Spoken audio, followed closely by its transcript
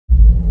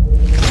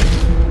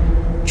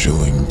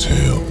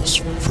Tales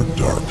for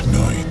Dark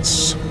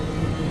Nights.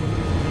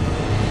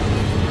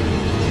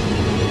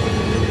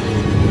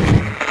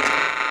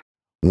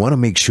 Want to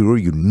make sure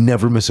you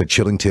never miss a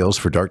Chilling Tales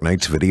for Dark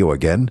Nights video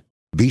again?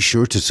 Be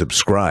sure to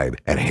subscribe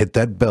and hit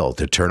that bell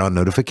to turn on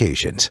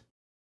notifications.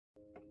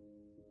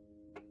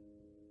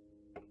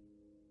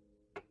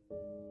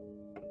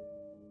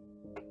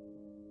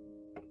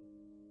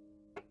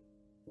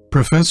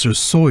 Professor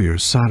Sawyer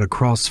sat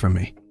across from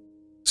me,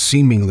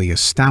 seemingly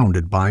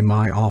astounded by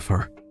my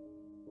offer.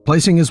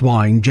 Placing his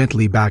wine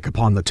gently back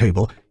upon the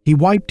table, he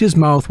wiped his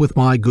mouth with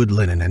my good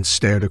linen and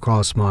stared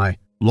across my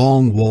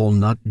long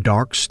walnut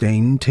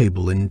dark-stained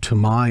table into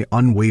my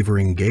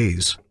unwavering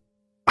gaze.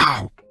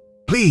 "Oh,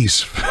 please,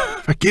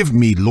 forgive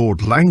me,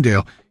 Lord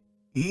Langdale.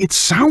 It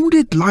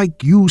sounded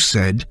like you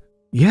said—"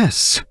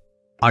 "Yes,"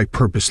 I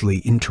purposely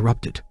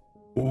interrupted.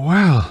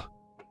 "Well,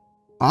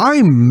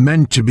 I'm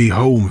meant to be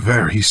home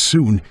very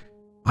soon.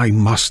 I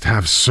must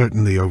have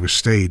certainly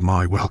overstayed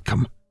my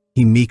welcome,"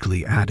 he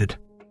meekly added,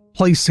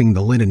 placing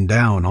the linen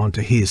down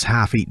onto his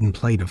half-eaten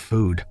plate of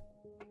food.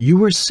 "You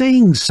were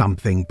saying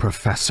something,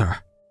 Professor,"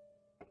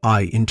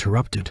 I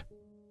interrupted.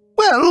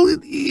 "Well,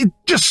 it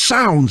just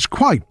sounds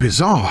quite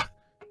bizarre,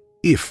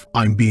 if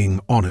I'm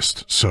being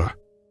honest, sir,"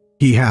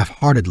 he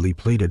half-heartedly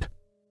pleaded.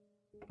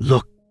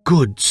 "Look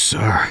good,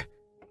 sir.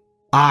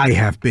 I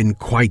have been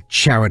quite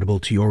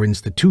charitable to your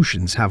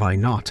institutions, have I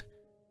not?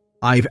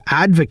 I've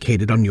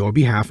advocated on your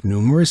behalf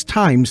numerous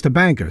times to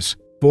bankers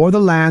for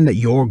the land that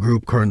your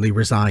group currently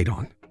reside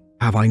on,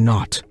 have I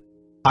not?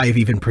 I have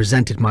even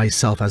presented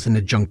myself as an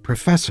adjunct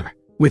professor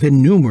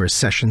within numerous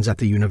sessions at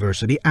the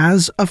university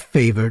as a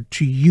favor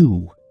to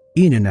you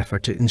in an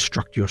effort to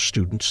instruct your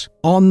students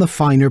on the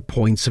finer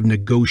points of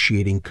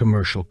negotiating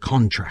commercial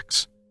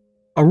contracts,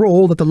 a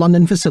role that the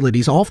London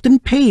facilities often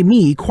pay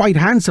me quite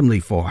handsomely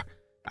for,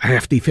 a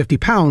hefty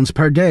 £50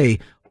 per day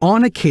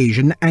on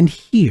occasion, and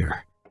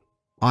here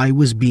I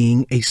was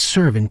being a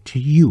servant to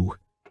you,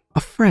 a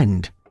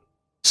friend,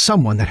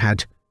 someone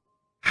that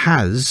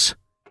has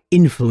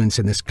influence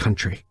in this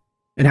country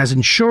and has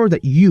ensured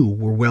that you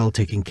were well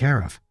taken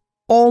care of,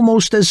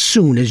 almost as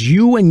soon as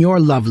you and your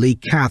lovely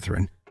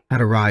Catherine had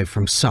arrived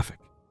from Suffolk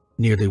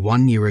nearly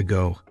 1 year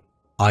ago,"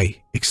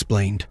 I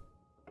explained.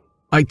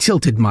 I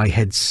tilted my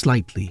head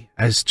slightly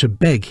as to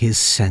beg his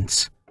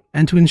sense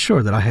and to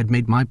ensure that I had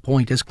made my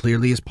point as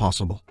clearly as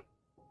possible.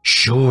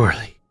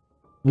 "Surely,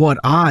 what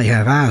I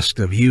have asked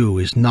of you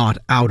is not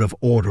out of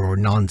order or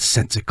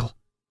nonsensical.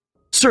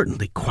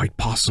 Certainly quite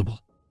possible.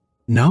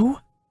 No?"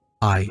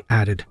 I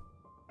added.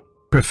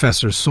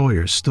 Professor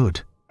Sawyer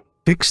stood,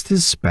 fixed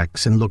his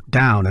specs, and looked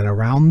down and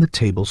around the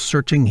table,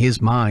 searching his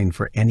mind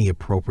for any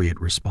appropriate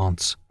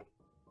response.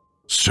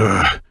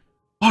 "Sir,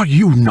 are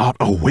you not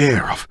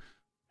aware of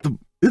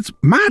it's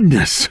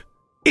madness?"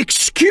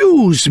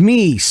 "Excuse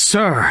me,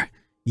 sir.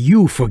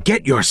 You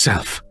forget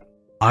yourself,"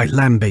 I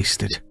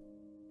lambasted.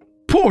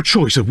 "Poor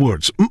choice of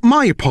words.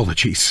 My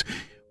apologies.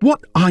 What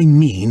I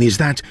mean is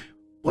that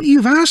what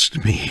you've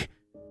asked me,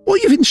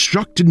 what you've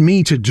instructed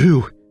me to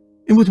do,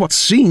 and with what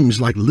seems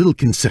like little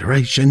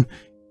consideration,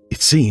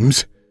 it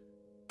seems,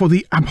 for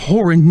the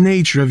abhorrent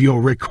nature of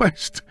your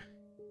request,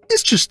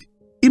 is just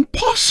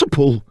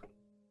impossible."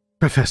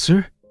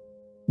 "Professor,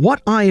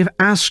 what I have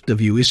asked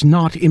of you is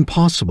not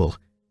impossible.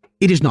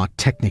 It is not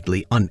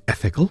technically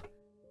unethical.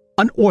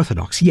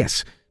 Unorthodox,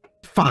 yes,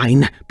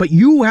 fine, but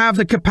you have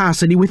the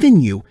capacity within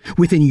you,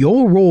 within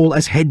your role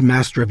as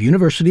headmaster of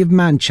University of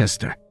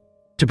Manchester,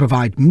 to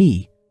provide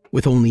me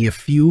with only a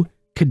few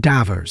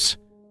cadavers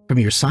from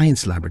your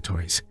science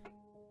laboratories.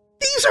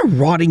 These are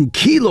rotting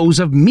kilos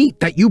of meat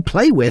that you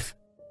play with."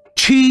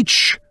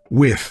 "Teach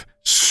with,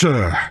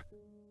 sir.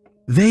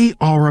 They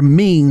are a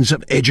means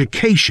of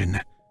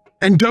education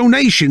and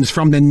donations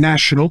from the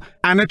National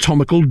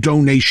Anatomical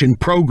Donation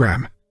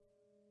Program."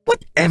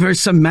 "Whatever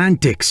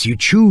semantics you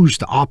choose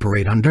to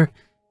operate under,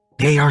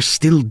 they are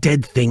still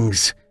dead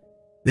things.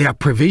 They are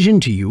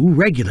provisioned to you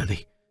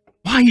regularly.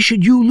 Why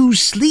should you lose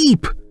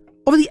sleep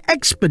over the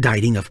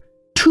expediting of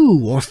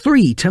 2 or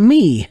 3 to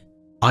me?"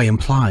 I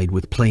implied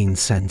with plain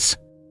sense.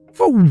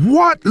 "For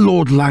what,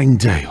 Lord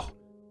Langdale?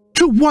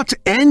 To what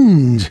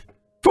end?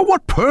 For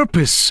what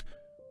purpose?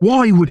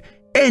 Why would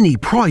any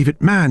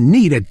private man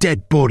need a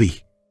dead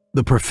body?"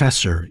 The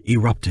professor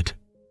erupted.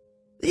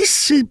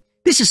 This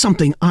is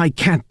something I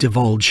can't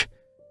divulge.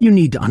 You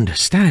need to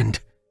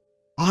understand.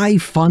 I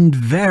fund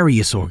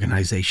various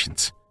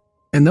organizations,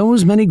 and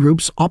those many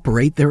groups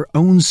operate their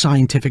own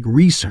scientific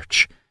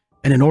research,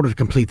 and in order to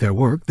complete their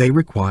work, they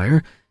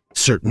require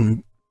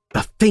certain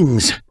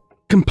things,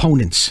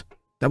 components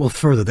that will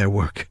further their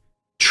work.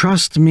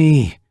 Trust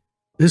me,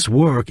 this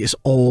work is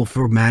all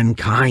for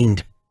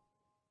mankind.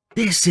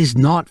 This is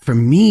not for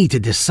me to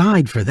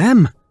decide for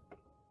them.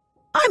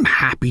 I'm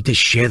happy to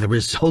share the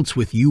results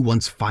with you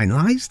once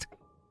finalized,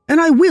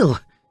 and I will.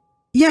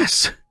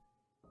 Yes.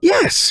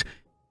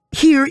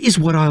 Here is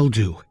what I'll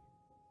do.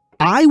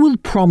 I will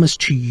promise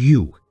to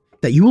you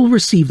that you will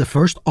receive the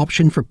first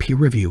option for peer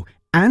review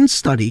and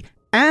study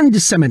and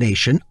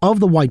dissemination of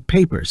the white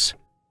papers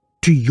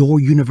to your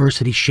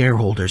university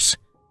shareholders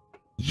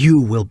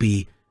You will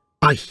be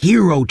a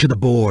hero to the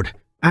board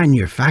and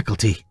your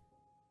faculty.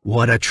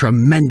 What a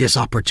tremendous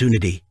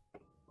opportunity.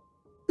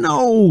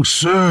 No,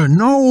 sir,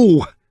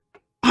 no.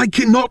 I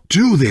cannot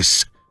do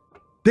this.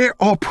 There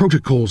are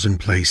protocols in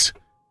place.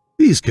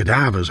 These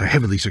cadavers are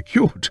heavily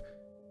secured.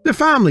 Their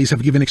families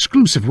have given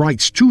exclusive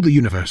rights to the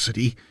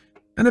university,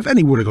 and if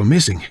any were to go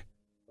missing,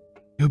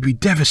 it would be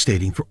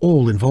devastating for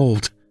all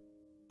involved.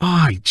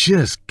 I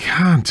just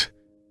can't.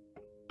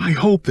 I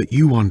hope that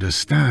you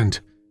understand.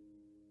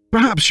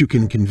 Perhaps you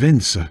can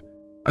convince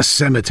a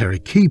cemetery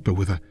keeper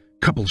with a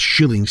couple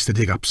shillings to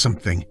dig up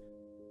something,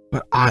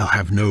 but I'll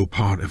have no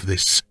part of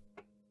this.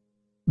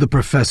 The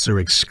professor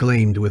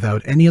exclaimed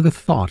without any other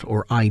thought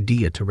or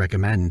idea to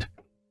recommend.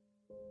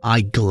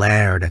 I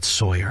glared at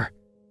Sawyer.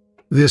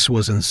 This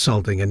was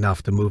insulting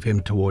enough to move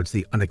him towards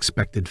the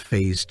unexpected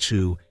phase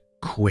 2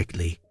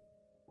 quickly.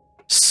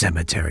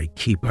 Cemetery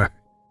keeper.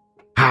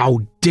 How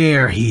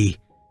dare he?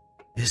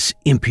 This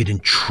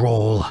impudent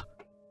troll.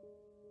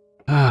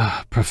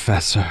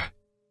 Professor.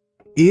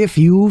 If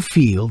you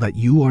feel that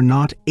you are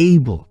not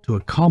able to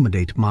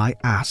accommodate my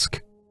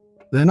ask,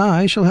 then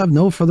I shall have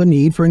no further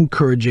need for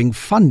encouraging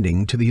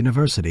funding to the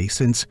university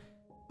since,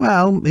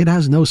 well, it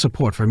has no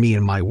support for me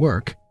in my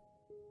work.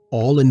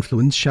 All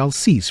influence shall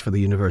cease for the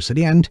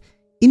university and,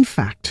 in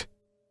fact,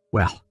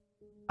 well,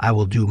 I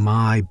will do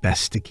my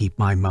best to keep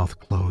my mouth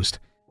closed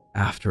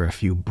after a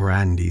few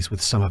brandies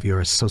with some of your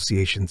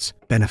association's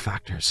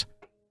benefactors.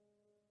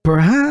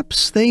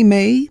 Perhaps they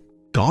may,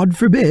 God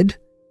forbid,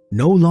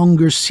 no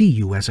longer see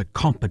you as a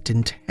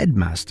competent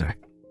headmaster.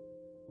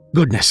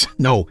 Goodness,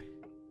 no.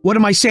 What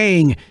am I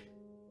saying?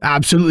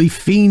 Absolutely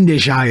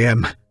fiendish I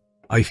am.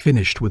 I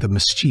finished with a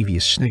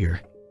mischievous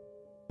snigger.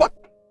 But,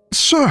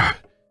 sir,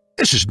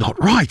 this is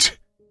not right,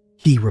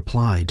 he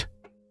replied.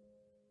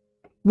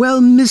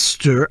 Well,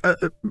 Mr.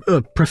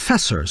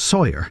 Professor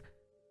Sawyer,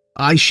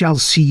 I shall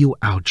see you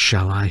out,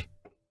 shall I?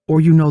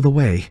 Or you know the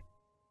way.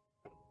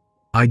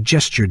 I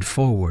gestured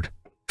forward,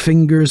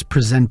 fingers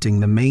presenting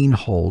the main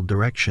hall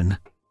direction.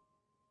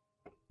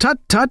 Tut,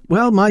 tut,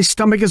 well, my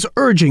stomach is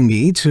urging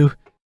me to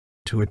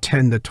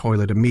attend the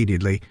toilet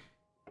immediately.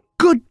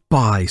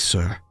 Goodbye,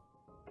 sir.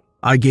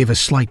 I gave a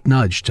slight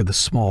nudge to the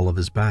small of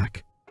his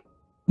back.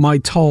 My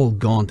tall,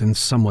 gaunt, and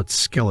somewhat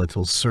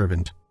skeletal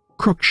servant,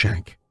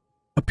 Crookshank,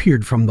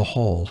 appeared from the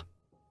hall.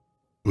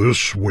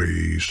 This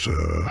way,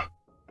 sir,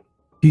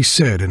 he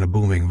said in a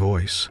booming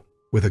voice,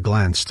 with a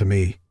glance to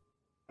me,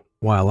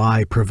 while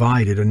I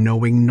provided a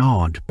knowing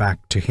nod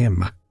back to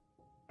him.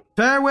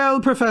 Farewell,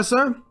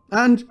 Professor,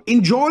 and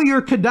enjoy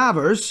your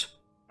cadavers.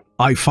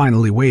 I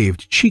finally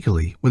waved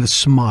cheekily with a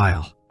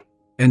smile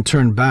and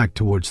turned back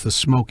towards the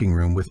smoking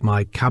room with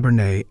my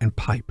Cabernet and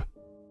pipe.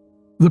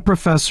 The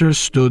professor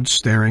stood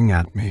staring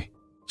at me,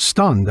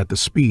 stunned at the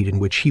speed in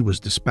which he was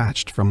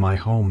dispatched from my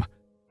home.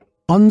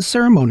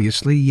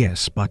 Unceremoniously,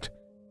 yes, but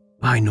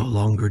I no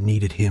longer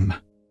needed him,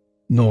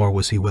 nor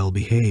was he well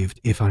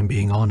behaved, if I'm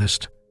being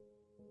honest.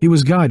 He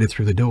was guided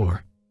through the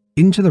door,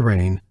 into the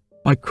rain,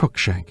 by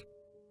Crookshank,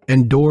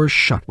 and doors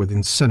shut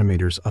within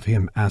centimeters of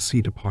him as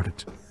he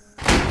departed.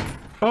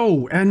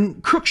 Oh,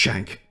 and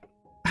Crookshank,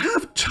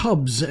 have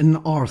Tubbs and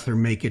Arthur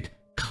make it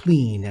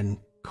clean and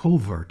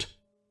covert.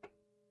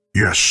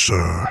 Yes,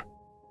 sir,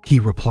 he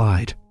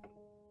replied.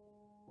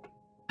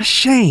 A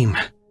shame.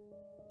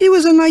 He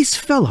was a nice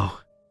fellow,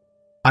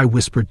 I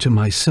whispered to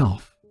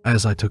myself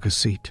as I took a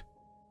seat.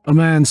 A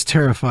man's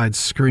terrified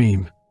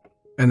scream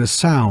and the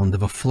sound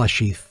of a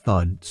fleshy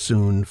thud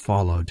soon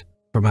followed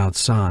from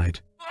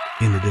outside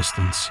in the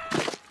distance.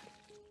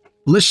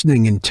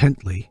 Listening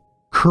intently,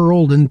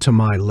 curled into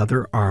my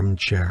leather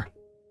armchair,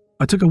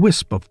 I took a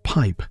wisp of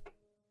pipe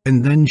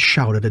and then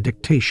shouted a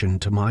dictation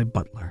to my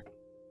butler.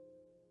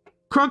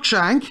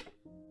 Crookshank,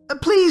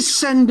 please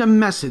send a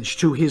message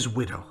to his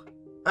widow.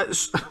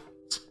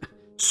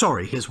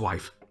 Sorry, his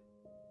wife.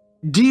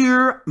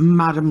 Dear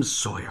Madam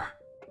Sawyer,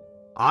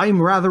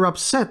 I'm rather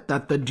upset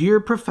that the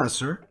dear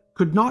professor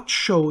could not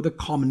show the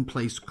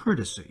commonplace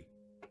courtesy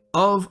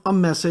of a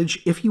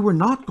message if he were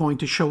not going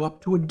to show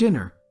up to a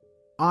dinner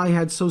I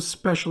had so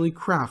specially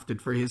crafted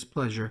for his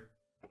pleasure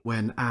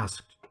when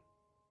asked.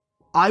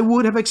 I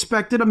would have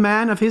expected a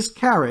man of his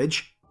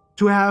carriage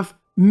to have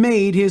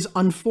made his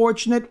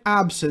unfortunate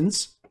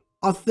absence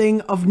a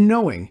thing of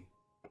knowing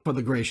for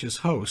the gracious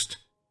host.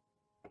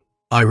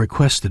 I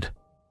requested.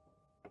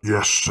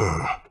 Yes,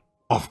 sir,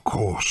 of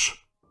course,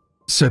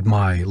 said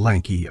my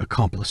lanky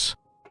accomplice.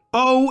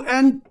 Oh,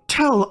 and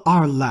tell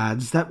our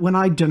lads that when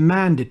I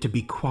demand it to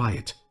be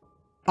quiet,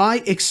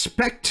 I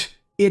expect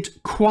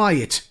it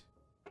quiet,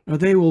 or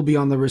they will be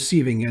on the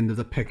receiving end of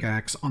the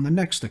pickaxe on the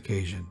next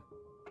occasion.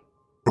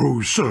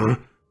 Oh, sir,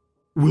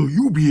 will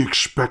you be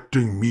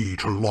expecting me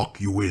to lock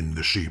you in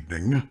this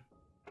evening?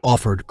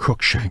 Offered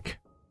Crookshank.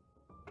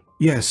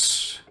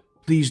 Yes,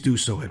 please do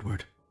so,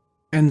 Edward.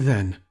 And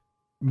then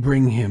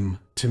bring him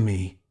to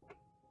me,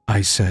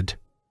 I said.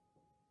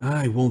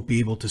 I won't be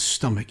able to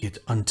stomach it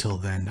until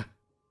then.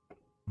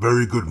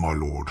 Very good, my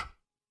lord.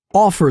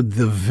 Offered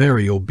the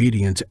very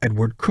obedient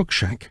Edward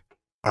Crookshank.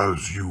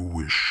 As you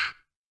wish.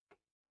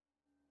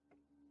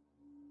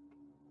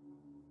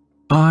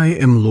 I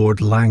am Lord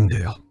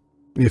Langdale,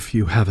 if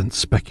you haven't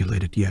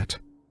speculated yet.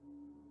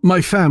 My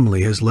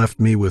family has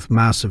left me with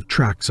massive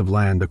tracts of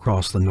land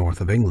across the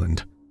north of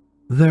England.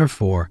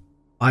 Therefore,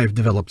 I have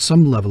developed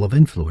some level of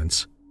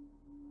influence.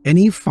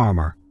 Any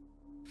farmer,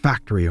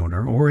 factory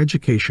owner, or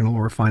educational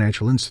or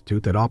financial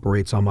institute that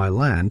operates on my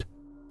land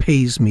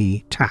pays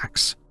me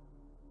tax.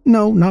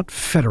 No, not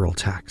federal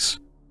tax.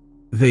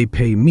 They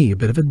pay me a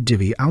bit of a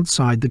divvy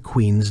outside the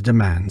Queen's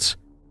demands.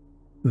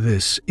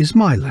 This is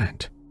my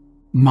land,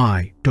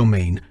 my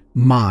domain,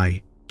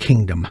 my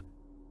kingdom.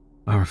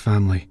 Our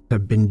family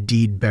have been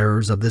deed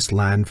bearers of this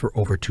land for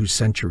over 2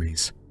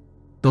 centuries.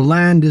 The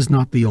land is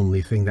not the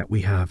only thing that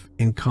we have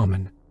in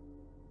common.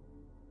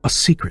 A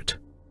secret.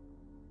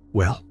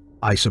 Well,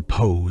 I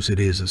suppose it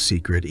is a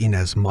secret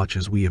inasmuch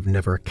as we have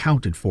never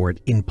accounted for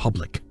it in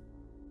public.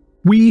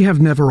 We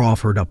have never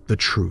offered up the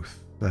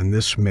truth, and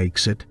this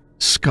makes it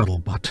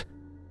scuttlebutt,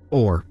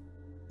 or,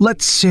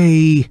 let's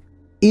say,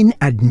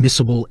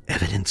 inadmissible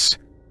evidence,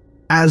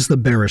 as the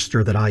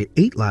barrister that I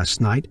ate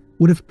last night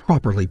would have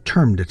properly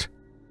termed it.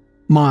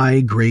 My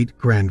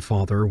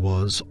great-grandfather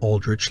was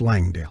Aldrich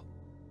Langdale.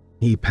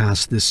 He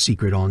passed this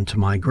secret on to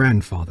my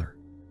grandfather,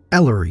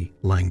 Ellery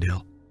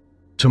Langdale,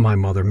 to my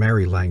mother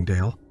Mary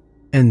Langdale,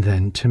 and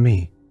then to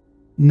me,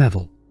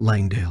 Neville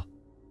Langdale.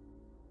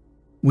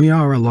 We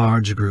are a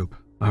large group,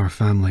 our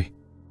family,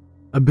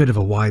 a bit of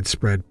a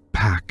widespread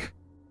pack.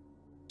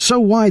 So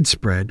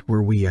widespread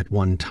were we at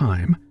one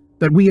time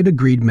that we had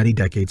agreed many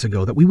decades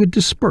ago that we would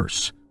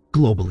disperse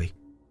globally,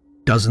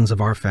 dozens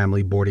of our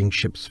family boarding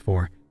ships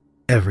for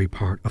every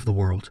part of the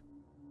world.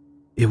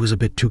 It was a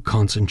bit too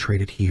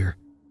concentrated here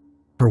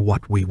for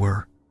what we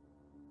were.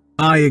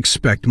 I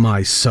expect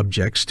my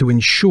subjects to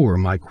ensure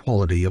my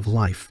quality of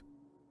life.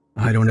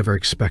 I don't ever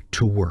expect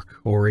to work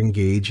or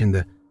engage in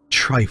the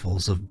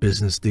trifles of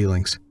business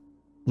dealings,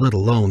 let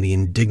alone the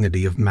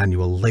indignity of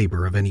manual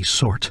labor of any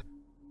sort.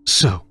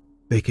 So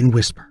they can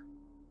whisper,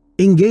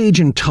 engage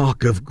in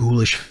talk of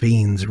ghoulish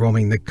fiends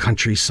roaming the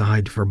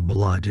countryside for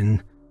blood,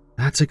 and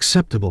that's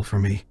acceptable for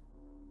me.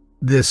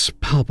 This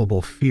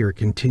palpable fear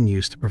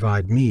continues to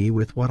provide me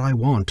with what I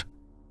want.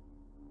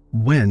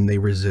 When they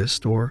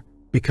resist or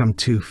become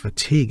too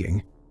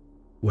fatiguing,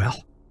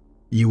 well,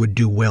 you would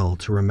do well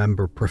to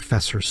remember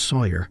Professor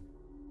Sawyer.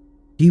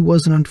 He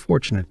was an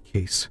unfortunate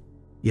case,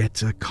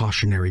 yet a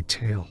cautionary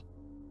tale.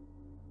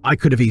 I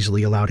could have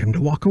easily allowed him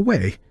to walk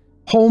away,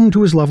 home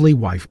to his lovely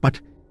wife,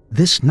 but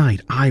this night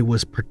I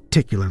was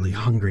particularly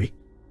hungry,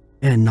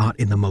 and not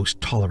in the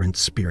most tolerant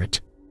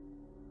spirit.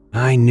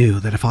 I knew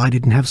that if I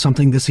didn't have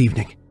something this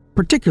evening,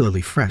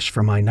 particularly fresh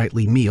for my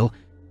nightly meal,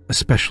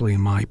 especially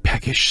in my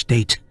peckish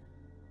state,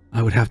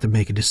 I would have to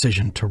make a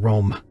decision to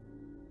roam.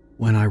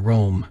 When I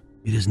roam,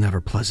 it is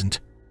never pleasant.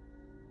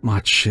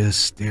 Much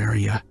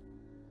hysteria,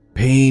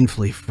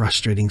 painfully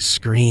frustrating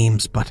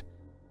screams, but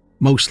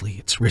mostly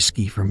it's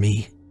risky for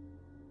me.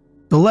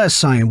 The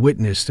less I am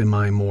witnessed in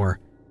my more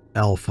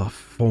alpha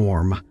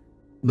form,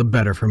 the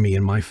better for me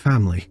and my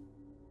family.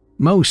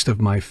 Most of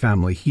my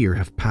family here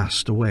have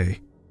passed away.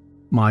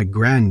 My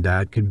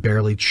granddad could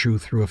barely chew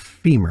through a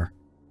femur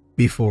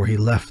before he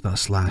left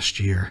us last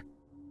year.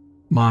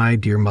 My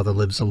dear mother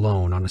lives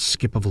alone on a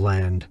skip of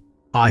land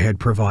I had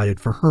provided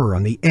for her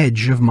on the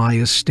edge of my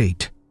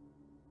estate.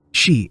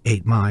 She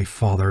ate my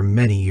father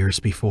many years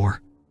before.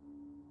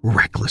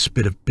 Reckless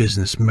bit of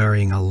business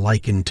marrying a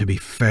Lycan, to be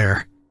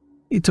fair.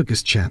 He took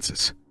his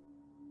chances.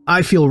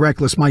 I feel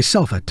reckless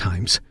myself at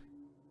times.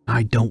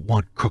 I don't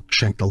want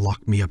Crookshank to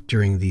lock me up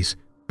during these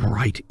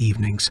bright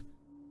evenings.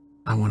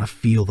 I want to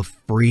feel the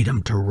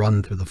freedom to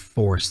run through the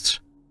forests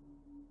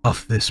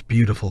of this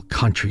beautiful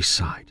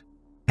countryside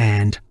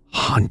and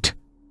hunt.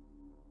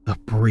 The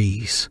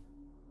breeze,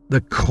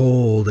 the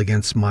cold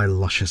against my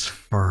luscious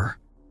fur,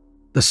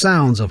 the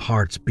sounds of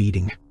hearts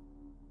beating.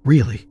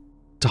 Really,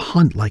 to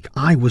hunt like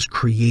I was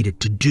created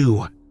to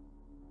do.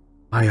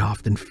 I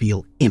often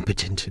feel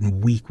impotent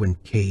and weak when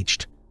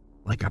caged,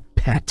 like a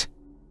pet.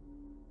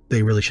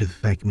 They really should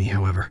thank me,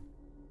 however.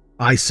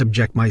 I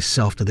subject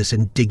myself to this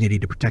indignity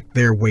to protect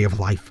their way of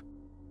life.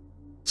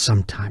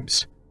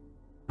 Sometimes,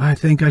 I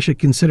think I should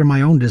consider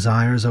my own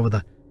desires over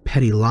the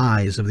petty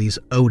lies of these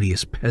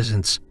odious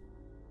peasants.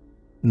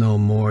 No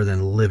more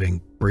than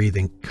living,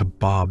 breathing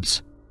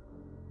kebabs.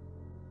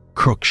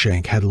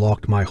 Crookshank had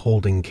locked my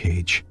holding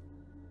cage,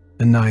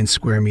 a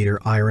 9-square-meter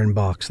iron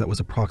box that was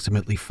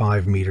approximately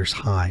 5 meters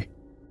high.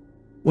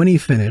 When he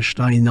finished,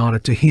 I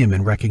nodded to him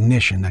in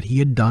recognition that he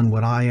had done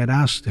what I had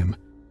asked him,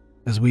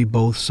 as we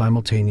both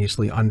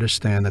simultaneously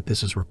understand that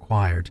this is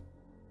required,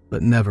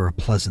 but never a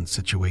pleasant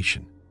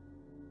situation.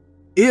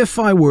 If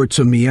I were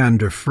to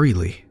meander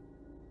freely,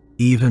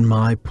 even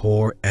my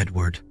poor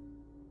Edward,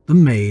 the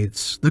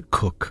maids, the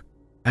cook,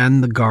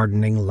 and the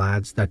gardening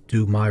lads that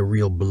do my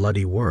real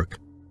bloody work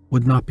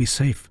would not be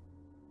safe.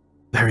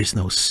 There is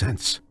no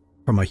sense,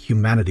 from a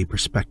humanity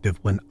perspective,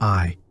 when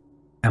I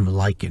am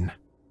Lycan.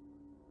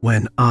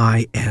 When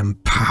I am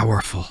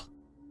powerful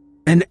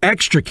and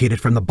extricated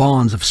from the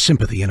bonds of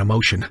sympathy and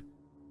emotion.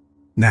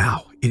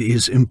 Now, it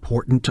is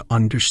important to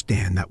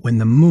understand that when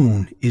the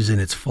moon is in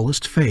its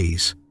fullest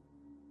phase,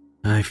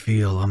 I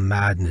feel a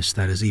madness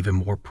that is even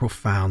more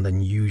profound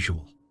than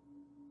usual.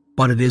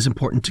 But it is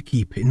important to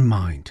keep in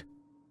mind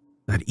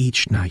that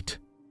each night,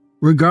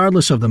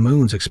 regardless of the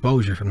moon's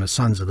exposure from the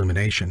sun's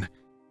illumination,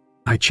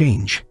 I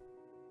change.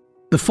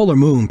 The fuller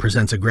moon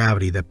presents a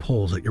gravity that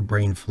pulls at your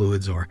brain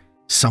fluids or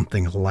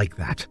something like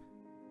that.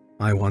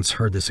 I once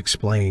heard this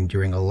explained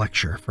during a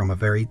lecture from a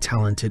very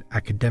talented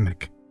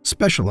academic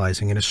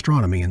specializing in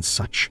astronomy and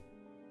such.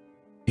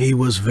 He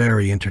was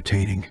very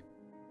entertaining,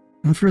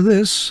 and for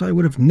this I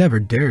would have never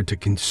dared to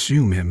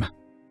consume him.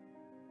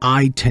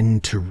 I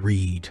tend to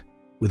read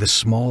with a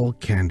small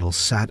candle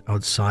sat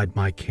outside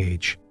my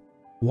cage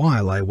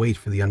while I wait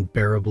for the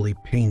unbearably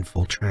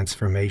painful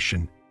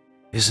transformation.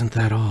 Isn't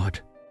that odd?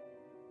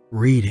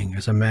 Reading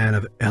as a man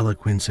of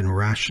eloquence and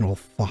rational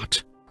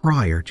thought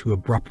prior to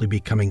abruptly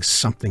becoming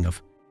something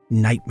of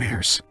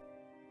nightmares.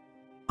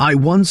 I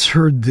once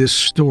heard this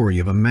story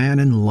of a man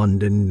in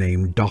London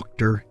named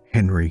Dr.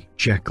 Henry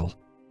Jekyll,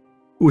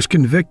 who was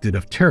convicted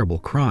of terrible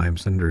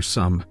crimes under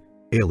some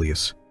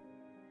alias.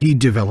 He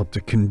developed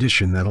a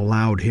condition that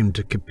allowed him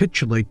to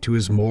capitulate to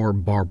his more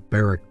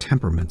barbaric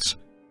temperaments.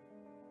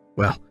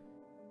 Well,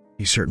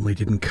 he certainly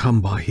didn't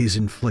come by his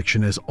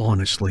infliction as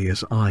honestly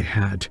as I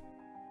had.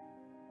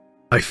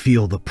 I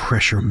feel the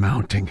pressure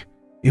mounting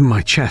in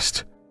my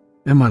chest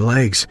and my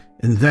legs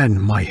and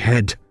then my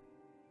head.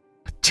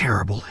 A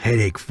terrible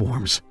headache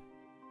forms,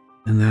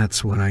 and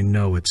that's when I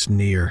know it's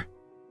near.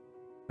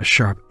 A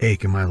sharp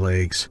ache in my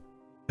legs,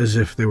 as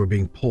if they were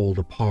being pulled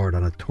apart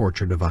on a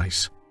torture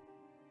device.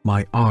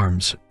 My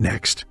arms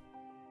next.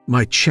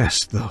 My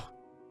chest, though.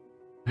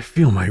 I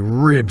feel my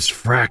ribs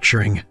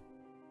fracturing.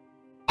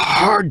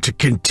 Hard to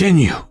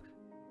continue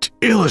to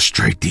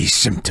illustrate these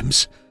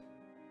symptoms,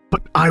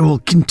 but I will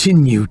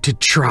continue to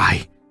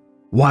try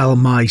while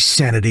my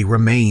sanity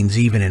remains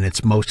even in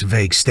its most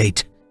vague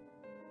state.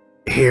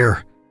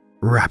 Hair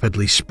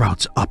rapidly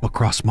sprouts up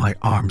across my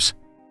arms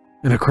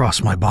and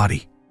across my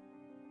body.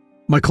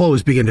 My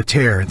clothes begin to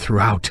tear, and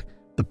throughout,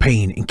 the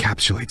pain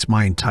encapsulates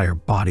my entire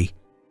body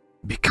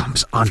and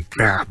becomes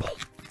unbearable.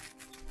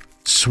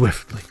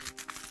 Swiftly,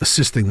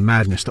 assisting the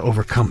madness to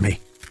overcome me,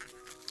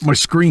 my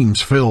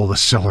screams fill the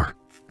cellar,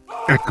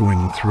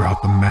 echoing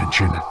throughout the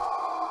mansion.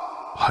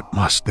 What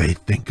must they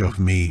think of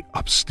me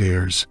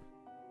upstairs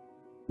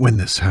when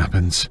this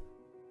happens?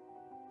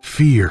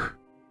 Fear,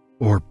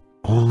 or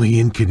only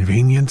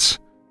inconvenience?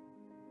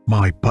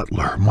 My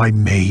butler, my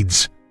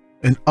maids,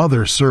 and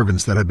other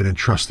servants that have been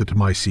entrusted to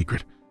my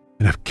secret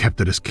and have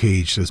kept it as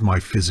caged as my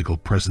physical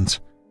presence,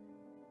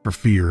 for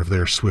fear of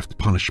their swift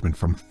punishment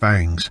from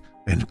fangs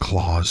and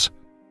claws.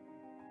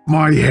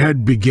 My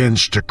head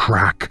begins to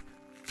crack.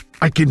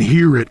 I can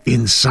hear it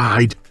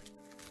inside.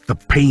 The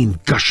pain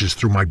gushes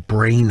through my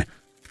brain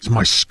as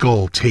my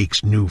skull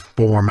takes new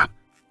form,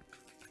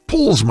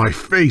 pulls my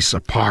face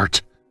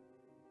apart.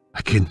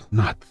 I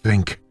cannot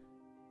think.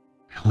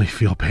 I only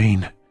feel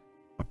pain,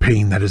 a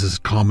pain that is as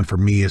common for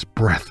me as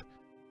breath,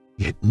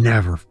 yet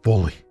never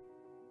fully.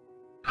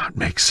 Not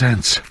make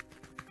sense.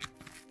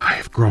 I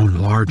have grown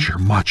larger,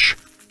 much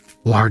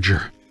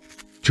larger,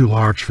 too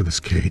large for this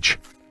cage,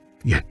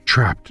 yet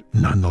trapped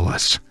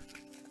nonetheless.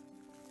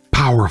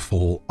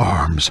 Powerful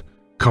arms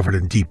covered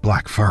in deep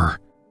black fur.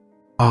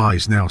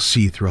 Eyes now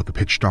see throughout the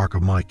pitch dark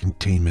of my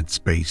containment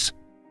space.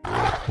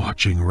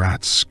 Watching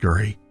rats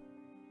scurry,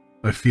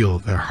 I feel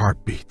their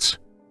heartbeats.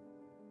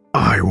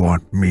 I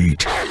want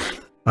meat.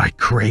 I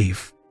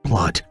crave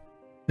blood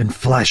and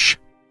flesh.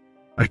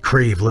 I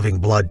crave living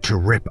blood to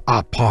rip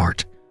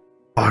apart.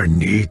 I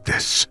need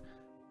this.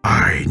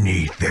 I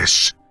need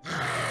this.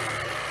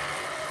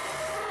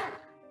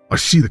 I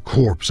see the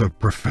corpse of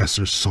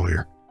Professor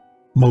Sawyer,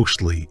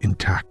 mostly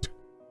intact,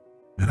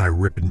 and I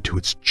rip into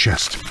its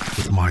chest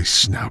with my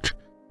snout,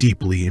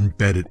 deeply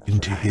embedded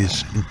into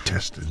his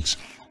intestines.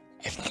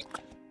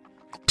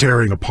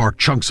 Tearing apart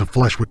chunks of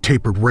flesh with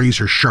tapered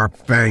razor-sharp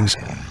fangs,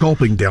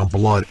 gulping down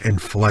blood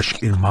and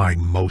flesh in my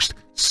most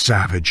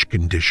savage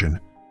condition.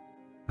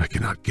 I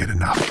cannot get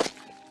enough.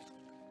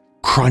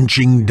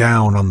 Crunching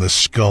down on the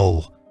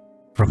skull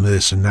from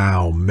this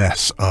now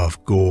mess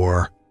of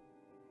gore,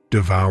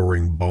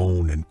 devouring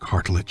bone and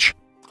cartilage.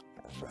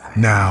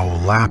 Now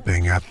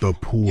lapping at the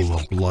pool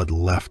of blood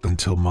left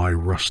until my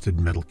rusted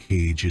metal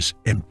cage is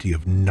empty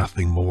of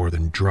nothing more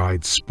than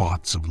dried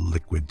spots of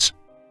liquids.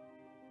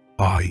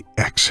 I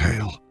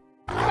exhale,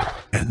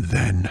 and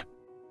then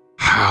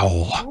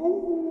howl.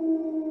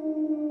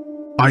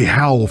 I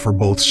howl for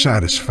both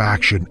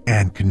satisfaction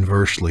and,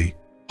 conversely,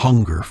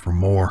 hunger for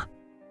more.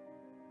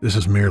 This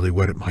has merely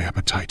whetted my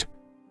appetite.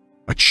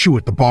 I chew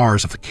at the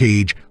bars of the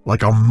cage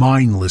like a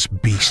mindless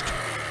beast,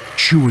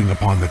 chewing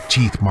upon the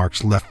teeth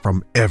marks left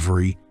from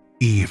every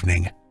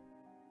evening.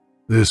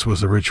 This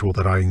was a ritual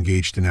that I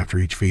engaged in after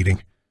each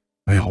feeding.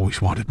 I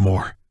always wanted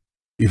more.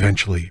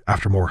 Eventually,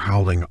 after more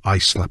howling, I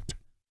slept.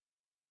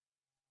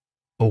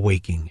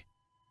 Awaking,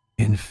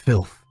 in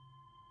filth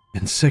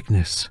and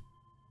sickness,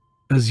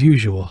 as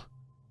usual,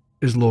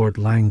 is Lord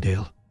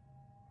Langdale.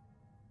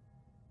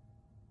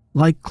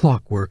 Like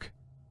clockwork,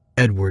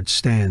 Edward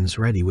stands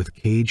ready with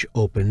cage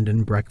opened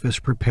and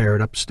breakfast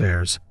prepared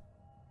upstairs.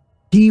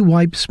 He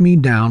wipes me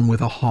down with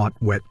a hot,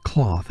 wet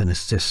cloth and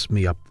assists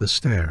me up the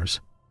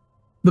stairs.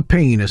 The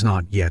pain has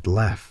not yet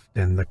left,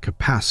 and the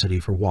capacity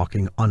for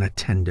walking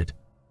unattended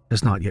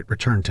has not yet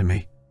returned to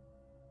me.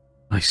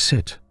 I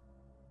sit,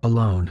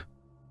 alone,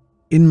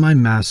 in my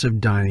massive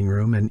dining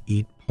room and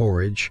eat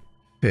porridge,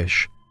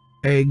 fish,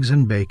 eggs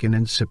and bacon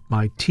and sip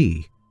my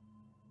tea.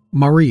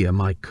 Maria,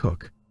 my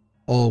cook,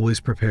 always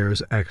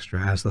prepares extra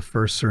as the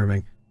first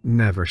serving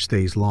never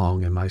stays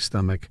long in my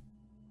stomach.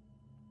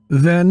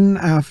 Then,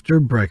 after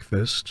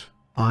breakfast,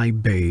 I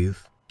bathe,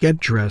 get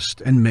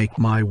dressed, and make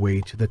my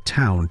way to the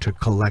town to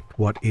collect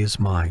what is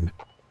mine.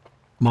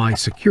 My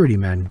security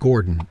man,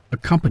 Gordon,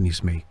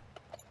 accompanies me.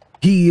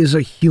 He is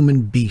a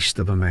human beast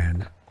of a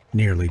man,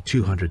 nearly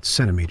 200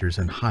 centimeters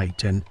in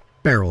height and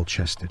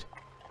barrel-chested,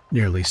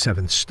 nearly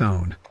 7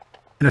 stone,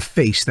 and a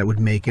face that would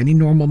make any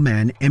normal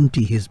man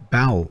empty his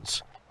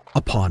bowels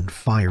upon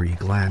fiery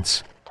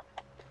glance.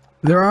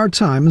 There are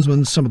times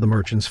when some of the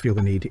merchants feel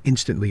the need to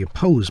instantly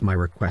oppose my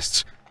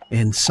requests,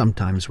 and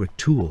sometimes with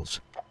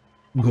tools.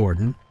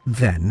 Gordon,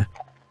 then,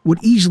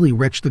 would easily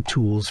wrench the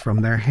tools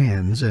from their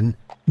hands and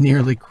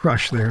nearly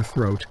crush their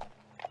throat,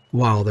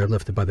 while they're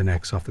lifted by the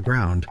necks off the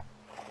ground.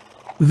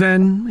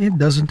 Then it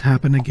doesn't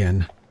happen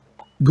again.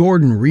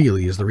 Gordon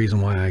really is the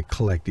reason why I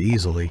collect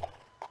easily.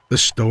 The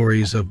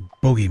stories of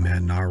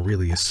bogeymen are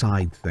really a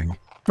side thing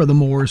for the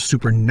more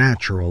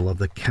supernatural of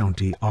the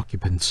county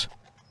occupants.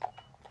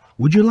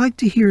 Would you like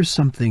to hear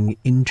something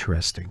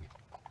interesting?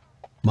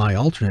 My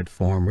alternate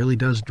form really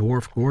does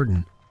dwarf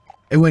Gordon,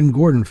 and when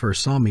Gordon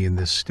first saw me in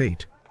this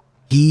state,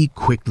 he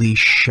quickly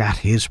shat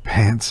his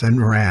pants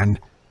and ran.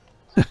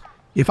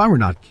 If I were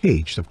not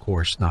caged, of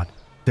course, not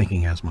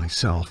thinking as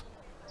myself,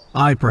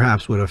 I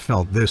perhaps would have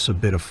felt this a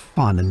bit of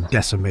fun and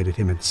decimated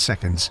him in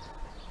seconds.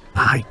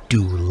 I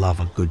do love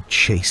a good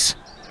chase.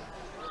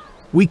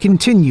 We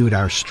continued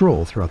our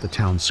stroll throughout the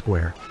town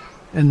square,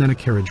 and then a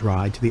carriage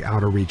ride to the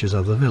outer reaches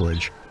of the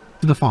village,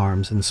 to the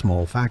farms and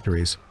small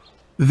factories.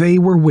 They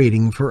were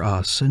waiting for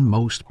us, and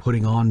most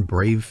putting on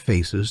brave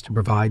faces to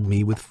provide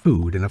me with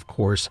food and, of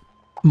course,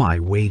 my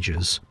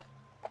wages.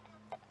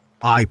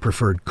 I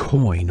preferred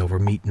coin over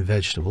meat and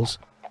vegetables.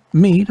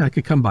 Meat I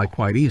could come by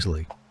quite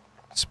easily,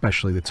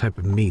 especially the type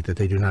of meat that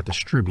they do not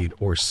distribute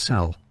or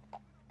sell.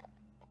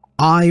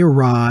 I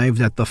arrived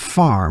at the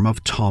farm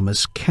of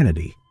Thomas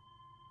Kennedy,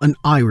 an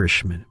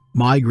Irishman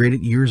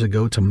migrated years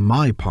ago to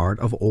my part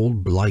of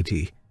Old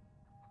Blighty.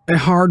 A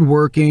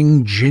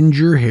hard-working,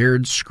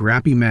 ginger-haired,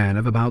 scrappy man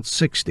of about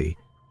 60,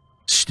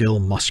 still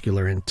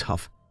muscular and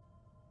tough.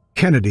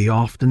 Kennedy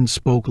often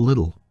spoke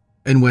little,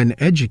 and when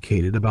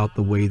educated about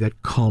the way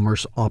that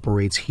commerce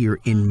operates here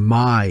in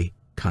my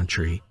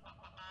country,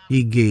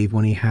 he gave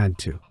when he had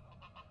to,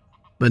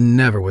 but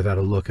never without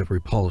a look of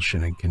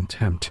repulsion and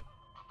contempt.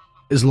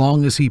 As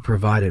long as he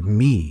provided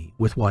me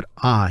with what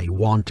I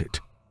wanted,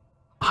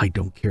 I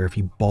don't care if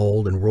he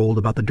bawled and rolled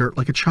about the dirt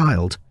like a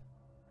child.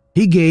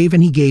 He gave,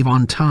 and he gave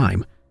on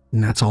time,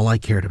 and that's all I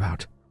cared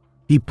about.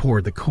 He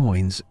poured the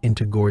coins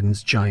into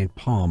Gordon's giant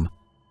palm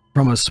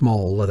from a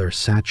small leather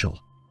satchel.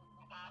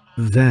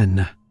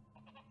 Then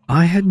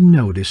I had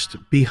noticed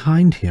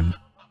behind him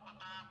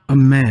a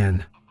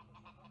man,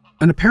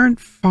 an apparent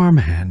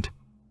farmhand.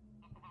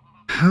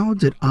 How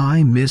did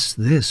I miss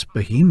this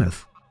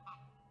behemoth?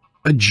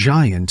 A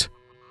giant,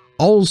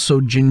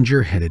 also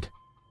ginger-headed,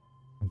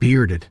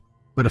 bearded,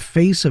 but a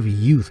face of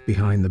youth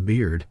behind the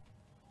beard.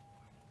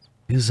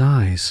 His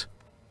eyes.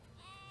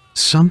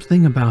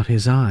 Something about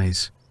his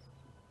eyes.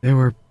 They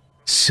were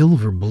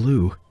silver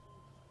blue.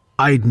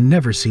 I'd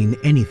never seen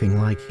anything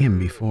like him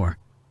before.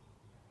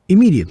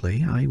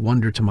 Immediately, I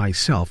wondered to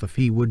myself if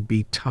he would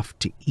be tough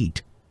to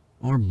eat,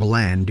 or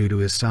bland due to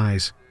his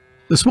size.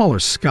 The smaller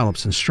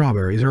scallops and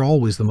strawberries are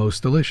always the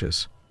most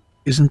delicious.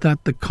 Isn't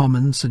that the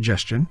common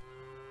suggestion?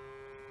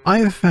 I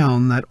have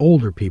found that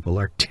older people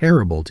are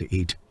terrible to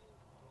eat.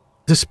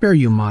 To spare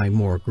you my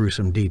more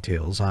gruesome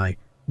details, I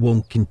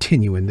won't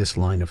continue in this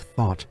line of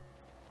thought.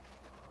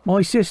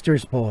 My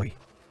sister's boy.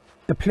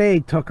 The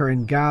plague took her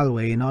in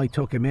Galway and I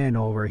took him in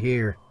over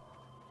here.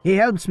 He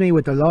helps me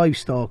with the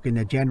livestock and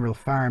the general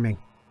farming.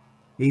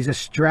 He's a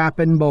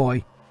strapping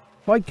boy,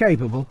 quite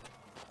capable.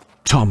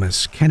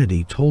 Thomas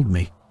Kennedy told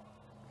me.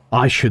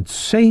 I should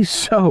say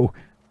so.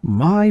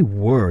 My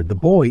word, the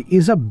boy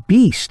is a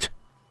beast,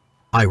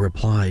 I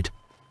replied.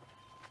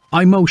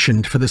 I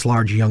motioned for this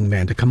large young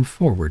man to come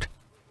forward.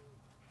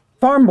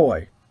 Farm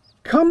boy,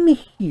 come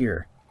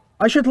here.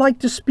 I should like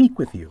to speak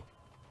with you.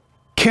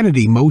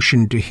 Kennedy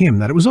motioned to him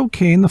that it was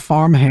okay, and the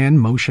farmhand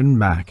motioned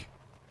back.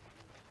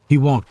 He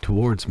walked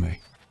towards me.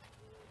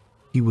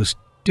 He was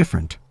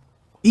different,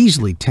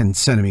 easily 10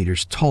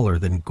 centimeters taller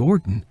than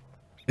Gordon,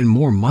 and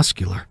more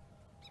muscular.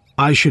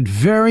 I should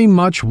very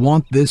much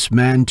want this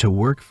man to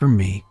work for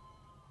me,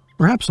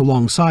 perhaps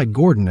alongside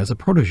Gordon as a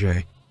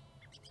protege.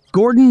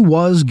 Gordon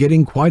was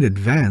getting quite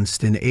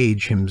advanced in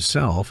age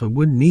himself and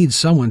would need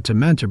someone to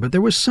mentor, but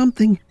there was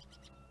something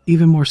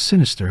even more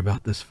sinister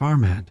about this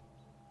farmhand.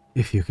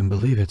 if you can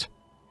believe it.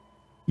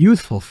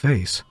 Youthful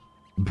face,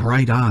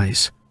 bright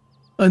eyes,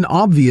 an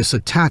obvious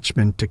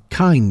attachment to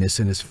kindness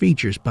in his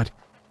features, but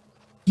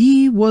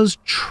he was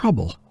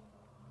trouble.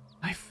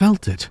 I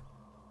felt it.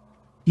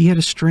 He had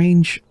a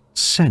strange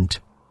scent.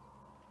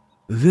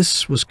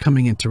 This was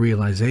coming into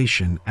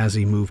realization as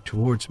he moved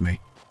towards me.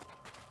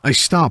 I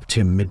stopped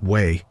him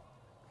midway.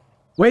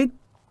 Wait.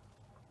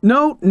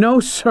 No,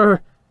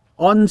 sir.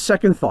 On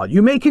second thought,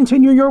 you may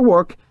continue your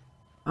work.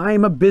 I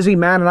am a busy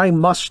man and I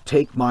must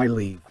take my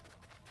leave,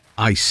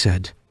 I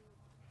said.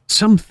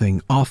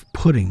 Something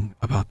off-putting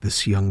about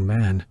this young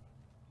man.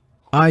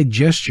 I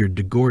gestured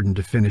to Gordon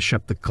to finish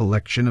up the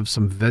collection of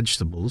some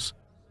vegetables,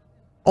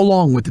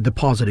 along with the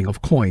depositing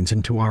of coins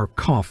into our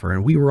coffer,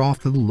 and we were off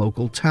to the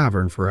local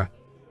tavern for a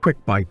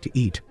quick bite to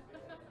eat.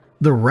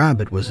 The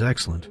rabbit was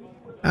excellent,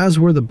 as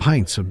were the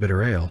pints of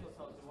bitter ale.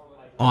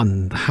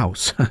 On the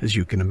house, as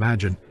you can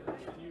imagine.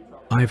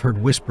 I've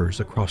heard whispers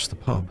across the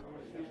pub,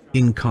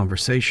 in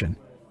conversation,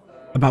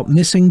 about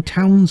missing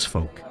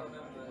townsfolk.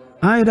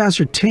 I had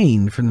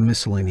ascertained from the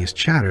miscellaneous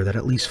chatter that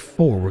at least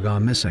 4 were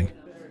gone missing.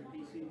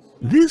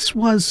 This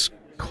was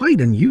quite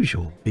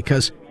unusual,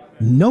 because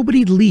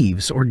nobody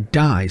leaves or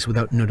dies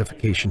without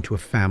notification to a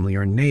family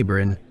or neighbor,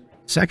 and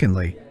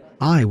secondly,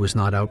 I was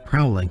not out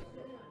prowling.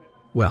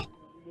 Well,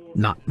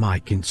 not my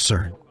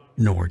concern,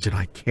 nor did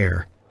I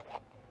care.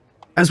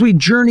 As we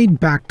journeyed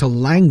back to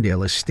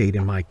Langdale Estate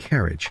in my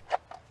carriage,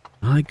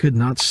 I could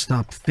not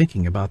stop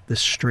thinking about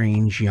this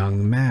strange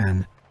young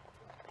man.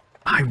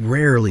 I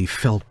rarely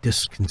felt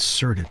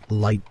disconcerted,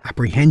 light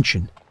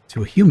apprehension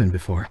to a human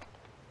before.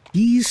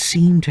 He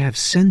seemed to have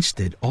sensed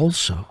it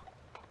also.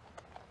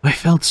 I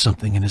felt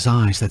something in his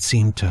eyes that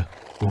seemed to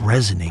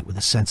resonate with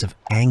a sense of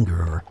anger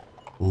or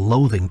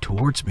loathing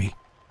towards me.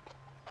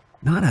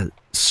 Not a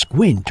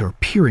squint or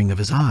peering of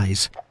his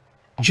eyes,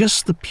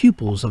 just the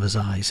pupils of his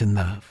eyes and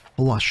the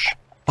flush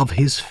of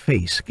his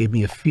face gave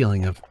me a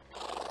feeling of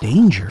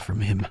danger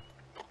from him.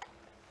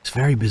 It's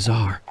very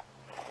bizarre.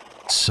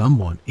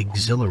 Somewhat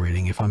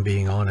exhilarating, if I'm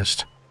being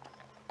honest.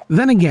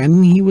 Then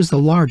again, he was the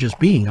largest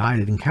being I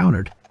had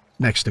encountered,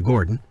 next to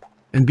Gordon,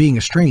 and being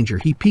a stranger,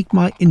 he piqued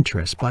my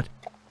interest, but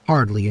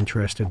hardly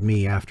interested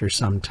me after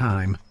some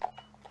time.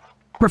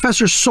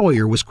 Professor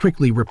Sawyer was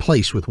quickly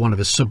replaced with one of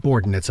his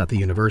subordinates at the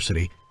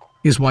university.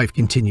 His wife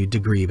continued to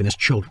grieve, and his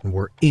children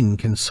were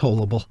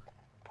inconsolable.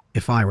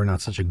 If I were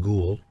not such a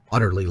ghoul,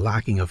 utterly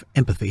lacking of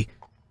empathy,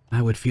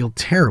 I would feel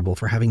terrible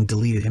for having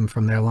deleted him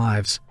from their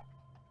lives.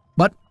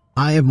 But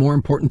I have more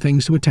important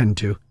things to attend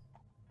to.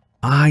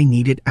 I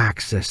needed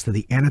access to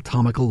the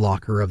anatomical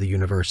locker of the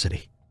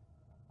university.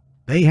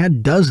 They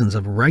had dozens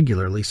of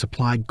regularly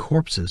supplied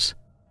corpses.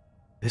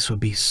 This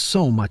would be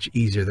so much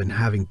easier than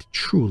having to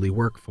truly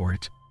work for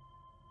it.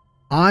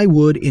 I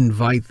would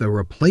invite the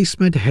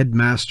replacement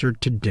headmaster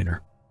to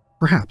dinner,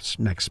 perhaps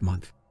next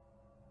month.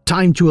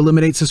 Time to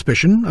eliminate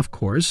suspicion, of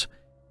course.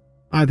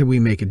 Either we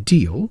make a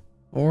deal,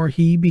 or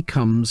he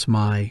becomes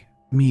my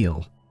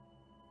meal.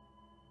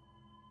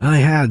 I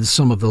had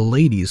some of the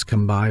ladies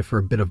come by for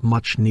a bit of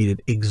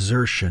much-needed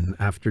exertion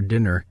after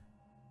dinner.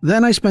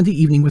 Then I spent the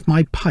evening with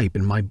my pipe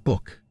and my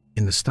book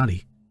in the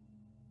study.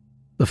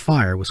 The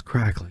fire was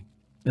crackling,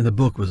 and the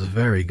book was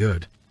very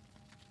good.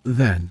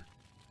 Then,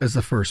 as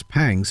the first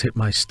pangs hit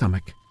my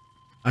stomach,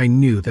 I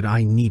knew that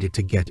I needed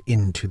to get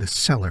into the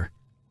cellar.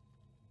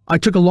 I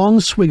took a long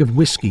swig of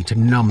whiskey to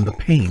numb the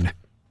pain,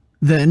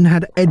 then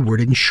had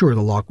Edward ensure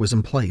the lock was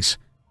in place.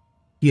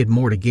 He had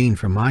more to gain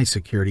from my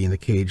security in the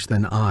cage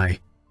than I.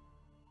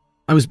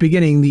 I was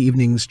beginning the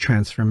evening's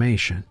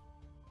transformation,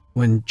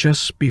 when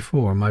just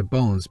before my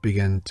bones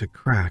began to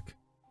crack,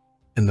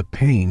 and the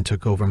pain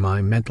took over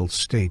my mental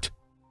state,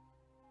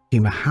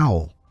 came a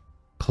howl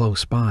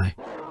close by.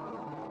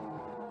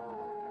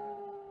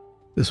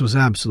 This was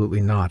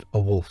absolutely not a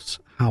wolf's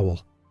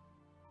howl.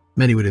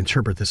 Many would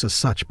interpret this as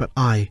such, but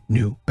I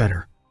knew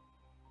better.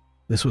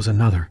 This was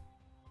another,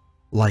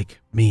 like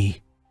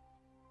me.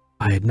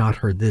 I had not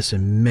heard this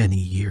in many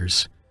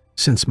years,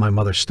 since my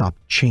mother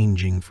stopped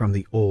changing from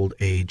the old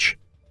age.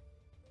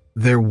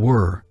 There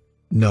were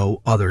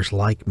no others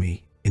like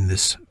me in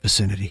this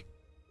vicinity.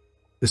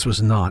 This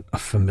was not a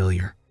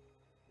familiar.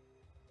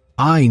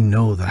 I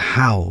know the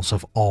howls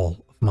of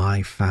all of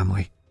my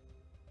family.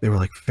 They were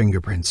like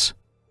fingerprints.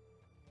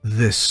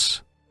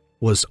 This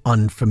was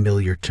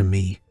unfamiliar to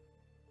me,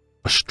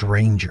 a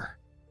stranger.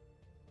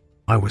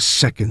 I was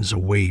seconds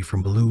away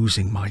from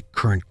losing my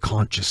current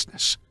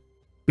consciousness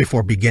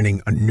before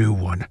beginning a new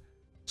one,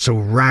 so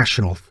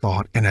rational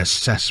thought and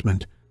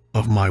assessment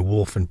of my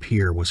wolf and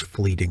peer was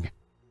fleeting.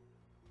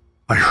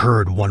 I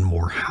heard one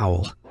more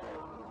howl,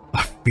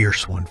 a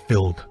fierce one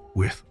filled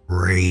with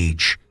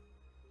rage.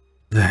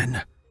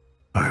 Then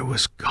I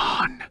was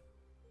gone.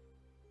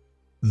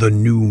 The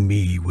new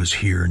me was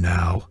here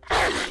now,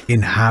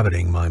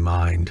 inhabiting my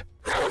mind,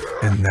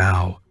 and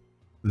now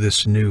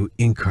this new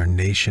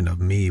incarnation of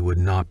me would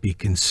not be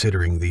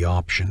considering the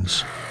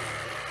options,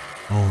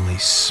 only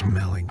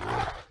smelling,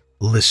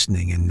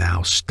 listening, and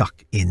now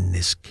stuck in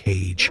this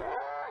cage,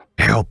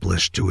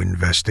 helpless to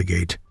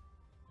investigate.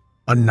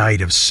 A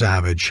night of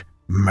savage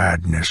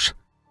madness.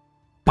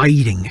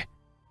 Biting,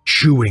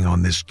 chewing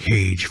on this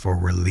cage for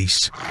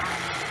release.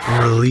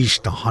 Release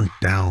to hunt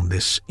down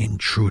this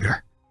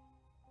intruder.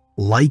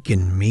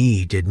 Lycan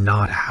me did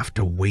not have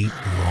to wait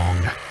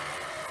long.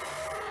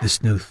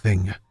 This new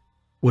thing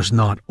was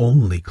not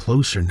only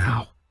closer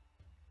now.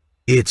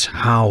 Its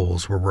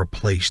howls were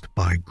replaced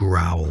by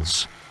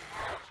growls.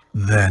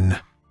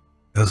 Then,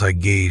 as I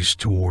gazed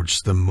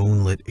towards the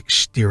moonlit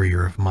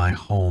exterior of my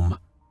home,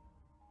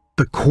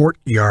 the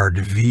courtyard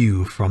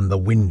view from the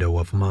window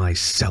of my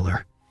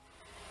cellar,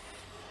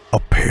 a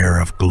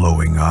pair of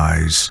glowing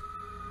eyes,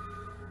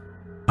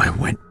 I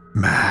went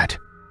mad,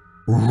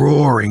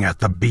 roaring at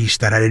the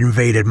beast that had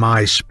invaded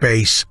my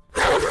space.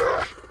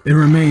 It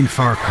remained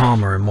far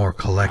calmer and more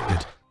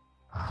collected,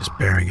 just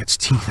baring its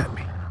teeth at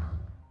me.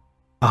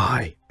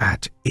 I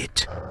at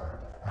it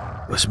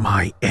was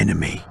my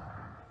enemy.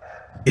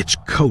 Its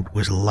coat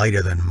was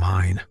lighter than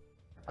mine.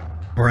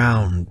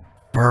 Brown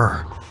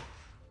fur,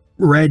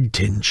 red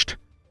tinged.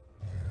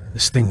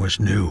 This thing was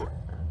new.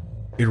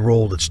 It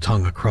rolled its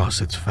tongue across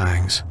its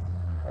fangs.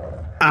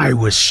 I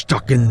was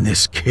stuck in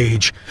this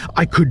cage.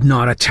 I could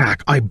not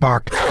attack. I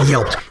barked,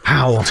 yelped,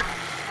 howled.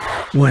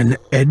 When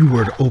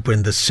Edward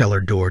opened the cellar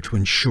door to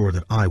ensure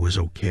that I was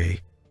okay,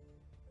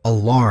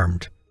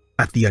 alarmed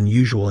at the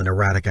unusual and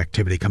erratic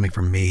activity coming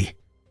from me,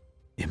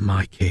 in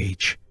my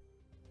cage,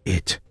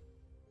 the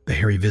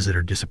hairy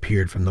visitor,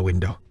 disappeared from the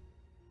window.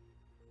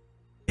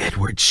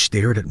 Edward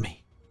stared at me,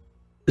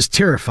 as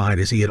terrified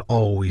as he had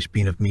always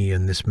been of me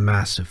in this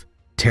massive,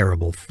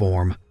 terrible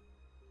form.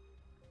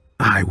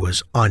 I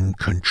was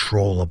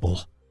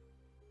uncontrollable.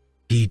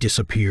 He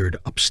disappeared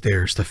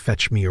upstairs to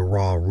fetch me a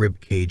raw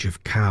ribcage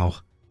of cow.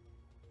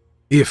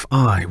 If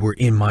I were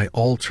in my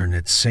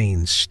alternate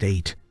sane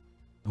state,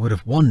 I would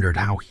have wondered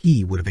how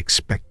he would have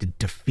expected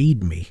to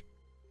feed me.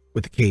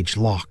 With the cage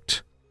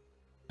locked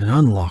and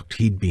unlocked,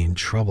 he'd be in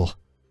trouble.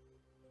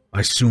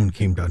 I soon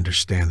came to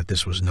understand that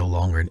this was no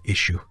longer an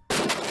issue,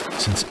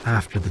 since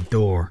after the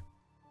door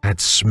had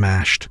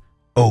smashed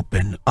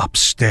open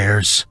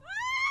upstairs,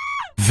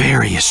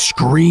 various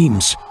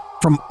screams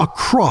from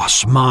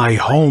across my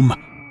home.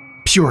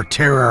 Pure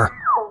terror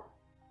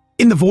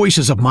in the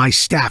voices of my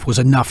staff was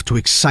enough to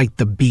excite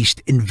the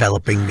beast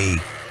enveloping me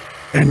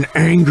and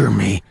anger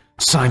me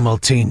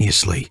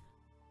simultaneously.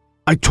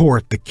 I tore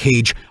at the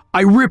cage.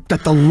 I ripped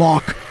at the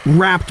lock,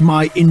 wrapped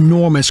my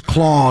enormous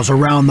claws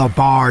around the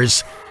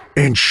bars,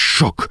 and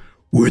shook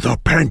with a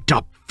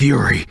pent-up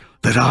fury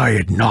that I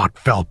had not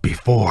felt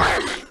before.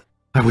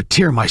 I would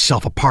tear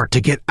myself apart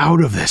to get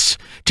out of this,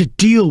 to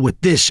deal with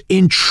this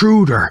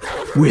intruder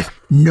with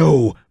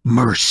no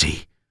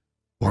mercy,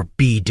 or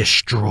be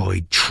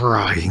destroyed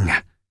trying.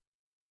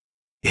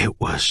 It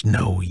was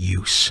no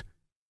use.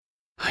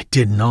 I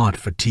did not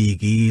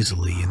fatigue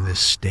easily in this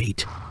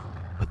state,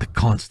 but the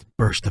constant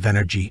burst of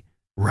energy,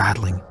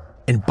 rattling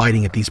and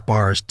biting at these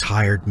bars,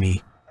 tired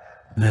me,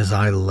 and as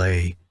I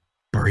lay,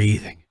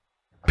 breathing,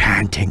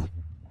 panting,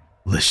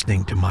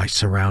 listening to my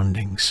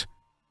surroundings,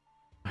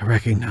 I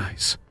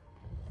recognize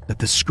that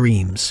the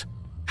screams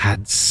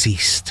had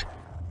ceased.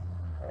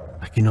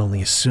 I can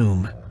only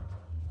assume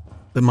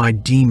that my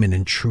demon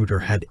intruder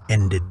had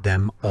ended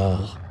them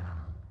all.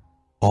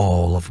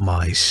 All of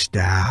my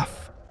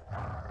staff,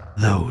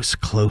 those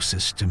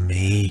closest to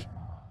me.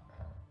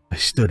 I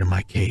stood in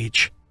my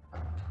cage,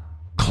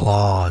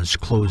 claws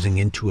closing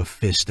into a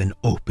fist and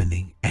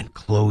opening and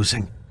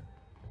closing.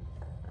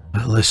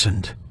 I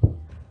listened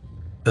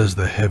as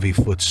the heavy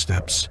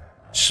footsteps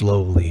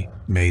slowly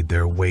made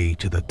their way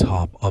to the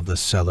top of the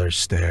cellar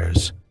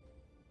stairs,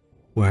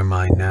 where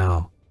my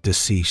now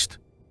deceased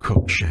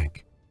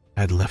Cookshank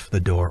had left the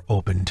door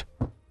opened.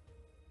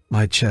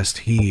 My chest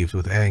heaved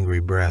with angry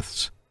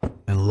breaths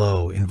and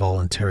low,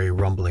 involuntary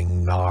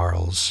rumbling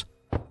gnarls.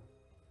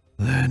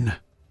 Then,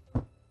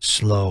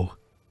 slow,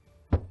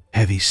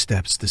 heavy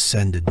steps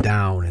descended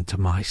down into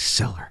my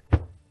cellar,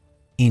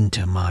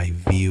 into my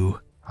view.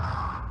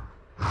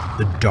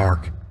 The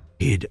dark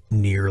hid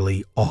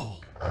nearly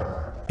all,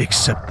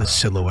 except the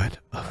silhouette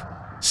of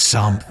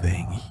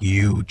something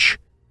huge.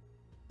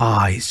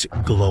 Eyes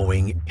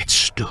glowing, it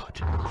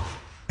stood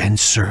and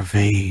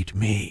surveyed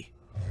me.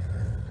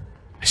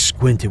 I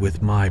squinted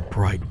with my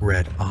bright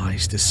red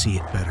eyes to see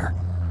it better.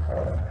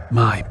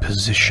 My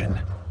position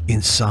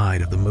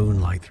inside of the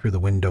moonlight through the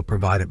window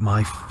provided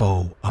my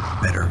foe a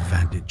better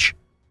vantage.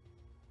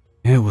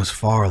 It was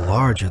far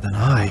larger than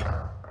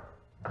I,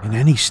 in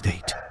any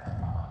state.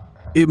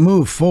 It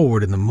moved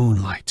forward in the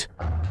moonlight.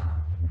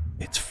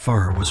 Its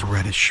fur was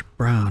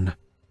reddish-brown,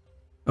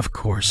 of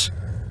course,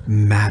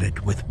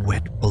 matted with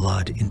wet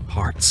blood in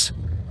parts.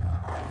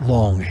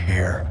 Long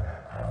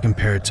hair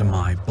compared to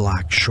my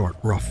black, short,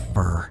 rough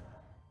fur.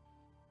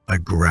 I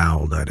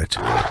growled at it,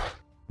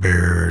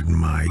 bared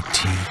my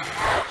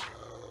teeth.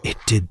 It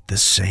did the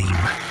same.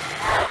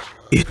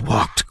 It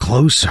walked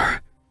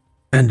closer,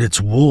 and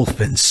its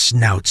wolfen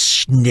snout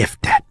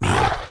sniffed at me,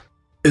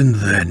 and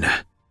then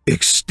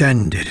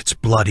extended its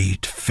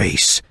bloodied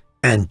face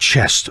and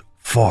chest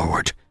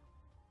forward,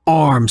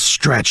 arms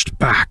stretched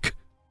back,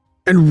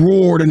 and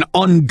roared an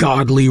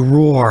ungodly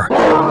roar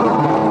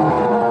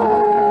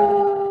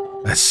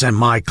that sent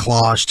my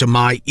claws to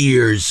my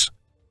ears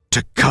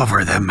to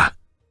cover them.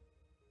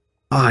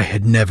 I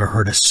had never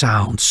heard a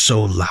sound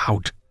so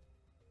loud.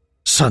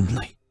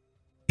 Suddenly,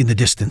 in the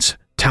distance,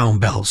 town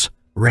bells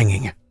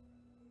ringing.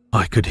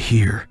 I could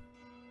hear,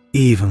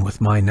 even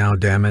with my now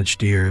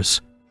damaged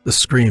ears, the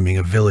screaming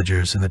of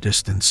villagers in the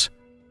distance.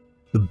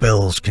 The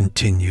bells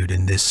continued,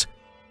 and this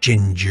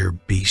ginger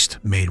beast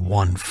made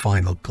one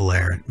final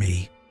glare at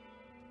me,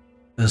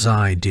 as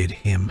I did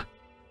him,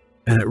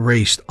 and it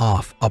raced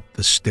off up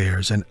the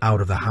stairs and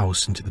out of the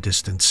house into the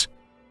distance.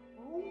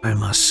 I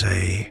must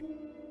say,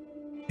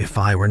 if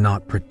I were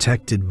not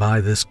protected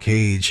by this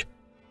cage,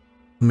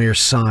 the mere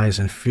size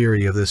and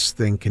fury of this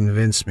thing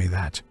convinced me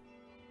that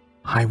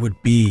I would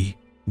be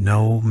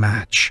no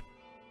match,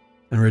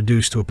 and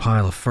reduced to a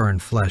pile of fur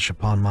and flesh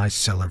upon my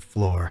cellar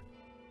floor.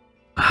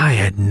 I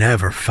had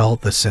never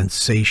felt the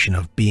sensation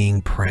of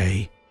being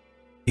prey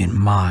in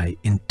my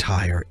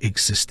entire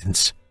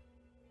existence.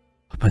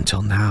 Up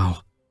until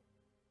now,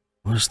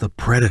 I was the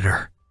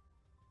predator.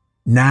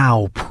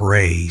 Now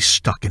prey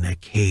stuck in a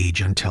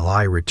cage until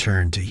I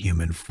returned to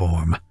human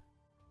form.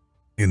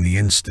 In the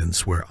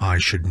instance where I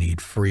should need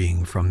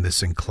freeing from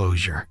this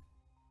enclosure,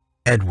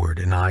 Edward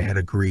and I had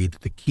agreed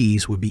that the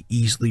keys would be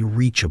easily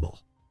reachable,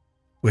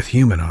 with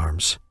human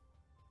arms,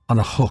 on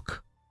a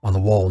hook on the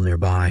wall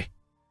nearby,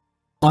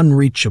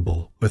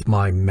 unreachable with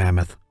my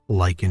mammoth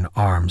Lycan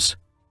arms,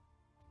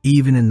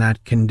 even in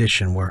that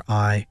condition where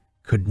I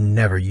could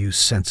never use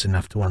sense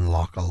enough to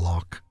unlock a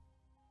lock.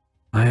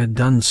 I had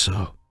done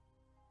so,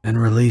 and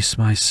released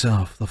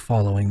myself the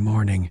following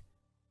morning,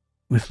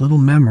 with little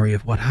memory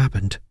of what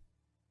happened.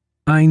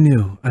 I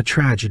knew a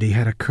tragedy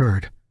had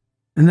occurred,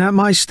 and that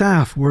my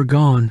staff were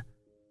gone,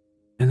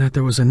 and that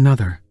there was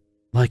another,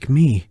 like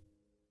me.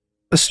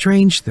 A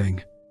strange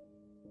thing.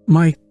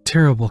 My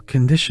terrible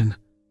condition.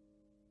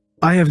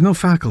 I have no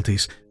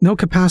faculties, no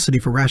capacity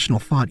for rational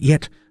thought,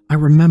 yet I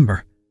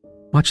remember,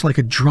 much like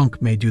a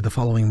drunk may do the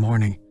following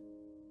morning,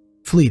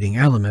 fleeting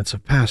elements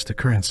of past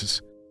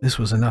occurrences. This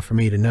was enough for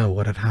me to know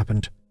what had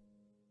happened.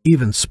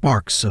 Even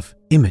sparks of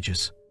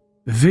images,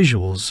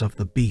 visuals of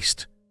the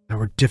beast that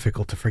were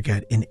difficult to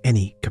forget in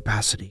any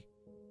capacity.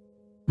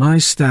 My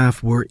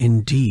staff were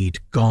indeed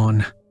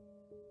gone.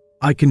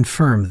 I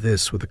confirmed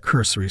this with a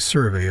cursory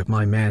survey of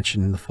my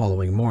mansion the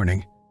following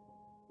morning.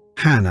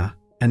 Hannah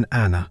and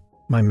Anna,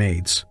 my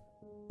maids,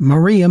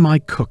 Maria, my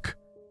cook,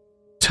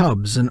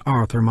 Tubbs and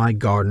Arthur, my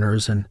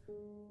gardeners, and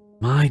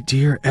my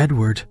dear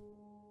Edward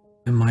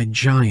and my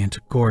giant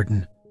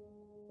Gordon,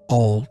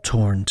 all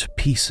torn to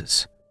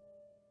pieces.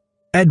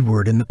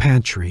 Edward in the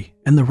pantry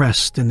and the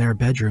rest in their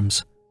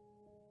bedrooms.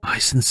 I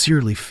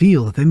sincerely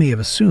feel that they may have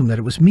assumed that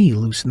it was me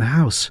loose in the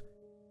house,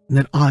 and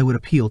that I would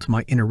appeal to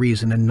my inner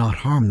reason and not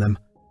harm them.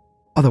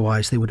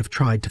 Otherwise, they would have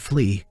tried to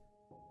flee,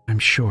 I'm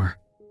sure.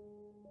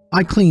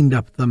 I cleaned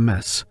up the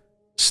mess,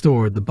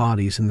 stored the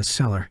bodies in the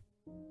cellar.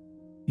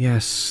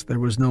 Yes, there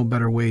was no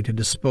better way to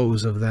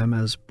dispose of them,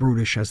 as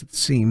brutish as it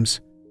seems.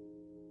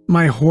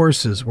 My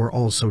horses were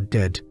also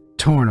dead,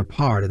 torn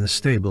apart in the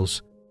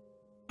stables.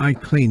 I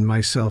cleaned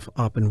myself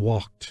up and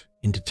walked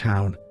into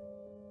town.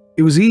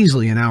 It was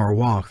easily an hour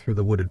walk through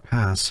the wooded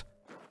pass.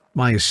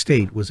 My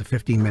estate was a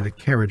 15-minute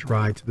carriage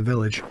ride to the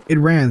village. It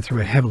ran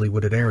through a heavily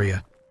wooded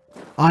area.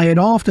 I had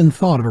often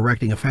thought of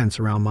erecting a fence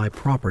around my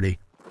property,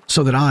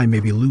 so that I may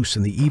be loose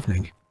in the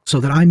evening, so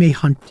that I may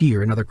hunt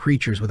deer and other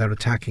creatures without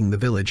attacking the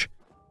village.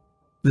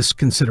 This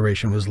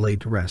consideration was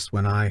laid to rest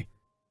when I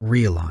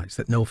realized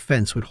that no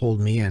fence would hold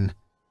me in,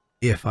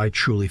 if I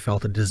truly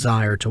felt a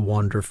desire to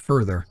wander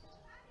further.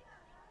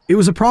 It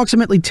was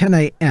approximately 10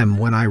 a.m.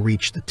 when I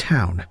reached the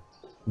town,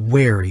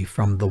 weary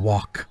from the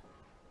walk.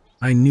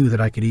 I knew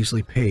that I could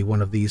easily pay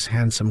one of these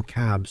handsome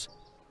cabs,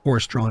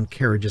 horse-drawn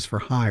carriages for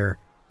hire,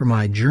 for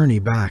my journey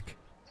back.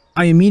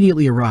 I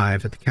immediately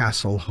arrived at the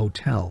Castle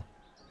Hotel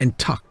and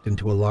tucked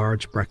into a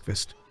large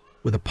breakfast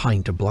with a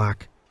pint of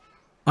black.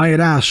 I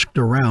had asked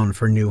around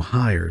for new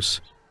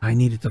hires. I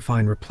needed to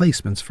find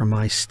replacements for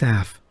my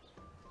staff.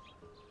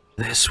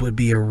 This would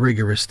be a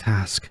rigorous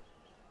task,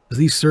 as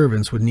these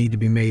servants would need to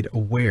be made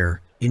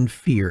aware in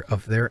fear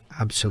of their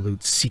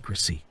absolute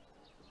secrecy.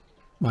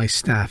 My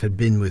staff had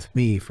been with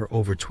me for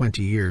over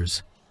 20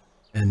 years,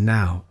 and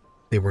now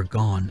they were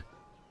gone.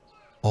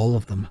 All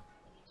of them.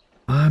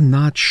 I'm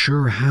not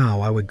sure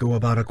how I would go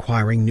about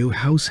acquiring new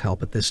house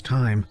help at this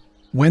time,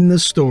 when the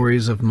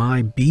stories of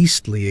my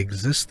beastly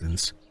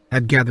existence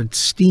had gathered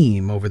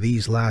steam over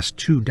these last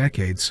 2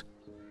 decades.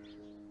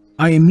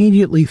 I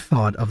immediately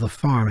thought of the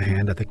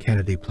farmhand at the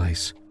Kennedy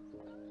place.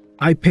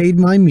 I paid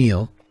my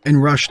meal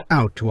and rushed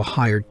out to a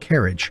hired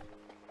carriage,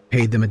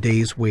 paid them a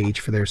day's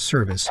wage for their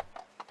service,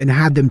 and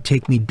had them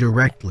take me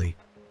directly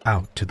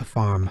out to the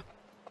farm.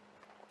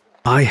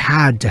 I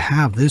had to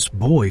have this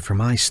boy for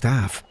my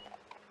staff.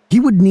 He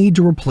would need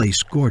to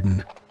replace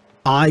Gordon.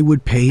 I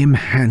would pay him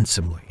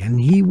handsomely, and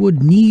he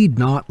would need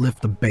not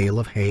lift a bale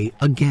of hay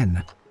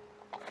again.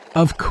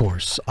 Of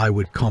course, I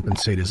would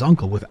compensate his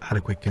uncle with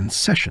adequate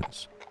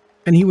concessions,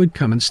 and he would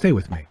come and stay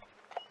with me,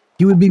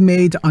 He would be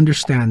made to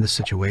understand the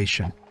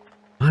situation.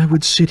 I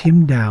would sit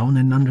him down,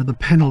 and under the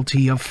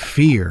penalty of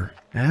fear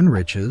and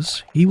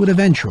riches, he would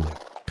eventually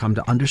come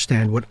to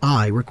understand what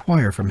I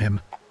require from him.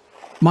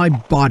 My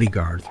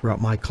bodyguard throughout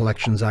my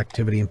collections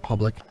activity in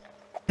public,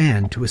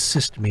 and to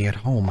assist me at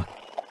home.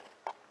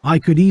 I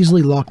could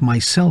easily lock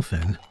myself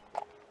in.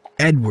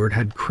 Edward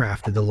had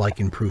crafted the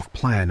Lycan-proof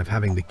plan of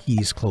having the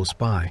keys close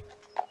by,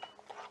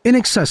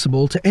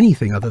 inaccessible to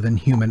anything other than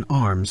human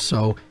arms,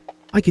 so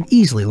I could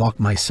easily lock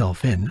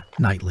myself in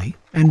nightly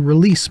and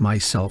release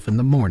myself in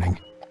the morning.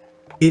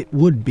 It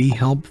would be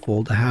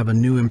helpful to have a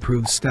new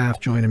improved staff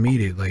join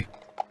immediately,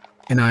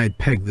 and I had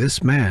pegged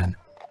this man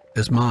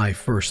as my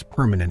first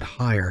permanent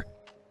hire.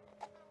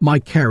 My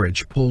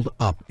carriage pulled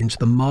up into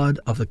the mud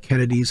of the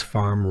Kennedy's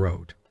farm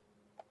road,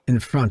 in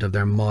front of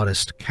their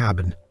modest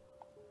cabin.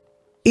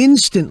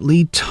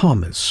 Instantly,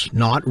 Thomas,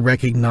 not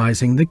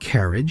recognizing the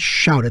carriage,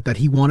 shouted that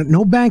he wanted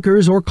no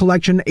bankers or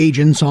collection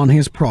agents on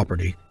his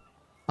property.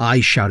 I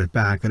shouted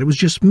back that it was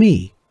just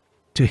me,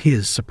 to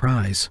his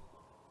surprise.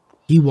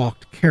 He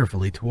walked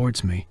carefully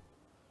towards me.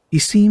 He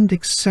seemed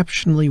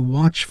exceptionally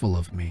watchful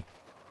of me,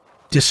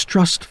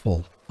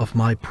 distrustful of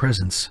my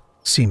presence,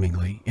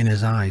 seemingly, in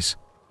his eyes.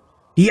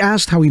 He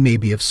asked how he may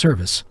be of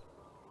service.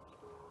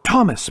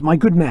 Thomas, my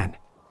good man,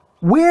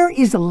 where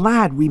is the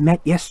lad we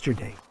met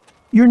yesterday?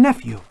 Your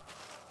nephew?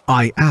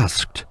 I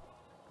asked.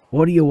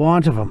 What do you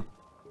want of him?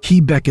 He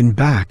beckoned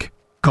back,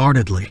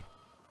 guardedly.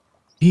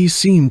 He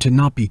seemed to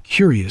not be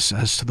curious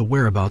as to the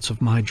whereabouts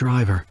of my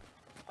driver,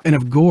 and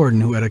of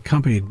Gordon, who had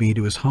accompanied me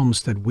to his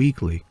homestead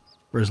weekly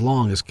for as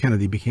long as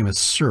Kennedy became a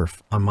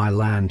serf on my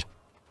land.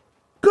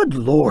 Good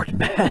Lord,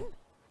 man!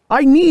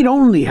 I need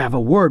only have a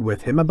word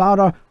with him about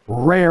a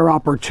rare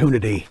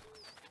opportunity,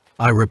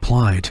 I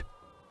replied.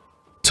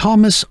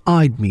 Thomas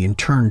eyed me and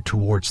turned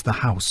towards the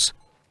house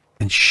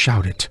and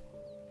shouted,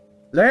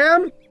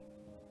 Liam,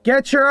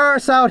 get your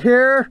arse out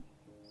here!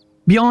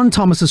 Beyond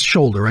Thomas's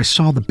shoulder, I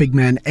saw the big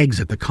man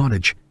exit the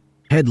cottage,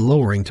 head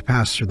lowering to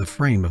pass through the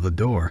frame of the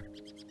door.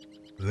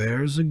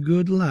 There's a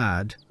good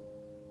lad,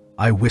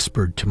 I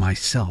whispered to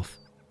myself,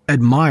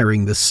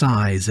 admiring the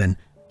size and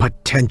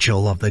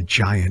potential of the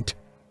giant.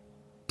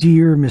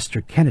 Dear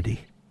Mr.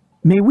 Kennedy,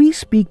 may we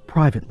speak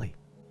privately?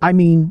 I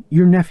mean,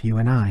 your nephew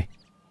and I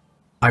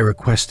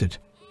requested.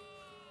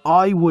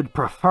 I would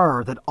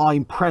prefer that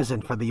I'm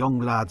present for the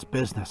young lad's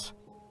business.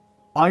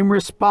 I'm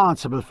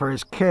responsible for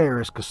his care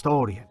as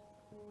custodian,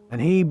 and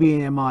he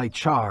being in my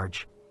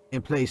charge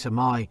in place of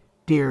my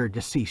dear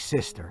deceased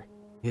sister,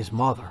 his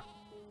mother.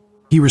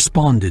 He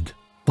responded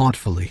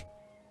thoughtfully.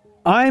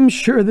 I'm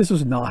sure this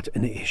is not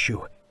an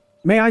issue.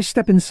 May I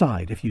step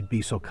inside if you'd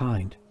be so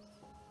kind?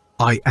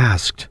 I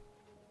asked.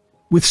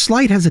 With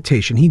slight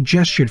hesitation, he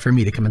gestured for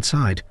me to come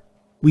inside.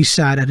 We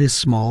sat at his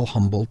small,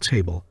 humble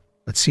table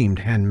that seemed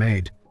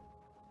handmade.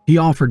 He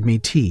offered me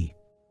tea.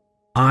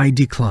 I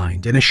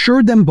declined and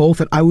assured them both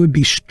that I would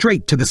be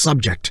straight to the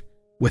subject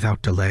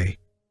without delay.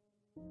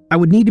 I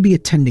would need to be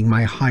attending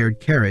my hired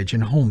carriage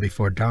and home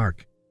before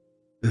dark.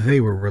 They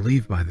were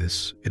relieved by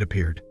this, it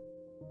appeared.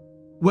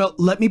 Well,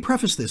 let me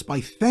preface this by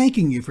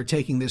thanking you for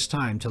taking this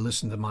time to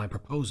listen to my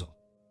proposal.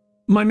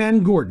 My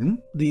man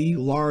Gordon, the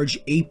large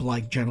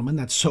ape-like gentleman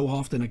that so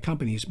often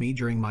accompanies me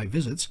during my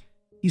visits,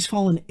 he's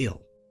fallen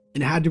ill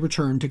and had to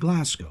return to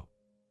Glasgow.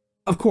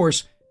 Of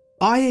course,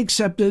 I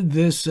accepted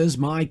this as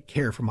my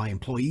care for my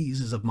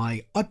employees is of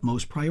my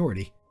utmost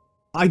priority.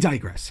 I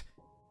digress.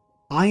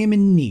 I am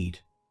in need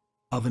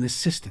of an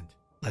assistant,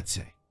 let's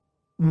say.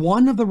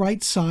 One of the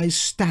right size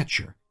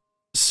stature,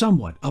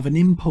 somewhat of an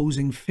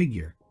imposing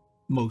figure,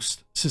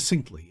 most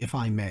succinctly, if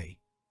I may.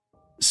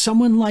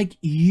 Someone like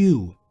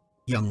you,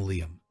 young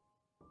Liam.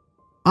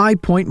 I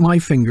point my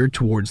finger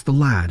towards the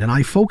lad, and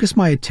I focus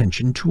my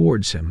attention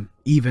towards him,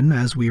 even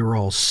as we were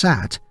all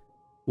sat,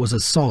 was a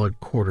solid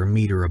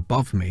quarter-meter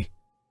above me.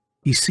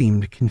 He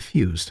seemed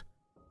confused.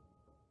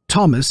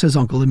 Thomas, his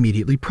uncle,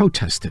 immediately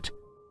protested.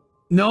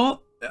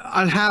 No,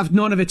 I'll have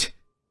none of it.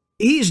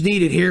 He's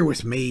needed here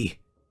with me.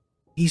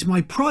 He's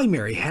my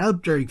primary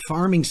help during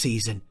farming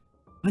season.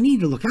 I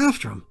need to look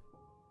after him.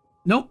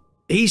 Nope,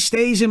 he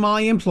stays in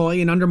my employ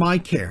and under my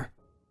care,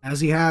 as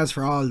he has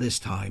for all this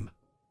time.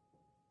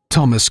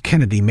 Thomas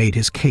Kennedy made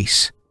his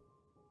case.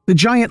 The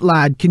giant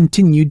lad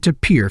continued to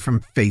peer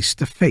from face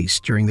to face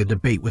during the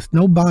debate with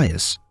no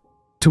bias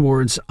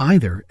towards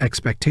either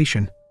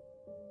expectation.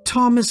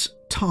 Thomas,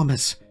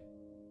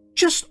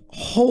 just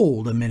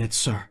hold a minute,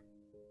 sir.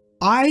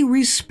 I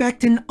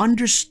respect and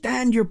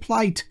understand your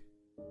plight.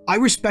 I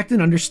respect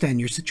and understand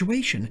your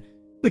situation,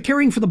 the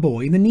caring for the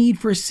boy and the need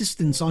for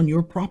assistance on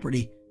your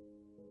property.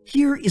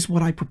 Here is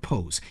what I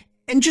propose,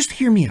 and just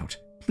hear me out,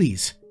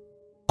 please.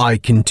 I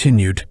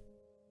continued.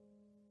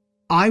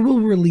 I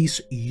will release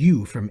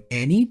you from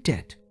any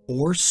debt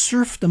or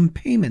serfdom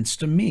payments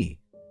to me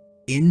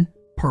in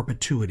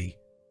perpetuity.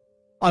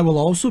 I will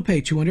also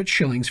pay 200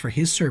 shillings for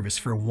his service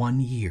for 1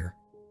 year.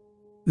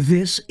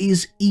 This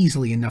is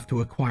easily enough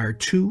to acquire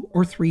 2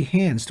 or 3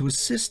 hands to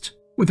assist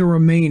with the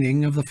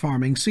remaining of the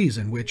farming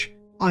season, which,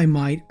 I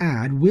might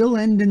add, will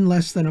end in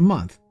less than a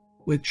month,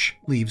 which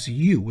leaves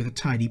you with a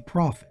tidy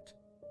profit.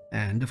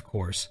 And, of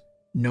course,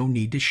 no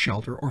need to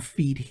shelter or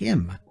feed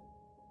him.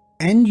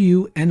 And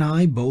you and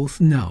I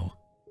both know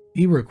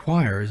he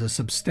requires a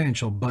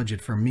substantial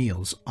budget for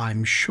meals,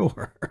 I'm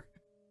sure.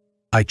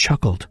 I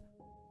chuckled.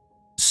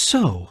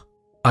 So,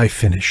 I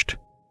finished,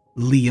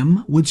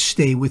 Liam would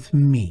stay with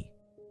me,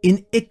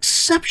 in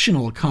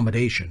exceptional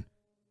accommodation,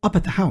 up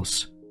at the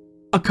house,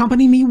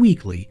 accompany me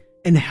weekly,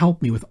 and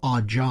help me with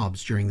odd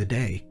jobs during the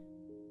day.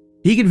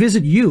 He could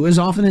visit you as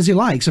often as he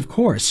likes, of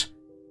course.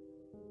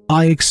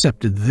 I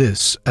accepted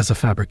this as a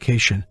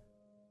fabrication.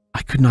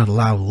 I could not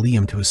allow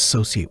Liam to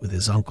associate with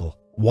his uncle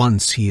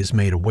once he is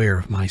made aware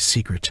of my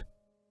secret.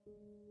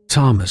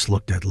 Thomas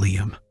looked at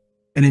Liam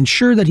and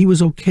ensured that he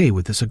was okay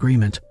with this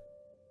agreement.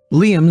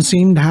 Liam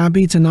seemed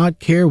happy to not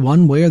care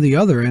one way or the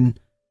other, and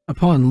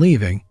upon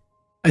leaving,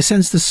 I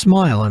sensed a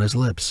smile on his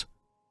lips,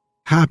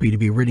 happy to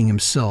be ridding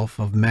himself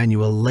of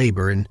manual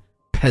labor and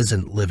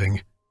peasant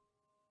living.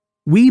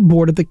 We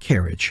boarded the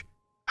carriage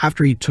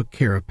after he took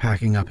care of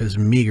packing up his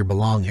meager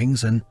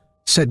belongings and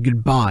said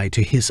goodbye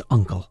to his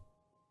uncle.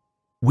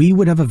 We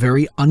would have a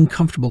very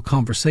uncomfortable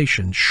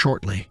conversation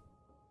shortly.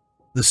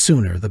 The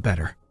sooner, the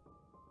better.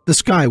 The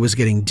sky was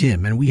getting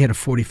dim, and we had a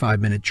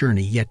 45-minute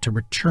journey yet to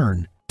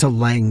return to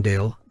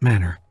Langdale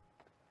Manor.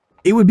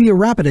 It would be a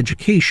rapid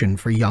education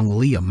for young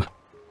Liam.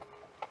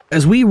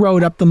 As we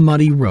rode up the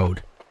muddy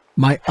road,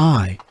 my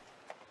eye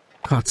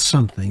caught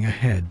something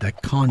ahead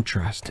that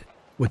contrasted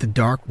with the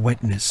dark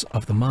wetness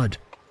of the mud.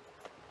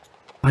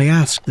 I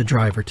asked the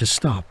driver to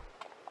stop,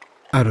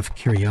 out of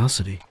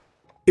curiosity.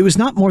 It was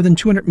not more than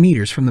 200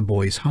 meters from the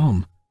boys'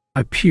 home.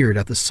 I peered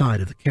at the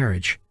side of the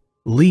carriage.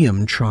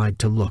 Liam tried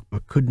to look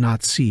but could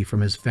not see from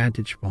his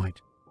vantage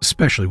point,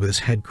 especially with his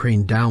head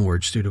craned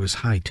downwards due to his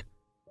height.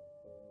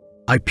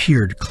 I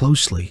peered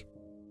closely,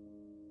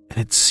 and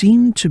it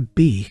seemed to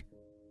be...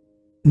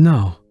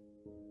 No,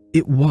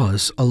 it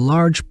was a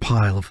large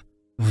pile of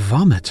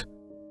vomit.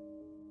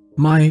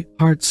 My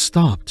heart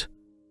stopped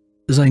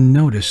as I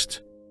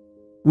noticed,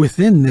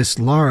 within this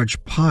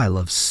large pile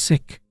of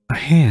sick, a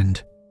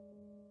hand.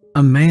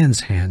 A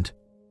man's hand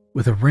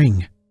with a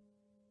ring.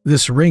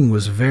 This ring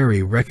was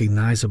very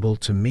recognizable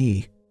to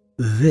me.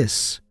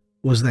 This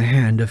was the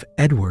hand of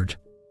Edward.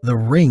 The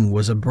ring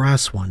was a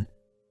brass one,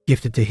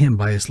 gifted to him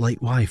by his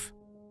late wife.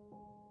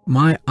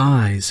 My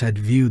eyes had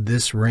viewed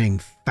this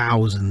ring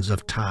thousands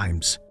of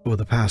times over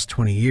the past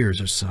 20 years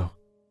or so.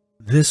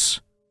 This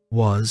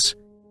was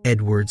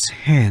Edward's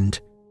hand,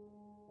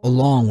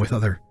 along with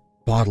other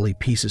bodily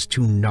pieces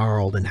too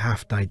gnarled and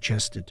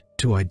half-digested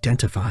to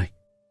identify.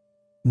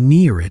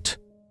 Near it,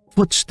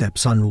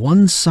 footsteps on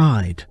one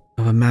side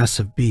of a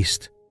massive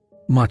beast,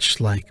 much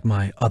like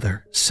my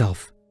other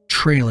self,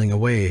 trailing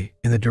away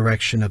in the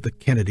direction of the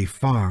Kennedy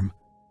farm,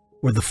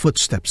 were the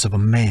footsteps of a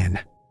man,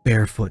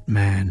 barefoot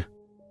man.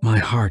 My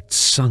heart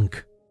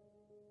sunk.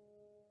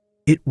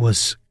 It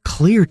was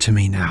clear to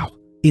me now,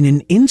 in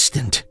an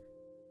instant.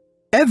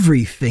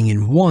 Everything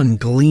in one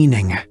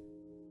gleaning.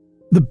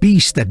 The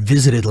beast that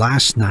visited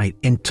last night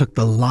and took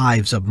the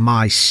lives of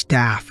my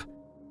staff,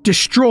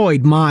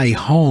 destroyed my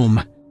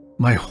home,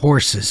 my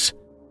horses,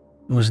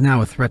 and was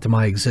now a threat to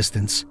my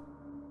existence,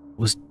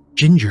 was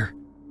Ginger,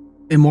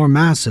 and more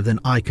massive than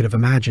I could have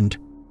imagined.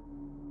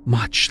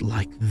 Much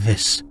like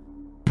this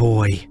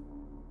boy,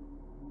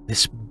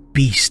 this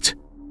beast.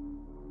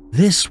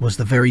 This was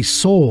the very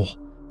soul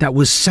that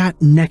was sat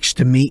next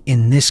to me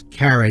in this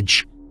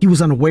carriage. He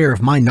was unaware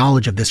of my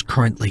knowledge of this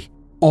currently.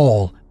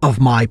 All of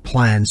my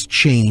plans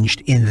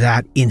changed in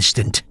that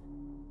instant.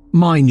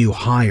 My new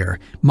hire,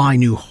 my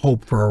new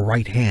hope for a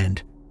right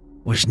hand,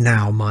 was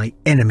now my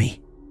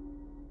enemy.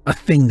 A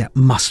thing that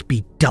must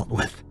be dealt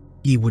with.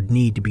 He would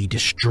need to be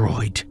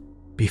destroyed.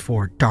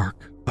 Before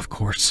dark, of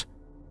course.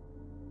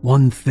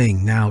 One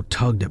thing now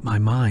tugged at my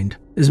mind.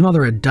 His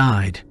mother had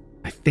died.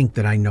 I think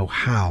that I know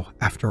how,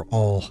 after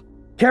all.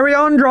 Carry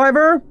on,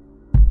 driver!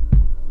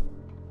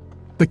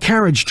 The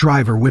carriage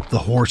driver whipped the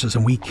horses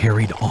and we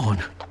carried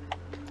on.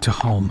 To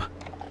home,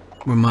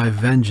 where my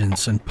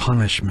vengeance and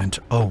punishment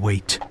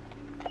await.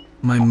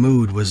 My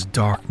mood was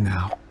dark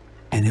now,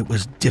 and it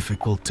was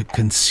difficult to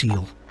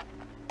conceal.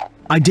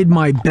 I did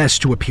my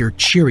best to appear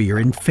cheerier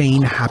and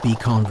feign happy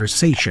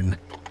conversation.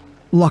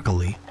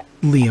 Luckily,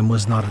 Liam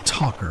was not a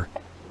talker.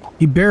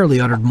 He barely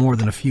uttered more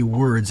than a few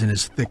words in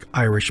his thick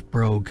Irish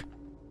brogue.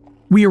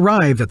 We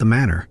arrived at the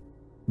manor.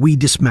 We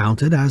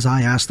dismounted as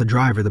I asked the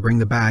driver to bring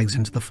the bags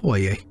into the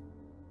foyer.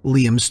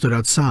 Liam stood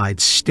outside,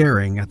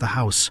 staring at the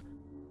house.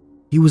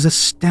 He was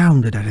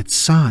astounded at its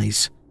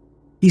size.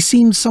 He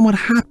seemed somewhat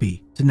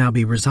happy to now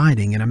be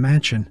residing in a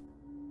mansion.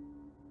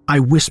 I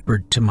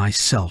whispered to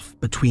myself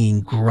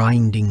between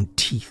grinding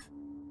teeth,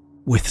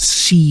 with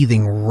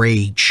seething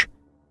rage,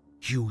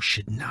 "You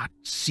should not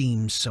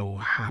seem so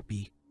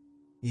happy.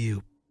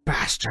 You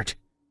bastard.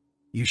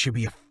 You should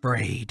be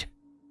afraid."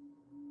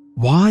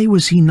 Why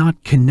was he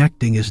not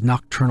connecting his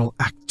nocturnal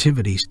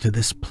activities to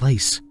this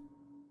place?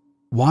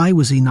 Why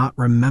was he not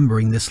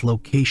remembering this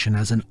location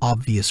as an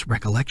obvious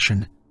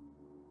recollection?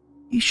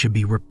 He should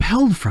be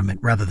repelled from it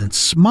rather than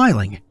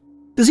smiling.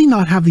 Does he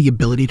not have the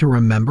ability to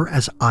remember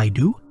as I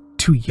do?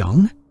 Too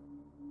young?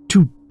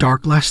 Too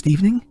dark last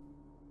evening?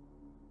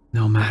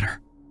 No matter.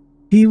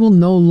 He will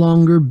no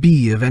longer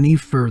be of any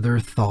further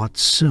thought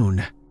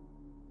soon.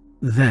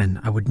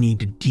 Then I would need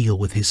to deal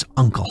with his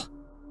uncle.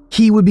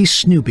 He would be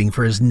snooping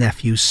for his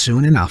nephew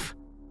soon enough.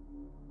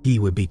 He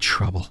would be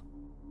trouble.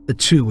 The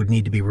two would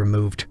need to be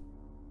removed.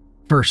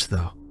 First,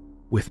 though,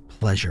 with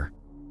pleasure,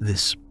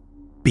 this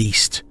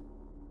beast.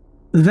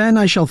 Then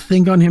I shall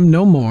think on him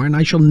no more, and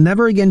I shall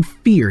never again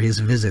fear his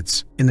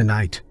visits in the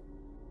night.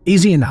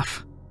 Easy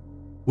enough.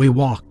 We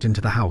walked into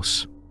the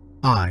house.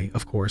 I,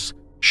 of course,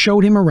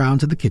 showed him around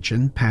to the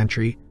kitchen,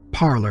 pantry,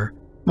 parlor,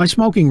 my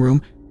smoking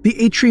room, the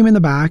atrium in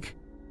the back,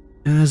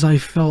 as I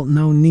felt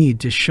no need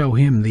to show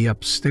him the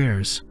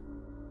upstairs.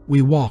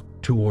 We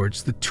walked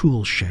towards the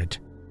tool shed.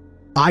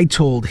 I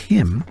told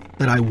him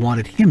that I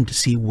wanted him to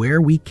see where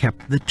we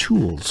kept the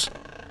tools.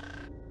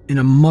 In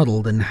a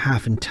muddled and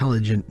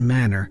half-intelligent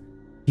manner,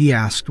 he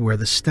asked where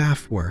the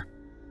staff were.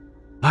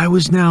 I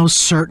was now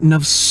certain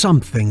of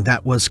something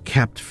that was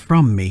kept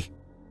from me.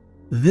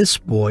 This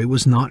boy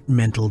was not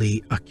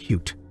mentally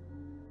acute.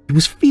 He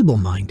was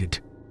feeble-minded.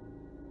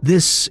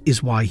 This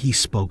is why he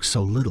spoke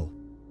so little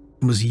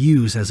and was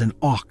used as an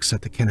ox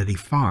at the Kennedy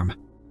farm.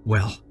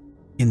 Well,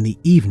 in the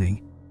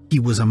evening, he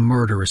was a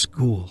murderous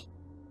ghoul.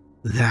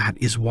 That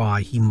is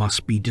why he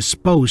must be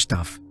disposed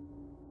of.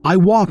 I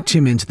walked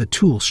him into the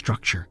tool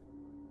structure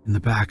in the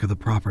back of the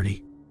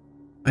property.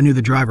 I knew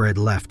the driver had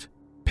left,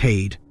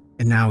 paid,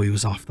 and now he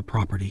was off the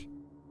property.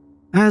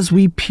 As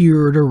we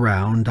peered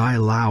around, I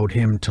allowed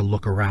him to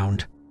look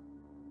around.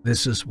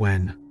 This is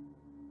when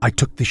I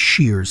took the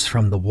shears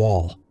from the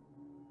wall,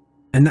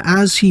 and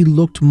as he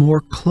looked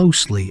more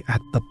closely at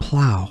the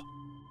plow,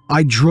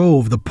 I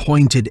drove the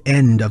pointed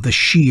end of the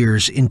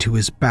shears into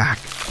his back,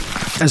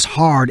 as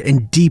hard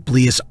and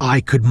deeply as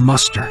I could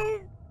muster.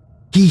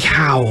 He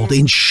howled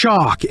in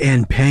shock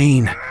and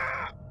pain.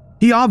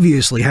 He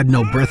obviously had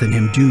no breath in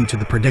him due to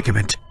the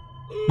predicament.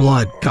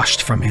 Blood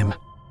gushed from him.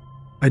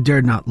 I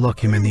dared not look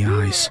him in the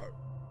eyes.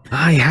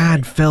 I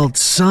had felt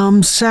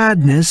some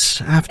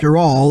sadness, after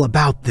all,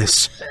 about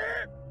this,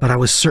 but I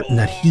was certain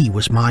that he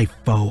was my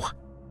foe.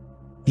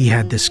 He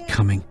had this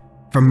coming,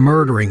 for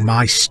murdering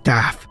my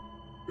staff,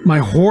 my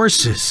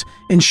horses,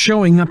 and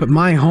showing up at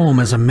my home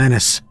as a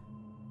menace.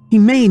 He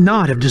may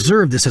not have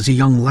deserved this as a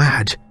young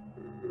lad,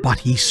 but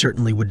he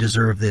certainly would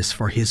deserve this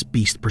for his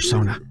beast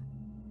persona.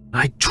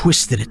 I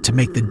twisted it to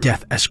make the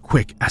death as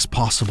quick as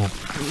possible.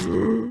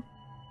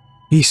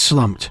 He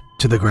slumped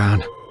to the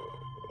ground.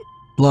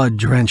 Blood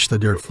drenched the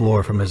dirt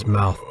floor from his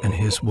mouth and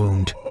his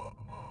wound.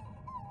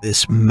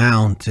 This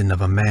mountain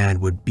of a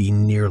man would be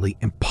nearly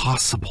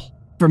impossible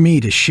for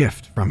me to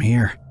shift from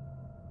here.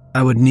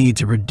 I would need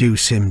to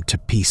reduce him to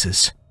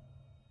pieces.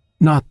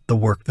 Not the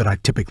work that I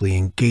typically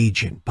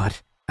engage in,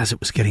 but as it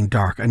was getting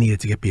dark, I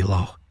needed to get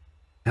below,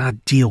 and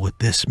I'd deal with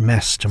this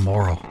mess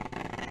tomorrow.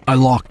 I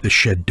locked the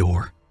shed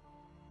door.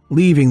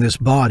 Leaving this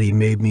body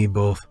made me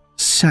both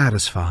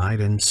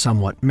satisfied and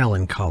somewhat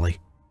melancholy.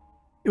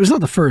 It was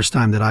not the first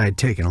time that I had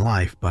taken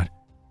life, but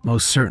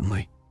most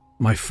certainly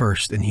my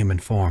first in human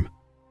form,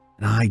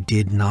 and I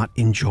did not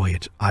enjoy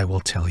it, I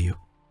will tell you.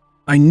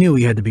 I knew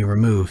he had to be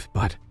removed,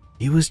 but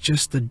he was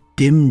just a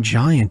dim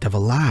giant of a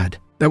lad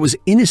that was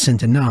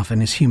innocent enough in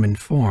his human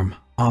form,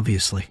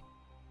 obviously.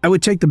 I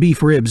would take the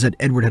beef ribs that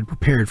Edward had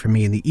prepared for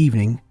me in the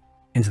evening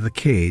into the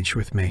cage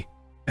with me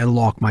and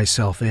lock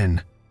myself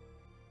in.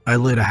 I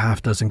lit a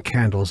half-dozen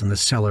candles in the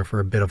cellar for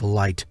a bit of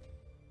light,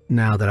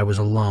 now that I was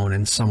alone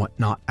and somewhat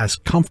not as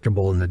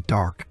comfortable in the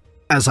dark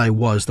as I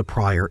was the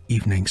prior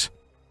evenings.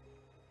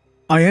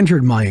 I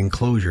entered my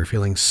enclosure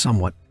feeling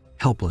somewhat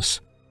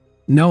helpless,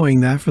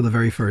 knowing that for the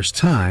very first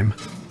time,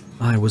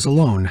 I was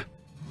alone.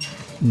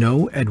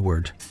 No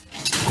Edward,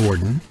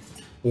 Gordon,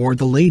 or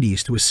the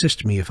ladies to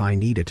assist me if I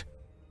needed.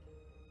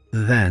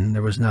 Then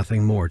there was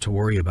nothing more to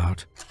worry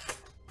about.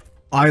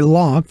 I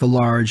locked the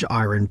large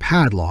iron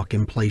padlock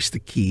and placed the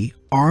key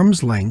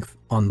arm's length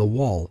on the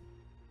wall.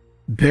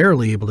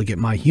 Barely able to get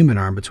my human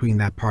arm between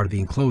that part of the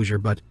enclosure,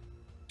 but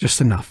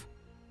just enough.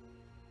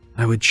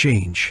 I would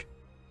change,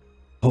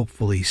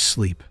 hopefully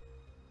sleep,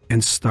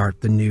 and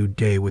start the new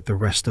day with the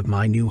rest of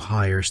my new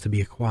hires to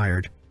be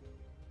acquired.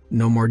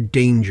 No more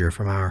danger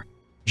from our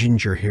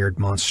ginger-haired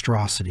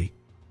monstrosity,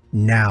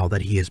 now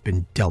that he has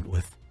been dealt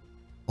with.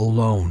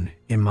 Alone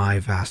in my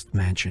vast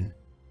mansion,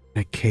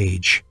 in a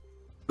cage.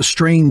 A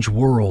strange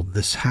world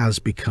this has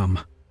become.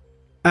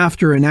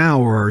 After an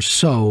hour or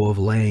so of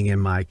laying in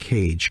my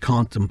cage,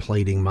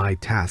 contemplating my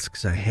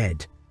tasks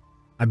ahead,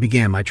 I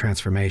began my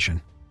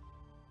transformation.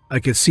 I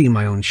could see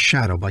my own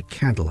shadow by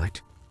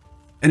candlelight,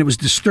 and it was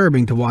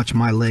disturbing to watch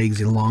my legs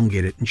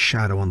elongated in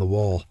shadow on the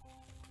wall,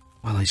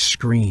 while I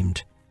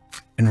screamed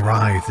and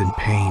writhed in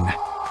pain.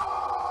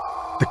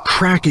 The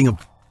cracking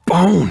of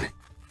bone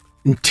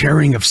and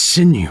tearing of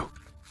sinew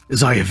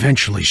as I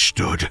eventually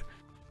stood.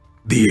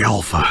 The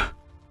Alpha.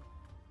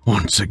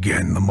 Once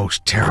again, the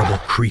most terrible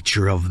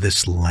creature of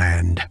this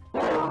land,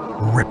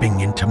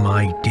 ripping into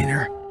my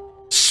dinner,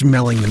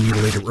 smelling the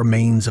mutilated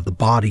remains of the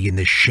body in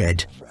the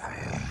shed.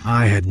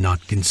 I had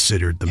not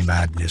considered the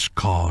madness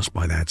caused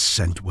by that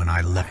scent when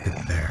I left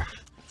it there.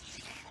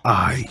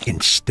 I,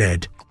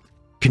 instead,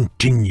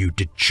 continued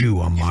to chew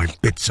on my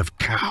bits of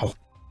cow,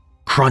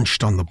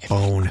 crunched on the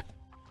bone.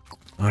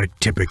 I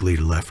typically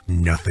left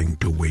nothing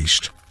to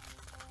waste.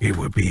 It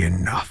would be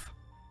enough.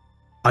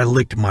 I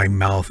licked my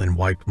mouth and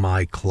wiped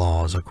my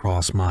claws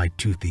across my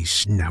toothy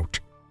snout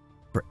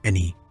for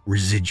any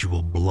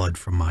residual blood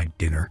from my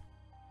dinner.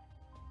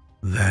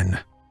 Then,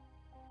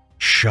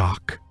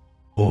 shock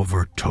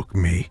overtook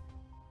me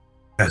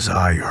as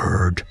I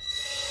heard,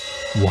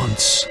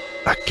 once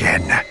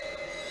again,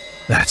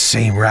 that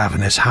same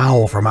ravenous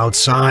howl from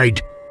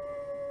outside.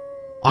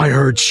 I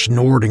heard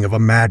snorting of a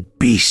mad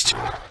beast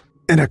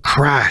and a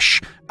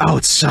crash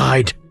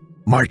outside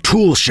my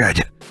tool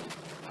shed.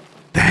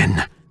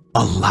 Then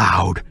a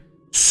loud,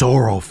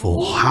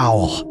 sorrowful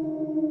howl.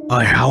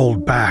 I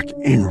howled back,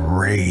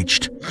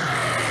 enraged.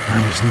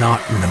 I was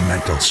not in the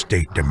mental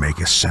state to make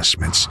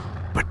assessments,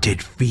 but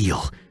did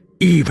feel,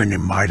 even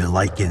in my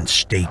Lycan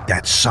state,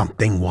 that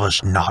something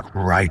was not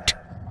right,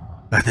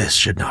 that this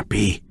should not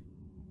be.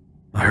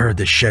 I heard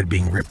the shed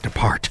being ripped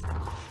apart.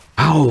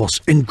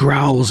 Howls and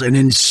growls and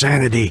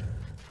insanity.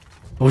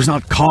 I was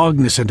not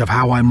cognizant of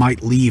how I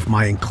might leave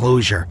my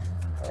enclosure.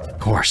 Of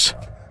course,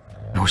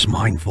 I was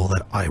mindful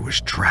that I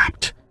was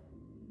trapped,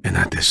 and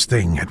that this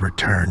thing had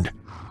returned.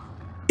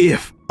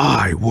 If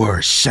I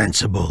were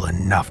sensible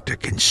enough to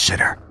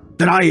consider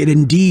that I had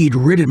indeed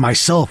ridded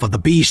myself of the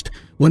beast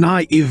when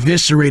I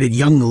eviscerated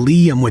young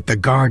Liam with the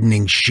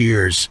gardening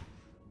shears,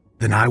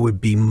 then I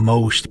would be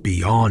most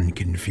beyond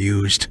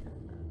confused.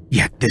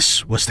 Yet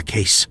this was the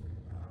case.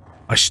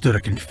 I stood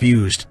a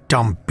confused,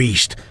 dumb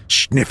beast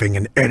sniffing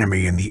an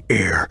enemy in the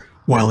air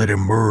while it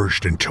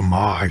emerged into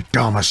my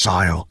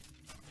domicile.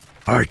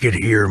 I could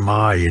hear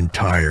my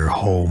entire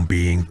home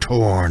being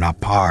torn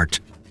apart.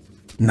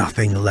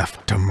 Nothing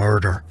left to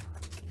murder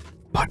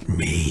but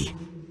me.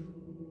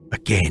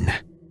 Again,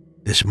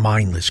 this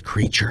mindless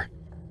creature,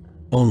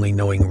 only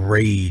knowing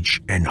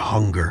rage and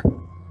hunger,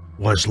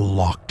 was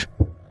locked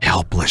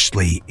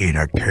helplessly in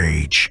a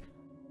cage,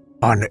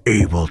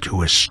 unable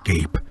to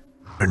escape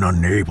and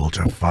unable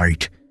to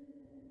fight.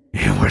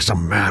 It was a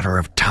matter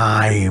of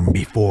time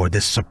before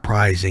this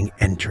surprising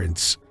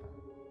entrance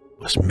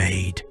was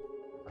made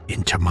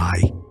into my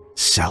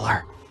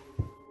cellar.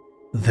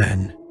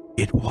 Then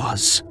it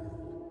was.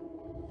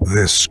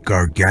 This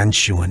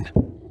gargantuan,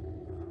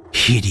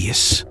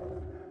 hideous,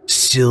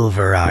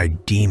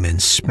 silver-eyed demon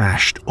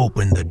smashed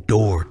open the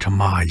door to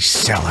my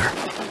cellar.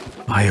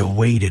 I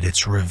awaited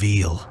its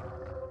reveal.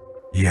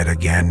 Yet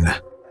again,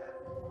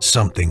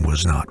 something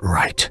was not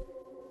right.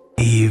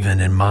 Even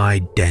in my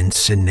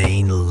dense,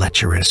 inane,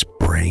 lecherous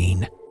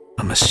brain,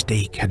 a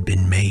mistake had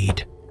been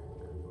made.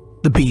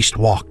 The beast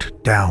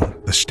walked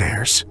down the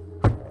stairs,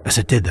 as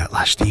it did that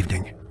last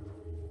evening.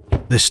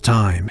 This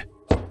time,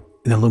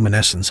 in the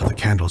luminescence of the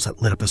candles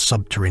that lit up the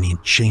subterranean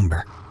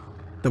chamber,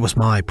 that was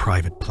my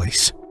private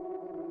place,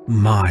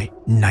 my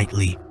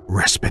nightly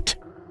respite.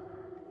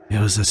 It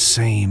was the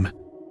same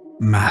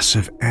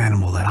massive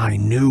animal that I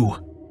knew.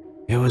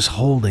 It was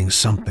holding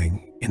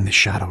something in the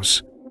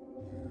shadows.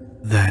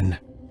 Then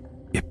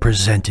it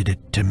presented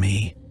it to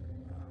me,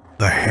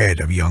 the head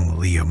of young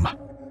Liam.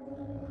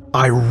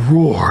 I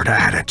roared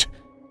at it,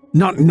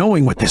 not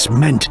knowing what this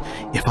meant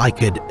if I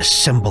could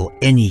assemble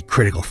any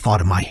critical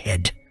thought in my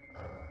head.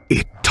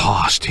 It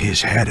tossed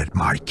his head at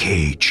my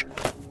cage,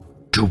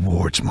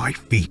 towards my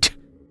feet.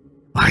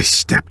 I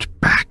stepped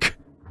back.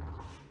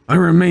 I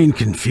remained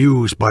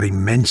confused but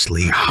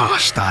immensely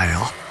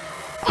hostile.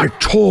 I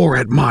tore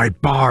at my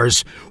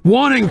bars,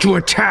 wanting to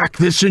attack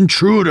this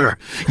intruder.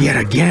 Yet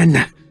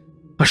again,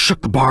 I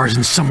shook the bars,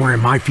 and somewhere in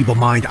my feeble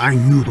mind I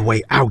knew the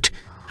way out.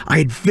 I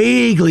had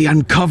vaguely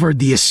uncovered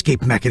the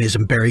escape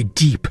mechanism buried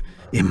deep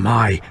in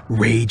my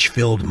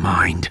rage-filled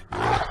mind.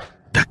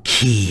 The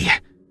key.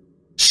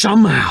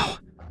 Somehow,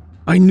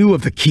 I knew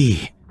of the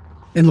key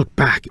and looked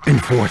back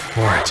and forth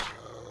for it,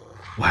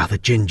 while the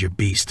ginger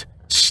beast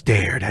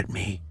stared at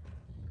me.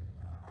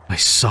 I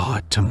saw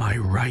it to my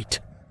right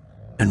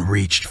and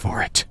reached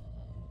for it.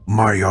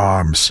 My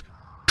arms,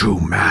 too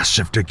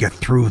massive to get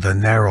through the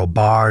narrow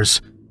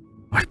bars.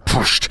 I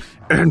pushed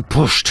and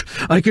pushed.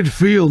 I could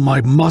feel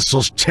my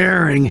muscles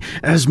tearing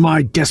as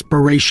my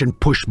desperation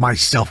pushed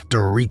myself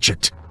to reach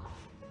it.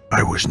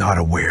 I was not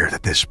aware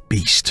that this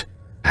beast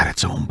had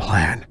its own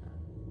plan,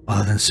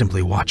 other than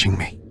simply watching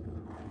me.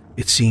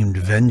 It seemed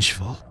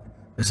vengeful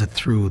as it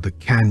threw the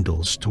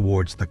candles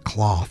towards the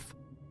cloth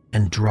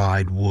and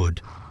dried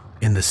wood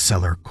in the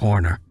cellar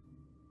corner.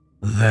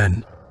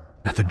 Then,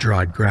 at the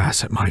dried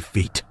grass at my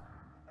feet,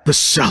 the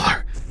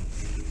cellar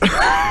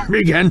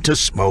began to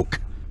smoke.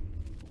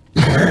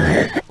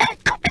 I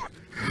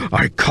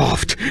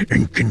coughed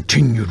and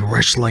continued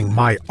wrestling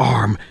my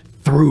arm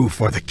through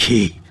for the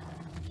key.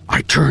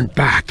 I turned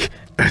back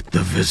at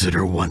the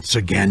visitor once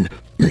again,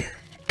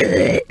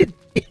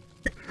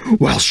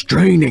 while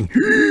straining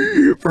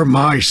for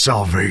my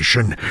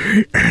salvation,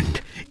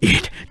 and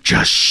it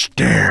just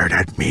stared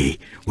at me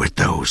with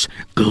those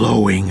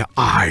glowing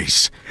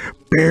eyes,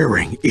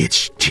 baring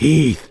its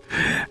teeth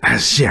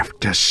as if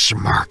to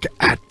smirk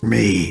at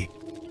me.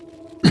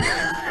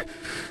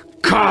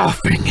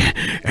 Coughing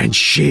and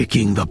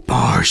shaking the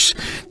bars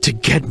to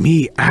get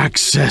me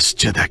access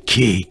to the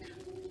key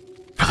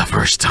for the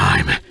first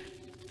time.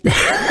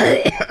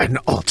 And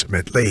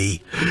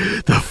ultimately,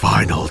 the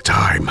final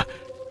time,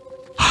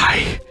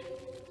 I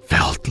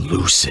felt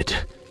lucid.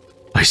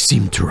 I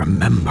seemed to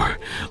remember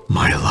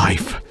my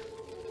life,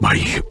 my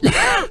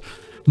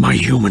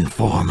human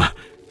form,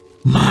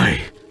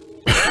 my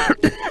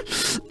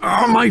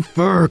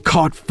fur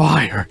caught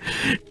fire,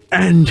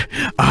 and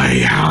I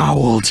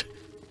howled.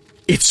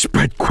 It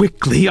spread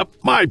quickly up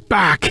my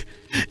back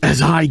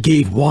as I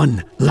gave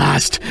one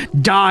last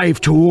dive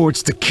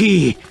towards the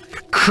key,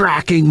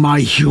 cracking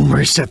my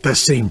humerus at the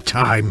same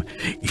time,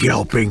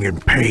 yelping in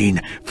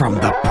pain from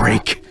the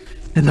break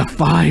and the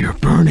fire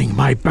burning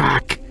my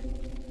back.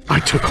 I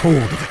took hold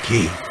of the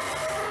key,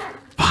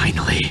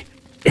 finally,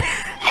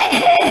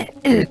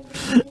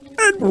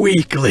 and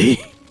weakly,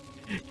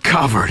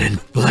 covered in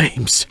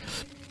flames,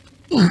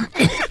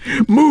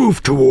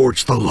 moved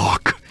towards the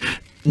lock,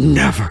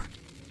 never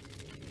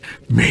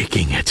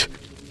making it.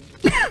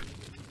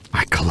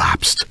 I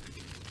collapsed,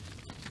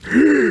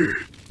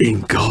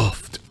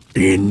 engulfed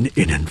in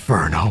an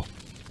inferno,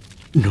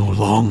 no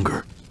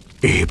longer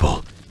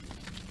able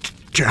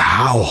to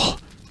howl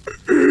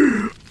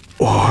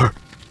or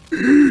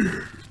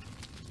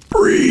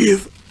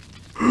breathe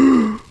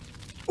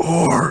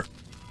or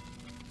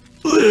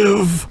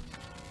live.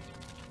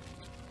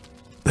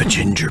 The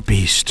ginger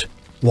beast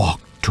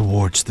walked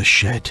towards the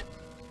shed,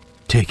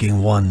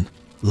 taking one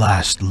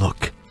last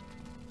look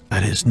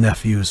at his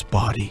nephew's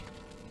body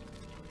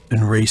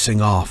and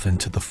racing off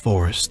into the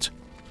forest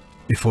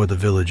before the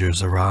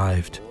villagers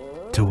arrived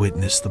to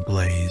witness the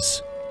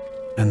blaze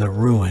and the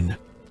ruin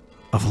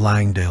of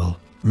Langdale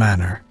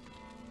Manor.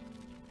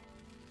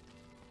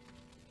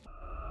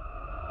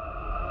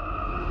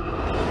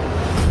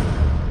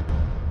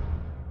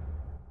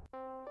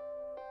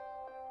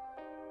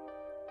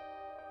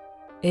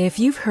 If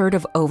you've heard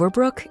of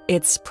Overbrook,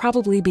 it's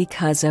probably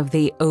because of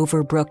the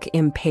Overbrook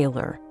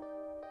Impaler.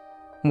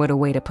 What a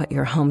way to put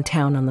your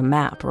hometown on the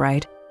map,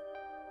 right?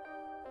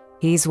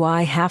 He's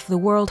why half the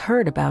world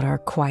heard about our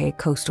quiet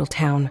coastal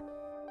town.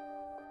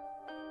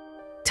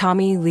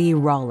 Tommy Lee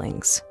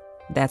Rawlings,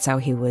 that's how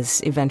he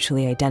was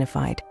eventually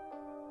identified.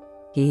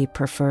 He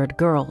preferred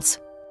girls.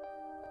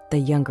 The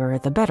younger,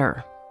 the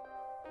better.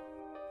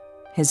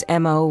 His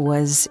MO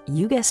was,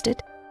 you guessed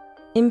it,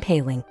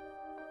 impaling.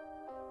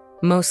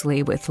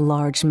 Mostly with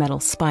large metal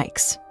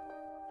spikes.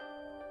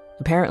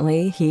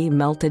 Apparently, he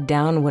melted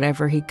down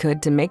whatever he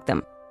could to make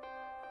them.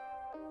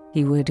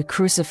 He would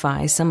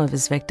crucify some of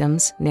his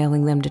victims,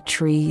 nailing them to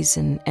trees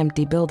and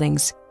empty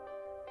buildings.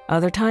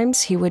 Other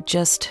times, he would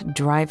just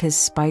drive his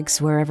spikes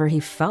wherever he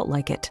felt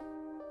like it.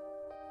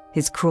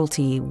 His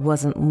cruelty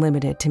wasn't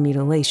limited to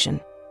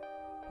mutilation.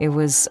 It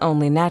was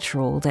only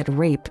natural that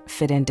rape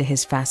fit into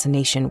his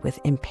fascination with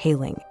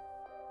impaling.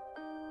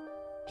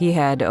 He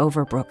had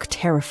Overbrook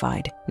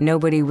terrified.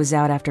 Nobody was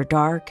out after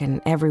dark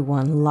and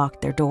everyone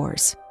locked their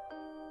doors.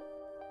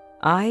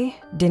 I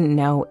didn't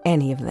know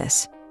any of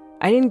this.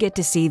 I didn't get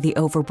to see the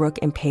Overbrook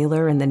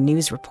Impaler in the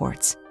news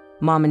reports.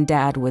 Mom and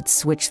Dad would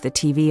switch the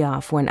TV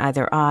off when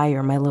either I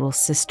or my little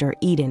sister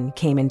Eden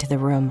came into the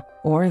room,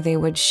 or they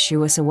would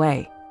shoo us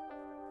away.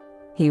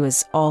 He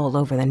was all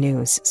over the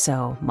news,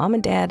 so Mom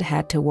and Dad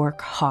had to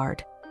work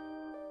hard.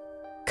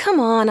 "Come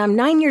on, I'm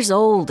 9 years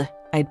old,"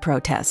 I'd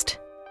protest.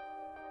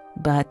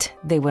 But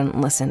they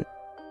wouldn't listen.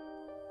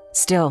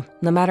 Still,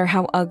 no matter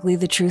how ugly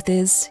the truth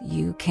is,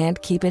 you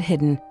can't keep it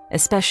hidden,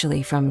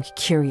 especially from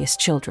curious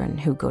children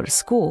who go to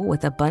school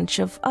with a bunch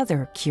of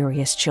other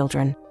curious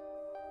children.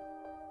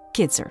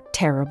 Kids are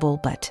terrible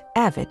but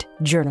avid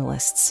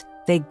journalists.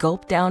 They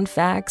gulp down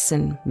facts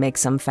and make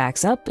some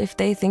facts up if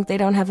they think they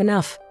don't have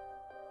enough.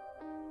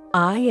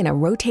 I and a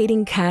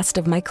rotating cast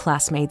of my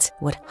classmates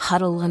would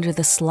huddle under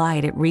the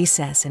slide at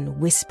recess and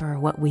whisper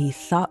what we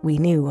thought we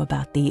knew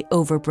about the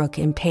Overbrook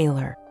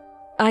Impaler.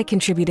 I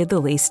contributed the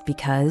least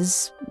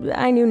because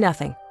I knew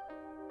nothing.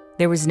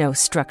 There was no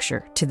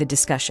structure to the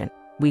discussion.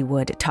 We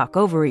would talk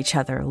over each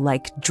other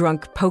like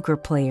drunk poker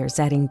players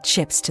adding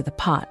chips to the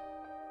pot.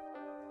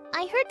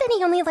 I heard that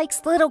he only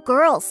likes little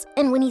girls,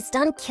 and when he's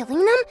done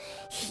killing them,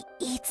 he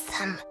eats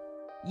them.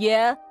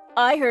 Yeah?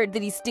 I heard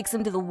that he sticks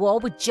them to the wall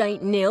with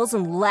giant nails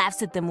and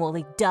laughs at them while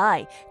they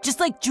die, just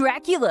like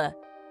Dracula.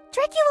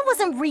 Dracula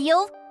wasn't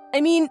real.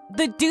 I mean,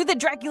 the dude that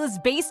Dracula's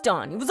based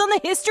on. It was on the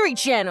History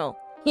Channel.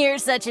 You're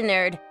such a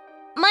nerd.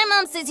 My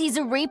mom says he's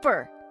a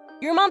reaper.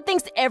 Your mom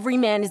thinks every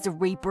man is a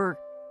reaper.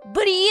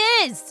 But he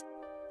is!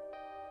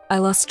 I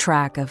lost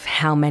track of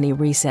how many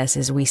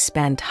recesses we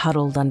spent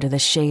huddled under the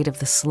shade of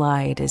the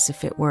slide as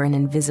if it were an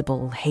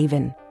invisible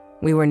haven.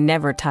 We were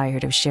never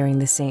tired of sharing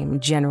the same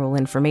general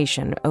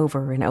information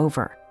over and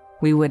over.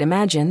 We would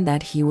imagine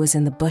that he was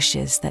in the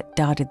bushes that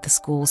dotted the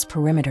school's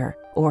perimeter,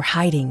 or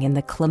hiding in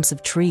the clumps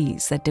of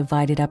trees that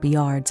divided up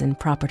yards and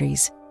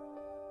properties.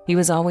 He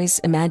was always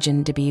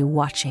imagined to be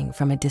watching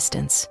from a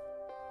distance.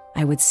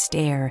 I would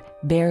stare,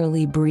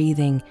 barely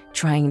breathing,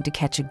 trying to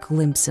catch a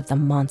glimpse of the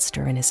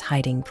monster in his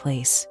hiding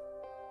place.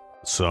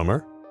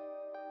 Summer?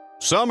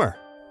 Summer!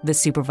 The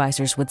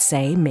supervisors would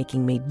say,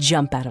 making me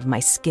jump out of my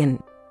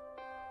skin.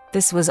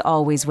 This was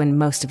always when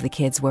most of the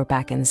kids were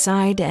back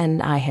inside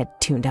and I had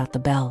tuned out the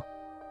bell.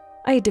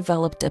 I had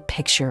developed a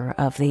picture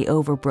of the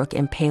Overbrook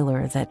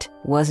impaler that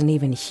wasn't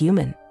even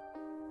human.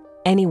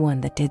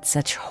 Anyone that did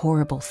such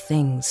horrible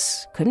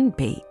things couldn't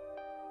be.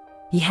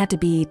 He had to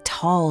be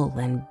tall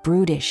and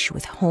brutish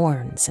with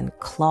horns and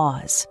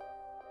claws.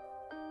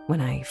 When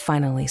I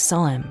finally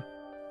saw him,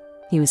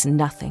 he was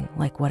nothing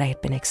like what I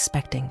had been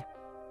expecting.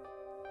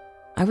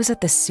 I was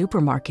at the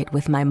supermarket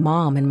with my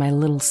mom and my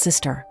little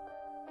sister.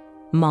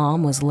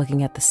 Mom was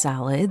looking at the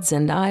salads,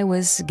 and I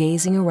was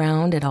gazing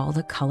around at all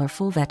the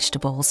colorful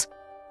vegetables.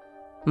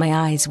 My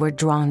eyes were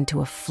drawn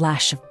to a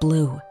flash of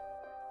blue.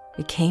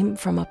 It came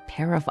from a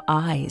pair of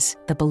eyes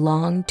that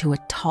belonged to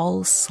a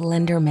tall,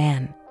 slender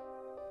man.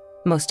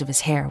 Most of his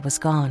hair was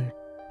gone.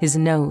 His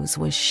nose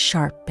was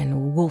sharp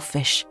and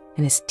wolfish,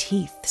 and his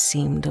teeth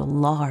seemed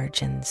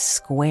large and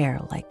square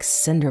like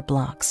cinder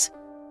blocks.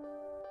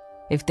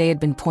 If they had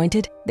been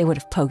pointed, they would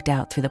have poked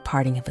out through the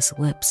parting of his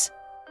lips.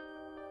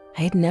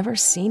 I had never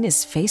seen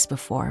his face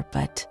before,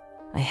 but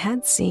I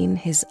had seen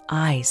his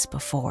eyes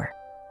before.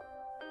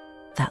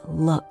 That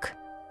look.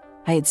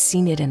 I had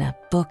seen it in a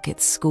book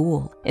at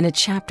school, in a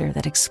chapter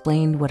that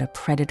explained what a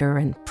predator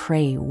and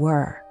prey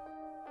were.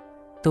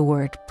 The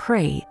word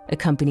prey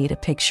accompanied a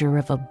picture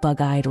of a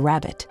bug-eyed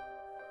rabbit.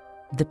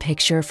 The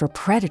picture for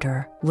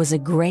predator was a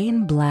gray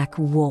and black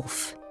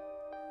wolf.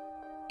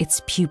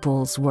 Its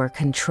pupils were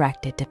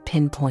contracted to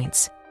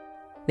pinpoints.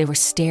 They were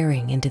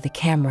staring into the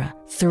camera,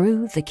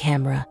 through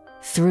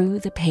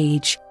the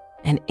page,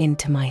 and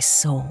into my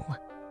soul.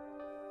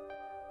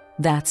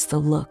 That's the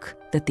look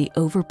that the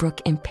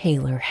Overbrook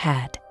impaler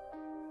had.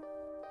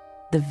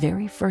 The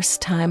very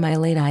first time I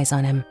laid eyes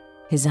on him,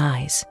 his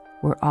eyes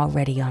were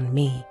already on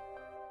me.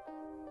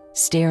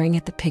 Staring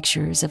at the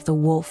pictures of the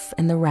wolf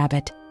and the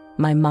rabbit,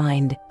 my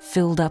mind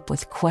filled up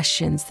with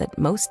questions that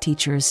most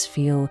teachers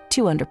feel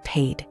too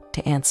underpaid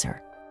to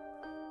answer.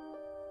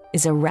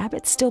 Is a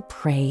rabbit still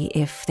prey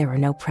if there are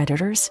no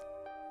predators?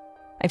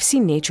 I've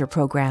seen nature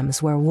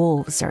programs where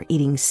wolves are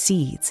eating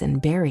seeds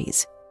and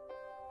berries.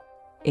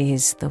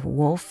 Is the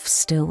wolf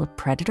still a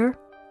predator?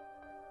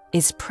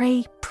 Is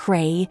prey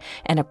prey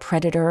and a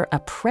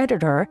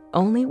predator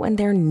only when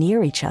they're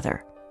near each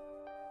other?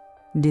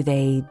 Do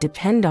they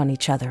depend on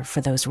each other for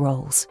those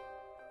roles?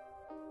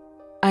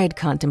 I had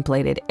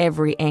contemplated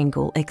every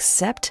angle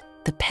except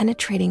the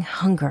penetrating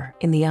hunger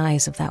in the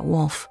eyes of that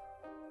wolf.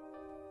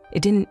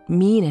 It didn't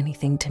mean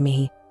anything to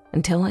me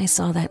until I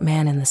saw that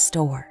man in the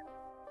store.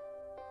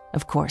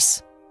 Of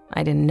course,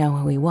 I didn't know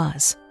who he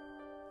was.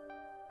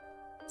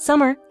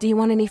 "Summer, do you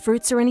want any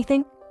fruits or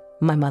anything?"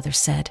 my mother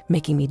said,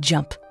 making me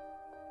jump.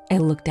 I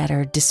looked at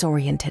her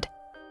disoriented.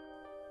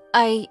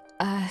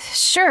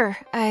 Sure,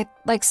 I'd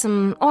like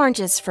some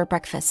oranges for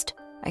breakfast,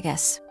 I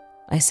guess,"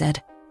 I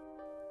said.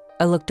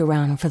 I looked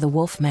around for the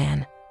wolf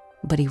man,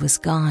 but he was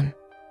gone.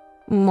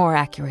 More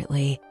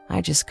accurately,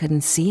 I just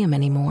couldn't see him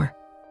anymore.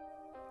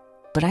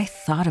 But I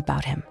thought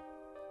about him.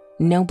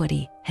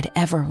 Nobody had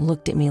ever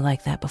looked at me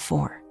like that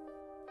before.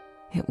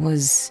 It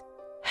was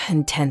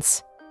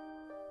intense.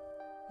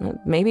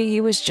 Maybe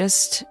he was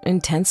just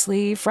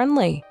intensely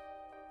friendly.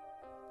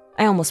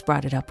 I almost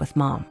brought it up with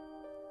Mom.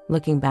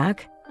 Looking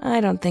back,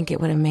 I don't think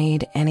it would have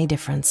made any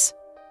difference.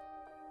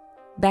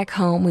 Back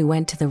home, we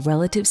went to the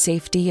relative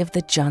safety of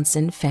the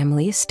Johnson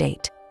family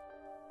estate.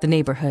 The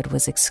neighborhood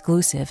was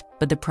exclusive,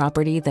 but the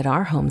property that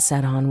our home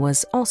sat on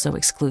was also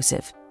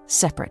exclusive,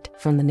 separate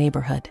from the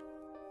neighborhood.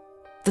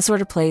 The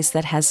sort of place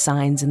that has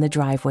signs in the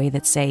driveway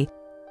that say,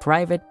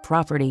 "Private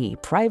property,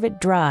 private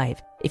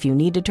drive. If you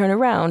need to turn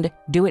around,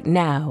 do it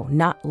now,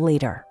 not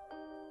later."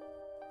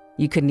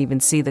 You couldn't even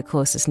see the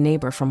closest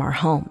neighbor from our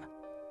home.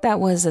 That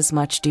was as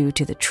much due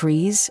to the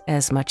trees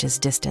as much as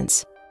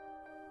distance.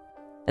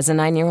 As a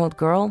 9-year-old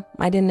girl,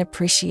 I didn't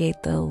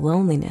appreciate the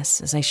loneliness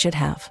as I should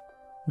have.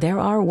 There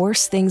are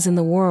worse things in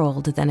the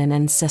world than an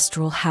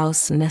ancestral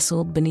house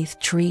nestled beneath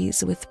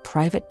trees with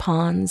private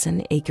ponds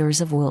and acres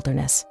of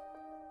wilderness.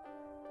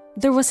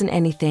 There wasn't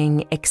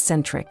anything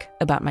eccentric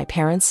about my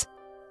parents.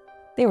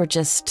 They were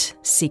just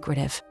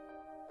secretive.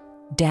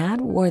 Dad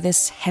wore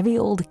this heavy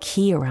old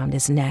key around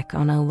his neck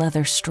on a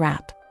leather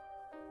strap.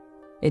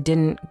 It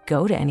didn't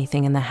go to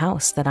anything in the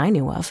house that I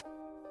knew of.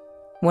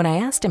 When I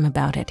asked him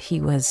about it,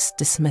 he was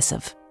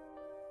dismissive.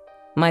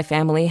 My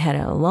family had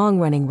a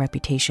long-running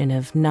reputation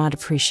of not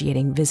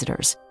appreciating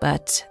visitors,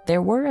 but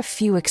there were a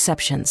few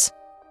exceptions.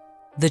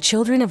 The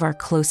children of our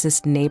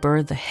closest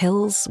neighbor, the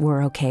Hills,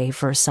 were okay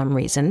for some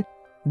reason.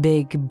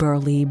 Big,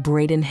 burly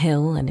Braden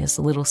Hill and his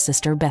little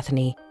sister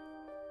Bethany.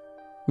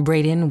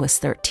 Braden was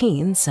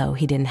 13, so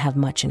he didn't have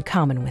much in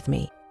common with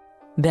me.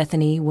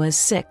 Bethany was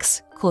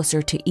 6,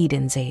 closer to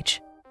Eden's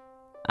age.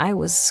 I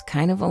was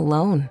kind of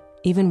alone,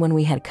 even when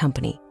we had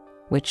company.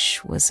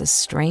 which was a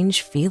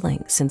strange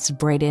feeling since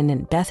Braden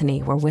and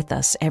Bethany were with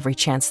us every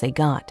chance they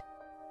got.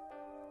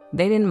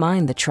 They didn't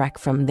mind the trek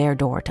from their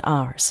door to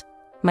ours.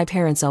 My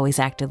parents always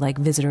acted like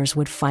visitors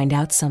would find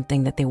out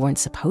something that they weren't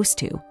supposed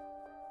to.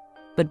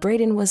 But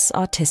Braden was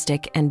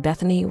autistic and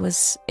Bethany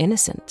was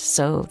innocent,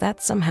 so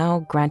that somehow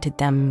granted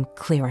them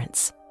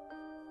clearance.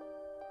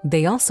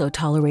 They also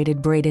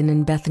tolerated Braden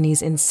and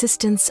Bethany's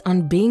insistence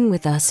on being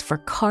with us for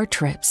car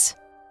trips.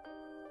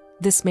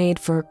 This made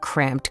for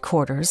cramped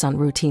quarters on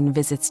routine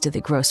visits to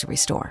the grocery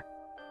store.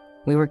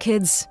 We were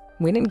kids.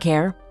 We didn't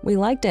care. We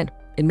liked it.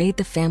 It made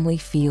the family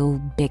feel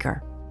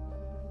bigger.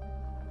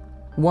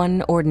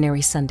 One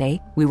ordinary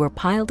Sunday, we were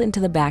piled into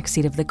the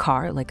backseat of the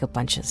car like a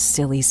bunch of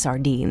silly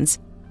sardines.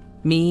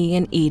 Me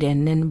and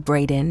Eden and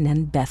Braden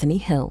and Bethany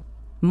Hill.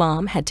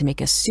 Mom had to make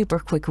a super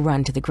quick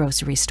run to the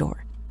grocery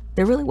store.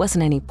 There really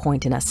wasn't any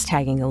point in us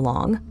tagging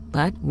along,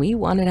 but we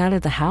wanted out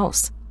of the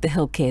house. The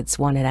Hill kids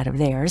wanted out of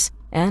theirs,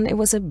 and it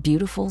was a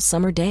beautiful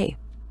summer day.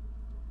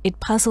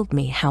 It puzzled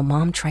me how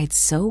Mom tried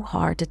so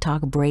hard to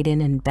talk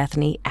Braden and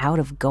Bethany out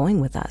of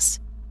going with us.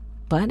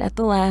 But at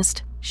the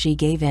last, she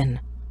gave in.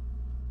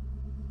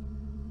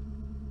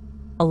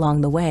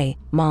 Along the way,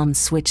 Mom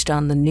switched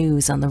on the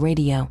news on the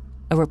radio.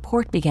 A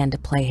report began to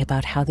play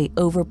about how the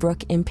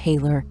Overbrook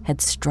impaler had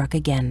struck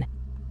again.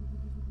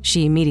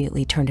 She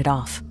immediately turned it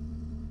off.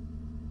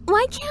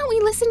 Why can't we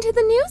listen to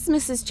the news,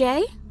 Mrs.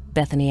 J?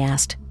 Bethany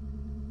asked,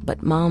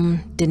 but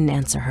Mom didn't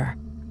answer her.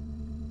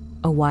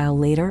 A while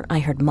later, I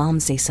heard Mom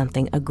say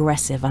something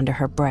aggressive under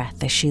her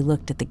breath as she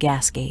looked at the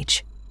gas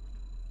gauge.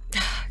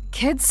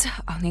 Kids,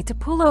 I'll need to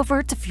pull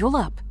over to fuel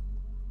up.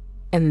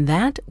 And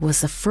that was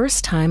the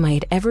first time I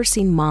had ever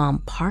seen Mom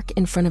park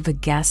in front of a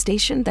gas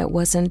station that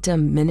wasn't a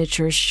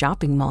miniature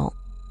shopping mall.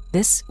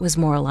 This was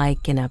more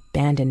like an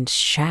abandoned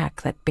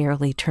shack that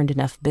barely turned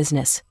enough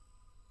business.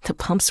 The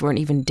pumps weren't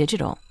even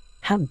digital.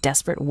 How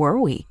desperate were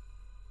we?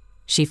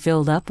 She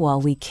filled up while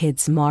we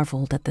kids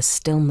marveled at the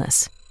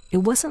stillness. It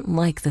wasn't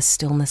like the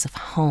stillness of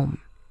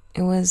home.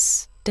 It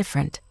was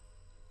different,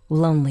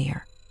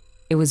 lonelier.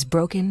 It was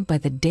broken by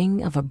the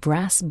ding of a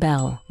brass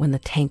bell when the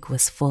tank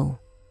was full.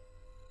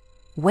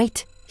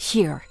 Wait,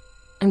 here.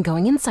 I'm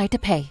going inside to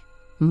pay,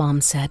 Mom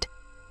said.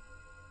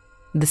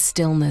 The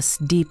stillness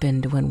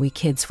deepened when we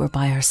kids were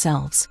by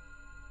ourselves.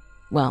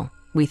 Well,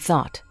 we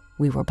thought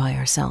we were by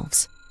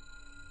ourselves.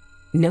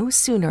 No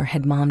sooner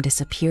had Mom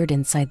disappeared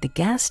inside the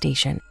gas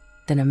station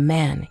than a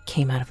man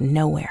came out of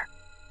nowhere.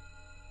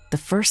 The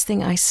first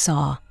thing I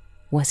saw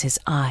was his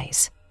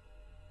eyes.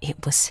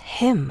 It was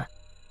him,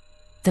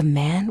 the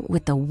man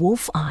with the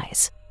wolf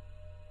eyes.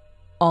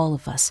 All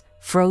of us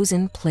froze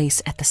in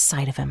place at the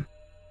sight of him.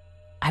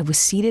 I was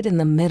seated in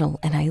the middle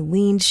and I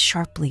leaned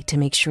sharply to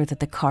make sure that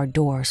the car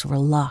doors were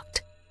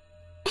locked.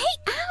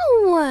 Hey,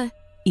 ow!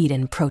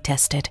 Eden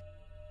protested.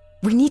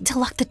 We need to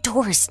lock the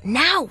doors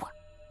now,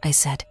 I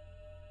said.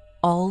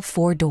 All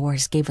 4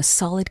 doors gave a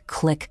solid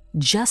click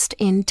just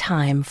in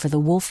time for the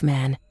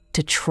wolfman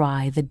to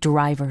try the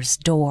driver's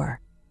door.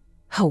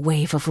 A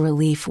wave of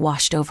relief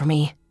washed over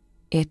me.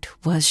 It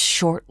was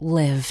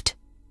short-lived.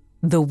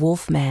 The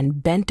wolfman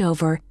bent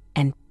over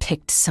and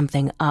picked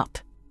something up.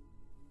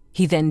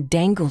 He then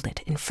dangled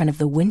it in front of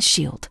the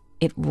windshield.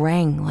 It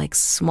rang like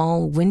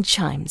small wind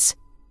chimes.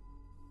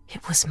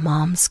 It was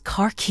Mom's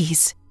car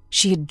keys.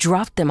 She had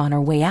dropped them on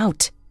her way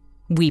out.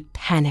 We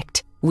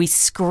panicked. We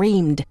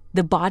screamed.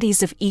 The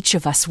bodies of each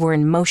of us were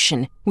in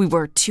motion. We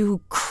were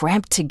too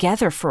cramped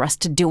together for us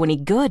to do any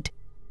good.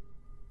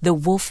 The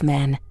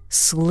wolfman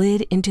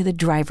slid into the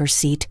driver's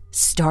seat,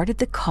 started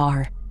the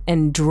car,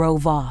 and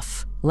drove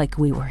off like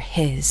we were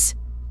his.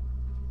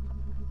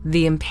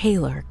 The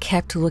impaler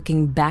kept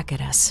looking back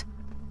at us.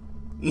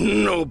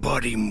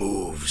 Nobody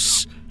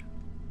moves.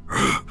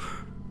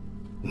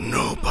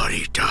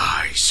 Nobody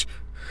dies.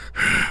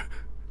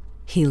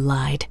 He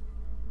lied.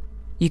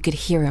 You could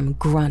hear him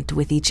grunt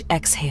with each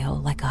exhale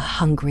like a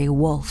hungry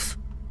wolf.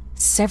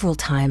 Several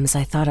times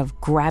I thought of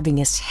grabbing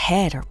his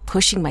head or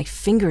pushing my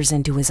fingers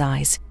into his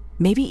eyes,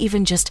 maybe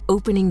even just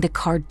opening the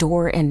car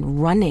door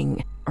and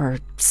running, or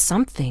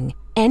something,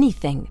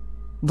 anything.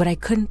 But I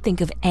couldn't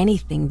think of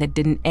anything that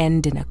didn't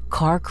end in a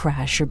car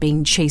crash or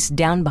being chased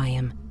down by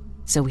him.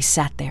 So we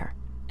sat there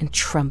and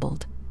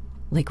trembled,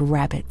 like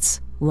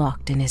rabbits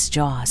locked in his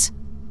jaws.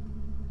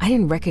 I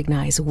didn't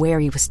recognize where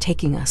he was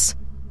taking us.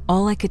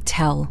 All I could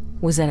tell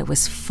was that it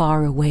was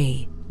far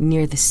away,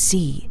 near the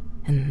sea,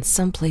 and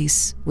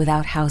someplace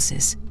without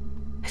houses.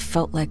 I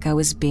felt like I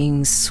was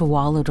being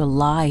swallowed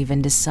alive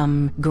into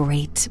some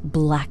great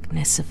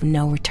blackness of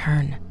no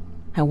return.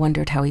 I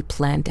wondered how he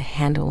planned to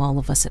handle all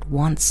of us at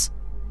once.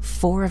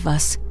 4 of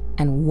us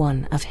and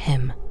 1 of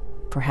him.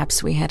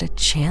 Perhaps we had a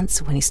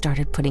chance when he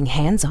started putting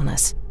hands on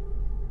us.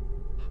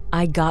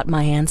 I got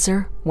my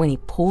answer when he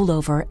pulled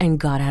over and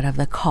got out of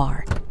the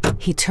car.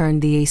 He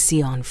turned the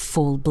AC on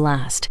full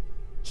blast.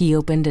 He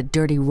opened a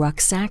dirty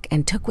rucksack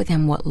and took with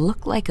him what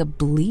looked like a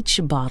bleach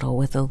bottle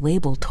with the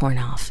label torn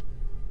off.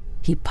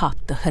 He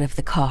popped the hood of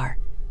the car.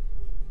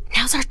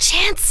 Now's our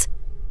chance,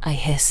 I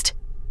hissed.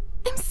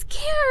 I'm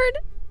scared,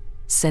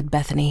 said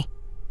Bethany.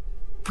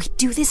 We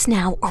do this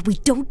now, or we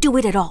don't do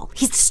it at all.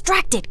 He's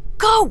distracted.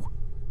 Go!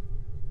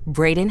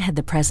 Brayden had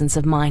the presence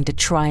of mind to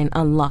try and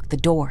unlock the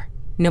door.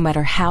 No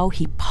matter how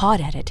he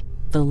pawed at it,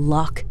 the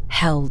lock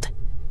held.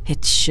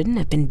 It shouldn't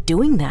have been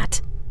doing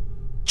that.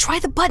 Try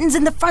the buttons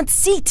in the front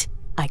seat,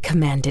 I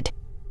commanded.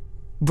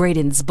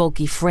 Brayden's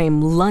bulky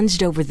frame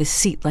lunged over the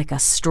seat like a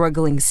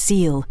struggling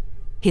seal.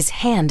 His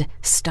hand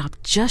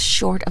stopped just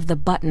short of the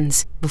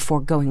buttons before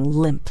going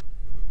limp.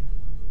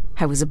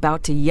 I was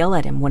about to yell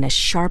at him when a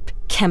sharp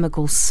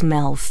chemical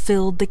smell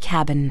filled the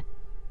cabin,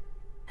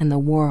 and the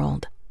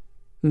world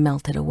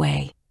melted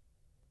away.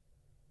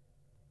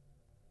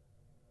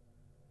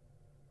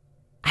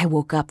 I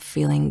woke up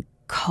feeling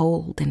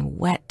cold and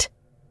wet.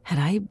 Had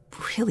I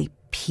really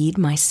peed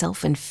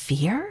myself in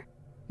fear?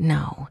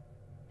 No.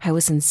 I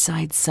was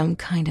inside some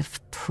kind of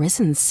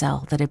prison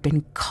cell that had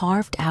been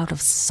carved out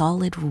of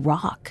solid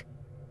rock.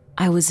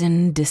 I was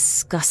in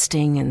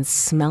disgusting and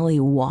smelly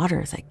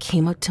water that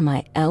came up to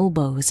my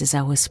elbows as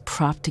I was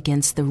propped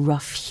against the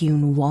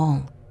rough-hewn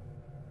wall.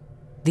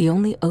 The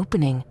only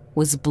opening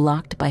was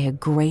blocked by a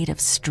grate of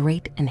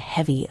straight and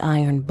heavy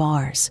iron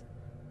bars.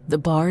 The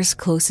bars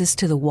closest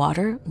to the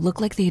water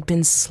looked like they had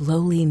been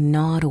slowly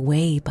gnawed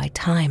away by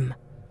time.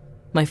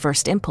 My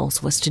first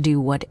impulse was to do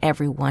what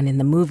everyone in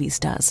the movies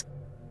does,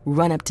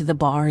 run up to the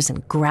bars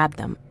and grab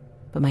them,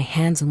 but my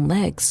hands and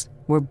legs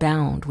were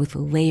bound with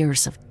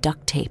layers of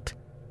duct tape.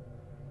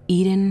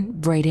 Eden,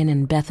 Brayden,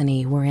 and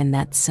Bethany were in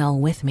that cell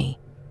with me,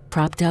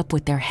 propped up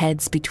with their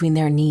heads between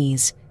their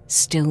knees,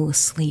 still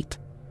asleep.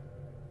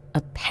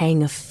 A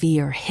pang of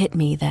fear hit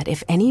me that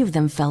if any of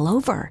them fell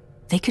over,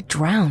 they could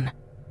drown.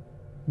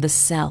 The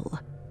cell.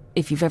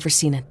 If you've ever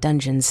seen a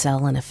dungeon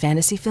cell in a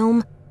fantasy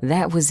film,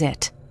 that was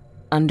it.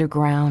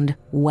 Underground,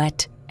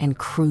 wet, and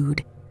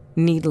crude,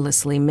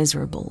 needlessly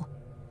miserable.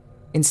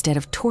 Instead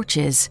of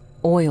torches,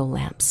 oil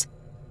lamps,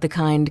 the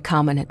kind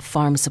common at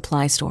farm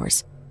supply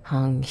stores,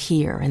 hung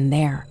here and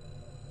there.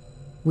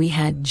 We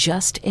had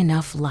just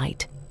enough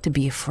light to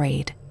be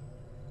afraid.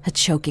 A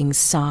choking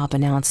sob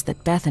announced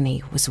that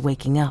Bethany was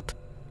waking up.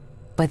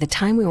 By the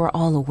time we were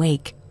all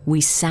awake, we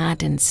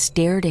sat and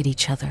stared at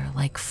each other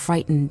like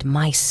frightened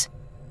mice.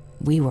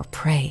 We were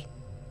prey,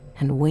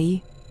 and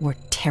we were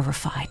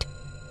terrified.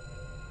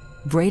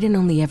 Brayden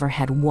only ever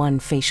had one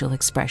facial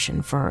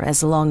expression for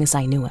as long as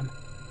I knew him,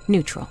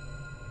 neutral.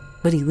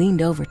 But he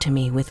leaned over to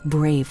me with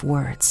brave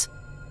words.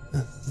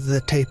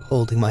 The tape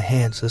holding my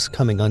hands is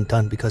coming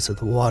undone because of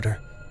the water.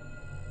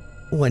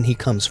 When he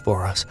comes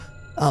for us,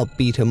 I'll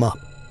beat him up,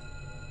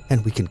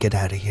 and we can get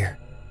out of here.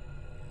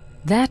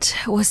 That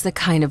was the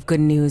kind of good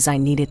news I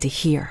needed to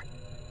hear.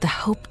 The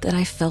hope that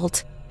I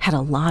felt had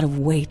a lot of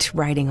weight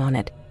riding on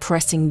it,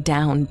 pressing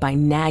down by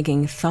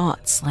nagging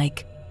thoughts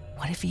like,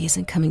 what if he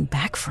isn't coming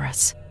back for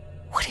us?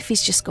 What if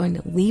he's just going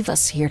to leave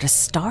us here to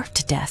starve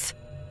to death?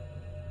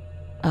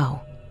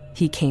 Oh,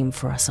 he came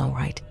for us all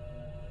right.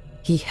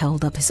 He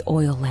held up his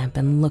oil lamp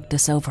and looked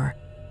us over.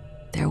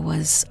 There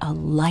was a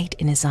light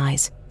in his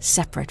eyes,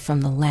 separate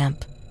from the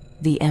lamp,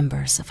 the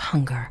embers of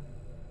hunger.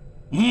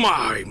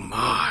 My,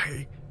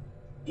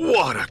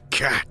 what a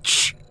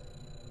catch!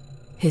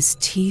 His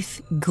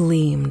teeth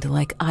gleamed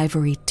like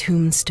ivory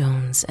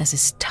tombstones as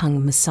his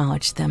tongue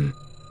massaged them.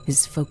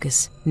 His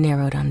focus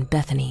narrowed on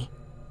Bethany.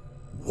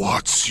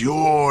 What's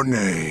your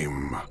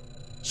name,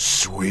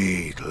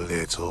 sweet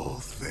little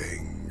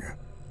thing?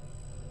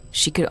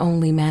 She could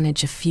only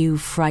manage a few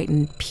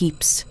frightened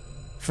peeps.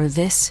 For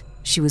this,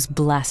 she was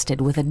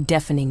blasted with a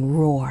deafening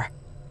roar.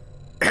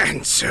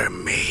 Answer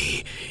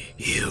me,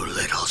 you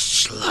little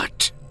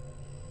slut.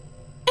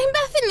 I'm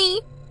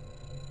Bethany.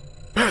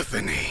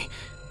 Bethany.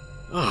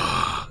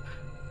 Ah,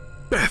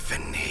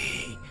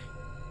 Bethany.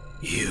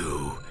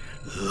 You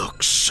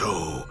look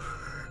so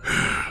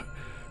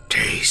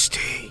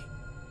tasty.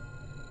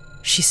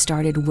 She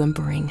started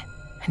whimpering,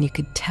 and you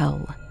could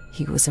tell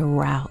he was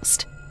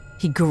aroused.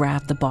 He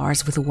grabbed the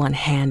bars with one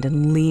hand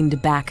and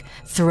leaned back,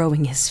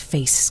 throwing his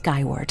face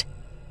skyward.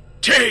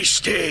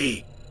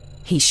 Tasty!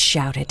 He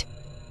shouted.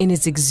 In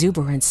his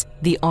exuberance,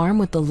 the arm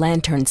with the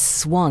lantern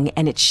swung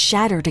and it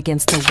shattered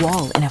against the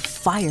wall in a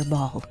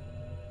fireball.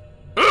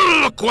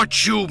 Look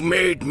what you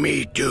made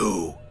me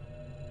do!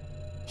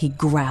 He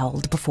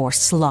growled before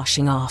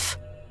sloshing off.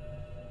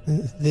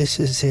 This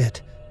is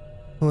it.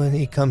 When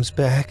he comes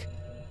back,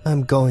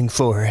 I'm going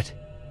for it,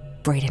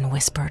 Brayden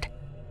whispered.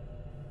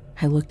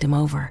 I looked him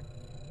over.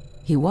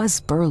 He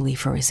was burly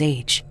for his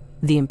age.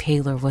 The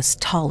Impaler was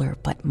taller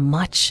but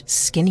much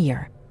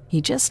skinnier.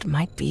 He just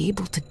might be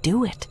able to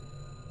do it.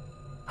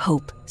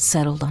 Hope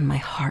settled on my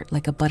heart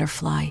like a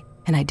butterfly,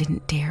 and I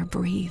didn't dare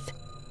breathe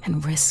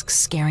and risk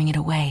scaring it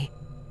away.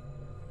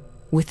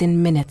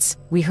 Within minutes,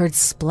 we heard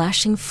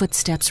splashing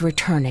footsteps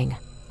returning,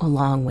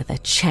 along with a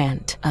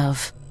chant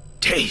of,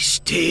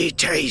 Tasty,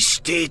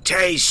 tasty,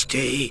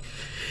 tasty.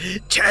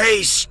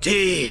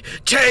 Tasty,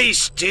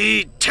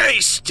 tasty,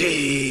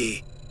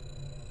 tasty.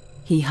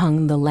 He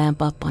hung the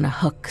lamp up on a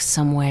hook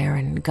somewhere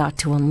and got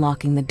to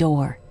unlocking the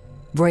door.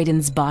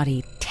 Brayden's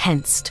body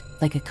tensed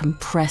like a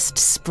compressed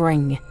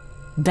spring.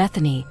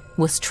 Bethany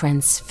was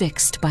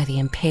transfixed by the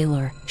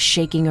impaler,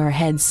 shaking her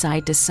head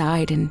side to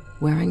side and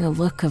wearing a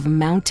look of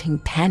mounting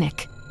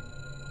panic.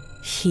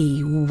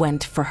 He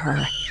went for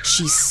her.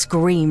 She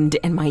screamed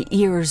and my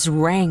ears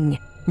rang.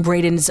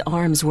 Braden's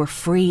arms were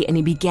free and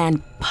he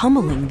began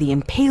pummeling the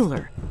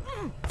impaler.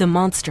 The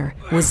monster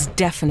was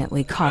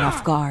definitely caught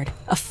off guard.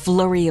 A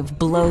flurry of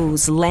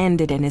blows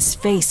landed in his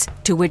face,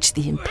 to which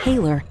the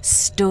impaler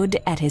stood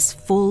at his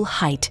full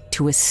height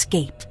to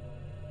escape.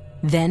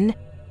 Then,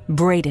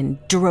 Braden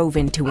drove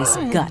into his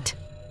gut.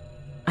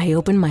 I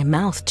opened my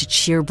mouth to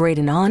cheer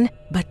Braden on,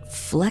 but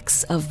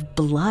flecks of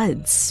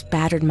blood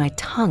spattered my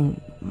tongue,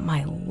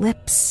 my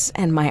lips,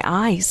 and my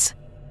eyes.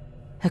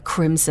 A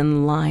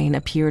crimson line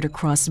appeared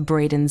across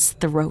Braden's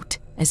throat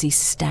as he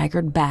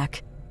staggered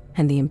back,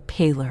 and the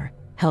impaler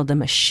held a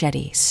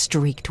machete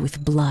streaked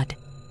with blood.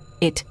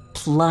 It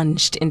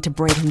plunged into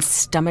Braden's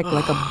stomach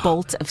like a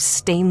bolt of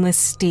stainless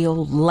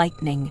steel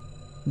lightning.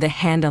 The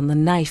hand on the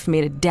knife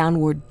made a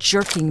downward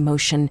jerking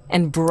motion,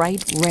 and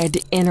bright red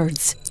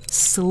innards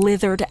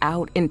slithered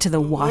out into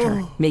the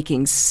water,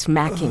 making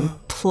smacking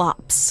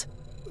plops.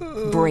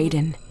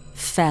 Braden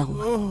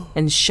fell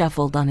and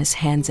shuffled on his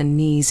hands and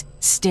knees,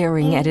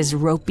 staring at his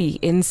ropey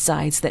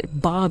insides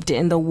that bobbed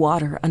in the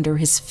water under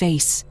his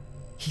face.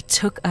 He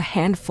took a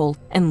handful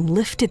and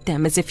lifted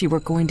them as if he were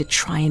going to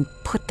try and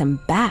put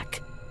them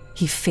back.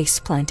 He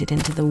face-planted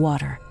into the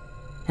water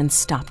and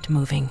stopped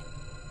moving.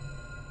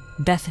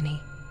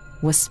 Bethany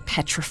was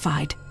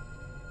petrified.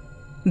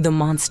 The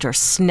monster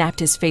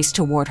snapped his face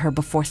toward her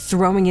before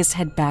throwing his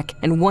head back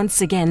and once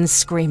again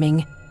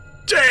screaming,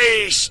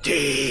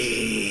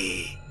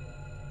 "Tasty!"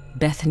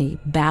 Bethany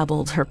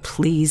babbled her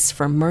pleas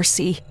for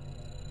mercy.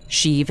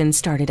 She even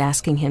started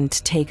asking him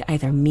to take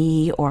either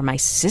me or my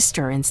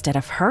sister instead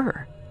of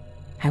her.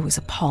 I was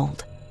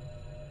appalled.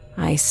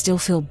 I still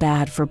feel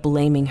bad for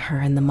blaming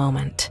her in the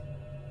moment.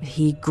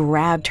 He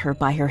grabbed her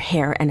by her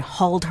hair and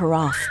hauled her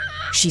off.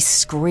 She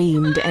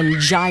screamed and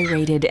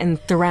gyrated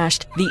and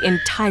thrashed the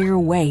entire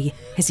way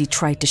as he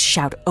tried to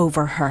shout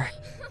over her,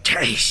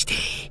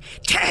 "Tasty!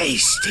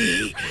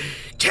 Tasty!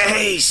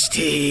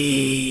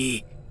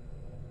 Tasty!"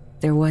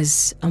 There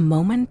was a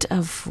moment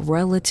of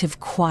relative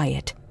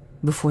quiet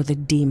before the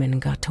demon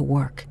got to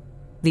work.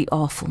 The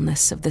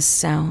awfulness of the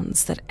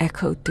sounds that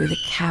echoed through the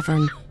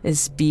cavern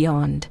is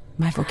beyond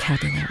my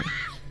vocabulary.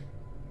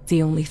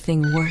 The only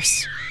thing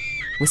worse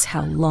was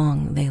how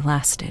long they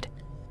lasted.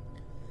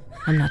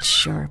 I'm not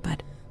sure,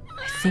 but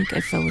I think I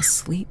fell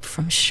asleep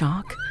from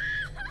shock,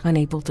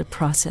 unable to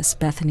process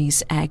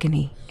Bethany's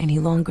agony any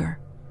longer.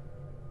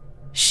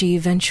 She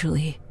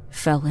eventually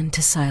fell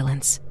into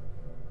silence,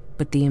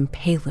 but the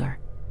impaler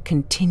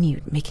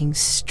continued making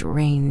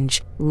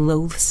strange,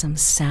 loathsome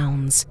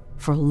sounds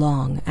for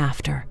long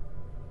after.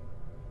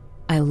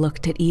 I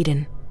looked at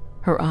Eden.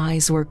 Her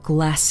eyes were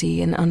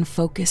glassy and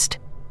unfocused.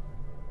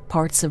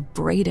 Parts of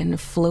Braden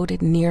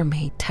floated near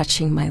me,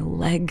 touching my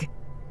leg.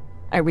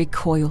 I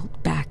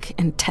recoiled back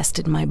and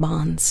tested my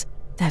bonds.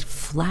 That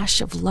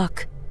flash of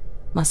luck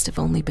must have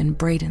only been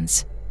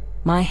Braden's.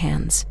 My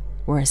hands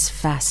were as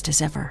fast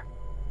as ever.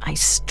 I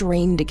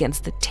strained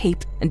against the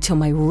tape until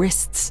my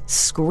wrists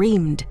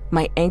screamed.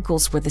 My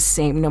ankles were the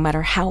same no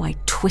matter how I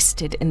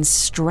twisted and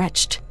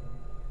stretched.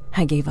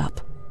 I gave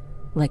up,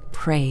 like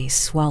prey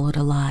swallowed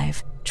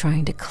alive,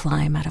 trying to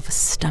climb out of a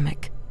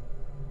stomach.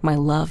 My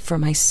love for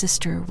my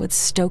sister would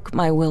stoke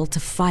my will to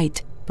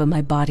fight, but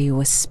my body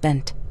was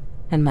spent,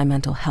 and my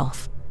mental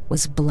health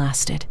was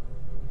blasted.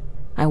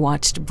 I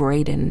watched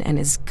Braden and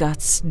his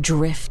guts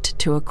drift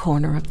to a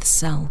corner of the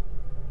cell.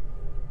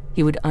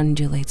 He would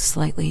undulate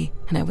slightly,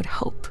 and I would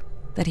hope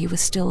that he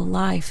was still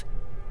alive.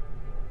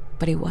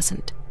 But he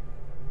wasn't.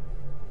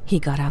 He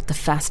got out the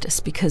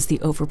fastest because the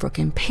Overbrook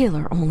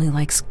Impaler only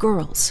likes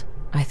girls,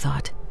 I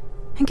thought.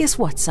 And guess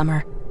what,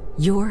 Summer?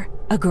 You're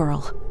a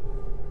girl.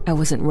 I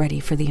wasn't ready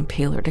for the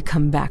Impaler to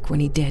come back when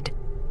he did.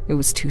 It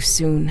was too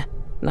soon.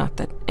 Not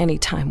that any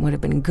time would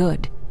have been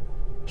good.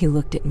 He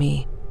looked at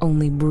me,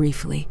 only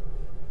briefly.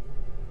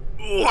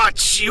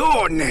 "What's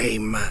your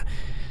name,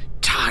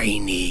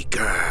 tiny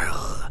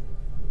girl?"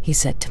 he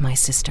said to my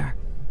sister.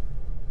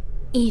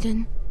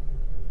 Eden.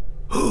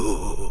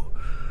 Ooh,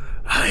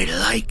 I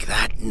like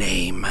that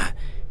name.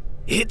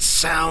 It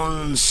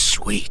sounds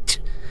sweet,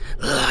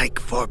 like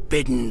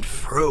forbidden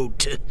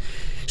fruit.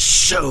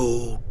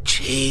 So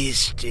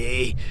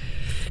tasty.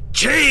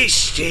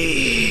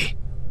 Tasty!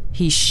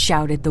 He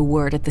shouted the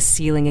word at the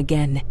ceiling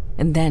again,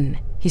 and then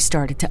he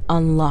started to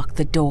unlock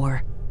the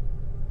door.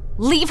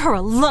 "Leave her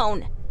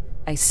alone!"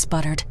 I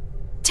sputtered.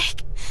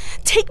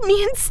 Take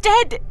me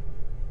instead!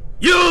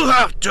 You'll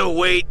have to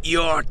wait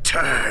your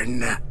turn.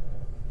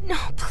 No,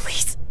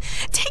 please.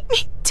 Take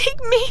me,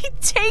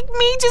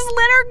 just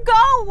let her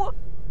go!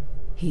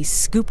 He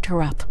scooped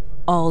her up.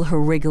 All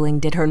her wriggling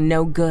did her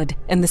no good,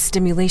 and the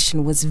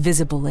stimulation was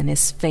visible in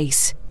his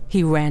face.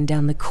 He ran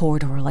down the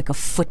corridor like a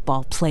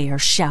football player,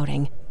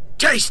 shouting,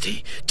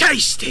 "Tasty!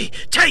 Tasty!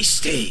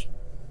 Tasty!"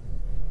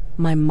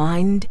 My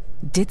mind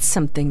did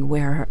something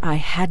where I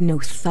had no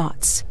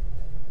thoughts.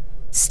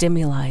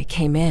 Stimuli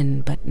came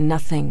in, but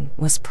nothing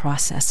was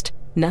processed.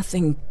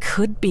 Nothing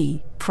could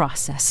be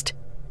processed.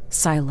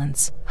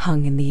 Silence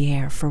hung in the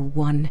air for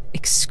one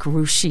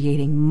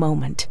excruciating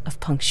moment of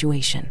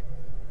punctuation.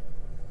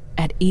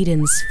 At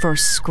Eden's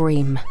first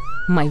scream,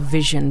 my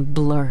vision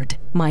blurred,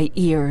 my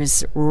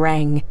ears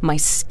rang, my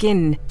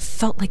skin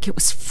felt like it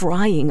was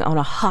frying on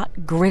a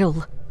hot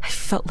griddle. I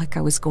felt like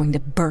I was going to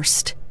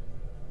burst.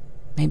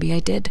 Maybe I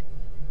did.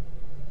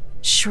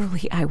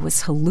 Surely I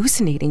was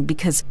hallucinating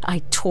because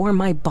I tore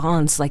my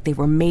bonds like they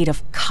were made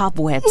of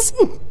cobwebs.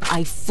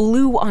 I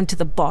flew onto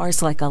the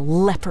bars like a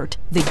leopard.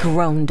 They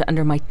groaned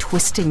under my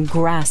twisting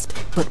grasp,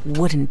 but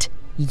wouldn't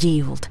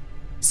yield.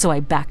 So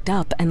I backed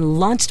up and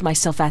launched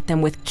myself at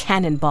them with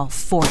cannonball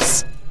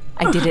force.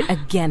 I did it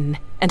again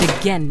and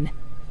again.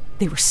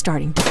 They were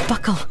starting to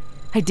buckle.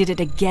 I did it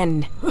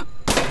again.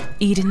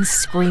 Eden's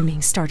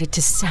screaming started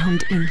to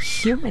sound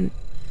inhuman.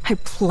 I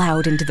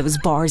plowed into those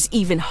bars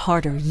even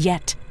harder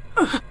yet.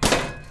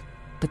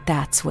 But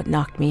that's what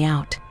knocked me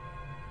out.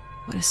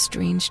 What a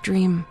strange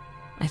dream,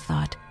 I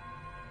thought,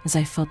 as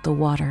I felt the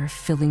water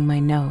filling my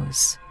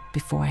nose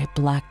before I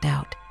blacked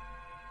out.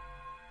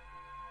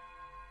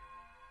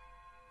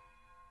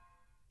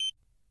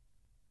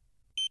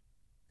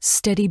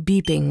 Steady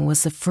beeping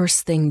was the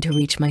first thing to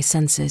reach my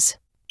senses.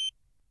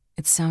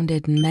 It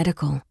sounded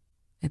medical.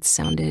 It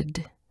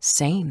sounded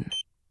sane.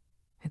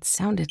 It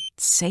sounded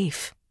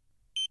safe.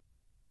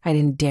 I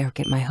didn't dare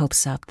get my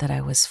hopes up that I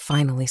was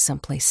finally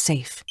someplace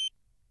safe.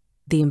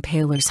 The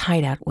Impaler's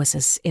hideout was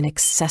as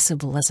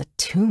inaccessible as a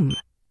tomb.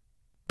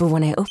 But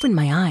when I opened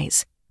my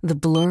eyes, the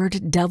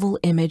blurred double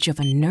image of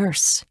a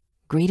nurse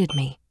greeted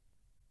me.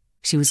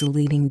 She was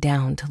leaning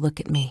down to look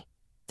at me.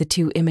 The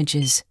two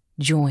images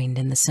joined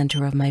in the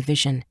center of my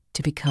vision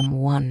to become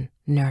one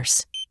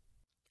nurse.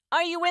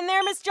 "Are you in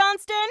there, Miss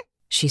Johnston?"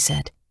 she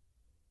said.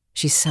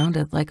 She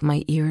sounded like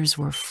my ears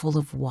were full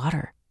of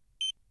water.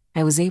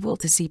 I was able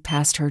to see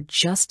past her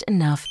just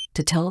enough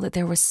to tell that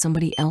there was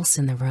somebody else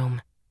in the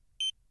room.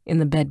 In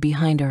the bed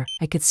behind her,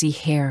 I could see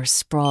hair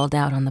sprawled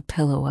out on the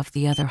pillow of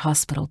the other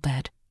hospital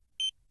bed.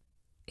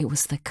 It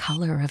was the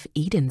color of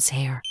Eden's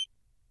hair.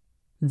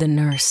 The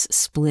nurse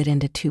split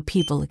into two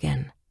people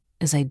again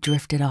as I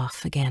drifted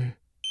off again.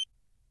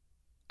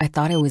 I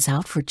thought I was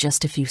out for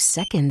just a few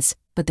seconds,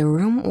 but the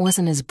room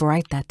wasn't as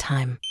bright that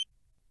time.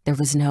 There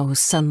was no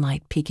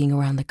sunlight peeking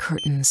around the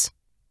curtains.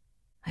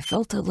 I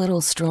felt a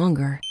little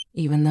stronger,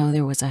 even though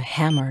there was a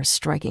hammer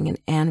striking an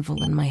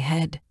anvil in my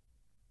head.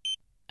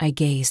 I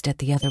gazed at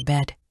the other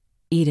bed.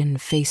 Eden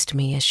faced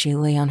me as she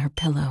lay on her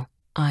pillow,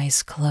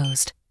 eyes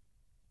closed.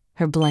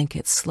 Her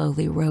blanket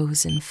slowly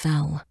rose and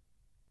fell.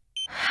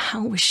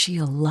 How was she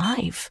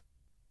alive?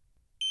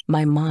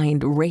 My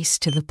mind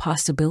raced to the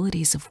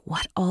possibilities of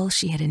what all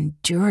she had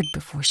endured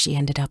before she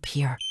ended up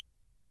here.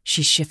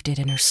 She shifted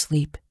in her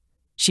sleep.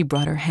 She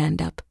brought her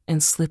hand up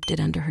and slipped it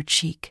under her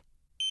cheek.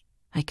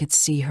 I could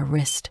see her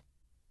wrist.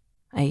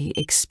 I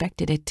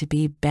expected it to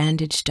be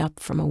bandaged up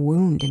from a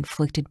wound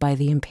inflicted by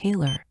the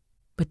Impaler,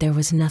 but there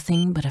was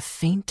nothing but a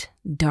faint,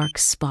 dark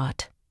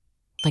spot,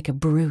 like a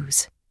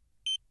bruise.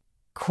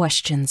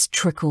 Questions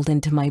trickled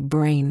into my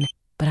brain,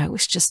 but I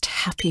was just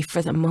happy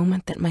for the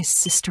moment that my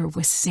sister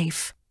was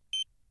safe.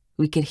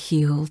 We could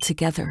heal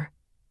together.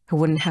 I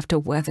wouldn't have to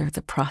weather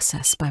the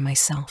process by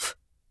myself.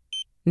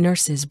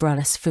 Nurses brought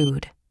us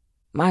food.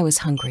 I was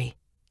hungry.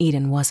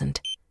 Eden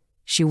wasn't.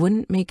 She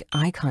wouldn't make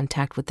eye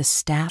contact with the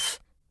staff,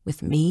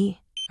 with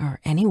me, or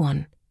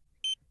anyone.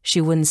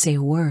 She wouldn't say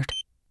a word.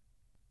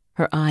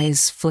 Her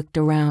eyes flicked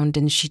around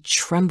and she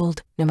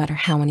trembled no matter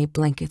how many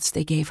blankets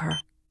they gave her.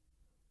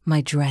 My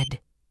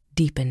dread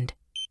deepened.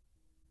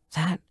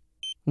 That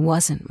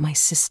wasn't my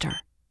sister.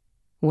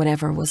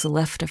 Whatever was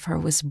left of her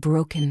was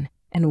broken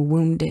and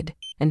wounded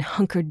and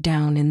hunkered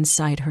down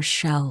inside her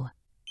shell,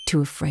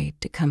 too afraid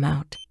to come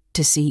out,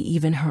 to see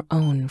even her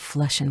own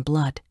flesh and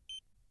blood.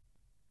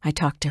 I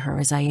talked to her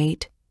as I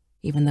ate,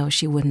 even though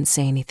she wouldn't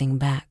say anything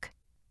back.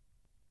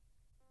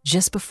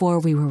 Just before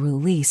we were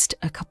released,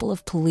 a couple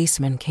of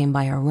policemen came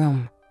by our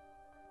room.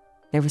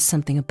 There was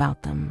something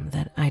about them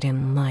that I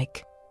didn't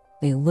like.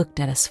 They looked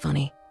at us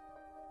funny.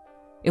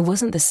 It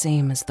wasn't the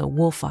same as the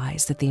wolf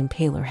eyes that the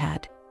Impaler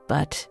had,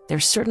 but there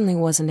certainly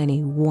wasn't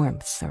any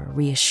warmth or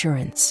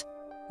reassurance.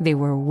 They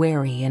were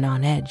wary and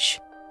on edge,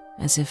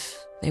 as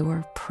if they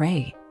were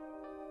prey.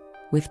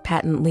 With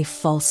patently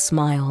false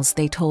smiles,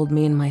 they told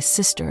me and my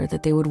sister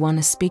that they would want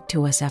to speak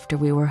to us after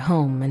we were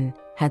home and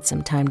had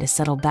some time to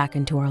settle back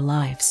into our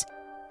lives.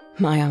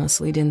 I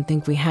honestly didn't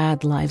think we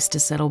had lives to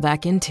settle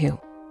back into.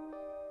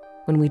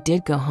 When we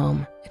did go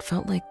home, it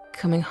felt like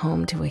coming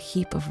home to a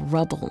heap of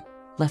rubble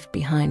left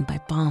behind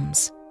by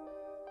bombs.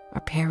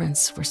 Our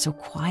parents were so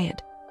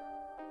quiet.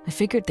 I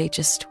figured they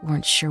just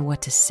weren't sure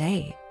what to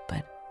say,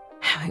 but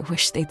I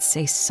wish they'd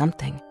say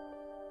something,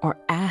 or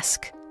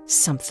ask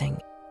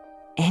something.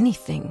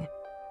 Anything.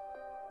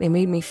 They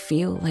made me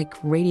feel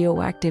like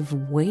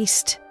radioactive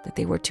waste that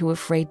they were too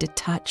afraid to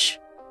touch.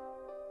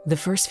 The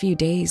first few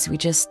days, we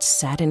just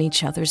sat in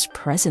each other's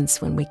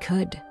presence when we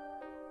could.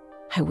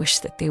 I wish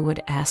that they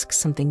would ask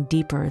something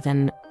deeper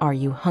than, "Are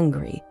you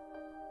hungry?"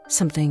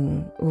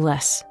 Something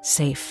less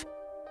safe.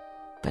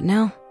 But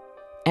no,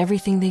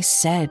 everything they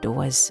said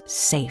was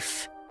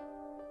safe.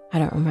 I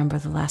don't remember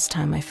the last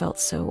time I felt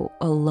so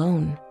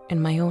alone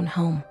in my own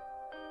home.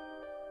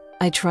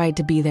 I tried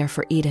to be there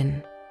for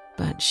Eden,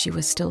 but she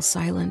was still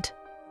silent,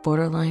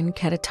 borderline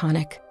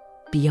catatonic,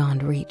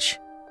 beyond reach.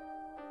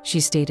 She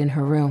stayed in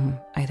her room,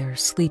 either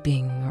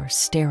sleeping or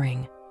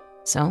staring,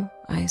 so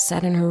I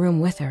sat in her room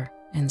with her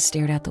and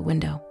stared out the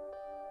window.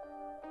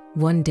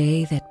 One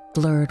day that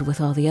blurred with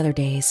all the other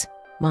days,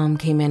 Mom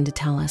came in to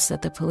tell us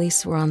that the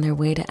police were on their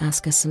way to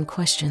ask us some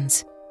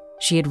questions.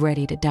 She had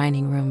readied a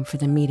dining room for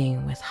the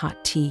meeting with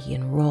hot tea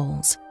and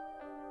rolls.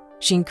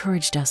 She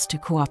encouraged us to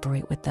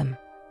cooperate with them.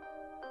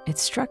 It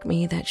struck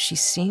me that she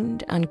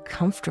seemed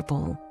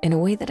uncomfortable in a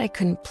way that I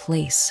couldn't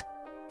place,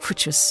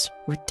 which was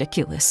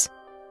ridiculous.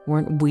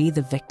 Weren't we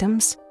the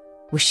victims?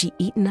 Was she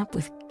eaten up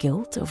with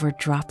guilt over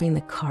dropping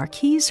the car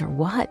keys or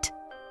what?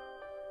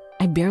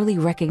 I barely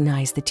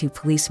recognized the two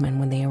policemen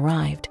when they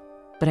arrived,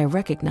 but I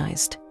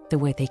recognized the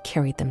way they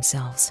carried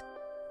themselves.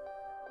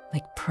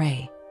 Like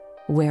prey,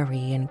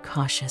 wary and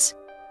cautious,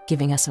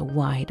 giving us a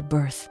wide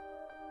berth.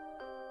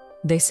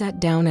 They sat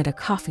down at a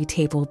coffee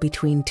table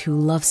between two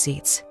love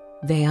seats,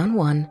 they on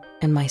one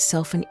and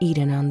myself and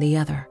Eden on the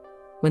other.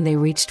 When they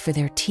reached for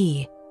their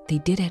tea, they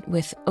did it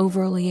with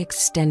overly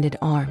extended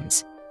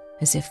arms,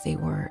 as if they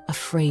were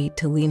afraid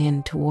to lean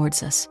in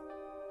towards us.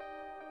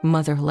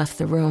 Mother left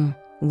the room,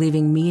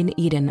 leaving me and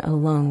Eden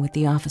alone with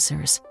the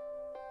officers.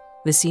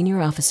 The senior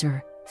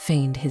officer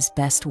feigned his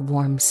best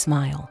warm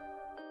smile.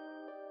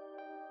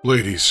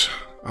 Ladies,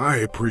 I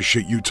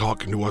appreciate you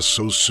talking to us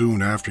so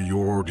soon after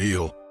your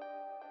ordeal.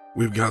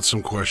 We've got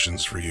some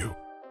questions for you.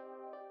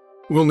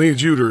 We'll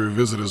need you to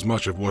revisit as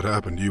much of what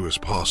happened to you as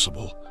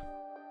possible.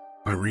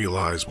 I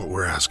realize what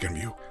we're asking of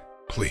you.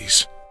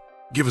 Please,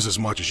 give us as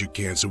much as you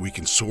can so we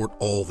can sort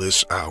all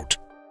this out.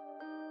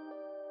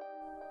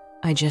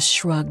 I just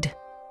shrugged.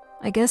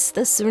 I guess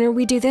the sooner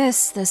we do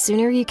this, the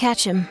sooner you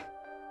catch him.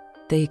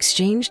 They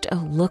exchanged a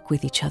look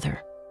with each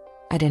other.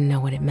 I didn't know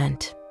what it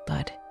meant,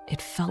 but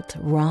it felt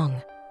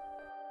wrong.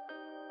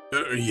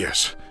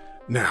 Yes.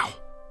 Now,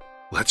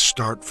 let's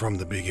start from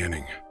the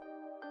beginning.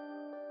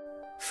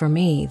 For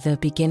me, the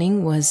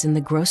beginning was in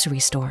the grocery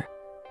store.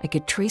 I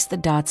could trace the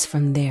dots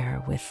from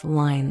there with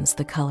lines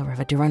the color of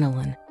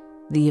adrenaline.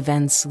 The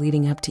events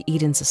leading up to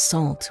Eden's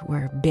assault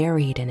were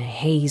buried in a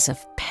haze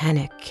of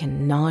panic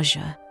and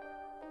nausea.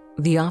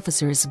 The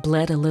officers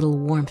bled a little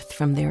warmth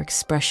from their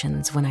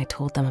expressions when I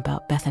told them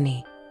about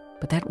Bethany,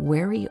 but that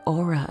wary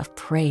aura of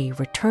prey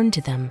returned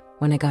to them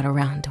when I got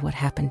around to what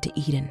happened to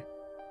Eden.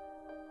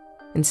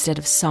 Instead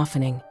of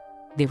softening,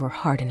 they were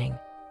hardening,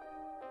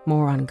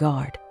 more on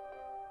guard.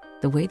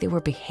 The way they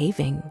were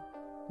behaving,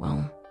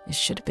 well, it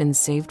should have been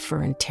saved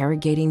for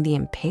interrogating the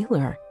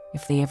impaler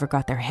if they ever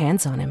got their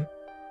hands on him.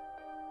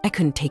 I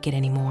couldn't take it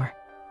anymore.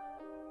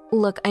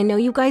 Look, I know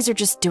you guys are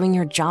just doing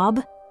your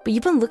job, but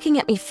you've been looking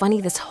at me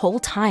funny this whole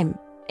time,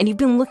 and you've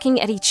been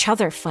looking at each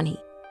other funny.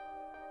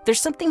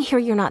 There's something here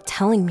you're not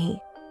telling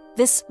me.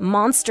 This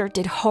monster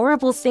did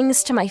horrible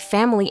things to my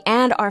family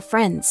and our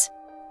friends.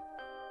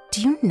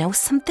 Do you know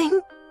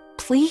something?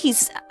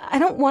 Please, I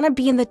don't want to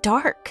be in the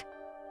dark.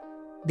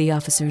 The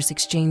officers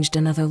exchanged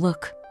another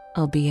look,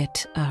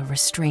 albeit a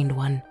restrained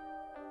one.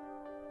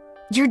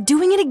 You're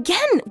doing it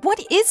again! What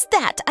is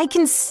that? I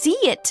can see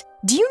it!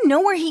 Do you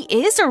know where he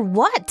is or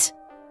what?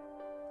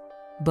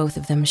 Both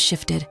of them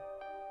shifted.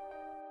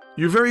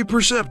 You're very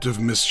perceptive,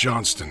 Miss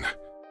Johnston.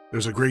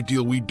 There's a great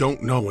deal we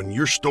don't know, and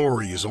your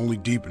story is only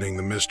deepening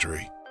the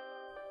mystery.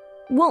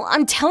 Well,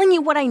 I'm telling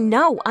you what I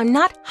know. I'm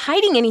not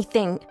hiding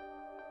anything.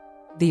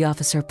 The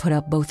officer put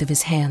up both of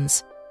his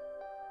hands.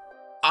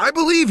 I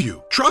believe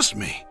you. Trust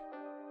me.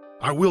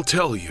 I will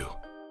tell you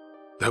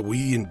that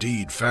we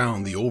indeed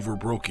found the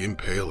Overbrook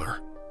impaler.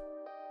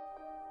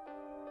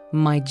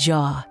 My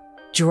jaw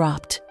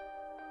dropped.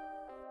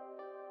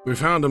 We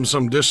found him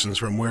some distance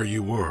from where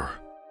you were.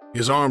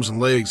 His arms and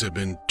legs had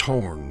been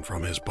torn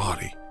from his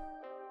body.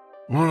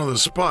 One of the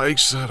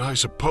spikes that I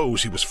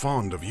suppose he was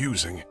fond of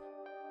using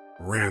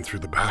ran through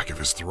the back of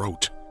his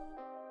throat,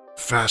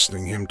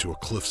 fastening him to a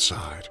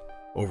cliffside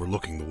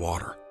overlooking the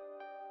water.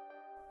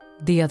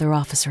 The other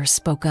officer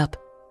spoke up.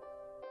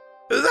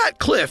 That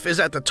cliff is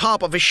at the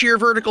top of a sheer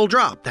vertical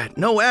drop that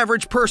no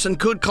average person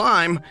could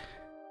climb.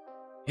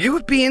 It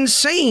would be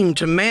insane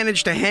to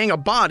manage to hang a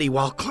body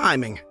while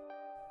climbing.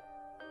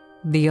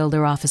 The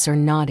elder officer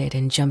nodded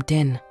and jumped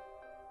in.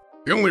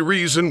 The only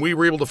reason we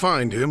were able to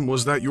find him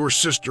was that your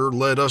sister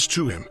led us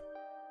to him.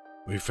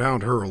 We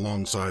found her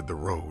alongside the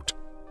road,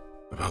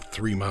 about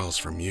 3 miles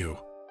from you.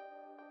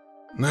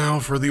 Now,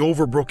 for the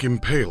Overbrook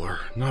impaler,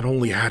 not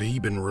only had he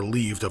been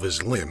relieved of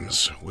his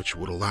limbs, which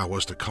would allow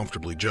us to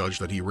comfortably judge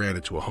that he ran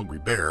into a hungry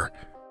bear,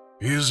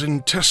 his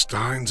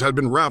intestines had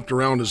been wrapped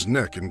around his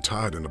neck and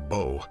tied in a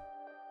bow.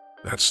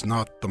 That's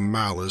not the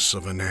malice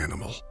of an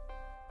animal.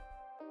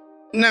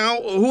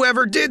 Now,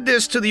 whoever did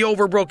this to the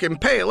Overbrook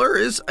impaler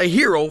is a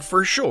hero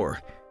for sure.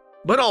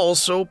 but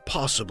also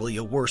possibly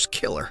a worse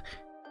killer.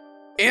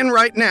 And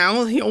right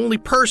now, the only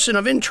person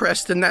of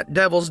interest in that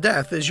devil's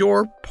death is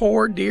your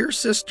poor dear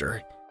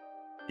sister.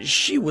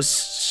 She was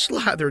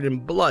slathered in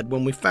blood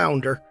when we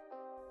found her.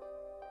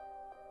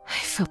 I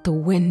felt the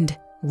wind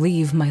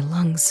leave my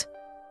lungs.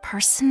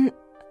 Person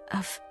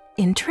of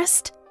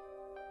interest?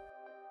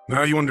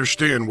 Now you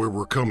understand where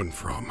we're coming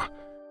from.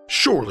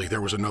 Surely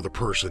there was another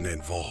person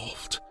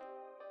involved.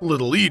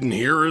 Little Eden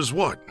here is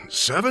what,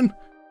 7?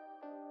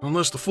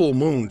 Unless the full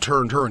moon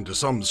turned her into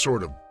some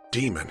sort of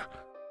demon.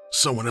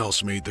 Someone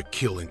else made the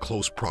kill in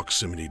close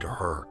proximity to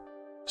her,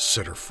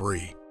 set her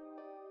free,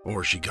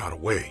 or she got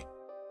away.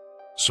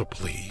 So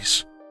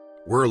please,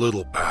 we're a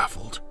little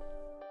baffled.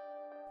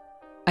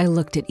 I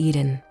looked at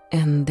Eden,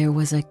 and there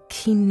was a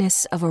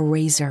keenness of a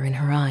razor in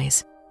her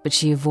eyes, but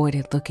she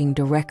avoided looking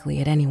directly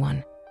at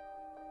anyone.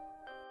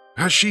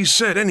 Has she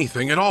said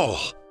anything at all?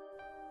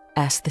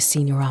 Asked the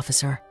senior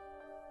officer.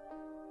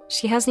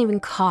 She hasn't even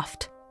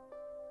coughed.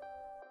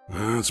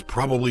 It's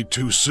probably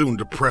too soon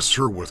to press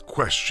her with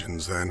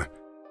questions then,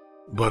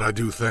 but I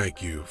do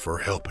thank you for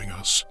helping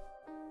us.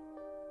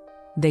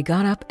 They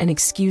got up and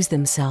excused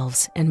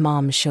themselves, and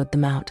Mom showed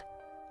them out.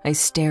 I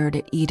stared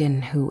at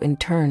Eden, who in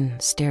turn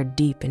stared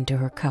deep into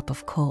her cup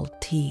of cold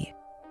tea.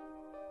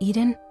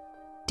 Eden,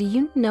 do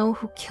you know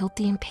who killed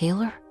the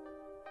Impaler?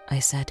 I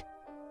said.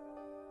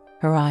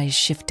 Her eyes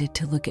shifted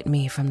to look at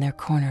me from their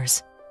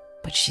corners,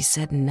 but she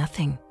said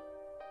nothing.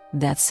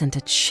 That sent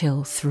a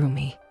chill through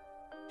me.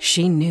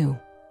 She knew,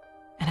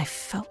 and I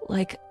felt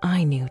like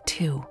I knew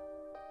too,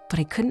 but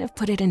I couldn't have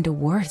put it into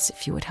words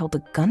if you had held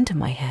a gun to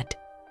my head.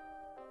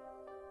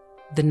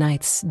 The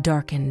nights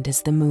darkened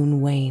as the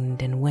moon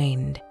waned and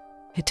waned.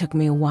 It took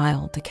me a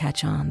while to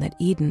catch on that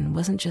Eden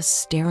wasn't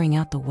just staring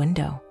out the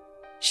window.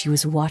 She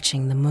was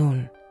watching the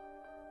moon.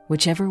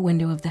 Whichever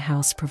window of the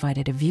house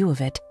provided a view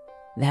of it,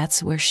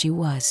 that's where she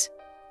was.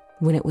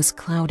 When it was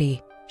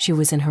cloudy, she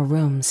was in her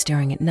room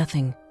staring at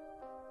nothing.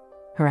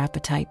 Her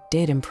appetite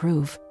did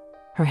improve.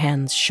 Her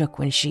hands shook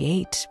when she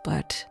ate,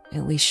 but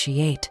at least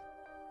she ate.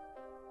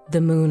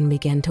 The moon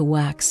began to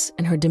wax,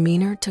 and her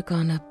demeanor took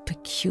on a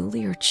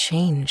peculiar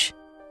change.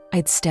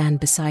 I'd stand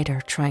beside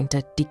her, trying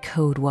to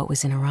decode what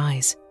was in her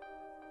eyes.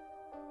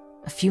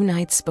 A few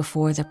nights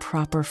before the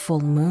proper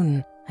full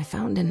moon, I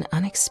found an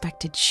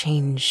unexpected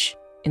change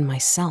in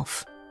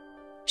myself.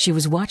 She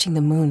was watching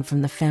the moon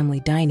from the family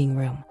dining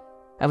room.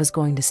 I was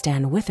going to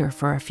stand with her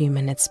for a few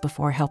minutes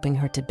before helping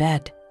her to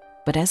bed,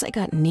 but as I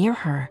got near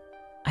her,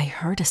 I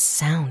heard a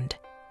sound,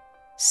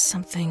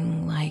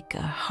 something like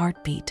a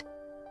heartbeat.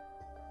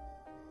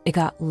 It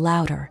got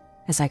louder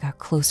as I got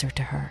closer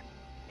to her.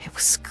 It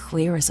was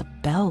clear as a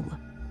bell.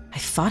 I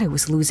thought I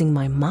was losing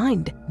my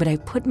mind, but I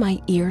put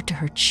my ear to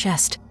her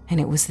chest, and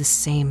it was the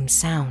same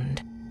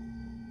sound.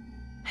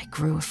 I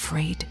grew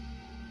afraid.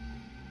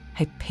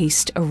 I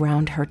paced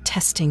around her,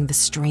 testing the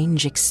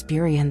strange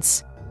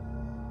experience.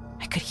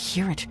 I could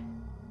hear it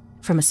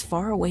from as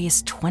far away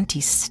as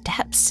 20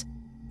 steps.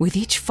 With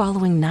each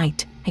following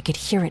night, I could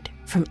hear it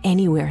from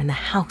anywhere in the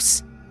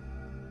house.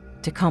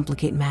 To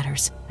complicate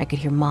matters, I could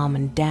hear Mom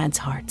and Dad's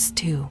hearts,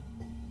 too.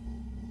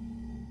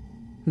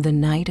 The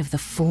night of the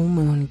full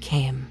moon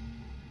came.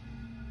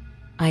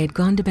 I had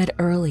gone to bed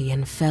early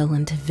and fell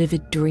into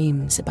vivid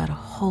dreams about a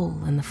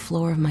hole in the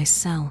floor of my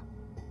cell.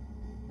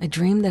 I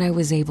dreamed that I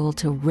was able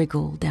to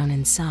wriggle down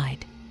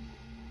inside.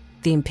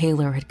 The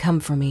Impaler had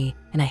come for me,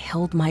 and I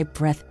held my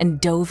breath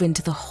and dove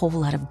into the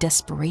hole out of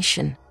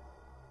desperation.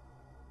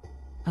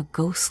 A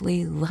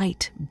ghostly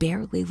light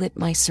barely lit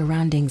my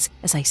surroundings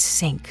as I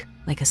sank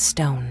like a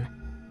stone.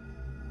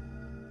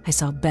 I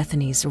saw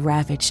Bethany's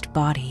ravaged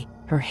body,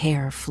 her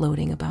hair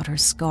floating about her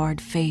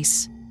scarred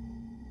face.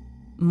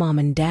 Mom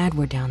and Dad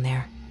were down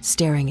there,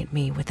 staring at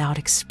me without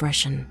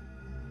expression,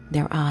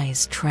 their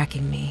eyes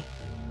tracking me.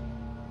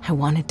 I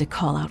wanted to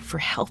call out for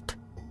help,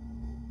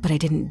 but I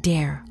didn't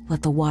dare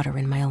let the water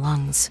in my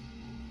lungs.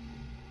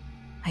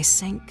 I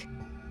sank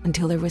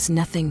until there was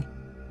nothing,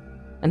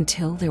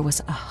 until there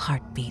was a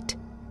heartbeat.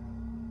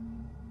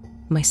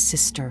 My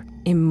sister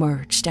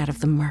emerged out of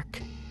the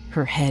murk.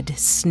 Her head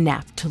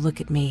snapped to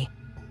look at me.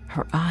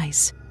 Her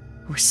eyes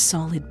were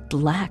solid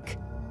black.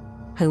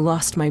 I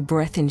lost my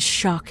breath in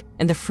shock,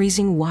 and the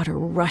freezing water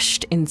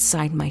rushed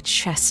inside my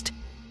chest.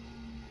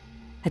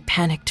 I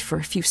panicked for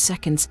a few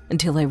seconds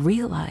until I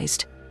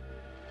realized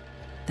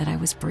that I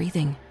was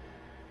breathing.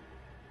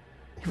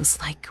 It was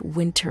like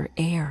winter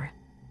air.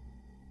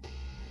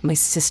 My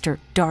sister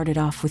darted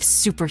off with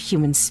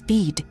superhuman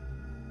speed,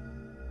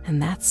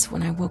 and that's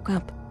when I woke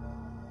up.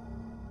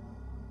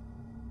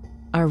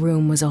 Our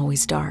room was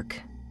always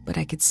dark, but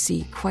I could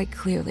see quite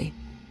clearly.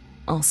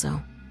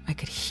 Also, I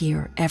could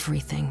hear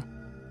everything.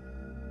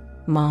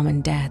 Mom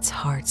and Dad's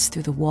hearts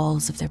through the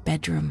walls of their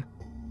bedroom,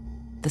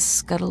 the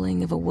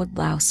scuttling of a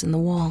woodlouse in the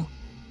wall,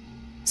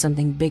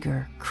 something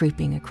bigger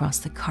creeping across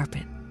the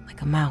carpet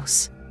like a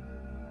mouse.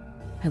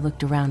 I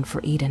looked around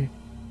for Eden.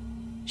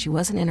 She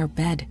wasn't in her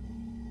bed.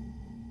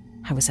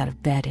 I was out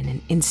of bed in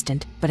an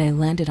instant, but I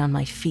landed on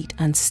my feet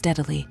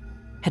unsteadily.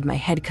 Had my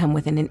head come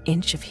within an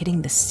inch of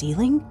hitting the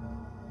ceiling?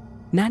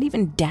 Not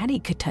even Daddy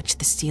could touch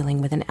the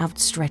ceiling with an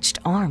outstretched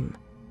arm.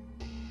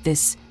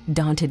 This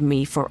daunted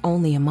me for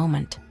only a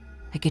moment.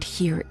 I could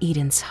hear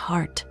Eden's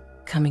heart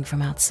coming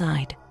from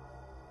outside.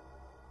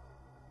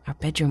 Our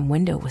bedroom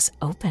window was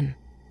open.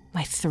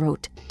 My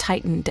throat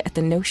tightened at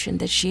the notion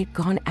that she had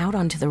gone out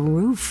onto the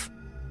roof.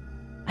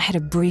 I had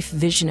a brief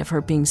vision of her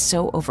being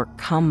so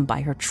overcome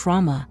by her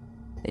trauma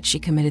that she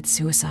committed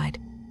suicide.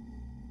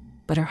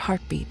 But her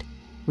heartbeat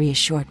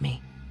reassured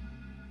me.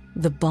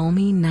 The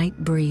balmy night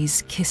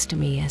breeze kissed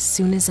me as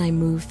soon as I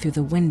moved through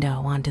the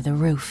window onto the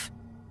roof.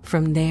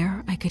 From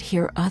there, I could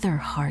hear other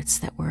hearts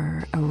that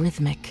were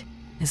arrhythmic,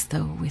 as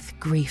though with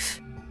grief.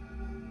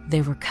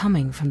 They were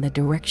coming from the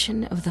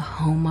direction of the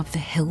home of the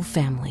Hill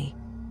family.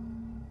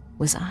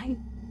 Was I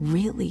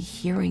really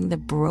hearing the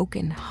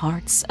broken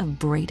hearts of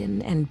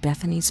Braden and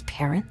Bethany's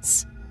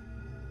parents?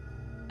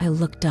 I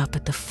looked up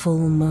at the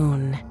full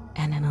moon,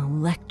 and an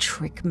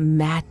electric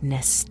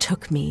madness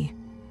took me.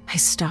 I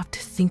stopped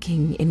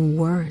thinking in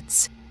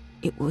words.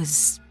 It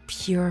was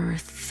pure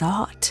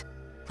thought,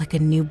 like a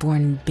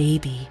newborn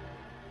baby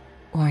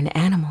or an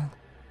animal.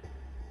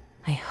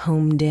 I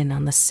homed in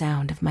on the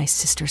sound of my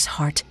sister's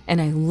heart, and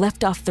I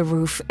leapt off the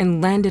roof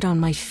and landed on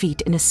my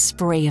feet in a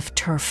spray of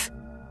turf.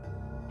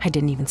 I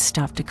didn't even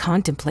stop to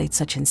contemplate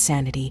such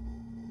insanity.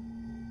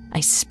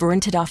 I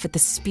sprinted off at the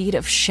speed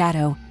of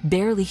shadow,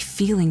 barely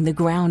feeling the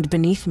ground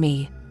beneath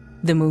me.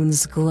 The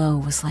moon's glow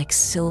was like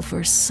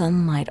silver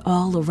sunlight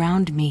all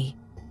around me.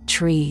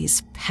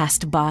 Trees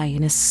passed by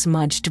in a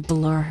smudged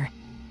blur.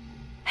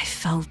 I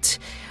felt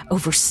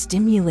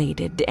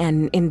overstimulated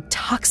and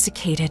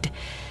intoxicated,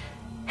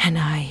 and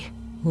I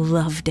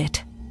loved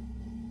it.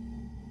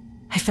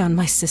 I found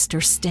my sister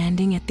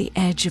standing at the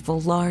edge of a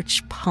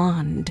large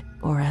pond,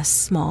 or a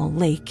small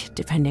lake,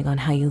 depending on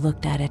how you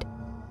looked at it.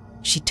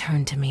 She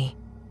turned to me.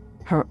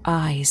 Her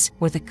eyes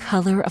were the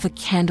color of a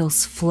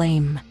candle's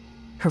flame.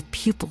 Her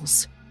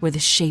pupils were the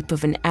shape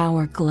of an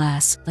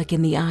hourglass, like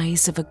in the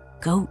eyes of a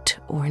goat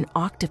or an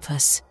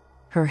octopus.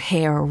 Her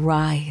hair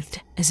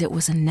writhed as it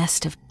was a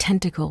nest of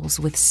tentacles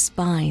with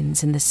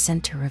spines in the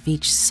center of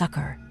each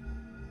sucker.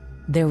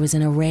 There was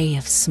an array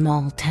of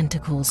small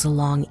tentacles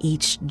along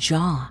each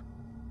jaw.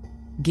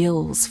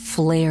 Gills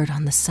flared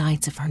on the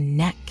sides of her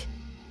neck.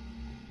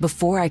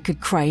 Before I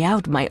could cry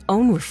out, my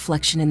own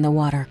reflection in the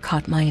water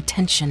caught my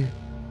attention.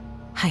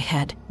 I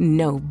had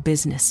no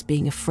business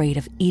being afraid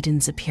of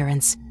Eden's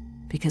appearance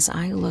because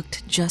I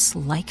looked just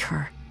like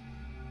her.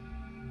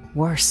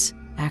 Worse,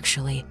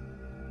 actually.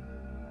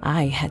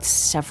 I had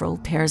several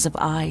pairs of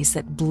eyes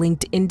that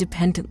blinked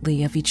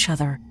independently of each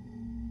other.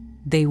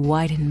 They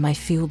widened my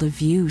field of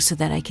view so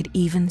that I could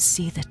even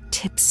see the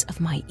tips of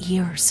my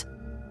ears.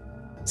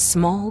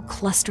 Small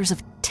clusters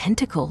of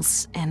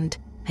tentacles and,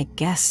 I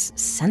guess,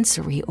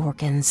 sensory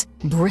organs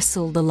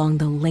bristled along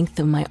the length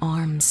of my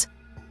arms.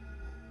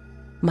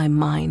 My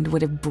mind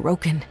would have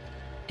broken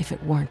if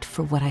it weren't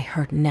for what I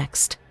heard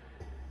next.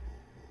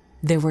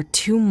 There were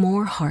two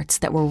more hearts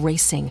that were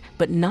racing,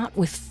 but not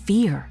with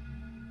fear.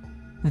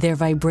 Their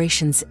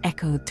vibrations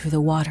echoed through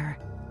the water.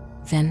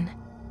 Then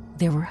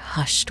there were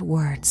hushed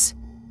words.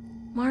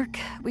 Mark,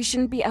 we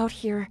shouldn't be out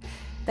here.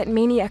 That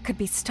maniac could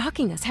be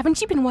stalking us. Haven't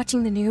you been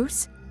watching the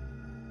news?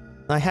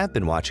 I have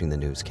been watching the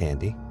news,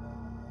 Candy.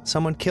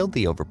 Someone killed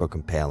the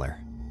Overbrook impaler.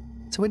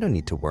 So we don't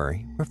need to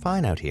worry. We're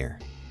fine out here.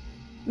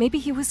 Maybe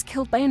he was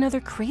killed by another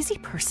crazy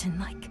person,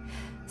 like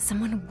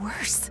someone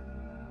worse.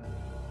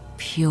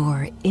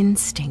 Pure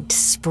instinct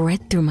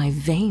spread through my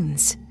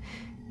veins.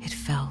 It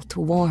felt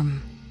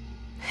warm.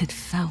 It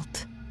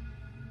felt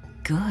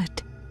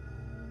good.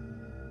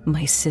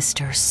 My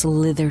sister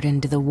slithered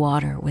into the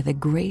water with a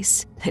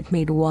grace that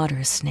made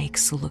water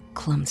snakes look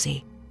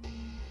clumsy.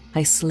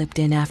 I slipped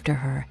in after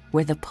her,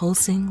 where the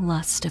pulsing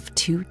lust of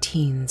two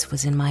teens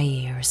was in my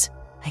ears.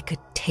 I could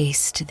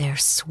taste their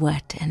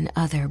sweat and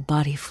other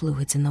body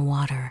fluids in the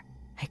water.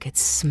 I could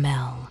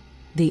smell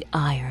the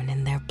iron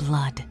in their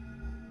blood.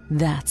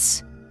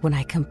 That's when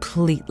I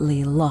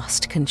completely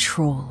lost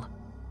control.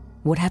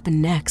 What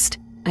happened next,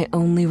 I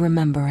only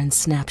remember in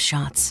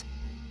snapshots.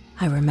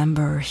 I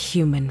remember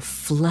human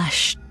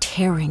flesh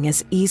tearing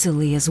as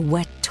easily as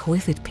wet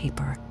toilet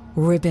paper,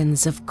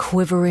 ribbons of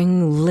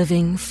quivering,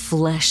 living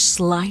flesh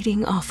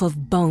sliding off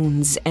of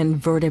bones and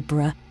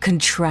vertebra,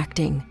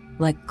 contracting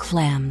like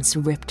clams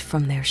ripped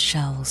from their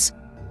shells.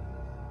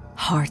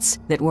 Hearts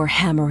that were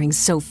hammering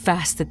so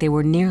fast that they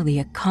were nearly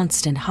a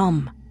constant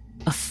hum.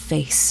 A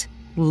face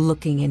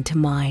looking into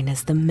mine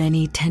as the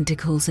many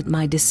tentacles at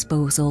my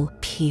disposal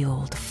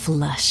peeled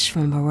flesh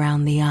from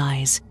around the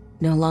eyes,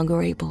 no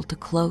longer able to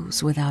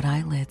close without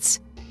eyelids,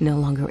 no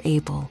longer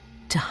able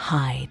to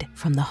hide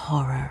from the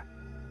horror,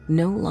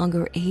 no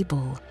longer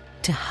able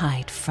to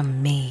hide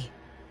from me.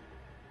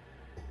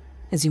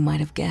 As you might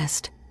have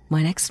guessed,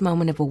 my next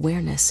moment of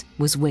awareness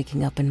was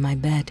waking up in my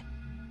bed.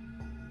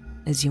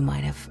 As you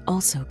might have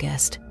also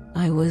guessed,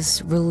 I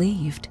was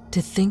relieved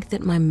to think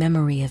that my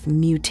memory of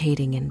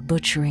mutating and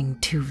butchering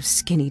two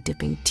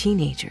skinny-dipping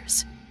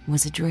teenagers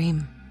was a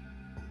dream.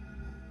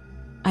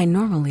 I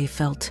normally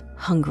felt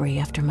hungry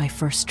after my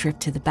first trip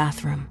to the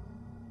bathroom.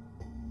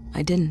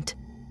 I didn't.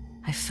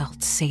 I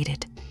felt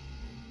sated.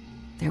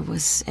 There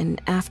was an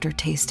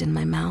aftertaste in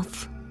my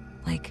mouth,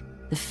 like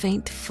the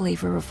faint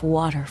flavor of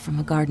water from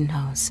a garden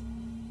hose.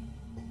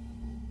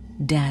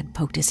 Dad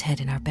poked his head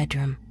in our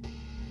bedroom.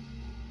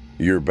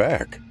 You're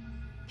back,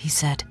 he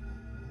said.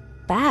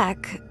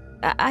 Back?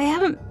 I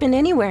haven't been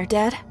anywhere,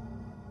 Dad.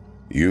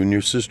 You and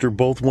your sister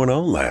both went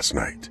out last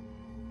night,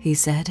 he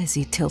said as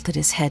he tilted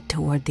his head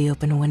toward the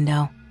open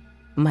window.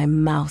 My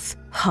mouth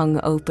hung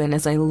open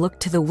as I looked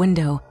to the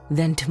window,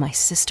 then to my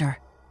sister.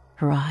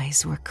 Her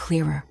eyes were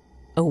clearer.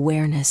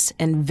 Awareness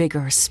and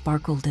vigor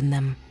sparkled in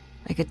them.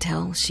 I could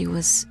tell she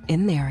was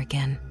in there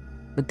again,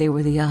 but they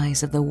were the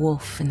eyes of the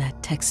wolf in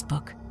that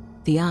textbook,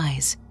 the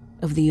eyes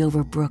of the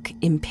Overbrook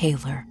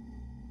impaler.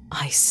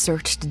 I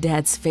searched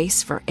Dad's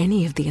face for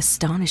any of the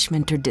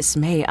astonishment or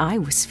dismay I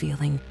was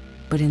feeling,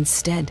 but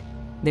instead,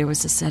 there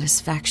was a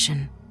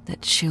satisfaction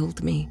that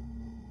chilled me.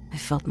 I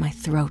felt my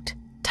throat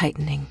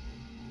tightening.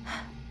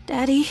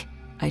 Daddy,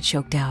 I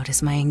choked out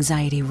as my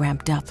anxiety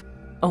ramped up.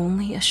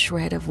 Only a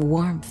shred of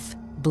warmth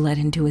bled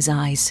into his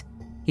eyes.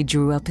 He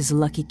drew up his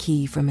lucky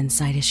key from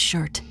inside his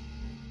shirt.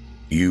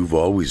 You've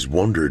always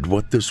wondered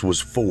what this was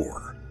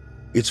for.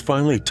 It's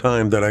finally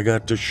time that I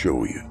got to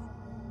show you.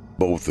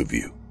 Both of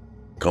you.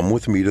 Come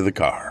with me to the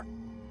car.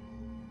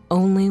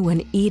 Only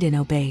when Eden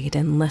obeyed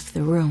and left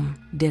the room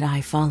did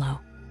I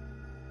follow.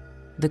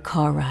 The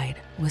car ride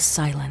was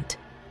silent.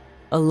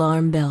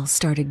 Alarm bells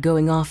started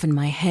going off in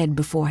my head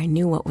before I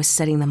knew what was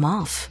setting them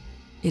off.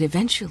 It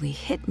eventually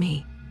hit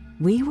me.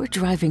 We were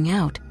driving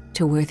out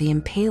to where the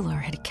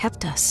impaler had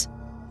kept us.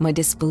 My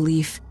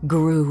disbelief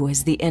grew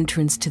as the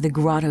entrance to the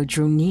grotto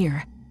drew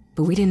near,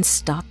 but we didn't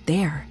stop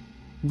there.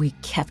 We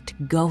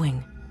kept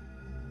going.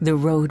 The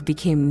road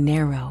became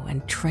narrow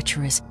and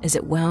treacherous as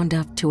it wound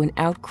up to an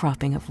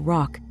outcropping of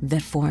rock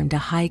that formed a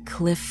high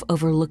cliff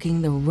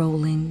overlooking the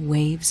rolling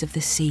waves of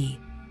the sea.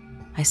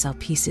 I saw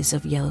pieces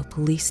of yellow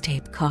police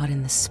tape caught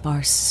in the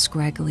sparse,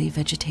 scraggly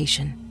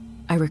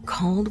vegetation. I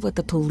recalled what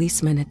the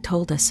policeman had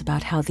told us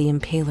about how the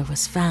impaler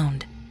was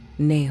found,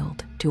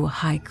 nailed to a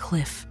high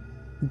cliff.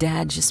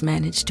 Dad just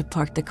managed to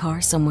park the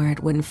car somewhere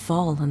it wouldn't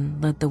fall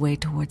and led the way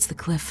towards the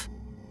cliff.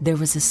 There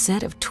was a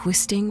set of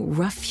twisting,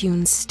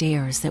 rough-hewn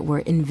stairs that were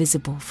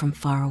invisible from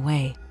far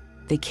away.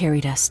 They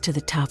carried us to the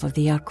top of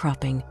the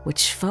outcropping,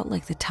 which felt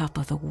like the top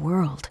of the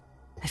world.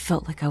 I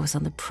felt like I was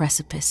on the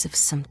precipice of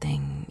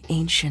something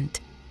ancient,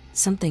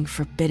 something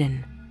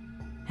forbidden,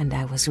 and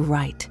I was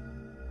right.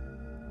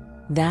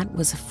 That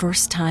was the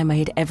first time I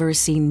had ever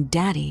seen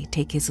Daddy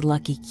take his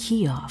lucky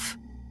key off.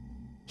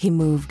 He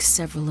moved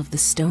several of the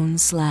stone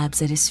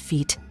slabs at his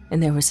feet,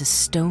 and there was a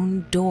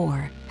stone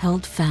door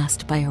held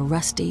fast by a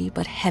rusty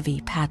but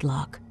heavy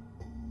padlock.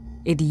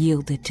 It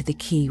yielded to the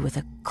key with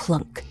a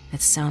clunk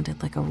that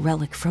sounded like a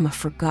relic from a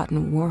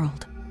forgotten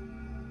world.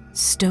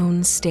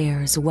 Stone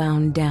stairs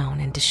wound down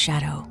into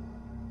shadow.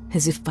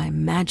 As if by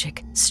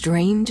magic,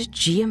 strange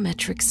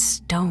geometric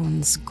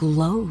stones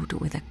glowed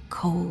with a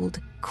cold,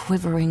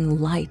 quivering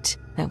light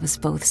that was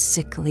both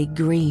sickly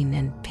green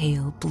and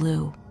pale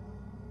blue.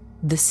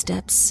 The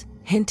steps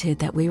hinted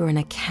that we were in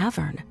a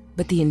cavern,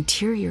 but the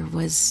interior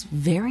was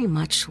very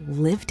much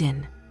lived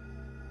in.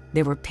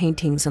 There were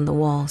paintings on the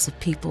walls of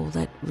people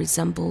that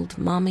resembled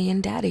Mommy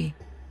and Daddy.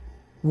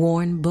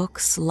 Worn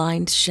books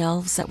lined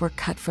shelves that were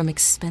cut from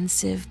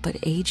expensive but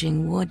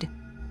aging wood.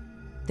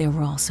 There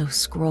were also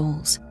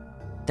scrolls.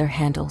 Their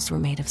handles were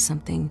made of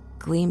something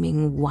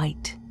gleaming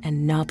white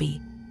and knobby.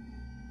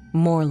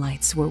 More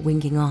lights were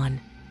winging on.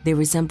 They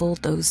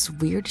resembled those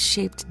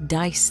weird-shaped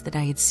dice that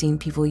I had seen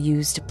people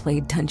use to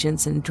play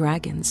Dungeons and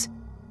Dragons.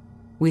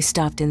 We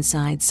stopped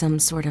inside some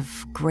sort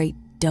of great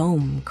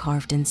dome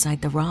carved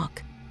inside the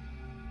rock.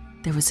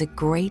 There was a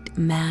great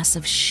mass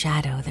of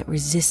shadow that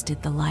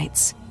resisted the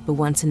lights, but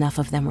once enough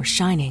of them were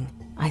shining,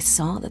 I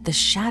saw that the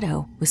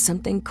shadow was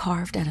something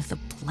carved out of the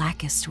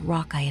blackest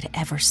rock I had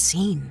ever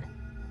seen.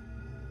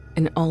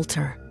 An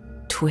altar,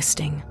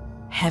 twisting,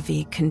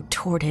 heavy,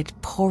 contorted,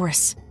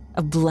 porous,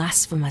 a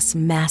blasphemous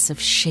mass of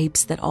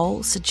shapes that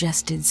all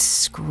suggested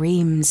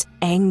screams,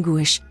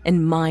 anguish,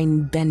 and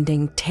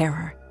mind-bending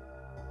terror.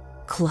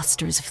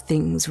 Clusters of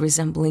things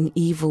resembling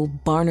evil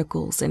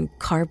barnacles and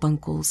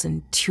carbuncles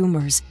and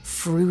tumors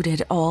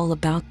fruited all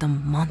about the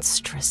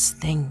monstrous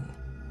thing.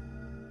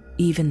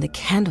 Even the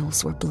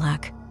candles were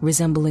black,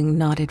 resembling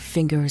knotted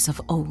fingers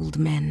of old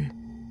men.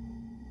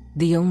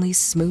 The only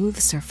smooth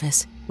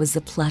surface was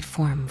the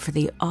platform for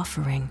the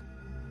offering.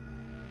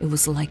 It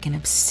was like an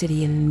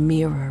obsidian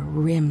mirror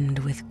rimmed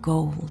with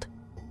gold.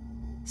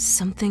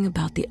 Something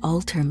about the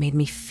altar made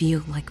me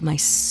feel like my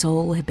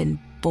soul had been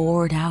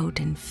bored out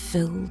and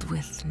filled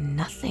with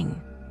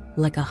nothing,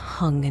 like a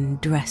hung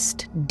and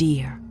dressed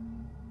deer.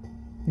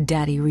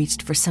 Daddy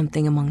reached for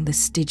something among the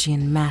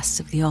Stygian mass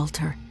of the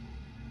altar,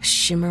 a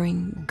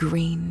shimmering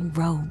green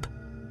robe.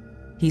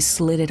 He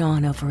slid it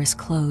on over his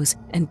clothes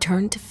and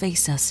turned to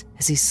face us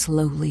as he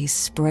slowly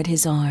spread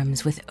his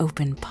arms with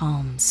open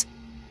palms.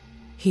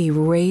 He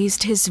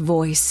raised his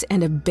voice,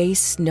 and a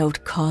bass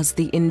note caused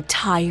the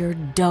entire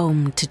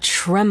dome to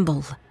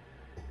tremble.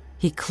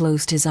 He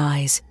closed his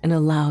eyes and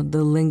allowed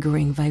the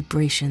lingering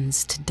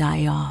vibrations to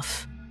die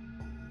off.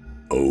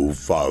 O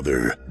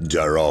Father,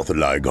 Daroth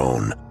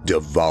Lygon,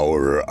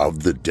 devourer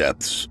of the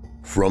depths,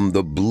 from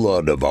the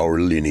blood of our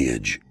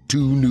lineage, 2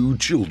 new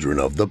children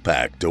of the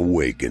Pact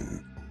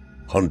awaken.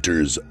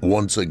 Hunters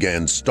once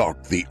again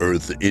stalk the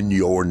earth in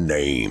your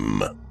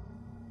name.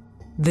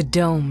 The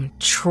dome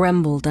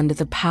trembled under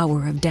the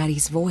power of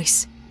Daddy's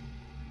voice,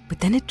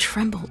 but then it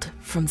trembled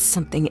from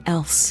something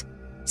else,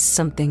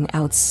 something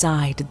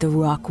outside the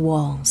rock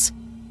walls.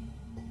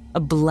 A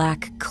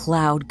black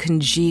cloud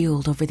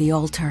congealed over the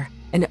altar.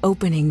 An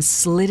opening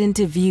slid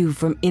into view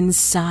from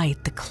inside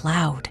the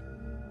cloud.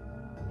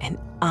 An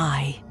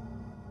eye.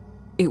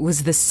 It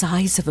was the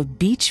size of a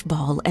beach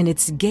ball, and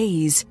its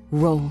gaze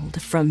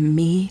rolled from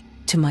me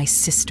to my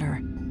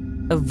sister.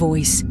 A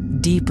voice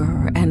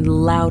deeper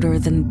and louder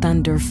than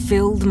thunder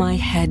filled my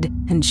head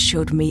and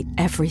showed me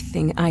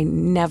everything I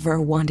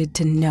never wanted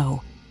to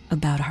know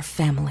about our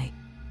family.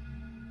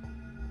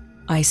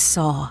 I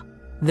saw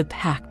the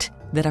pact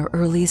that our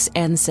earliest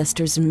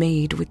ancestors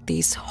made with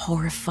these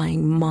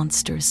horrifying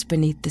monsters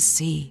beneath the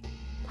sea.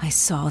 I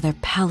saw their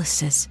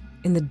palaces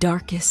in the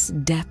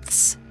darkest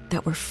depths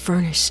that were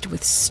furnished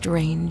with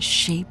strange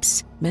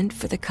shapes meant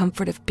for the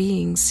comfort of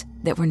beings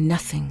that were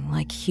nothing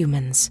like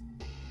humans.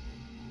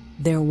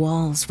 Their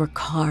walls were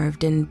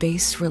carved in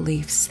bas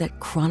reliefs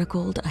that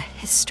chronicled a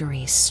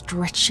history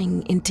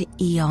stretching into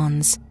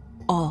eons,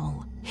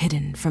 all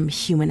hidden from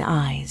human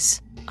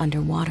eyes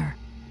underwater.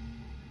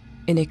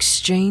 In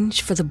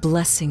exchange for the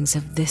blessings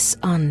of this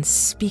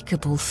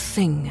unspeakable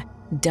thing,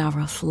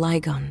 Daroth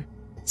Lygon,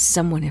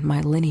 someone in my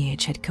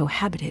lineage had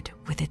cohabited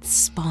with its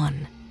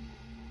spawn.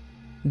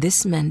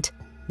 This meant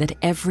that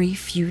every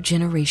few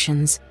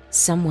generations,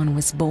 someone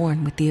was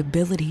born with the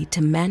ability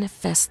to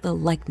manifest the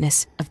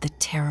likeness of the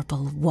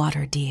terrible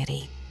water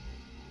deity.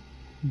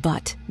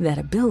 But that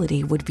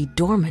ability would be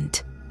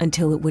dormant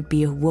until it would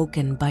be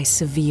awoken by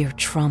severe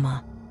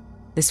trauma.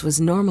 This was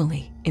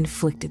normally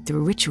inflicted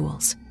through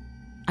rituals.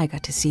 I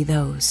got to see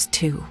those,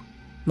 too.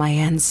 My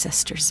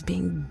ancestors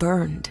being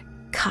burned,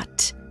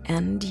 cut,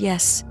 and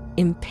yes,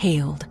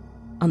 impaled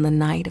on the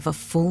night of a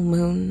full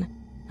moon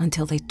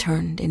until they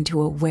turned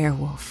into a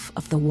werewolf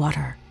of the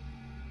water.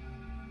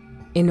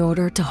 In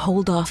order to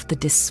hold off the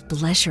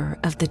displeasure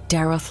of the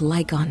Daroth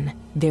Lygon,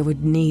 there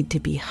would need to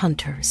be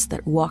hunters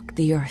that walked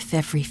the earth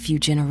every few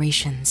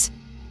generations.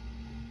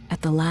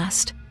 At the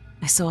last,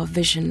 I saw a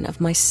vision of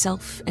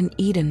myself and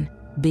Eden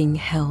being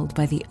held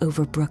by the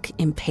Overbrook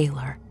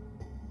Impaler.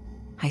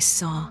 I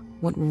saw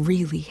what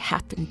really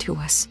happened to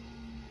us.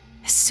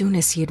 As soon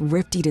as he had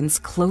ripped Eden's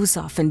clothes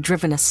off and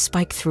driven a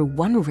spike through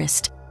one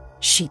wrist,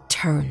 she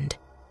turned.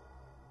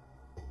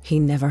 He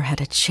never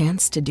had a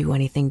chance to do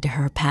anything to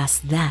her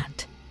past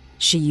that.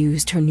 She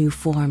used her new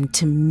form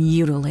to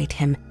mutilate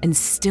him and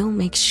still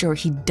make sure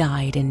he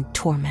died in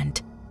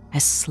torment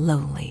as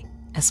slowly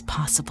as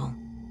possible.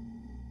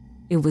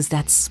 It was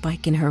that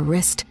spike in her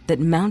wrist that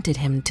mounted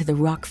him to the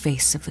rock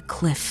face of the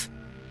cliff.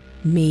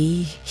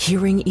 Me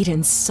hearing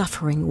Eden's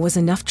suffering was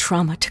enough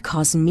trauma to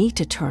cause me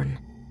to turn.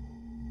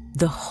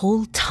 The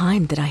whole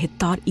time that I had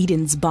thought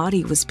Eden's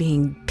body was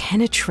being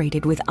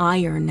penetrated with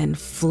iron and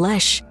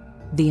flesh,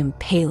 the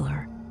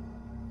Impaler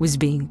was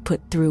being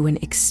put through an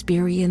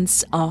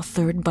experience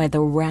authored by the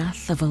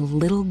wrath of a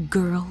little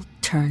girl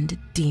turned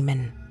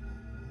demon.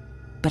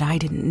 But I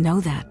didn't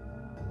know that.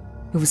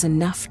 It was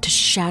enough to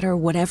shatter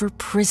whatever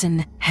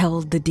prison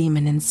held the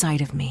demon inside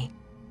of me.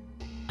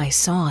 I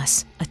saw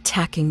us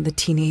attacking the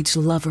teenage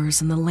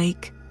lovers in the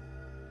lake.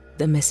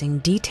 The missing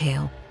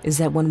detail is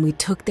that when we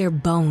took their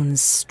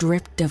bones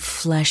stripped of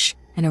flesh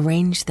and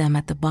arranged them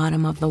at the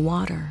bottom of the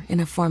water in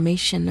a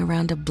formation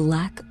around a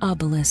black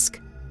obelisk,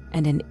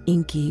 and an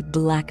inky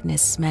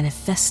blackness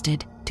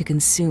manifested to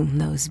consume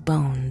those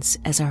bones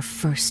as our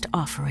first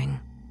offering.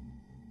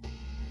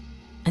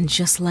 And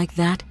just like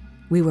that,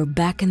 we were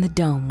back in the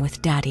dome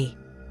with Daddy.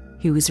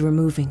 He was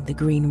removing the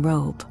green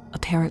robe,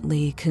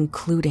 apparently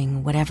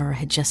concluding whatever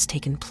had just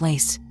taken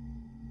place.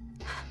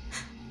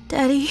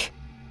 Daddy,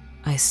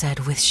 I said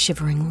with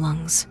shivering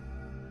lungs.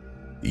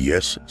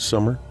 Yes,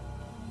 Summer?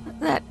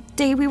 That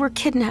day we were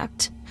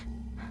kidnapped.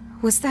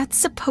 Was that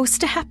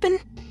supposed to happen?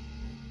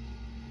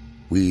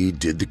 We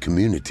did the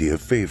community a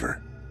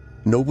favor.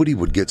 Nobody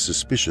would get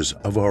suspicious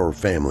of our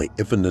family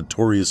if a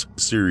notorious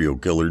serial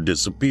killer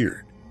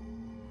disappeared.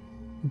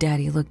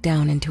 Daddy looked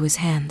down into his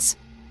hands.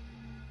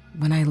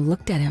 When I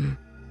looked at him,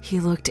 he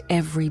looked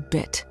every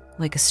bit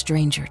like a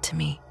stranger to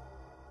me.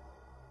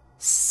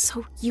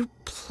 So you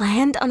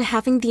planned on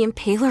having the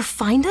Impaler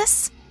find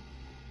us?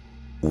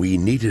 We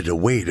needed a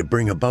way to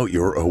bring about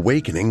your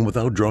awakening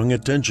without drawing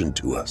attention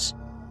to us.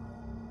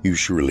 You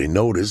surely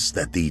notice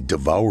that the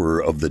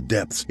Devourer of the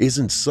Depths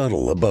isn't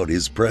subtle about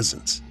his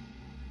presence.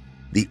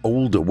 The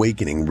old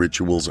awakening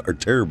rituals are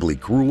terribly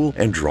cruel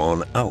and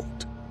drawn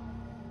out.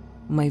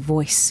 My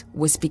voice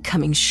was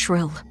becoming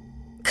shrill.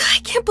 I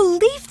can't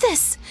believe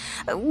this!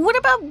 What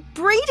about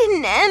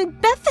Brayden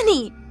and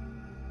Bethany?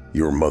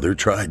 Your mother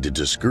tried to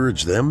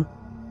discourage them,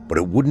 but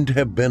it wouldn't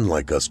have been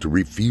like us to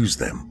refuse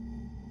them.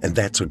 and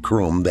that's a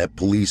crumb that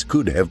police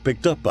could have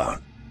picked up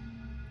on.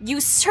 You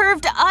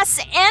served us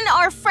and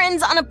our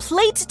friends on a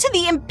plate to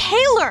the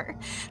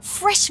Impaler.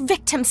 Fresh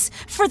victims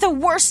for the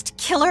worst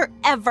killer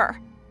ever.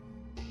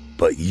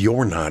 But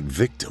you're not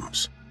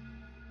victims.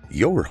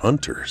 You're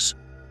hunters.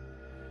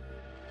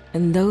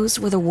 And those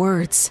were the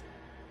words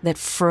that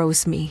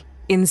froze me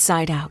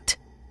inside out.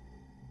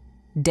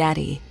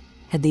 Daddy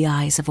had the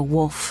eyes of a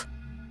wolf.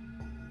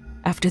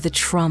 After the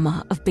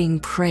trauma of being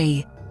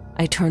prey,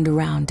 I turned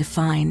around to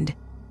find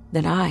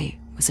that I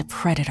was a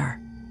predator.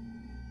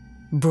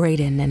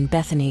 Brayden and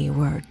Bethany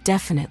were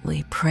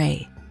definitely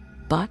prey,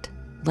 but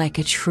like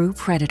a true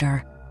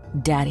predator,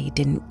 Daddy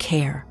didn't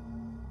care.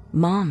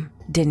 Mom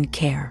didn't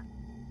care.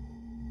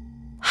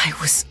 I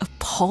was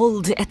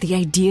appalled at the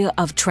idea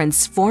of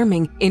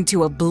transforming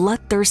into a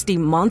bloodthirsty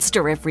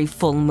monster every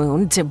full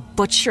moon to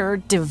butcher,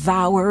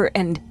 devour,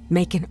 and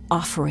make an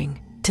offering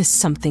to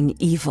something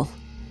evil.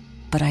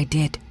 But I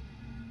did.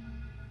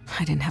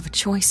 I didn't have a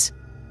choice.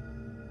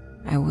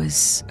 I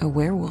was a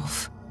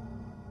werewolf.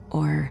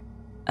 Or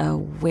a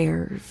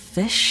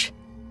werefish?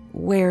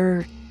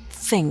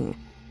 Were-thing.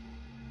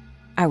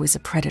 I was a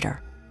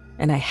predator,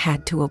 and I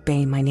had to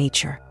obey my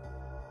nature.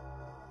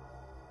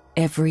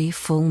 Every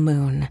full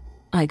moon,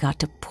 I got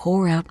to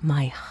pour out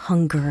my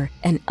hunger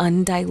and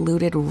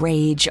undiluted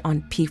rage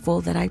on people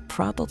that I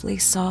probably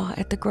saw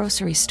at the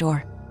grocery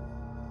store.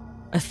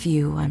 A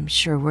few, I'm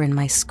sure, were in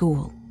my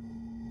school.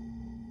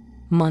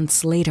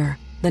 Months later,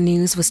 the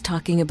news was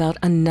talking about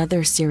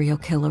another serial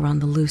killer on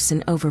the loose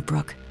in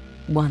Overbrook,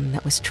 one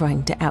that was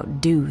trying to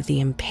outdo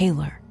the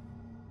Impaler.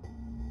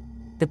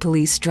 The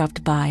police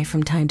dropped by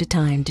from time to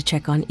time to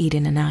check on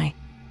Eden and I.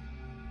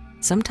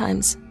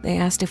 Sometimes they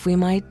asked if we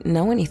might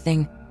know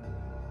anything,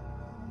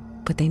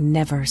 but they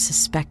never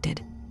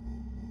suspected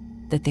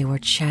that they were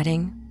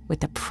chatting with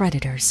the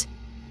predators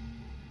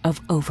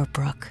of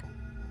Overbrook.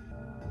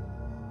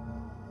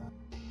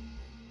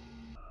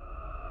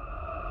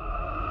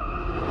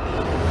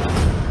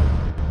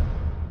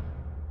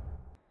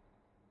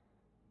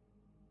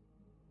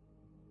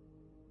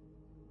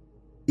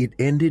 It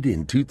ended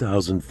in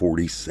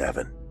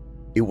 2047.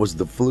 It was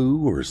the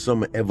flu, or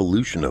some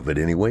evolution of it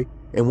anyway,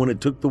 and when it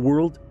took the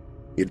world,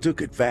 it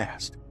took it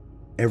fast.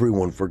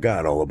 Everyone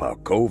forgot all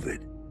about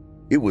COVID.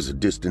 It was a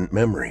distant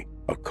memory,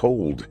 a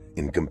cold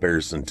in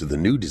comparison to the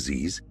new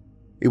disease.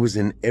 It was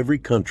in every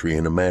country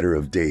in a matter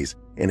of days,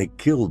 and it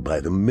killed by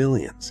the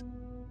millions.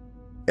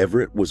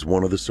 Everett was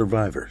one of the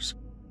survivors.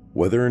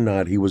 Whether or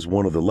not he was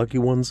one of the lucky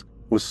ones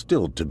was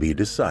still to be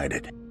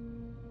decided.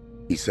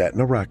 He sat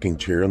in a rocking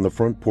chair on the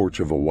front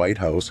porch of a white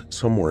house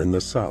somewhere in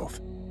the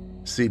South.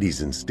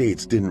 Cities and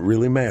states didn't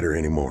really matter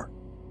anymore.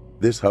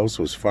 This house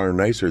was far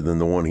nicer than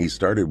the one he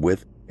started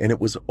with, and it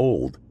was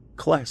old,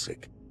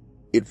 classic.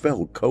 It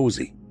felt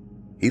cozy.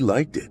 He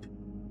liked it.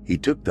 He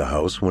took the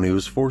house when he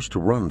was forced to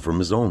run from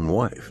his own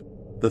wife.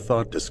 The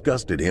thought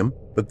disgusted him,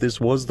 but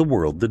this was the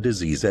world the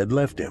disease had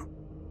left him.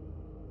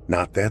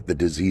 Not that the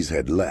disease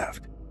had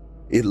left.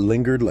 It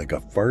lingered like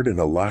a fart in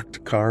a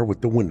locked car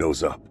with the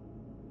windows up.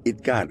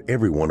 It got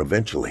everyone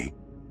eventually.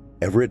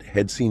 Everett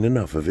had seen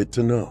enough of it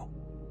to know.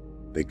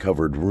 They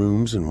covered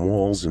rooms and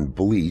walls in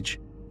bleach.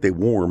 They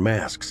wore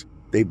masks.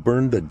 They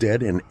burned the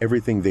dead and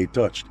everything they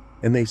touched,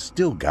 and they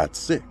still got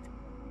sick.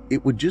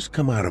 It would just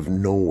come out of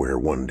nowhere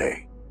one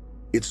day.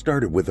 It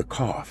started with a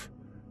cough.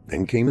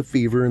 Then came the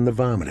fever and the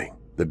vomiting,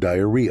 the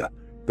diarrhea,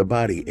 the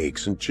body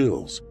aches and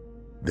chills.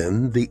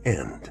 Then the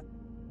end.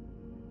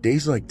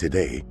 Days like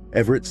today,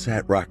 Everett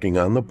sat rocking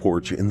on the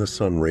porch in the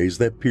sun rays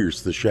that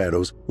pierced the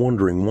shadows,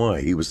 wondering why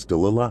he was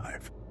still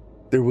alive.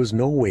 There was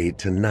no way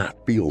to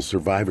not feel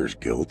survivor's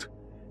guilt.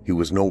 He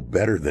was no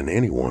better than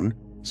anyone,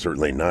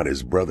 certainly not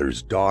his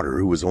brother's daughter,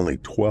 who was only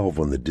 12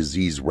 when the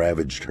disease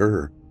ravaged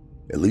her.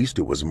 At least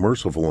it was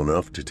merciful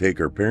enough to take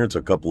her parents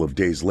a couple of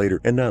days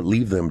later and not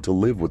leave them to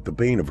live with the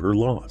pain of her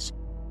loss.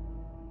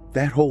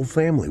 That whole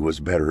family was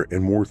better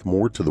and worth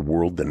more to the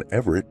world than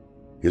Everett.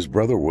 His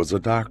brother was a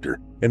doctor,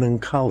 an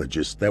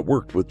oncologist that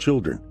worked with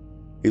children.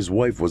 His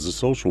wife was a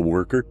social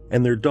worker,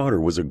 and their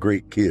daughter was a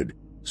great kid,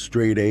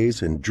 straight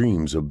A's and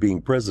dreams of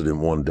being president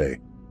one day.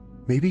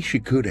 Maybe she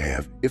could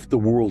have if the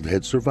world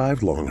had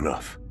survived long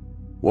enough.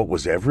 What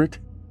was Everett?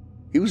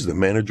 He was the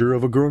manager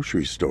of a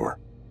grocery store.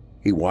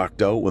 He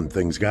walked out when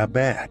things got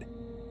bad.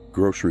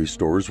 Grocery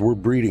stores were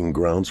breeding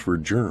grounds for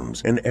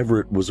germs, and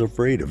Everett was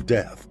afraid of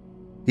death.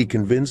 He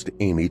convinced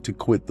Amy to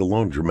quit the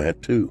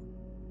laundromat too.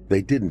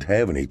 They didn't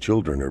have any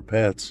children or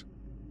pets.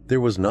 There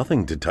was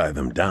nothing to tie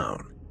them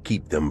down,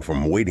 keep them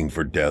from waiting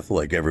for death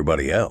like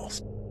everybody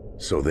else.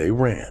 So they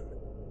ran.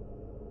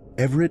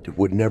 Everett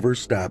would never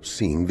stop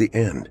seeing the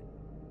end.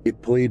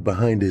 It played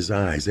behind his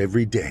eyes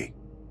every day.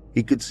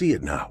 He could see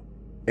it now.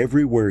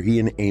 Everywhere he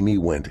and Amy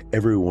went,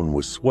 everyone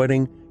was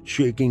sweating,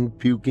 shaking,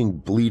 puking,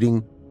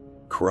 bleeding,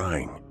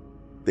 crying.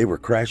 They were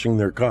crashing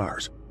their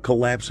cars,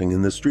 collapsing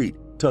in the street,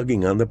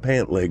 tugging on the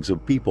pant legs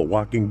of people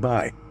walking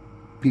by.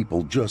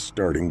 People just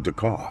starting to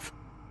cough.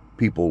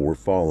 People were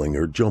falling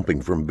or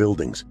jumping from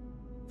buildings.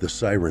 The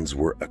sirens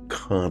were a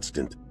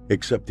constant,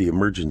 except the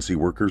emergency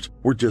workers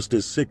were just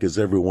as sick as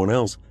everyone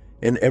else,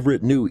 and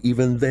Everett knew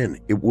even then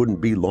it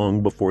wouldn't be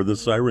long before the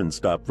sirens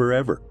stopped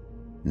forever.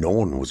 No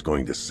one was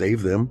going to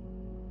save them.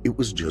 It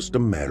was just a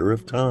matter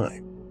of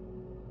time.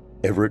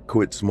 Everett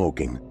quit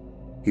smoking.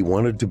 He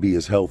wanted to be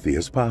as healthy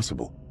as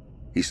possible.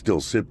 He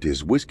still sipped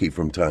his whiskey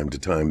from time to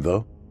time,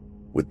 though.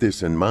 With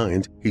this in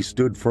mind, he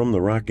stood from the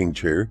rocking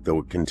chair, though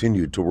it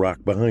continued to rock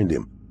behind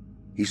him.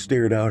 He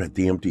stared out at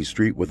the empty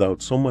street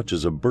without so much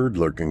as a bird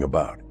lurking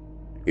about.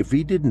 If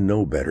he didn't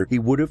know better, he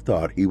would have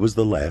thought he was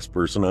the last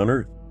person on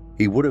Earth.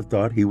 He would have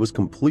thought he was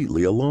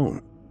completely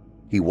alone.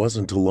 He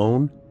wasn't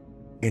alone,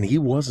 and he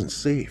wasn't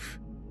safe.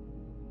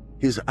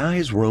 His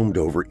eyes roamed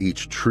over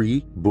each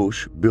tree,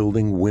 bush,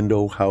 building,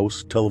 window,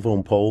 house,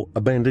 telephone pole,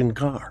 abandoned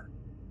car.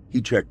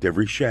 He checked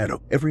every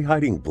shadow, every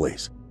hiding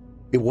place.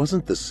 It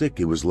wasn't the sick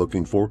he was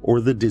looking for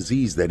or the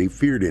disease that he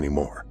feared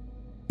anymore.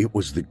 It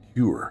was the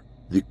cure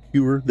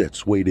that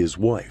swayed his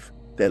wife,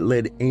 that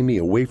led Amy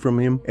away from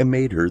him and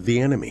made her the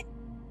enemy.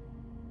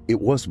 It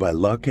was by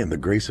luck and the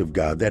grace of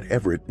God that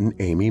Everett and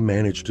Amy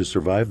managed to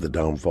survive the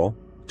downfall,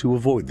 to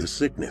avoid the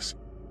sickness.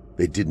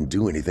 They didn't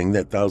do anything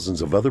that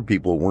thousands of other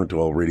people weren't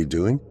already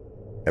doing.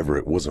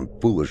 Everett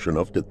wasn't foolish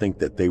enough to think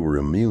that they were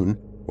immune.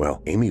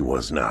 Well, Amy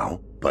was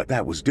now, but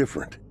that was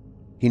different.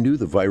 He knew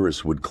the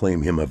virus would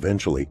claim him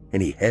eventually,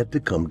 and he had to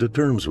come to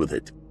terms with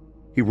it.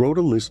 He wrote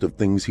a list of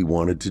things he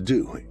wanted to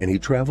do, and he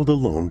traveled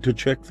alone to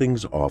check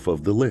things off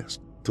of the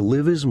list, to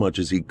live as much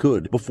as he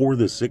could before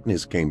the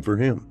sickness came for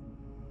him.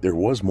 There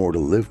was more to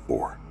live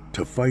for,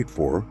 to fight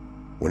for,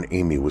 when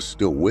Amy was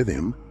still with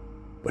him,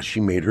 but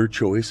she made her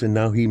choice and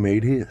now he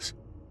made his.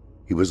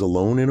 He was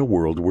alone in a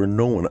world where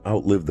no one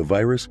outlived the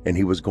virus, and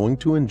he was going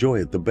to enjoy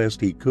it the best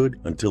he could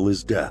until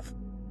his death,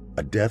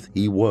 a death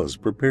he was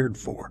prepared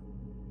for.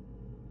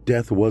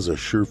 Death was a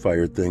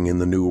surefire thing in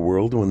the new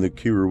world when the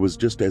cure was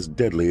just as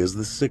deadly as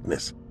the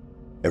sickness.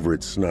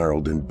 Everett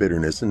snarled in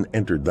bitterness and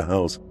entered the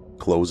house,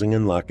 closing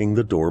and locking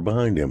the door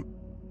behind him.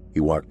 He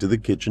walked to the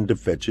kitchen to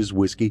fetch his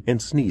whiskey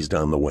and sneezed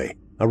on the way,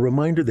 a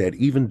reminder that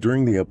even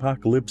during the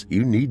apocalypse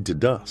you need to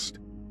dust.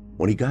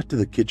 When he got to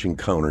the kitchen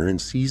counter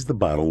and seized the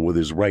bottle with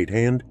his right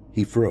hand,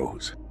 he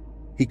froze.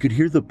 He could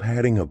hear the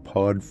padding of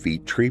pawed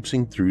feet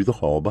traipsing through the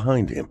hall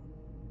behind him.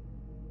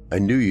 "I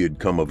knew you'd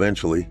come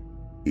eventually,"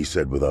 he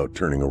said without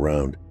turning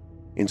around.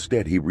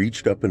 Instead, he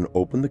reached up and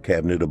opened the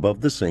cabinet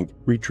above the sink,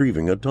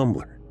 retrieving a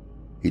tumbler.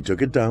 He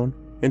took it down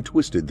and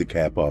twisted the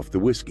cap off the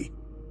whiskey.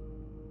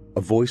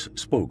 A voice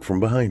spoke from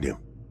behind him.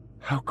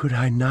 "How could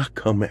I not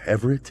come,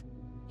 Everett?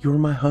 You're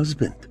my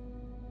husband."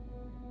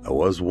 "I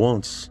was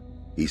once,"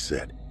 he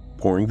said,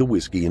 pouring the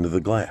whiskey into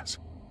the glass.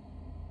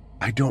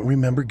 "I don't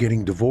remember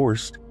getting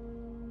divorced."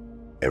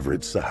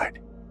 Everett sighed.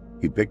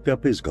 He picked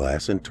up his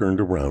glass and turned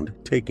around,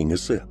 taking a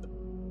sip.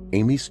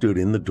 Amy stood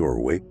in the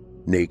doorway,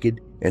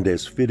 naked and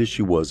as fit as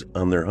she was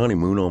on their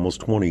honeymoon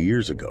almost 20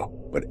 years ago,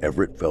 but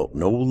Everett felt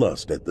no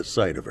lust at the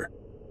sight of her.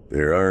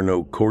 "There are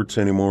no courts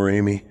anymore,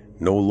 Amy,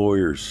 no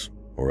lawyers,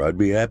 or I'd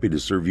be happy to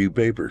serve you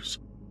papers."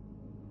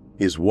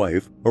 His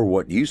wife, or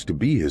what used to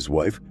be his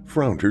wife,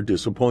 frowned her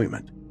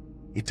disappointment.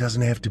 "It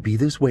doesn't have to be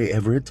this way,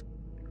 Everett.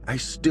 I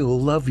still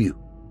love you.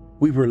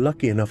 We were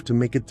lucky enough to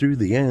make it through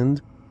the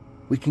end.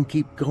 We can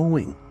keep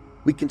going.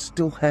 We can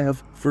still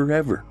have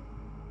forever."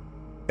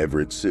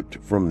 Everett sipped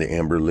from the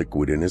amber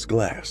liquid in his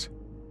glass.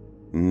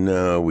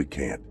 "No, we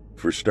can't.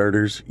 For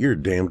starters, you're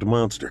a damned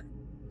monster.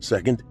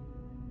 Second,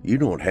 you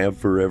don't have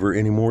forever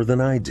any more than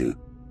I do.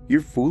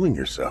 You're fooling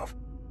yourself.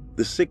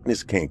 The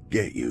sickness can't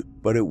get you,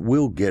 but it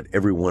will get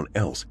everyone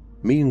else,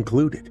 me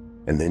included,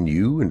 and then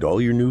you and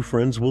all your new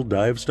friends will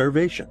die of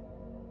starvation."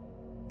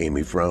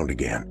 Amy frowned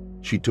again.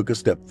 She took a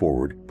step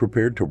forward,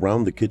 prepared to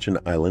round the kitchen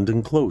island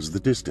and close the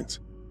distance.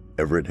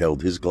 Everett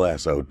held his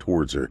glass out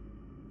towards her.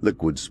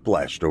 Liquid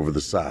splashed over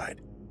the side.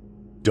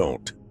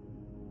 "Don't."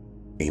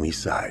 Amy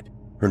sighed.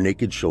 Her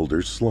naked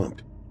shoulders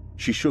slumped.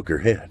 She shook her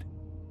head.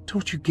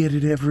 "Don't you get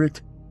it,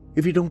 Everett?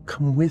 If you don't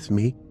come with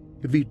me,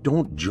 if you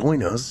don't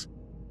join us,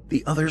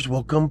 the others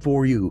will come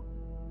for you.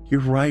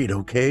 You're right,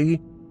 okay?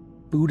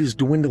 Food is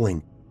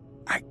dwindling.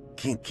 I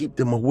can't keep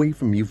them away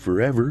from you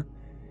forever.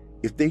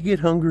 If they get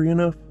hungry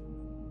enough..."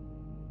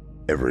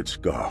 Everett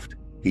scoffed.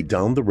 He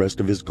downed the rest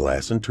of his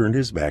glass and turned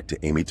his back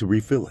to Amy to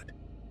refill it.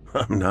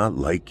 "I'm not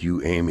like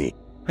you, Amy.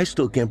 I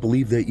still can't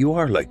believe that you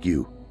are like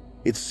you.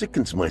 It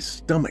sickens my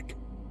stomach.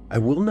 I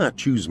will not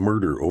choose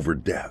murder over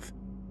death.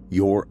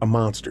 You're a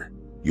monster.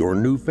 Your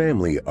new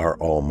family are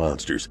all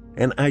monsters,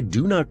 and I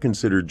do not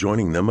consider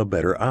joining them a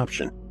better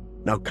option.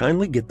 Now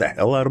kindly get the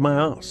hell out of my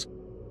house."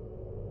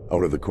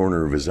 Out of the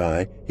corner of his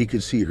eye, he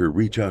could see her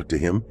reach out to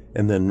him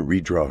and then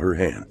redraw her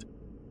hand.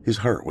 His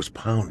heart was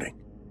pounding.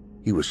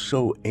 He was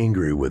so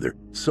angry with her,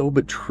 so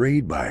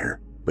betrayed by her,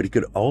 but he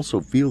could also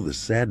feel the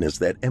sadness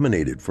that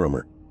emanated from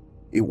her.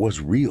 It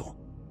was real,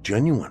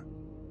 genuine.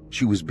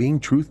 She was being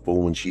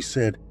truthful when she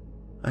said,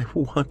 "I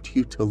want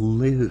you to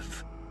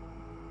live."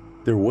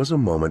 There was a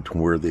moment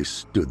where they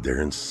stood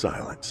there in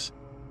silence.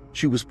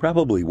 She was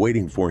probably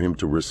waiting for him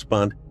to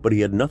respond, but he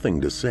had nothing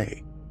to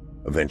say.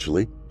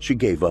 Eventually, she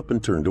gave up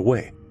and turned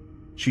away.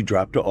 She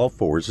dropped to all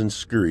fours and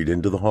scurried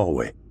into the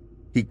hallway.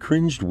 He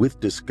cringed with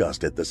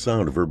disgust at the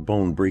sound of her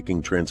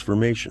bone-breaking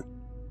transformation.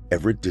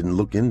 Everett didn't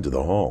look into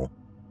the hall.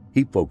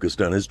 He focused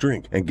on his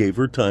drink and gave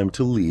her time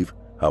to leave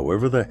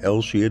however the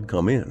hell she had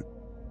come in.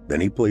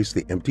 Then he placed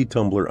the empty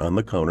tumbler on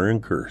the counter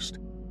and cursed.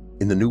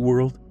 In the new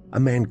world, a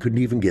man couldn't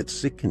even get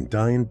sick and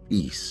die in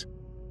peace.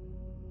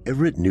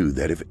 Everett knew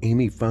that if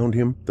Amy found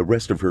him, the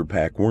rest of her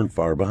pack weren't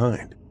far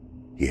behind.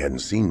 He hadn't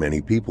seen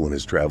many people in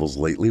his travels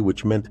lately,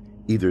 which meant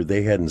either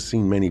they hadn't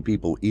seen many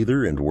people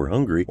either and were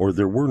hungry, or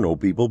there were no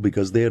people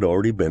because they had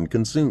already been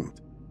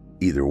consumed.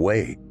 Either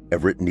way,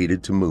 Everett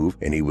needed to move,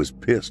 and he was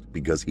pissed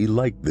because he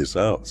liked this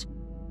house.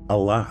 A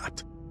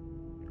lot.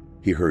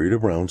 He hurried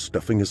around,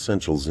 stuffing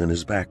essentials in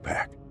his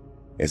backpack.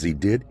 As he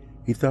did,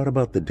 he thought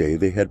about the day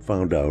they had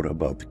found out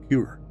about the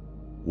cure.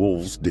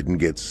 Wolves didn't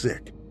get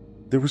sick.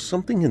 There was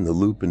something in the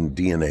Lupin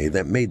DNA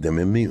that made them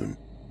immune.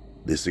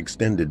 This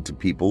extended to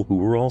people who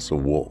were also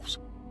wolves.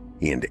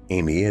 He and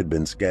Amy had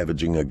been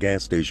scavenging a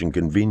gas station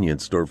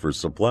convenience store for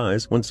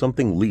supplies when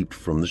something leaped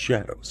from the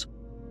shadows.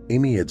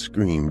 Amy had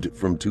screamed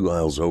from 2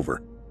 aisles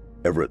over.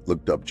 Everett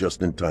looked up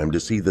just in time to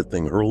see the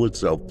thing hurl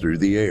itself through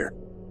the air.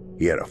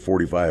 He had a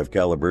 .45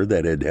 caliber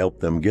that had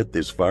helped them get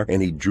this far,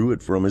 and he drew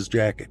it from his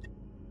jacket.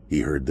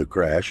 He heard the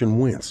crash and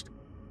winced.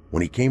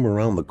 When he came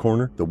around the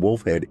corner, the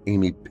wolf had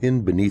Amy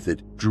pinned beneath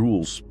it,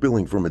 drool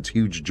spilling from its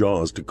huge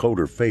jaws to coat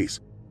her face.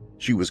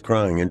 She was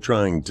crying and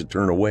trying to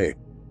turn away.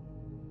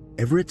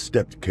 Everett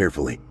stepped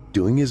carefully,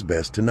 doing his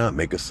best to not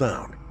make a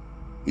sound.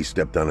 He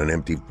stepped on an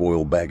empty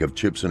foil bag of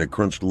chips and it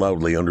crunched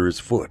loudly under his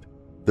foot.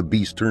 The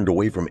beast turned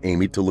away from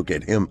Amy to look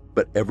at him,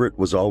 but Everett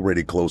was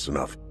already close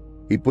enough.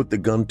 He put the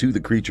gun to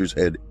the creature's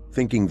head,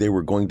 thinking they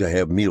were going to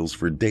have meals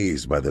for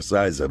days by the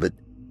size of it.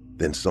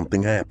 Then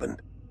something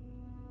happened.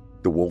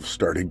 The wolf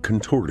started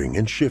contorting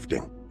and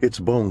shifting. Its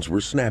bones were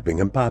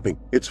snapping and popping,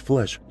 its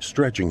flesh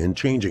stretching and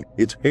changing,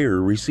 its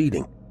hair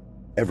receding.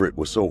 Everett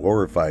was so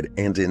horrified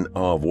and in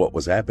awe of what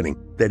was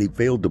happening that he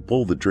failed to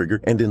pull the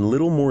trigger, and in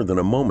little more than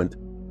a moment,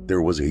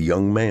 there was a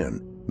young man,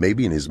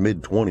 maybe in his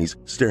mid-20s,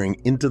 staring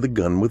into the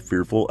gun with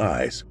fearful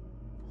eyes.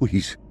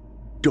 "Please,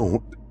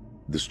 don't,"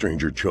 the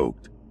stranger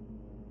choked.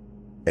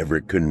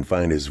 Everett couldn't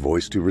find his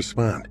voice to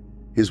respond.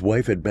 His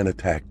wife had been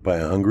attacked by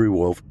a hungry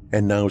wolf,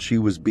 and now she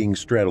was being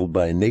straddled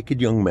by a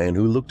naked young man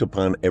who looked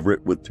upon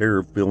Everett with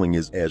terror filling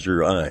his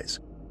azure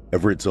eyes.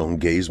 Everett's own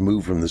gaze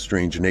moved from the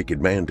strange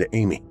naked man to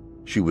Amy.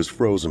 She was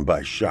frozen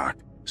by shock,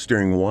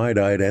 staring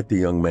wide-eyed at the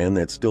young man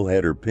that still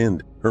had her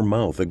pinned, her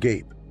mouth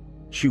agape.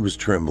 She was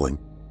trembling.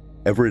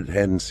 Everett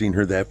hadn't seen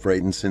her that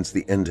frightened since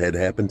the end had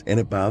happened, and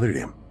it bothered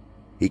him.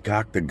 He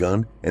cocked the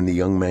gun, and the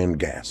young man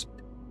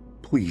gasped.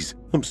 "Please,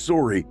 I'm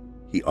sorry,"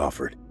 he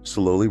offered,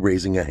 slowly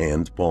raising a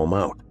hand, palm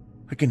out.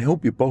 "I can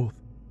help you both.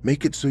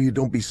 Make it so you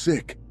don't be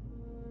sick."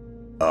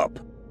 "Up,"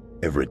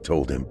 Everett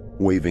told him,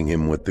 waving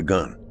him with the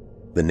gun.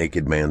 The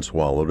naked man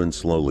swallowed and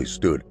slowly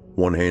stood,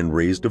 one hand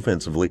raised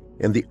defensively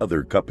and the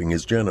other cupping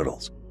his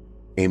genitals.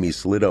 Amy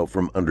slid out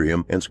from under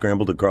him and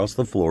scrambled across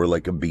the floor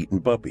like a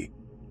beaten puppy.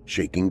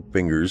 Shaking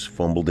fingers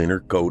fumbled in her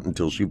coat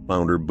until she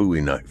found her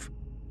Bowie knife.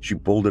 She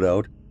pulled it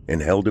out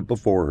and held it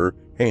before her,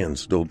 hands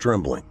still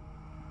trembling.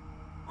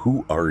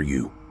 "Who are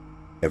you?"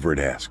 Everett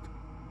asked.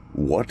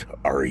 "What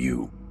are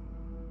you?"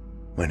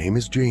 "My name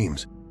is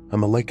James.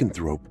 I'm a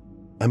lycanthrope.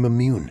 I'm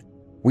immune.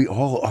 We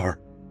all are.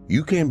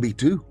 You can be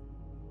too."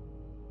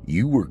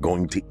 "You were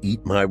going to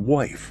eat my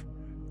wife,"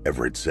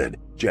 Everett said,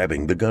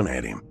 jabbing the gun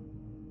at him.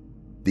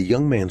 The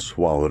young man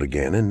swallowed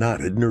again and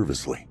nodded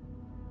nervously.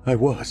 "I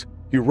was.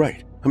 You're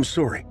right. I'm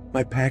sorry.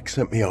 My pack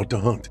sent me out to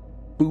hunt.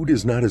 Food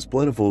is not as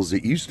plentiful as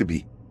it used to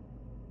be."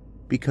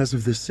 "Because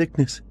of the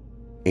sickness,"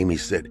 Amy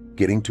said,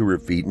 getting to her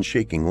feet and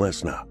shaking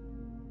less now.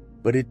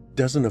 "But it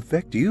doesn't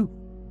affect you."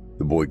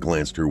 The boy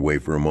glanced her way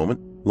for a moment,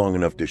 long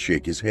enough to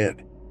shake his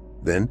head.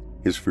 Then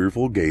his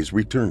fearful gaze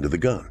returned to the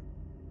gun.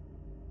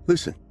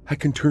 "Listen, I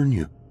can turn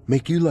you,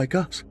 make you like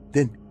us.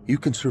 Then you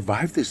can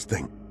survive this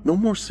thing. No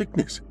more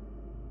sickness."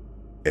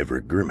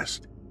 Everett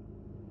grimaced.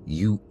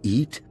 "You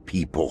eat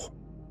people."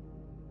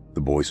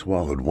 The boy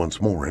swallowed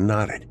once more and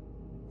nodded.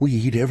 "We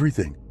eat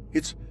everything.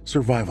 It's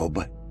survival,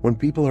 but when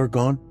people are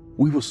gone,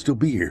 we will still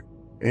be here,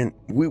 and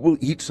we will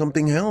eat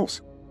something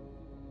else."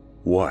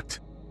 "What?"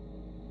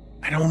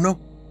 "I don't know."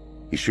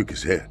 He shook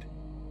his head.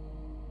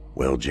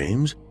 "Well,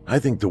 James, I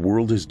think the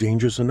world is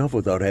dangerous enough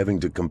without having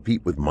to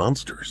compete with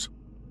monsters."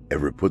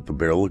 Everett put the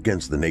barrel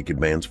against the naked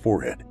man's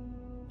forehead.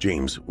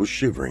 James was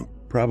shivering,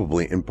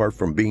 probably in part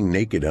from being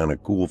naked on a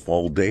cool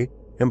fall day,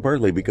 and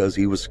partly because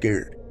he was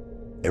scared.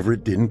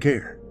 Everett didn't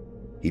care.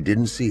 He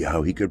didn't see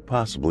how he could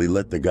possibly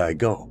let the guy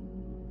go.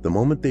 The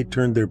moment they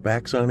turned their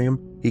backs on him,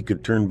 he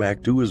could turn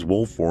back to his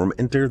wolf form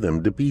and tear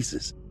them to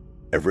pieces.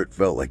 Everett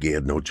felt like he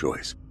had no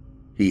choice.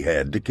 He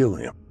had to kill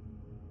him.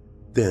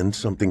 Then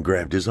something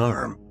grabbed his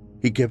arm.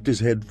 He kept his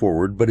head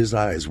forward, but his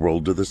eyes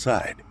rolled to the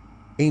side.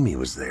 Amy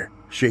was there,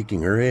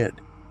 shaking her head.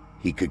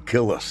 "He could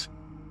kill us,"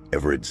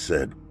 Everett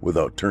said,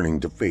 without turning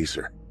to face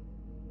her.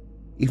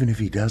 "Even if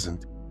he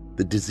doesn't,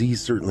 the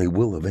disease certainly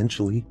will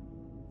eventually.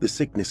 The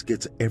sickness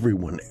gets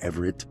everyone,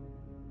 Everett."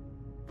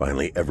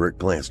 Finally, Everett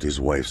glanced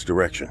his wife's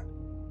direction.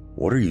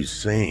 "What are you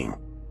saying?"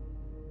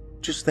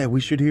 "Just that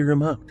we should hear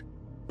him out.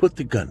 Put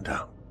the gun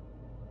down."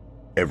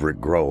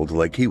 Everett growled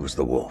like he was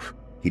the wolf.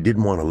 He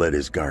didn't want to let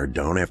his guard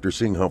down after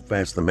seeing how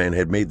fast the man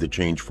had made the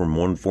change from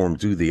one form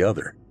to the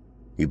other.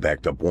 He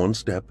backed up one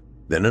step,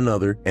 then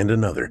another and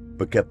another,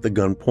 but kept the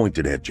gun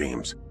pointed at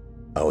James.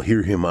 "I'll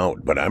hear him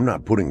out, but I'm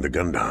not putting the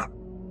gun down."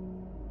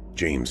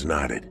 James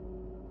nodded.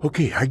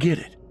 "Okay, I get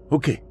it.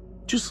 Okay,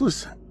 just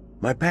listen.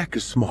 My pack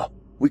is small.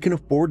 We can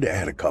afford to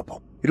add a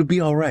couple. It'll be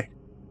all right.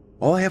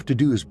 All I have to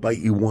do is bite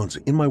you once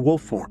in my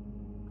wolf form.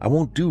 I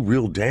won't do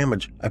real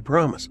damage, I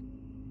promise.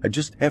 I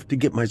just have to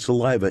get my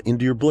saliva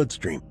into your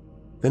bloodstream.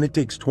 Then it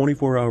takes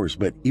 24 hours,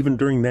 but even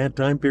during that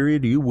time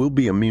period, you will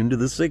be immune to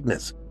the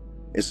sickness.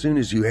 As soon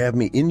as you have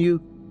me in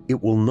you,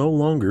 it will no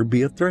longer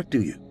be a threat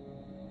to you."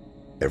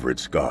 Everett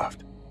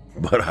scoffed.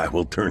 "But I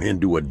will turn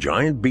into a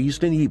giant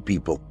beast and eat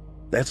people.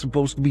 That's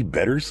supposed to be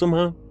better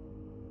somehow?"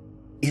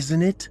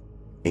 "Isn't it?"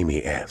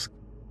 Amy asked.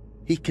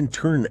 "He can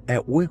turn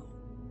at will.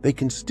 They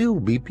can still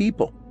be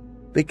people.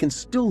 They can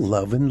still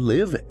love and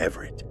live,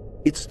 Everett.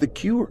 It's the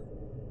cure.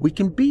 We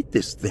can beat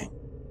this thing."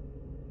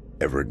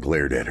 Everett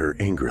glared at her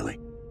angrily.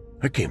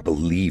 "I can't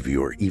believe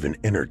you're even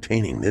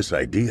entertaining this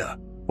idea.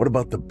 What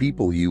about the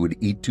people you would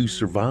eat to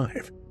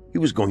survive? He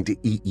was going to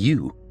eat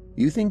you.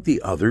 You think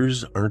the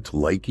others aren't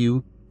like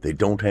you? They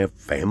don't have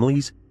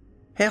families?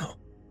 Hell,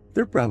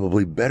 they're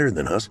probably better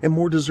than us and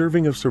more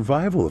deserving of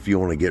survival if you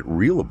want to get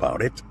real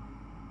about it."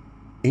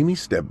 Amy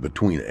stepped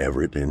between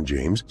Everett and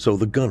James, so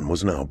the gun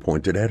was now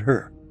pointed at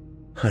her.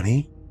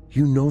 "Honey,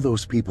 you know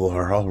those people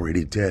are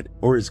already dead,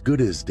 or as good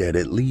as dead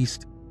at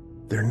least.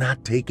 They're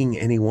not taking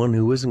anyone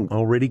who isn't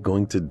already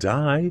going to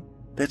die.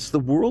 That's the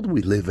world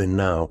we live in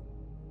now.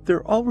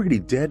 They're already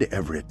dead,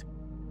 Everett.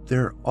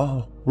 They're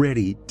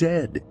already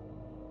dead."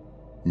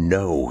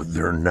 "No,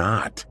 they're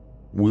not.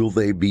 Will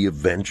they be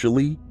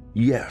eventually?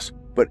 Yes,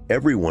 but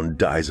everyone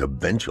dies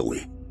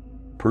eventually.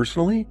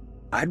 Personally,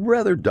 I'd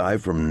rather die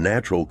from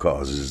natural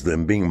causes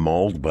than being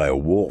mauled by a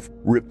wolf,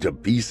 ripped to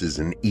pieces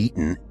and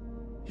eaten."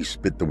 He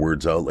spit the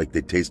words out like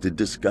they tasted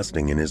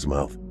disgusting in his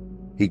mouth.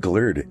 He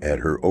glared at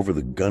her over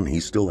the gun he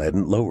still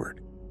hadn't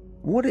lowered.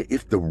 What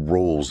if the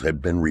roles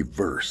had been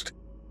reversed?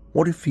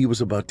 What if he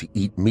was about to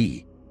eat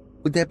me?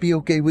 Would that be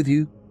okay with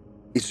you?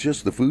 It's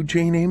just the food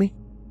chain, Amy?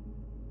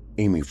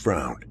 Amy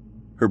frowned.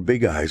 Her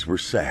big eyes were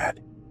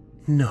sad.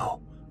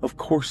 "No, of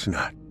course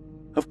not.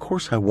 Of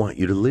course I want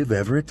you to live,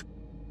 Everett.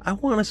 I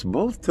want us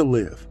both to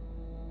live."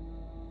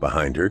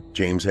 Behind her,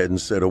 James hadn't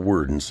said a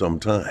word in some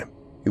time.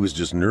 He was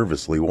just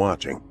nervously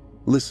watching,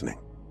 listening.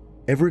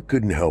 Everett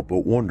couldn't help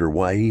but wonder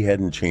why he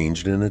hadn't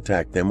changed and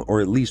attacked them, or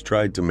at least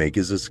tried to make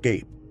his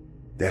escape.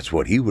 That's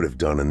what he would have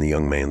done in the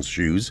young man's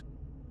shoes.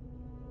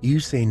 "You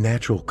say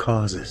natural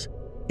causes,"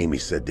 Amy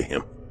said to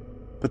him.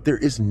 "But there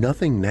is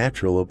nothing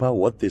natural about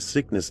what this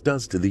sickness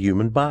does to the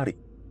human body.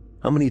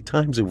 How many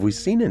times have we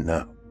seen it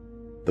now?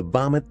 The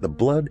vomit, the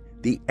blood,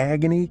 the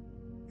agony.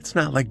 It's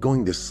not like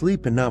going to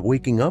sleep and not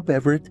waking up,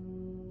 Everett.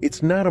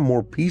 It's not a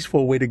more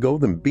peaceful way to go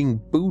than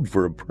being food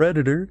for a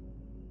predator."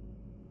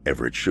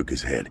 Everett shook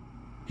his head.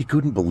 He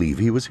couldn't believe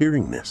he was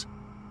hearing this.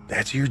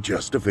 "That's your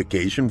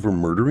justification for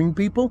murdering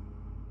people?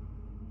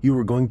 You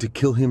were going to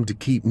kill him to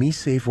keep me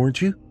safe,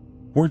 weren't you?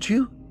 Weren't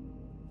you?"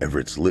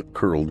 Everett's lip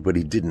curled, but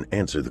he didn't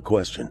answer the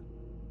question.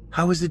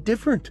 "How is it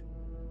different?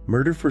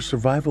 Murder for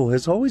survival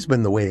has always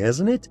been the way,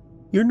 hasn't it?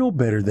 You're no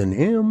better than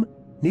him.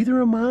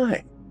 Neither am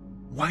I.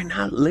 Why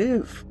not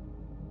live?"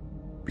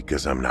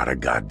 "Because I'm not a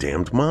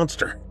goddamned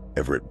monster,"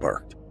 Everett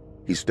barked.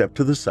 He stepped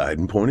to the side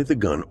and pointed the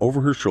gun over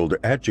her shoulder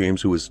at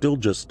James, who was still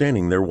just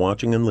standing there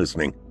watching and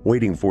listening,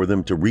 waiting for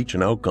them to reach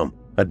an outcome,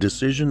 a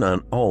decision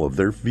on all of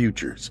their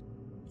futures.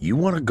 "You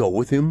want to go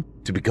with him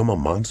to become a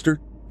monster?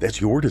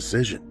 That's your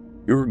decision.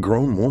 You're a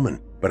grown woman,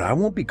 but I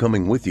won't be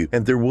coming with you,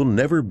 and there will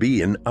never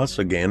be an us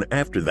again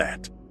after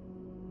that."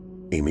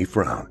 Amy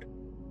frowned.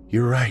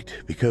 "You're right,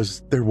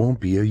 because there won't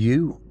be a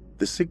you.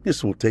 The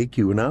sickness will take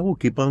you, and I will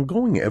keep on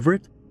going,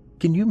 Everett.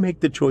 Can you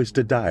make the choice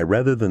to die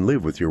rather than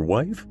live with your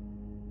wife?"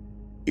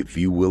 "If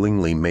you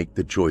willingly make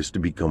the choice to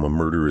become a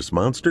murderous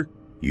monster,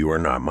 you are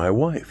not my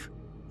wife,"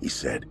 he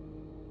said.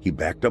 He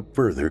backed up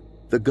further,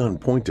 the gun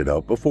pointed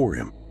out before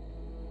him.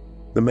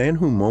 The man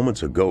who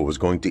moments ago was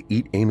going to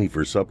eat Amy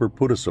for supper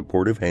put a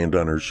supportive hand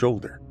on her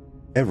shoulder.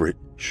 Everett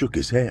shook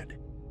his head.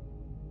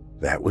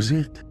 That was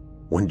it.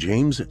 When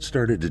James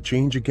started to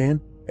change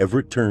again,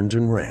 Everett turned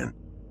and ran.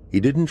 He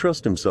didn't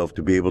trust himself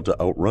to be able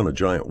to outrun a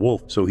giant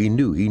wolf, so he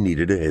knew he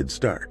needed a head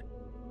start.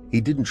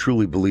 He didn't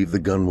truly believe the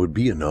gun would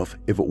be enough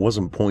if it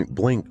wasn't point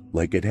blank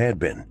like it had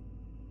been.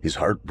 His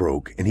heart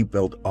broke and he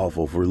felt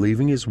awful for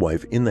leaving his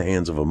wife in the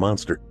hands of a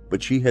monster,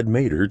 but she had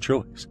made her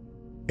choice.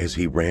 As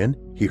he ran,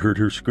 he heard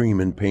her scream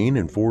in pain,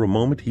 and for a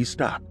moment he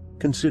stopped,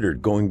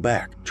 considered going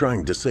back,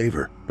 trying to save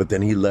her, but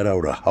then he let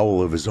out a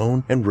howl of his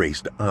own and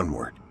raced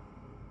onward.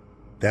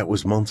 That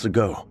was months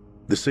ago.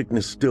 The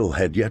sickness still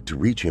had yet to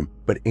reach him,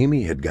 but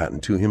Amy had gotten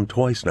to him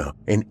twice now,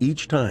 and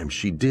each time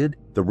she did,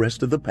 the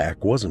rest of the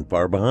pack wasn't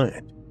far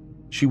behind.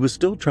 She was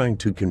still trying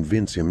to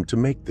convince him to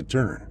make the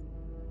turn.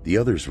 The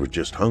others were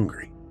just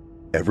hungry.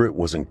 Everett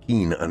wasn't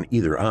keen on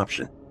either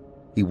option.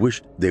 He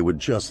wished they would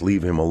just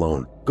leave him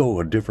alone, go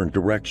a different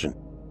direction.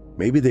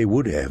 Maybe they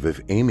would have if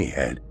Amy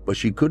had, but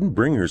she couldn't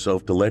bring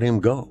herself to let him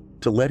go,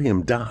 to let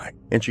him die,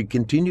 and she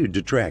continued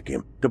to track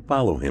him, to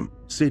follow him,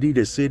 city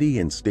to city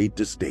and state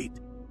to state.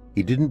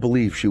 He didn't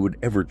believe she would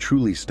ever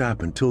truly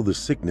stop until the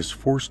sickness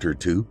forced her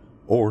to,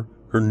 or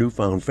her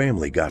newfound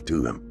family got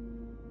to him.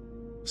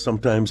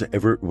 Sometimes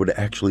Everett would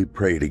actually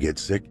pray to get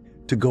sick,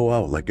 to go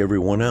out like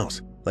everyone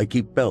else, like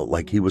he felt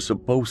like he was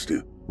supposed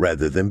to,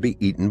 rather than be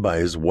eaten by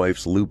his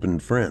wife's lupin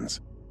friends.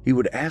 He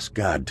would ask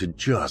God to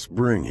just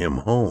bring him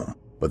home.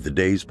 But the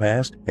days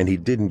passed, and he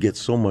didn't get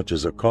so much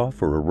as a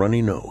cough or a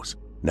runny nose.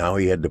 Now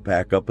he had to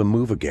pack up and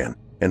move again,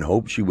 and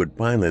hope she would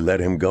finally let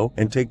him go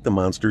and take the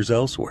monsters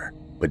elsewhere.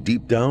 But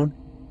deep down,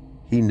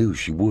 he knew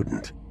she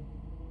wouldn't.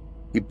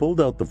 He pulled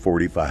out the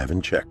 .45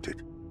 and checked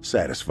it.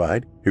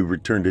 Satisfied, he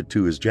returned it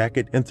to his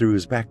jacket and threw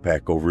his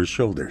backpack over his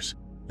shoulders.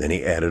 Then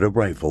he added a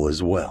rifle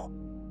as well.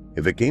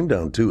 If it came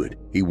down to it,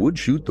 he would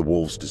shoot the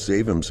wolves to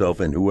save himself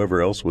and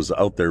whoever else was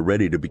out there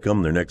ready to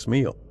become their next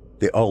meal.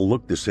 They all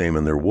looked the same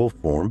in their wolf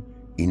form,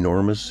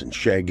 enormous and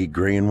shaggy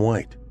gray and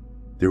white.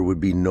 There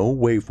would be no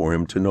way for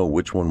him to know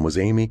which one was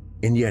Amy,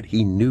 and yet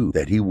he knew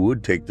that he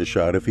would take the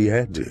shot if he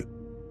had to.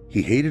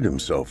 He hated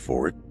himself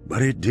for it,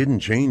 but it didn't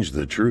change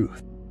the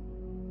truth.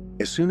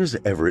 As soon as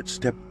Everett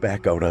stepped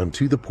back out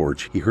onto the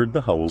porch, he heard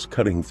the howls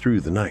cutting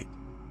through the night.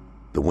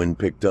 The wind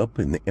picked up,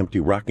 and the empty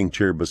rocking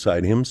chair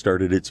beside him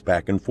started its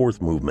back and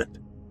forth movement.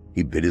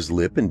 He bit his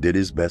lip and did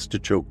his best to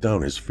choke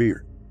down his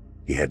fear.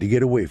 He had to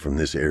get away from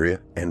this area,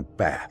 and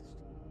fast.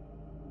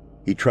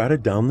 He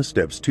trotted down the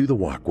steps to the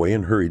walkway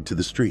and hurried to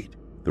the street.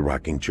 The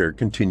rocking chair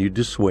continued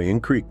to sway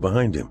and creak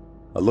behind him.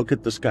 A look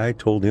at the sky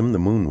told him the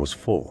moon was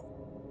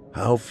full.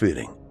 How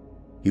fitting.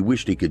 He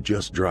wished he could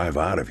just drive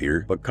out of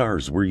here, but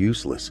cars were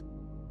useless.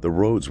 The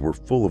roads were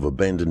full of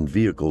abandoned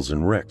vehicles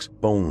and wrecks,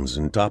 bones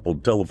and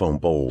toppled telephone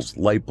poles,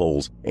 light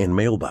poles, and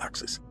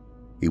mailboxes.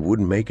 He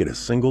wouldn't make it a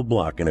single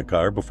block in a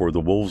car before the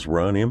wolves were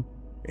on him,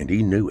 and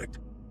he knew it.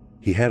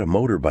 He had a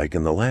motorbike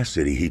in the last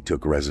city he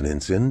took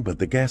residence in, but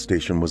the gas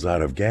station was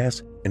out of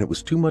gas, and it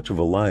was too much of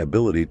a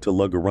liability to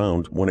lug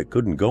around when it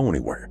couldn't go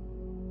anywhere.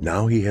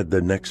 Now he had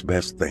the next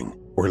best thing,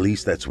 or at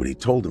least that's what he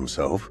told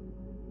himself.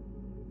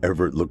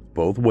 Everett looked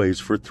both ways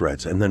for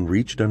threats and then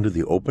reached under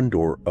the open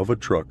door of a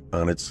truck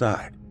on its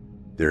side.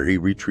 There he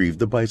retrieved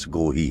the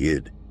bicycle he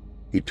hid.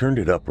 He turned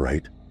it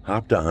upright,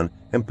 hopped on,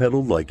 and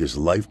pedaled like his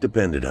life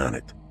depended on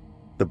it.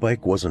 The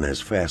bike wasn't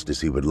as fast as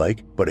he would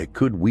like, but it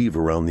could weave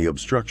around the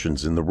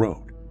obstructions in the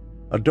road.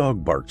 A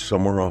dog barked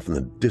somewhere off in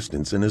the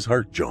distance and his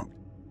heart jumped.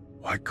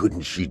 Why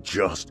couldn't she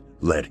just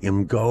let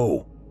him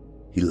go?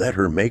 He let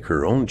her make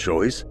her own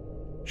choice.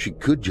 She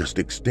could just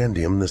extend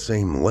him the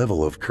same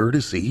level of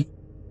courtesy.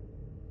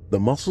 The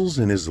muscles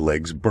in his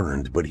legs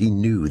burned, but he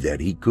knew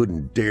that he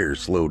couldn't dare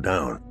slow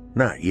down.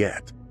 Not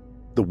yet.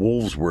 The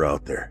wolves were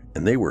out there,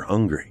 and they were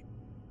hungry.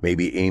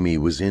 Maybe Amy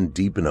was in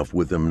deep enough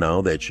with him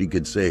now that she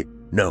could say,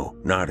 no,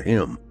 not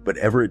him, but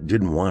Everett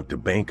didn't want to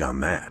bank on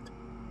that.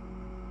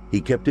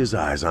 He kept his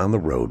eyes on the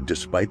road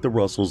despite the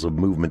rustles of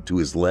movement to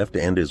his left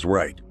and his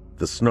right,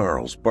 the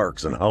snarls,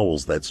 barks, and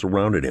howls that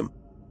surrounded him.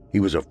 He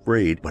was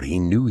afraid, but he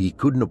knew he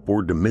couldn't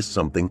afford to miss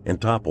something and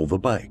topple the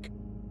bike.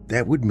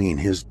 That would mean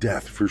his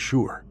death for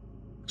sure.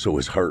 So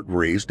his heart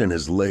raced and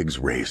his legs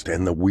raced,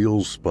 and the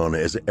wheels spun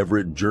as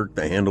Everett jerked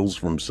the handles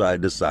from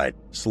side to side,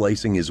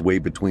 slicing his way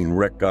between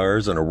wrecked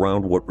cars and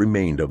around what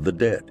remained of the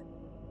dead.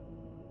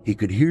 He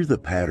could hear the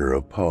patter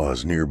of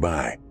paws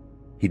nearby.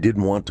 He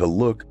didn't want to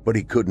look, but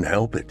he couldn't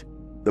help it.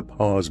 The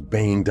paws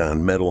banged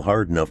on metal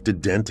hard enough to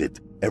dent it.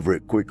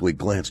 Everett quickly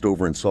glanced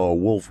over and saw a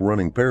wolf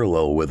running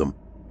parallel with him.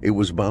 It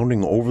was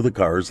bounding over the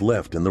cars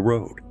left in the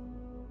road.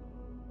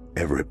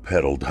 Everett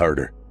pedaled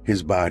harder.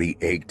 His body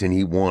ached and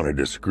he wanted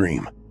to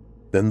scream.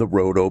 Then the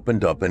road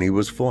opened up and he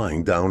was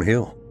flying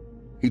downhill.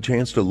 He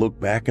chanced to look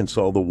back and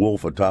saw the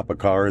wolf atop a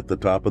car at the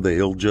top of the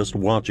hill just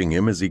watching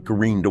him as he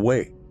careened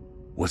away.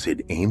 Was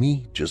it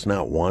Amy just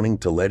not wanting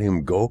to let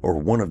him go, or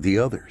one of the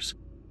others?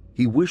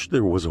 He wished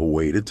there was a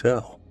way to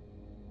tell.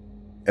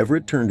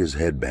 Everett turned his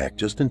head back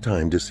just in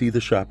time to see the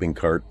shopping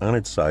cart on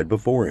its side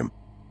before him.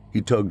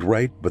 He tugged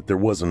right, but there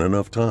wasn't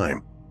enough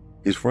time.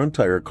 His front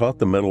tire caught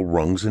the metal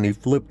rungs and he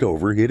flipped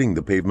over, hitting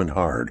the pavement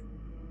hard.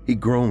 He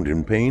groaned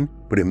in pain,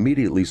 but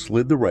immediately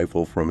slid the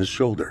rifle from his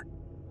shoulder.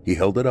 He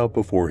held it out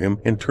before him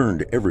and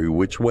turned every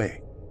which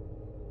way.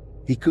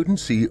 He couldn't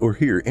see or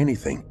hear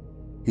anything.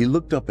 He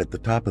looked up at the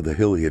top of the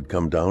hill he had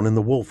come down, and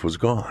the wolf was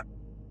gone.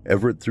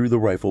 Everett threw the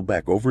rifle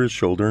back over his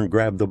shoulder and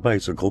grabbed the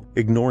bicycle,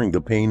 ignoring the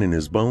pain in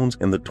his bones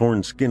and the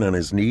torn skin on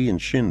his knee and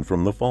shin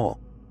from the fall.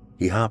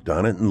 He hopped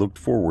on it and looked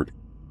forward.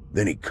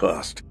 Then he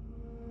cussed.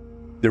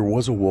 There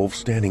was a wolf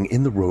standing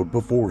in the road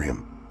before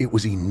him. It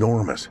was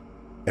enormous.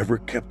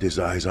 Everett kept his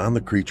eyes on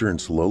the creature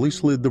and slowly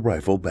slid the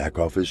rifle back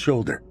off his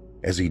shoulder.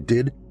 As he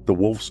did, the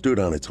wolf stood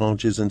on its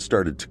haunches and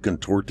started to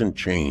contort and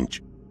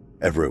change.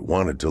 Everett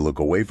wanted to look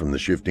away from the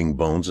shifting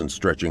bones and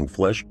stretching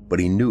flesh, but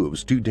he knew it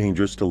was too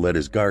dangerous to let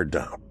his guard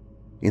down.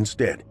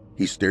 Instead,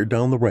 He stared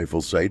down the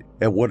rifle sight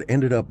at what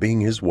ended up being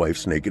his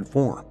wife's naked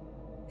form.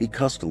 He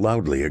cussed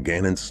loudly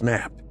again and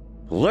snapped,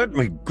 "Let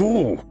me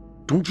go!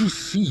 Don't you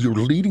see you're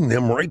leading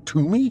them right to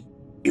me?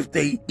 If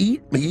they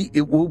eat me,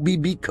 it will be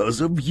because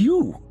of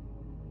you."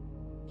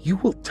 "You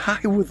will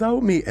die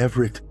without me,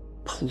 Everett.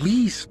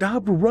 Please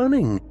stop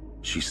running,"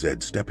 she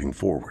said, stepping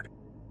forward.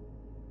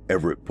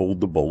 Everett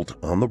pulled the bolt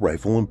on the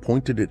rifle and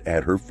pointed it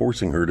at her,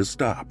 forcing her to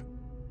stop.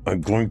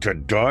 "I'm going to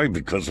die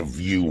because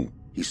of you,"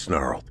 he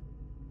snarled.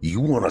 "You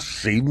want to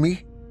save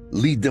me?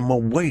 Lead them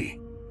away.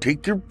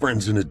 Take your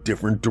friends in a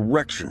different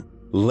direction.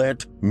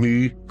 Let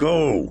me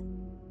go."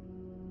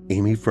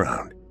 Amy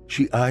frowned.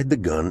 She eyed the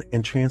gun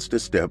and chanced to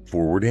step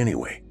forward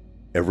anyway.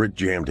 Everett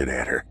jammed it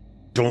at her.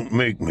 "Don't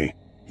make me,"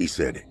 he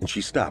said, and she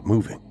stopped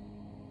moving.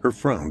 Her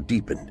frown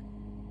deepened.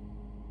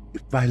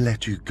 "If I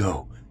let you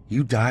go,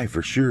 you die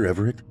for sure,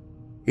 Everett.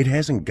 It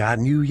hasn't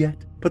gotten you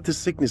yet, but the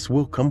sickness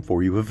will come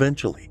for you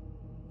eventually.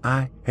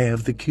 I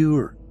have the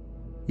cure.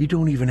 You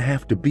don't even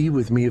have to be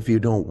with me if you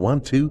don't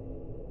want to.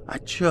 I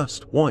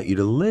just want you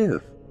to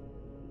live."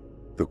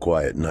 The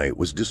quiet night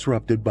was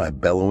disrupted by a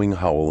bellowing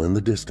howl in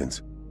the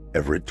distance.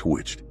 Everett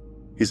twitched.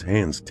 His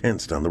hands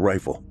tensed on the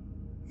rifle.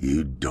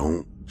 "You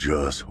don't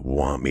just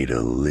want me to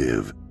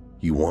live.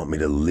 You want me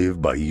to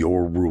live by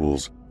your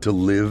rules, to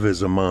live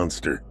as a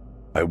monster.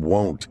 I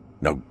won't.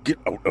 Now get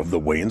out of the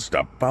way and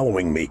stop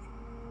following me."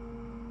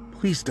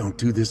 "Please don't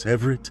do this,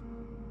 Everett."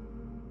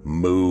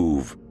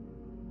 "Move."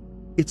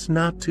 "It's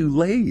not too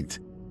late."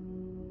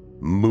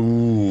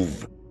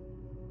 "Move."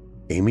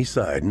 Amy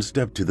sighed and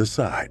stepped to the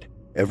side.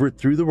 Everett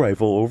threw the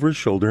rifle over his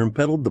shoulder and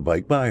pedaled the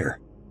bike by her.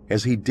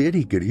 As he did,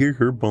 he could hear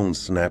her bones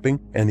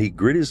snapping, and he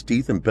grit his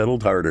teeth and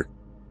pedaled harder.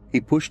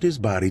 He pushed his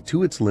body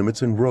to its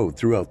limits and rode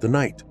throughout the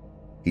night.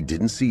 He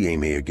didn't see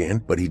Amy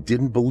again, but he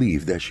didn't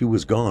believe that she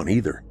was gone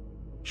either.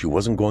 She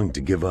wasn't going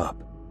to give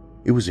up.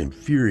 It was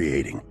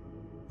infuriating.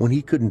 When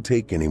he couldn't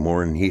take any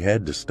more and he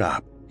had to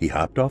stop, he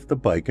hopped off the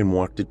bike and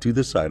walked it to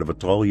the side of a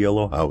tall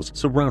yellow house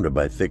surrounded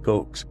by thick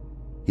oaks.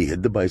 He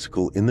hid the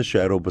bicycle in the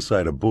shadow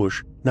beside a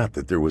bush, not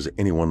that there was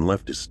anyone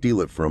left to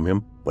steal it from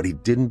him, but he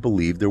didn't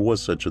believe there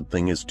was such a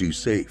thing as too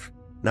safe.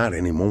 Not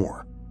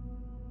anymore.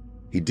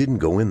 He didn't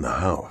go in the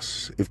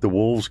house. If the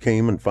wolves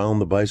came and found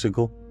the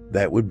bicycle,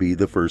 that would be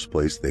the first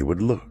place they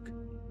would look.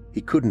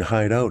 He couldn't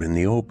hide out in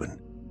the open.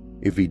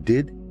 If he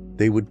did,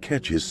 they would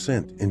catch his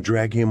scent and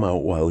drag him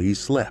out while he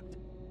slept.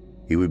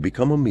 He would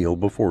become a meal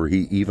before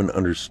he even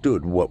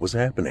understood what was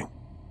happening.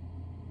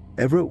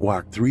 Everett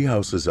walked 3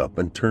 houses up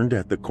and turned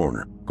at the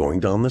corner, going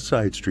down the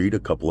side street a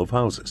couple of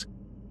houses.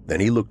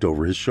 Then he looked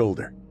over his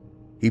shoulder.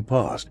 He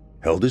paused,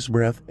 held his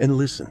breath, and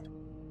listened.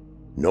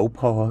 No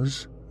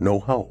pause, no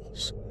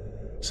howls.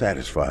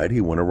 Satisfied,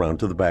 he went around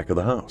to the back of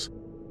the house.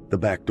 The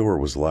back door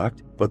was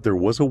locked, but there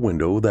was a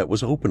window that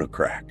was open a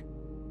crack.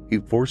 He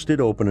forced it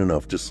open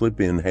enough to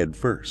slip in head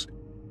first.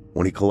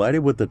 When he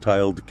collided with the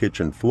tiled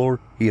kitchen floor,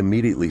 he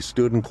immediately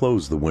stood and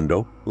closed the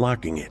window,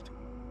 locking it.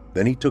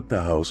 Then he took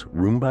the house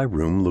room by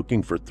room,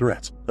 looking for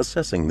threats,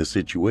 assessing the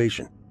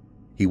situation.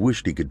 He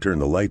wished he could turn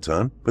the lights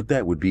on, but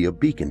that would be a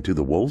beacon to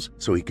the wolves,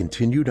 so he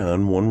continued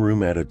on one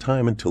room at a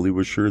time until he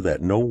was sure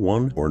that no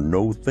one or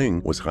no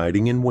thing was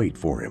hiding in wait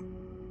for him.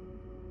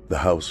 The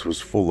house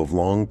was full of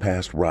long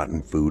past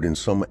rotten food, and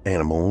some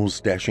animal was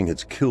stashing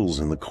its kills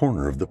in the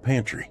corner of the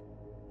pantry.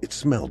 It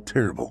smelled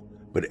terrible,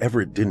 but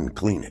Everett didn't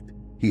clean it.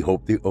 He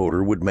hoped the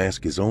odor would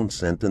mask his own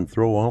scent and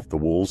throw off the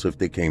wolves if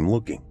they came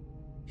looking.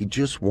 He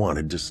just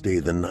wanted to stay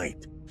the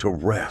night, to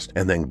rest,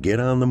 and then get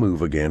on the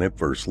move again at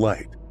first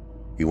light.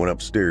 He went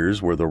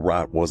upstairs where the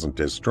rot wasn't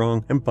as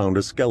strong and found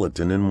a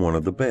skeleton in one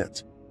of the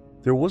beds.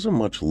 There wasn't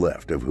much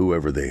left of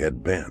whoever they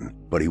had been,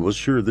 but he was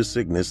sure the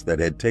sickness that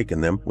had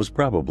taken them was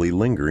probably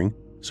lingering,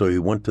 so he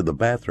went to the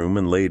bathroom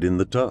and laid in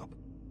the tub.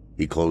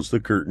 He closed the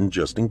curtain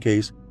just in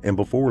case, and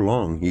before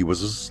long he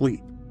was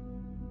asleep.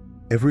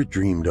 Everett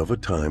dreamed of a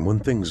time when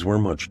things were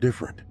much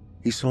different.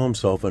 He saw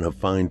himself in a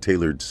fine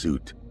tailored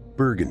suit,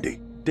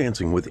 burgundy,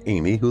 dancing with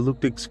Amy, who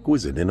looked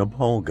exquisite in a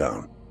ball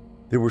gown.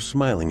 They were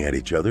smiling at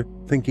each other,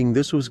 thinking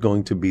this was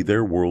going to be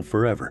their world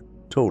forever,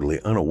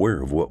 totally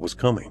unaware of what was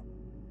coming.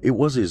 It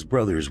was his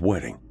brother's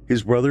wedding,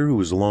 his brother who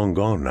was long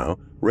gone now,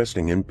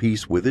 resting in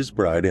peace with his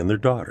bride and their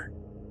daughter.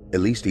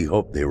 At least he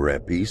hoped they were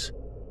at peace.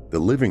 The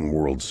living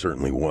world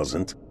certainly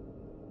wasn't.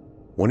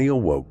 When he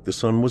awoke, the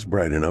sun was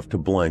bright enough to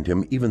blind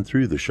him even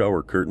through the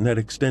shower curtain that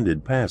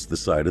extended past the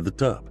side of the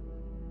tub.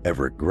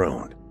 Everett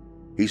groaned.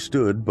 He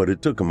stood, but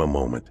it took him a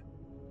moment.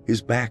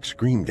 His back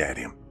screamed at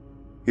him.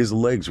 His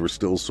legs were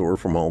still sore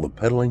from all the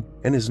pedaling,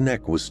 and his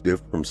neck was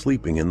stiff from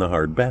sleeping in the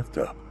hard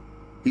bathtub.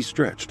 He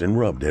stretched and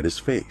rubbed at his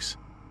face.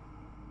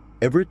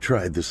 Everett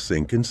tried the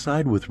sink and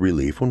sighed with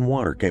relief when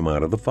water came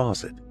out of the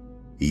faucet.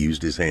 He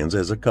used his hands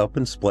as a cup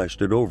and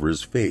splashed it over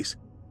his face.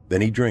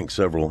 Then he drank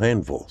several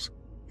handfuls.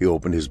 He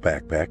opened his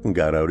backpack and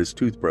got out his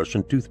toothbrush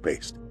and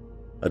toothpaste.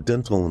 A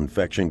dental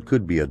infection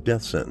could be a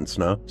death sentence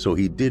now, so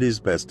he did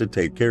his best to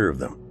take care of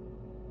them.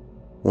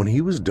 When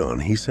he was done,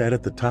 he sat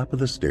at the top of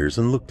the stairs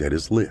and looked at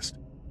his list.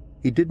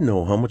 He didn't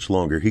know how much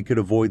longer he could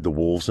avoid the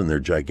wolves and their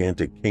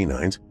gigantic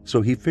canines,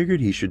 so he figured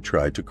he should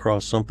try to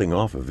cross something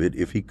off of it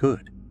if he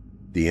could.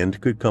 The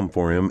end could come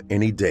for him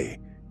any day,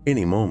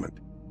 any moment.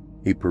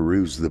 He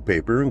perused the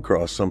paper and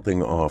crossed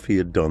something off he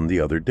had done the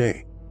other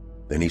day.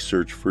 Then he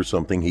searched for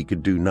something he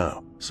could do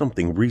now,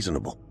 something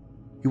reasonable.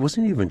 He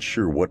wasn't even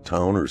sure what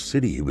town or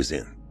city he was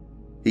in.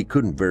 He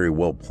couldn't very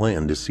well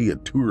plan to see a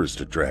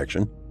tourist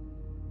attraction.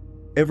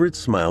 Everett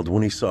smiled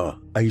when he saw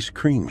Ice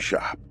Cream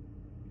Shop.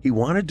 He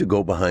wanted to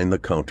go behind the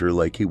counter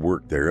like he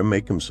worked there and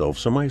make himself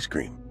some ice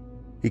cream.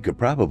 He could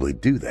probably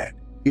do that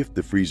if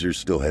the freezer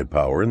still had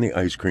power and the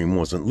ice cream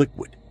wasn't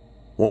liquid.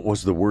 What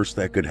was the worst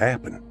that could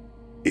happen?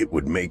 It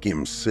would make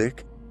him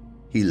sick?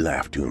 He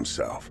laughed to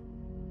himself.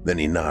 Then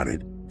he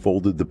nodded,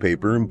 folded the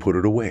paper, and put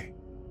it away.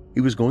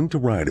 He was going to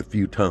ride a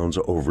few towns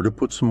over to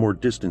put some more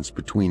distance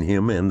between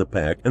him and the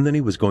pack, and then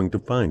he was going to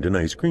find an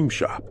ice cream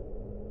shop.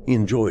 He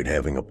enjoyed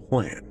having a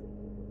plan.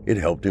 It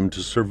helped him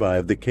to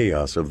survive the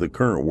chaos of the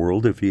current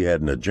world if he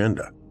had an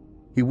agenda.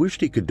 He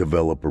wished he could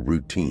develop a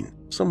routine,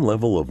 some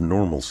level of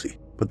normalcy,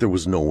 but there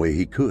was no way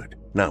he could,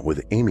 not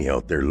with Amy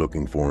out there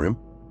looking for him.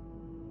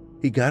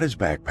 He got his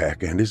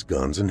backpack and his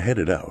guns and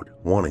headed out,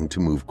 wanting to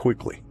move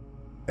quickly.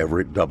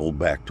 Everett doubled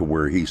back to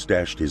where he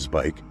stashed his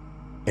bike,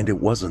 and it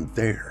wasn't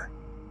there.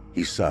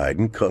 He sighed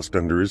and cussed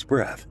under his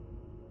breath.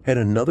 Had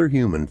another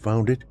human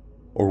found it,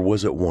 or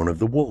was it one of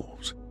the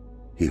wolves?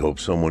 He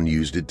hoped someone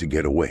used it to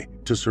get away,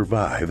 to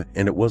survive,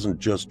 and it wasn't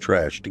just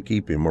trash to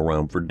keep him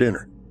around for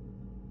dinner.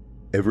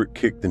 Everett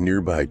kicked the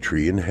nearby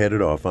tree and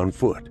headed off on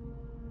foot.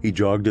 He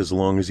jogged as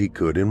long as he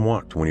could and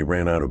walked when he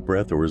ran out of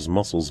breath or his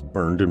muscles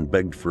burned and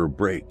begged for a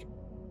break.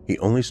 He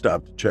only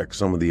stopped to check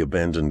some of the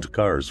abandoned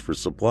cars for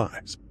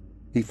supplies.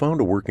 He found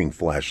a working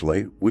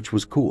flashlight, which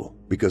was cool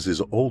because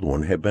his old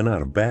one had been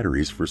out of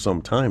batteries for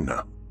some time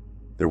now.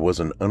 There was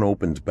an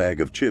unopened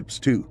bag of chips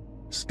too,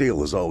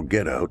 stale as all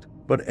get out,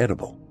 but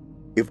edible.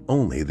 If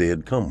only they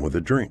had come with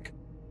a drink.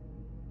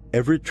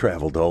 Everett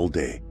traveled all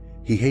day.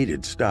 He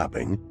hated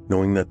stopping,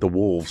 knowing that the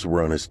wolves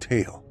were on his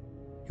tail.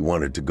 He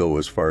wanted to go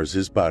as far as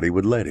his body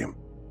would let him.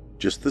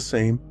 Just the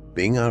same,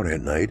 being out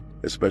at night,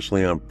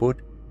 especially on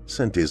foot,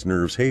 sent his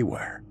nerves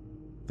haywire.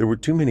 There were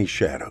too many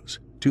shadows,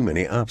 too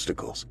many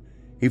obstacles.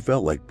 He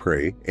felt like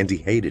prey, and he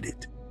hated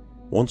it.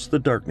 Once the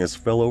darkness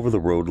fell over the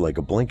road like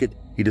a blanket,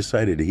 he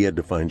decided he had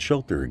to find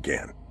shelter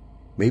again.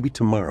 Maybe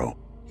tomorrow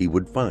he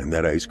would find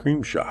that ice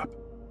cream shop.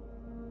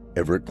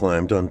 Everett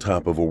climbed on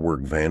top of a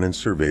work van and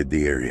surveyed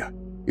the area.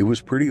 It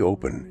was pretty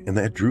open, and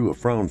that drew a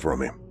frown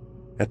from him.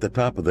 At the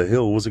top of the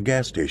hill was a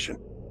gas station.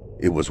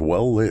 It was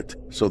well lit,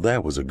 so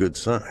that was a good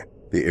sign.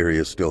 The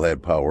area still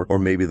had power, or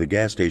maybe the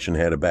gas station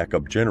had a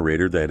backup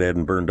generator that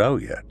hadn't burned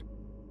out yet.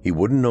 He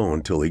wouldn't know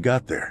until he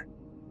got there.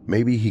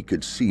 Maybe he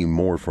could see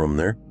more from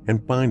there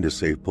and find a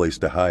safe place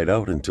to hide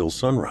out until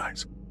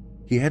sunrise.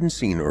 He hadn't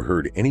seen or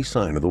heard any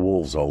sign of the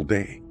wolves all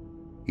day.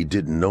 He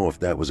didn't know if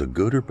that was a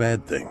good or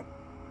bad thing.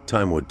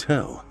 Time would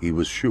tell, he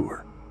was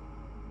sure.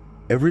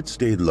 Everett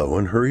stayed low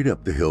and hurried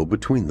up the hill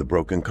between the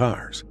broken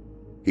cars.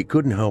 He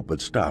couldn't help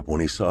but stop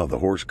when he saw the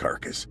horse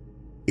carcass.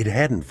 It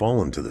hadn't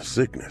fallen to the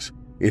sickness.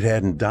 It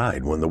hadn't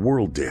died when the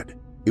world did.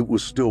 It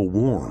was still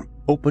warm,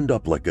 opened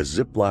up like a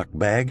Ziploc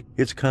bag,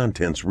 its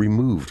contents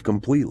removed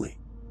completely.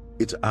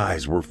 Its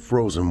eyes were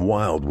frozen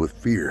wild with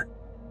fear.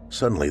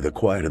 Suddenly the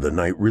quiet of the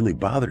night really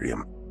bothered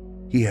him.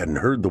 He hadn't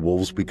heard the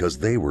wolves because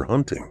they were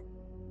hunting.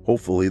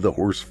 Hopefully the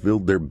horse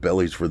filled their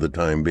bellies for the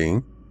time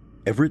being.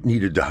 Everett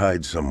needed to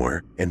hide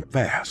somewhere, and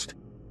fast.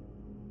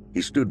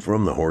 He stood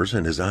from the horse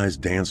and his eyes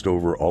danced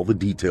over all the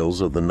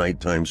details of the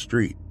nighttime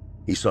street.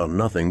 He saw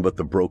nothing but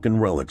the broken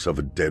relics of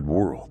a dead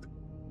world.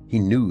 He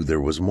knew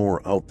there was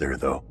more out there,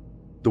 though.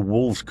 The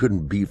wolves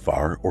couldn't be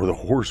far, or the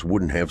horse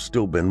wouldn't have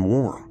still been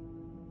warm.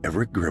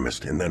 Everett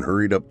grimaced and then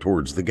hurried up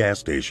towards the gas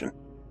station.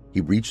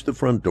 He reached the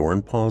front door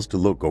and paused to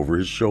look over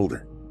his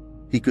shoulder.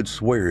 He could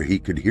swear he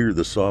could hear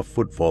the soft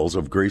footfalls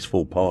of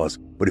graceful paws,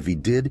 but if he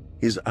did,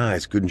 his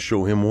eyes couldn't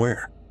show him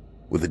where.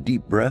 With a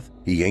deep breath,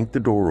 he yanked the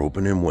door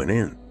open and went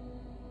in.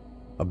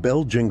 A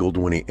bell jingled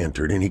when he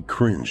entered and he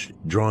cringed,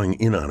 drawing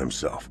in on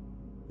himself.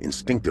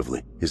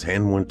 Instinctively, his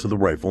hand went to the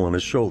rifle on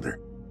his shoulder.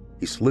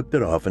 He slipped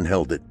it off and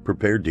held it,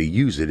 prepared to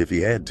use it if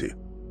he had to.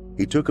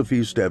 He took a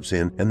few steps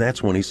in, and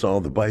that's when he saw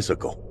the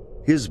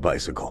bicycle. His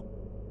bicycle.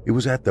 It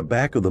was at the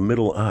back of the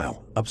middle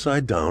aisle,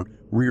 upside down,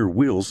 rear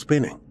wheels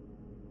spinning.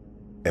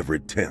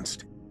 Everett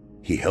tensed.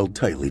 He held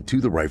tightly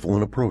to the rifle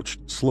and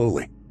approached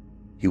slowly.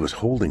 He was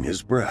holding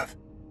his breath.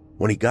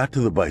 When he got to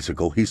the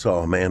bicycle, he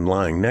saw a man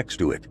lying next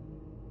to it.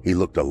 He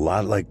looked a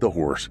lot like the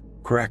horse,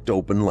 cracked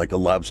open like a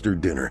lobster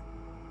dinner.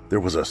 There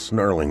was a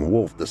snarling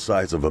wolf the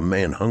size of a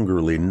man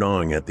hungrily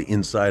gnawing at the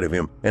inside of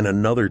him, and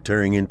another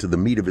tearing into the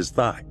meat of his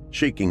thigh,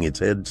 shaking its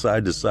head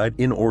side to side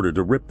in order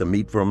to rip the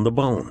meat from the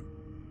bone.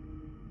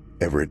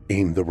 Everett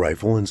aimed the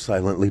rifle and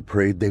silently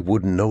prayed they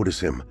wouldn't notice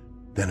him.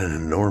 Then an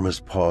enormous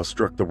paw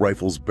struck the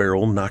rifle's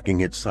barrel, knocking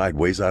it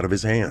sideways out of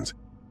his hands.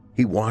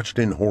 He watched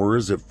in horror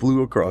as it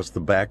flew across the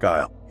back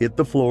aisle, hit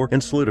the floor,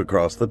 and slid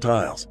across the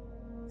tiles.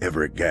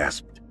 Everett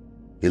gasped.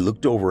 He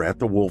looked over at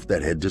the wolf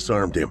that had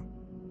disarmed him.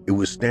 It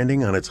was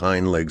standing on its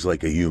hind legs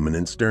like a human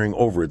and staring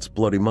over its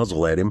bloody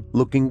muzzle at him,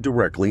 looking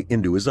directly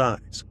into his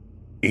eyes.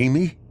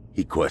 "Amy?"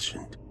 he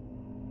questioned.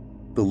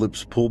 The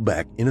lips pulled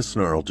back in a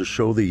snarl to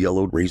show the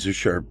yellow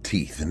razor-sharp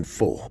teeth in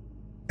full.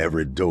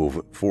 Everett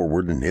dove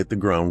forward and hit the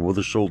ground with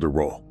a shoulder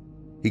roll.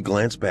 He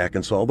glanced back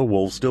and saw the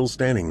wolf still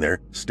standing there,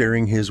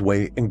 staring his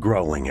way and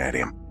growling at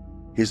him.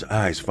 His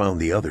eyes found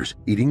the others,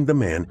 eating the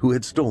man who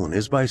had stolen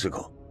his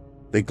bicycle.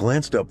 They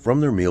glanced up from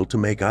their meal to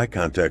make eye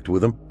contact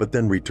with him, but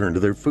then returned to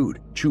their food,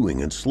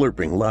 chewing and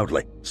slurping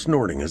loudly,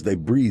 snorting as they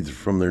breathed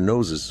from their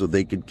noses so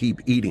they could keep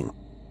eating.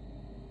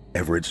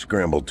 Everett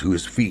scrambled to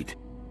his feet.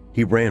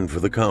 He ran for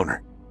the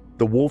counter.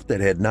 The wolf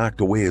that had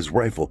knocked away his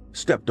rifle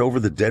stepped over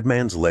the dead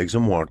man's legs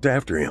and walked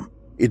after him.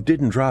 It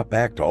didn't drop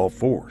back to all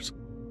fours.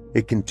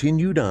 It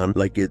continued on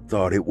like it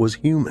thought it was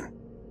human.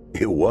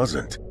 It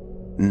wasn't.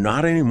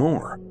 Not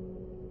anymore.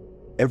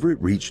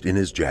 Everett reached in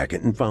his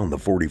jacket and found the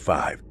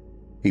 .45.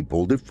 He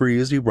pulled it free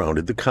as he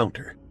rounded the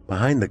counter.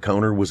 Behind the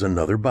counter was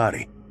another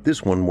body,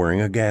 this one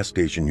wearing a gas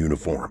station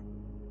uniform.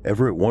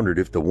 Everett wondered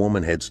if the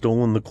woman had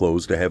stolen the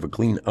clothes to have a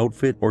clean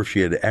outfit or if she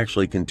had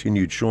actually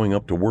continued showing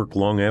up to work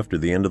long after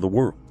the end of the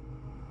world.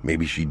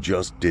 Maybe she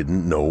just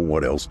didn't know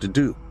what else to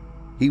do.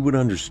 He would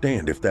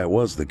understand if that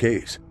was the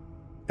case.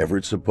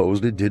 Everett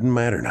supposed it didn't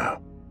matter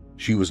now.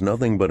 She was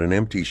nothing but an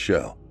empty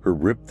shell, her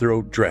ripped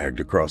throat dragged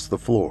across the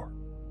floor.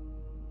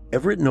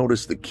 Everett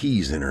noticed the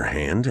keys in her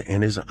hand,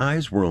 and his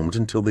eyes roamed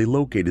until they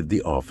located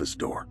the office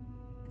door.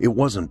 It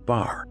wasn't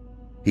Barr.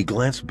 He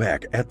glanced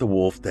back at the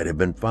wolf that had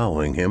been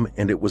following him,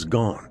 and it was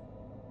gone.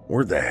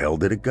 Where the hell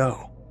did it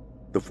go?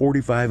 The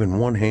 .45 in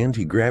one hand,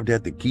 he grabbed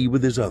at the key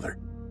with his other.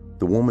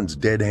 The woman's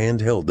dead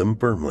hand held them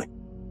firmly.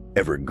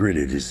 Everett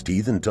gritted his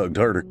teeth and tugged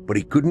harder, but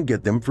he couldn't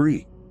get them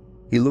free.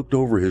 He looked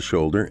over his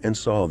shoulder and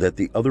saw that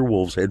the other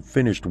wolves had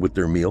finished with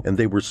their meal and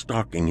they were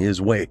stalking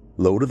his way,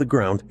 low to the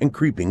ground and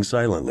creeping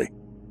silently.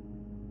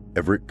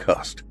 Everett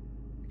cussed.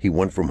 He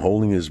went from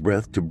holding his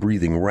breath to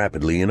breathing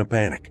rapidly in a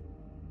panic.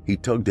 He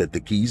tugged at the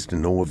keys to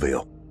no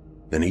avail.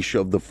 Then he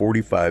shoved the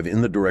 .45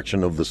 in the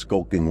direction of the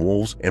skulking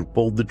wolves and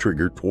pulled the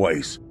trigger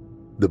twice.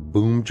 The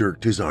boom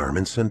jerked his arm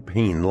and sent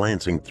pain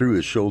lancing through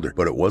his shoulder,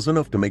 but it was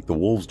enough to make the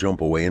wolves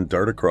jump away and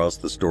dart across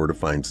the store to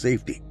find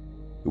safety.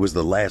 It was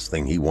the last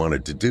thing he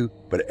wanted to do,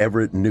 but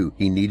Everett knew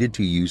he needed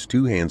to use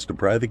two hands to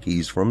pry the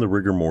keys from the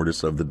rigor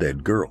mortis of the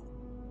dead girl.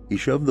 He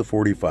shoved the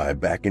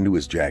 .45 back into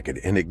his jacket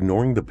and,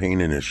 ignoring the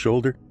pain in his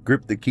shoulder,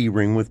 gripped the key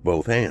ring with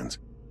both hands.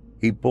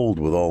 He pulled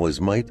with all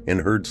his might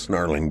and heard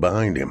snarling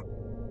behind him.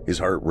 His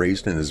heart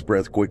raced and his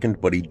breath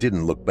quickened, but he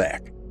didn't look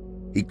back.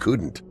 He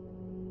couldn't.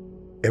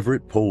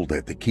 Everett pulled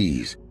at the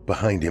keys.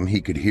 Behind him,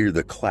 he could hear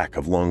the clack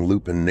of long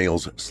lupin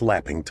nails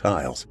slapping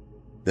tiles.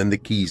 Then the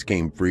keys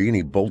came free and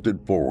he bolted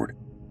forward.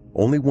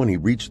 Only when he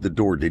reached the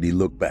door did he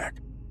look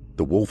back.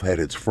 The wolf had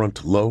its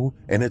front low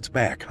and its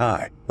back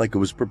high, like it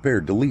was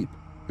prepared to leap.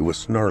 It was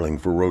snarling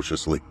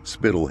ferociously,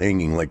 spittle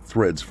hanging like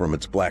threads from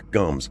its black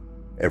gums.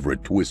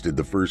 Everett twisted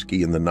the first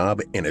key in the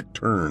knob and it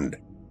turned.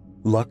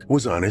 Luck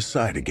was on his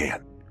side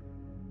again.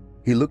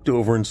 He looked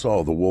over and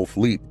saw the wolf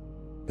leap.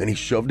 Then he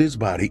shoved his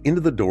body into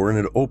the door and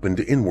it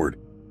opened inward.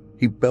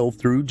 He fell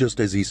through just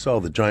as he saw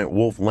the giant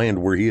wolf land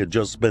where he had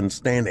just been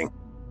standing.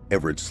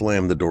 Everett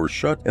slammed the door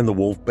shut and the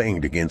wolf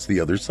banged against the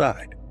other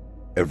side.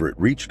 Everett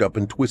reached up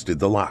and twisted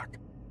the lock.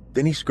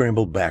 Then he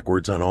scrambled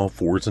backwards on all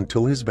fours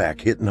until his back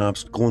hit an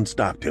obstacle and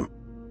stopped him.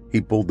 He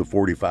pulled the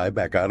 .45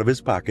 back out of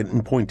his pocket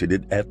and pointed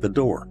it at the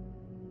door.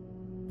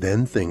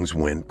 Then things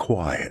went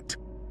quiet.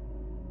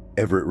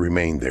 Everett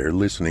remained there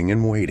listening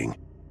and waiting.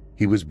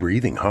 He was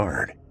breathing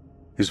hard.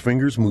 His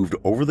fingers moved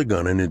over the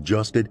gun and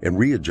adjusted and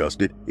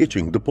readjusted,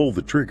 itching to pull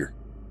the trigger.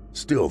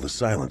 Still, the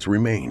silence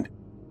remained.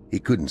 He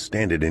couldn't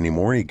stand it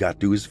anymore and he got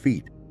to his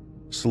feet.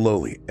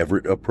 Slowly,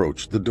 Everett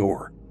approached the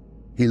door.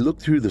 He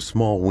looked through the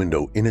small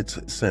window in its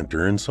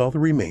center and saw the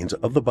remains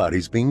of the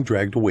bodies being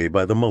dragged away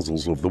by the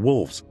muzzles of the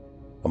wolves.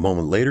 A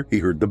moment later, he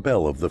heard the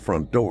bell of the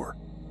front door.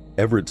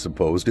 Everett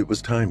supposed it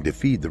was time to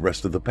feed the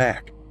rest of the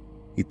pack.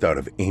 He thought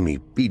of Amy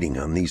beating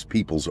on these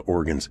people's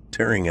organs,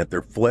 tearing at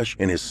their flesh,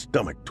 and his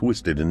stomach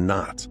twisted in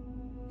knots.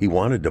 He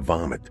wanted to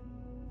vomit.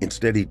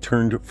 Instead, he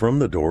turned from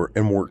the door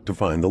and worked to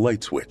find the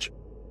light switch.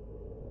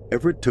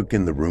 Everett took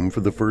in the room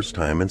for the first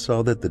time and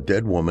saw that the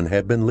dead woman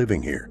had been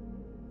living here.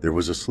 There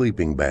was a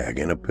sleeping bag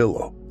and a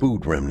pillow,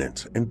 food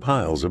remnants, and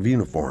piles of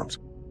uniforms.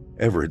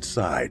 Everett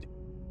sighed.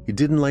 He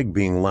didn't like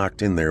being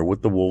locked in there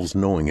with the wolves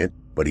knowing it,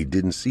 but he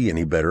didn't see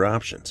any better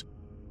options.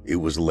 It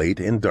was late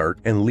and dark,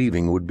 and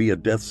leaving would be a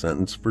death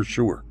sentence for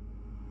sure.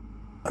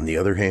 On the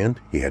other hand,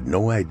 he had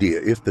no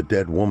idea if the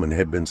dead woman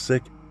had been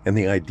sick, and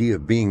the idea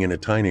of being in a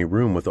tiny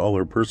room with all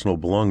her personal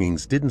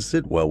belongings didn't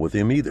sit well with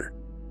him either.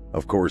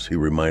 Of course, he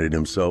reminded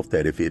himself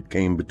that if it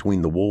came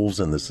between the wolves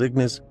and the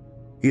sickness,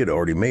 he had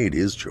already made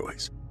his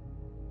choice.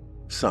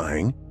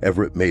 Sighing,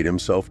 Everett made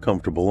himself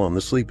comfortable on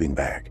the sleeping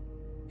bag.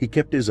 He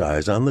kept his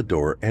eyes on the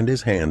door and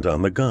his hand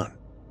on the gun.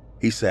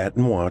 He sat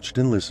and watched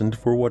and listened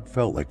for what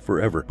felt like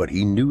forever, but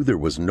he knew there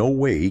was no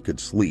way he could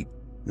sleep.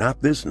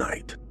 Not this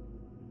night.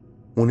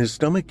 When his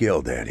stomach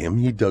yelled at him,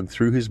 he dug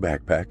through his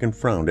backpack and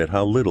frowned at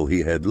how little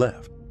he had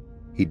left.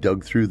 He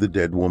dug through the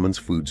dead woman's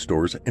food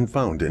stores and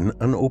found an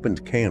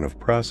unopened can of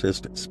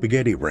processed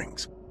spaghetti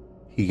rings.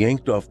 He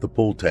yanked off the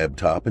pull-tab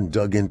top and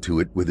dug into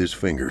it with his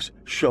fingers,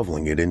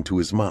 shoveling it into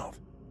his mouth.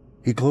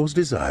 He closed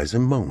his eyes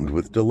and moaned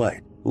with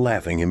delight,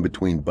 laughing in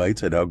between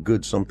bites at how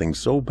good something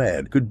so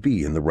bad could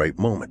be in the right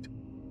moment.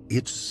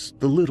 It's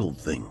the little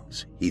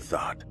things, he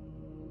thought.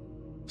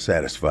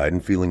 Satisfied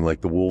and feeling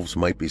like the wolves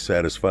might be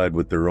satisfied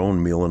with their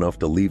own meal enough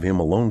to leave him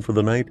alone for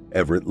the night,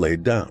 Everett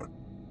laid down.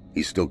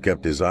 He still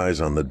kept his eyes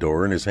on the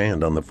door and his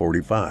hand on the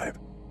 .45.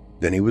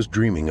 Then he was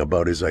dreaming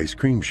about his ice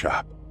cream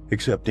shop.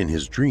 Except in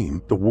his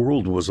dream, the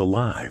world was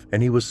alive,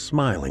 and he was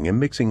smiling and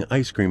mixing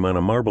ice cream on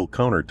a marble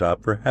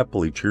countertop for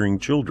happily cheering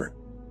children.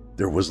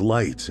 There was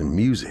lights and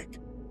music.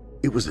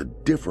 It was a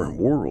different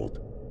world.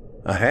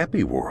 A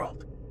happy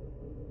world.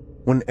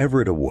 When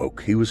Everett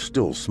awoke, he was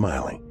still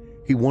smiling.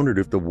 He wondered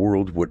if the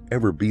world would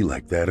ever be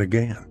like that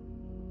again.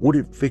 Would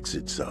it fix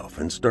itself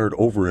and start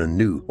over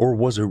anew, or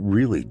was it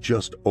really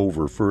just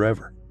over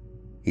forever?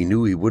 He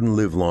knew he wouldn't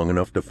live long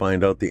enough to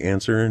find out the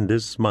answer, and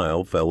his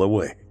smile fell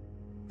away.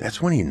 That's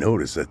when he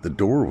noticed that the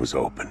door was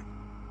open.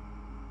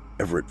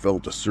 Everett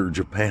felt a surge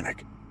of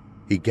panic.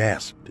 He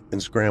gasped and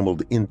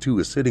scrambled into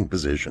a sitting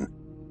position.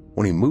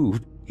 When he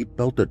moved, he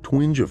felt a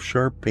twinge of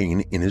sharp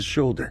pain in his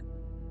shoulder.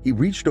 He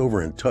reached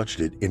over and touched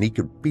it, and he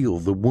could feel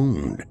the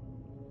wound.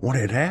 What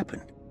had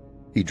happened?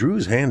 He drew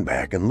his hand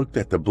back and looked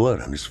at the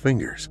blood on his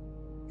fingers.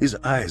 His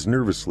eyes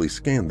nervously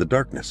scanned the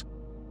darkness.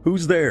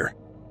 "Who's there?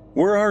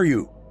 Where are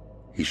you?"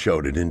 he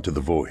shouted into the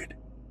void.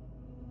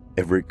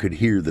 Everett could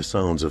hear the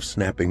sounds of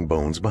snapping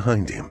bones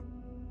behind him.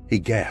 He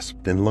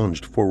gasped and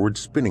lunged forward,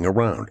 spinning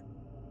around.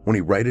 When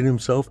he righted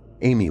himself,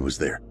 Amy was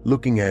there,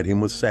 looking at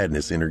him with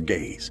sadness in her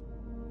gaze.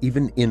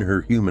 Even in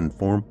her human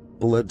form,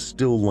 blood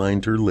still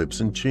lined her lips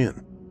and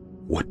chin.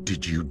 "What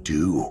did you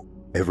do?"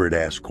 Everett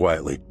asked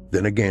quietly,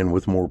 then again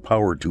with more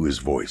power to his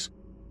voice.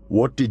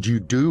 "What did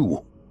you do?"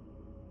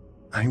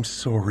 "I'm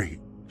sorry,"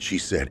 she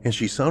said, and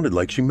she sounded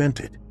like she meant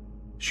it.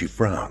 She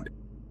frowned.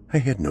 "I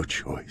had no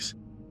choice.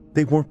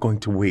 They weren't going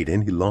to wait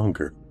any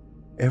longer.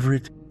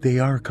 Everett, they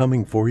are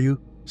coming for you,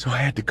 so I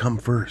had to come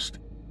first.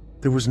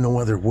 There was no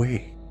other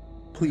way.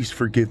 Please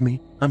forgive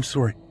me. I'm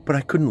sorry, but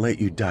I couldn't let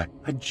you die.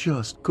 I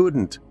just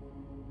couldn't."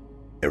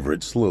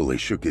 Everett slowly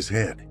shook his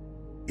head.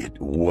 "It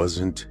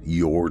wasn't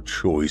your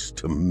choice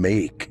to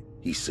make,"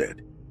 he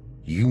said.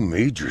 "You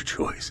made your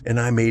choice, and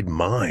I made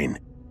mine.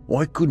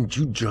 Why couldn't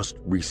you just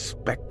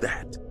respect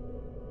that?"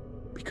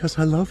 "Because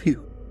I love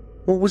you.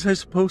 What was I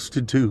supposed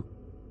to do?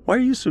 Why are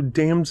you so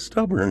damned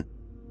stubborn?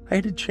 I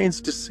had a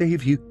chance to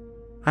save you.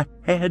 I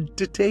had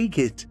to take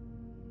it."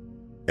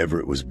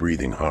 Everett was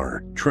breathing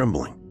hard,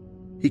 trembling.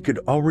 He could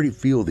already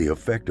feel the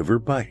effect of her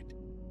bite.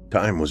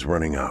 Time was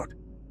running out.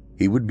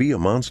 He would be a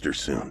monster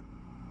soon.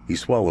 He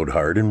swallowed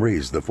hard and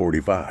raised the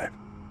 .45.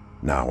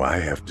 "Now I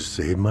have to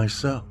save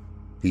myself,"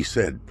 he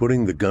said,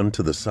 putting the gun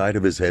to the side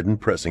of his head and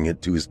pressing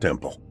it to his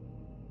temple.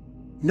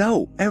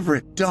 "No,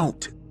 Everett,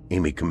 don't,"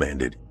 Amy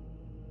commanded.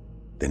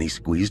 Then he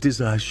squeezed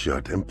his eyes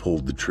shut and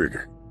pulled the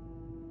trigger.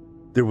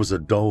 There was a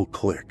dull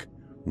click.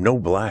 No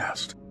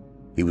blast.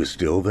 He was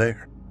still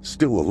there,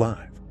 still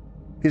alive.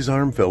 His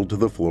arm fell to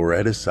the floor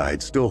at his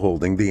side, still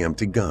holding the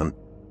empty gun.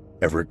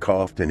 Everett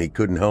coughed and he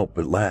couldn't help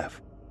but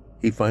laugh.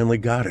 He finally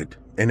got it,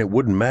 and it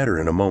wouldn't matter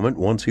in a moment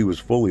once he was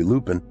fully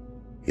looping.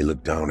 He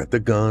looked down at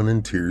the gun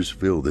and tears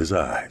filled his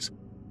eyes.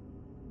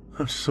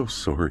 "I'm so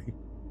sorry,"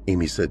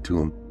 Amy said to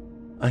him.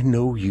 I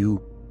knew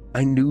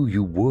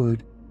you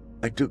would.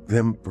 I took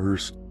them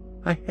first.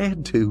 I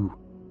had to."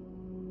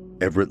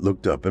 Everett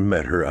looked up and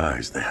met her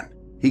eyes then.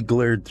 He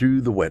glared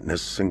through the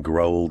wetness and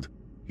growled,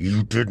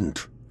 "You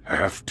didn't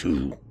have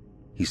to,"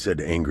 he said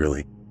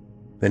angrily.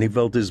 Then he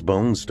felt his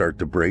bones start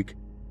to break,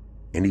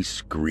 and he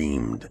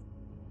screamed.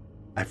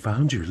 "I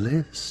found your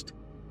list,"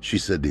 she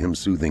said to him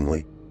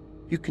soothingly.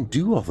 "You can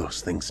do all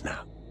those things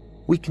now.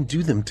 We can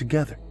do them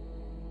together."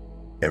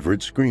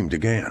 Everett screamed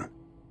again.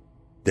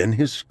 Then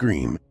his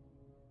scream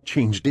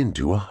changed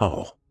into a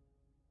howl.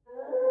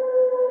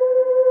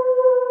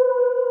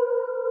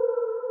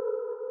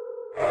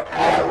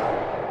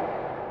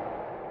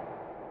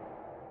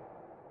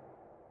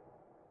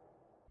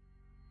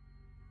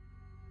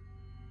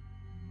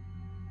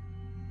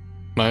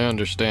 I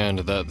understand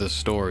that this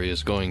story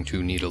is going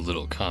to need a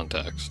little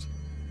context.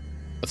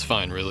 That's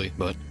fine, really,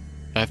 but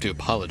I have to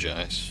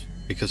apologize,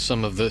 because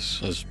some of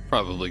this is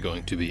probably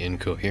going to be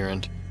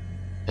incoherent,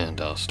 and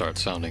I'll start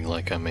sounding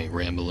like I'm a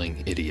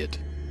rambling idiot.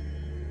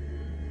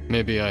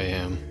 Maybe I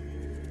am.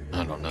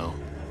 I don't know.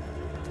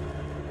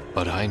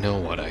 But I know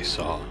what I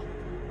saw.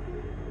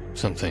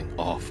 Something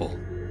awful.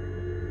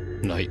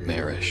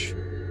 Nightmarish.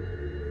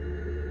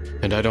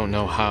 And I don't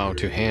know how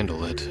to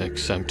handle it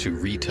except to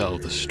retell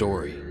the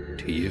story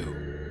to you.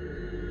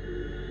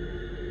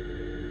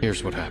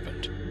 Here's what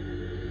happened.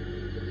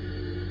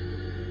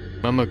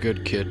 I'm a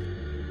good kid.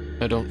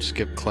 I don't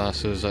skip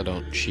classes, I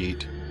don't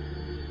cheat.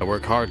 I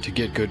work hard to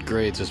get good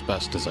grades as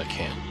best as I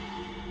can.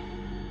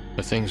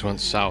 But things went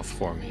south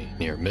for me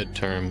near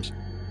midterms,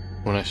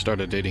 when I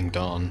started dating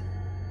Dawn,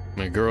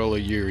 a girl a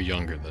year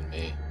younger than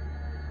me.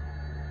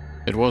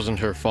 It wasn't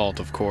her fault,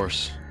 of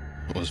course.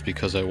 It was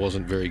because I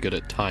wasn't very good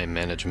at time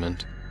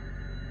management.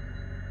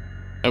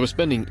 I was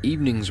spending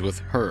evenings with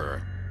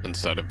her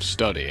instead of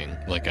studying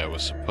like I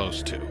was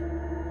supposed to.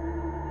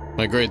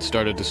 My grades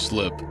started to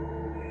slip,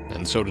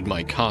 and so did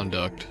my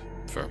conduct,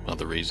 for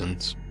other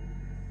reasons.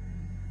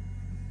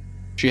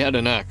 She had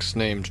an ex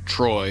named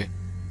Troy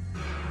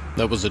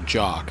that was a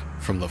jock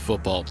from the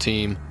football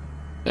team,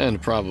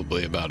 and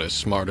probably about as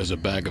smart as a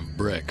bag of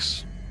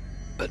bricks.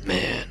 But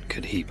man,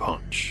 could he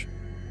punch.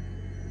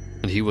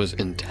 And he was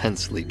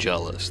intensely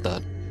jealous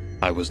that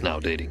I was now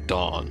dating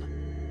Dawn.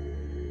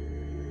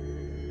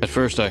 At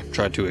first I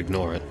tried to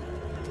ignore it,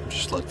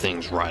 just let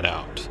things ride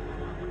out.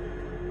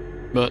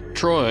 But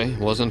Troy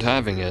wasn't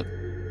having it.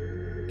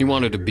 He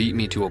wanted to beat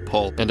me to a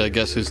pulp, and I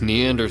guess his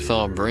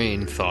Neanderthal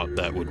brain thought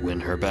that would win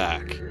her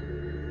back.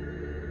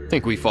 I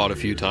think we fought a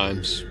few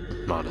times,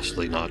 I'm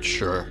honestly not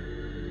sure.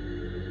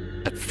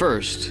 At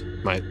first,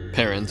 my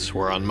parents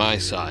were on my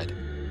side,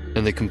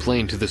 and they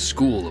complained to the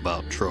school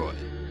about Troy.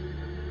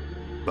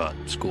 But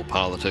school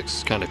politics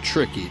is kind of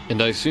tricky,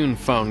 and I soon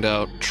found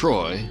out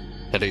Troy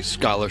had a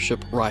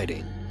scholarship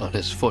riding on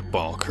his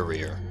football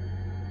career.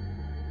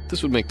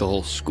 This would make the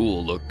whole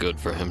school look good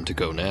for him to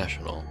go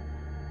national.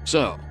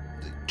 So,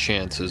 the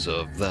chances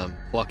of them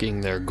plucking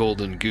their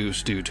golden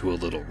goose due to a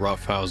little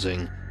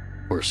roughhousing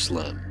were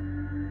slim.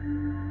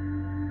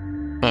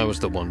 I was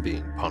the one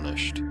being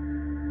punished.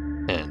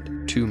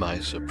 And to my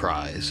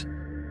surprise,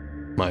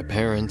 my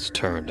parents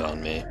turned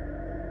on me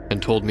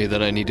and told me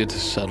that I needed to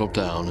settle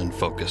down and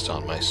focus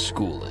on my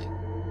schooling.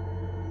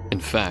 In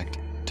fact,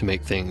 to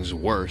make things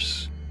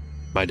worse,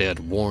 my dad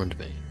warned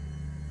me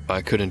if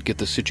I couldn't get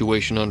the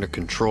situation under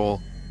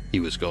control, he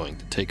was going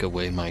to take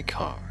away my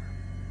car.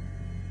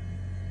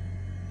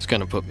 This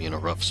kind of put me in a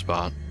rough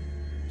spot,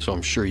 so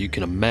I'm sure you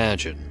can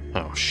imagine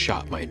how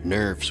shot my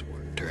nerves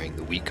were during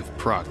the week of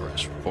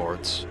progress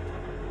reports.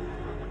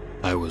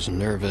 I was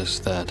nervous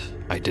that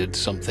I did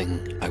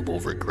something I will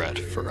regret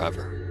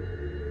forever.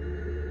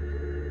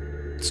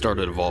 It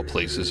started of all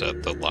places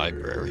at the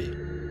library,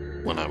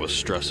 when I was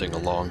stressing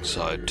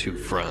alongside two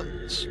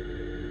friends.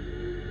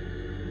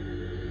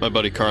 My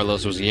buddy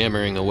Carlos was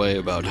yammering away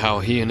about how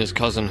he and his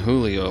cousin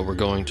Julio were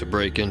going to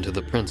break into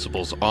the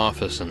principal's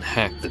office and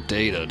hack the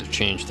data to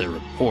change their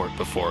report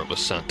before it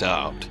was sent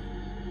out.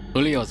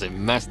 Julio's a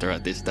master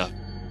at this stuff,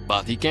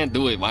 but he can't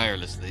do it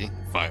wirelessly.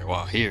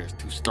 Firewall here is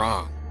too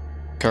strong,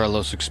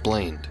 Carlos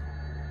explained.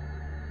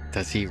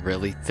 Does he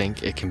really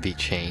think it can be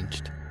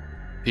changed?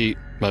 Pete,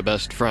 my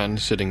best friend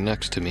sitting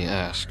next to me,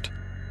 asked.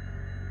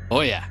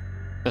 Oh yeah,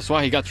 that's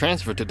why he got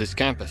transferred to this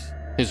campus.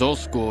 His old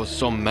school was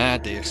so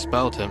mad they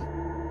expelled him.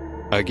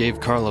 I gave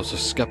Carlos a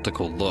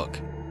skeptical look.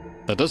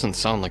 That doesn't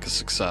sound like a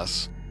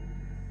success.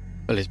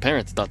 Well, his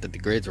parents thought that the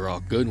grades were all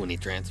good when he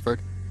transferred.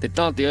 They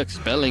thought the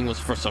expelling was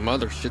for some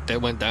other shit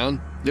that went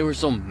down. They were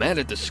so mad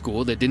at the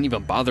school they didn't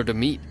even bother to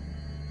meet,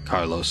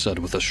 Carlos said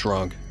with a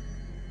shrug.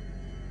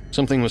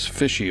 Something was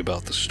fishy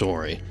about the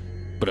story,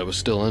 but I was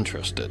still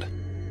interested,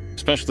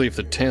 especially if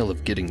the tale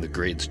of getting the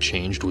grades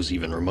changed was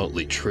even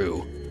remotely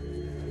true.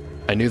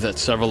 I knew that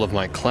several of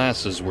my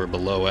classes were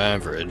below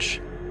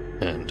average,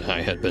 and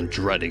I had been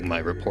dreading my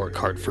report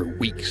card for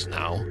weeks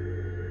now.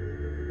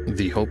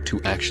 The hope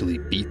to actually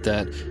beat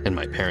that, and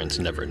my parents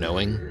never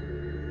knowing,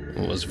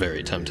 was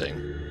very tempting.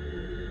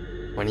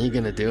 When are you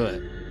gonna do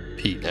it?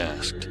 Pete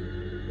asked.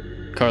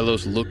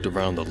 Carlos looked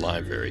around the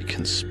library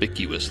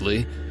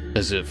conspicuously,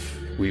 as if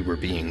we were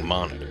being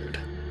monitored,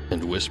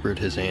 and whispered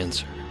his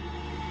answer.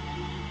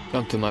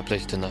 Come to my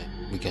place tonight.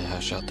 We can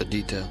hash out the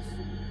details.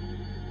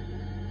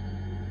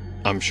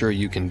 I'm sure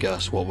you can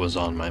guess what was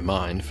on my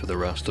mind for the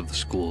rest of the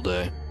school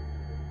day.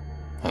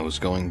 I was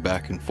going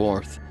back and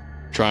forth,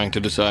 trying to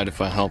decide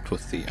if I helped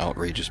with the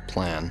outrageous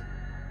plan.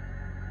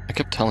 I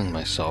kept telling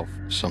myself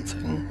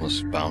something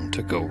was bound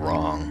to go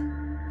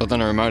wrong, but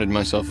then I reminded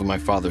myself of my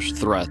father's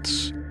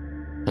threats,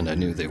 and I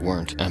knew they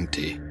weren't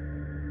empty.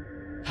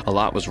 A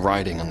lot was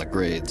riding on the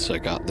grades I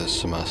got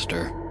this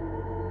semester.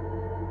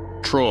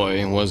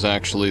 Troy was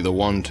actually the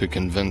one to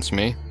convince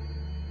me.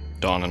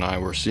 Dawn and I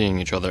were seeing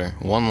each other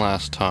one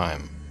last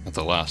time at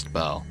the last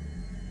bell.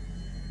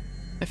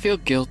 I feel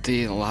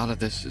guilty. A lot of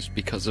this is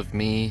because of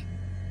me.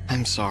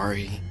 I'm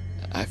sorry.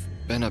 I've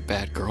been a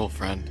bad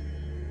girlfriend,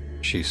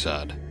 she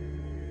said.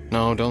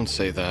 No, don't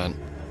say that.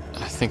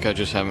 I think I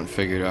just haven't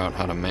figured out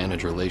how to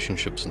manage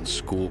relationships in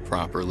school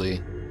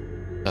properly.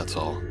 That's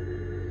all,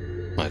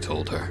 I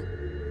told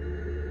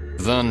her.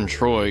 Then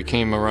Troy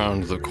came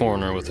around the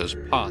corner with his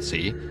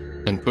posse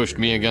and pushed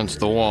me against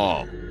the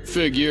wall.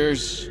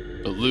 Figures.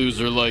 A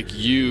loser like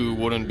you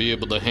wouldn't be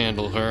able to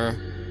handle her,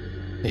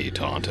 he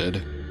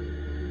taunted.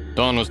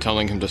 Dawn was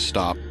telling him to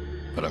stop,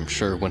 but I'm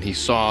sure when he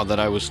saw that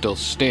I was still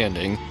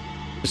standing,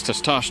 his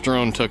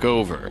testosterone took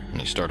over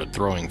and he started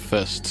throwing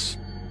fists.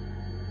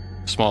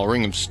 A small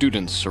ring of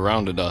students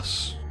surrounded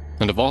us,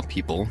 and of all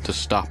people to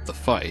stop the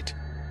fight,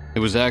 it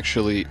was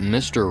actually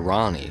Mr.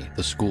 Ronnie,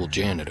 the school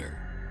janitor.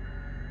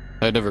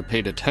 I'd never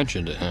paid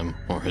attention to him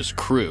or his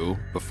crew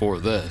before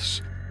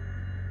this,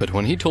 but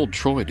when he told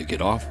Troy to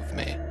get off of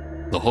me,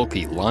 the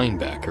hulky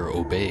linebacker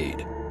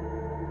obeyed.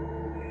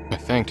 I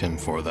thanked him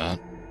for that,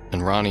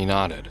 and Ronnie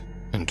nodded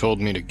and told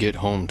me to get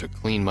home to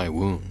clean my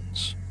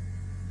wounds.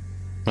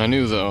 I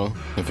knew, though,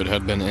 if it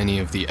had been any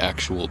of the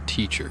actual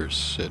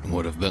teachers, it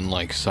would have been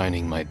like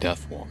signing my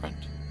death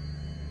warrant.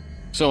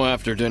 So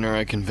after dinner,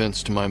 I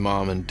convinced my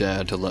mom and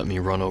dad to let me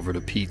run over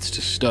to Pete's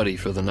to study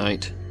for the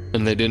night,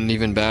 and they didn't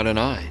even bat an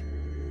eye.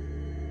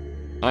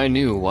 I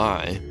knew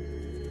why.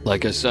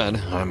 Like I said,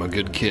 I'm a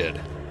good kid,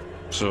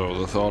 so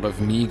the thought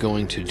of me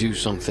going to do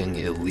something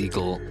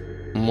illegal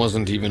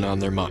wasn't even on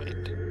their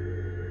mind.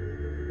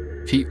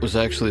 Pete was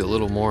actually a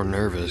little more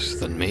nervous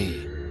than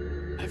me.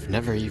 I've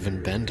never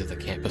even been to the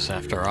campus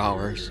after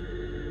hours.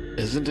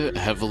 Isn't it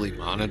heavily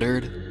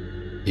monitored?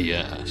 He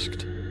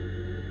asked.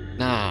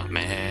 Nah,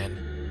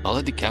 man. All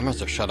of the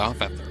cameras are shut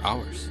off after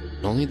hours.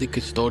 Only the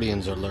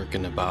custodians are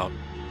lurking about,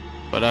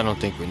 but I don't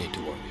think we need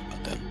to worry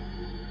about them.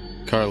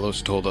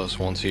 Carlos told us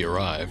once he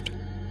arrived.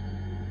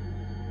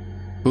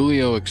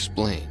 Julio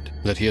explained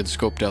that he had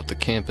scoped out the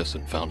campus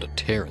and found a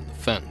tear in the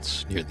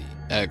fence near the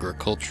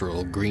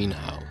agricultural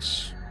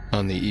greenhouse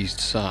on the east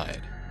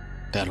side.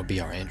 That'll be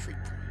our entry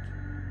point.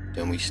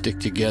 Then we stick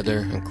together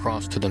and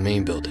cross to the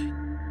main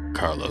building,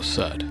 Carlos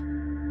said.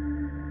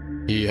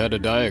 He had a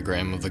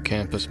diagram of the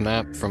campus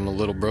map from a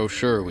little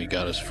brochure we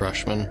got as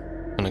freshmen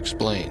and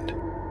explained.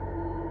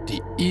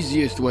 The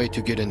easiest way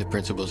to get in the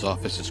principal's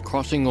office is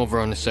crossing over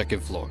on the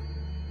second floor.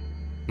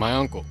 My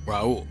uncle,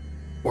 Raul,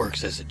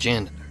 works as a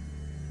janitor,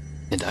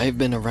 and I've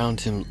been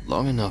around him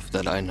long enough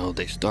that I know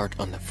they start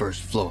on the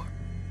first floor.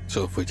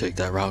 So if we take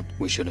that route,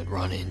 we shouldn't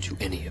run into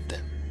any of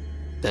them.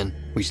 Then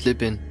we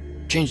slip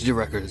in, change the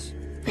records,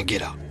 and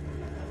get out.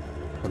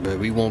 I bet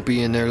we won't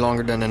be in there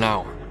longer than an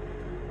hour.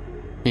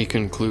 He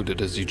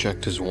concluded as he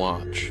checked his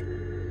watch.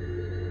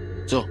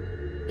 So,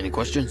 any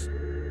questions?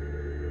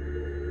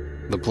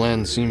 The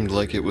plan seemed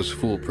like it was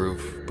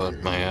foolproof, but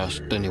I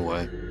asked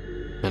anyway.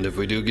 And if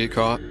we do get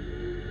caught?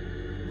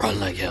 Run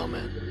like hell,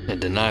 man, and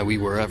deny we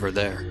were ever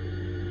there.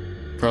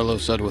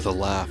 Carlos said with a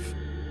laugh.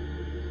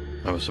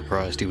 I was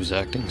surprised he was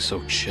acting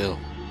so chill,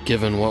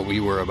 given what we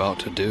were about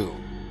to do.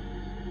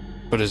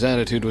 But his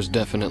attitude was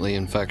definitely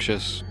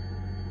infectious.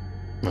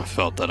 I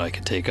felt that I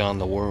could take on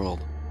the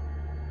world.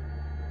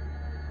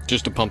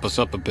 Just to pump us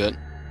up a bit,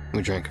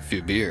 we drank a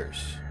few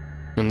beers,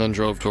 and then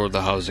drove toward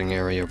the housing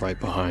area right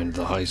behind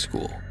the high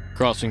school,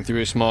 crossing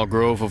through a small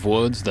grove of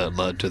woods that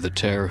led to the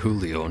tear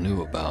Julio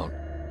knew about.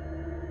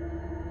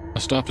 I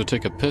stopped to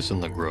take a piss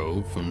in the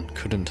grove and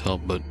couldn't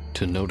help but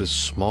to notice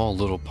small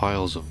little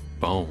piles of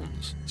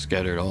bones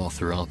scattered all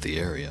throughout the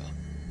area.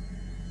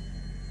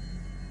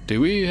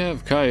 Do we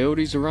have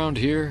coyotes around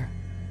here?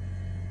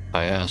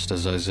 I asked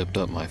as I zipped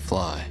up my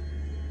fly.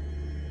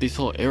 This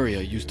whole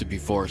area used to be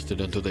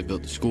forested until they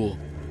built the school.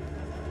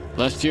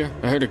 Last year,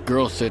 I heard a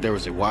girl say there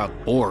was a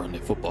wild boar on the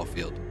football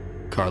field,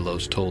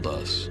 Carlos told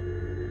us.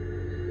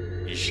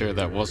 You sure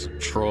that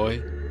wasn't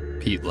Troy?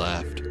 Pete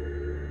laughed.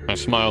 I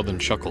smiled and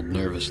chuckled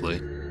nervously,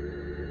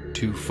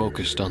 too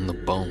focused on the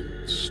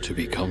bones to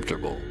be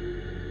comfortable.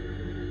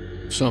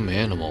 Some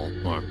animal,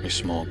 or a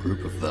small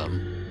group of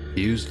them,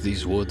 used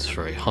these woods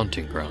for a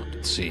hunting ground,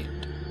 it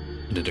seemed,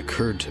 and it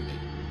occurred to me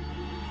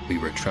we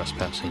were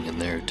trespassing in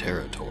their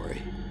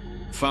territory.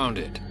 Found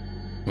it,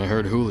 I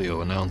heard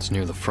Julio announce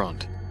near the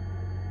front.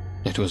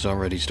 It was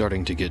already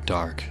starting to get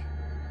dark,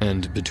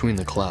 and between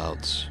the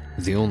clouds,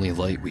 the only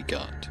light we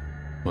got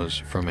was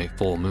from a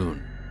full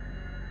moon.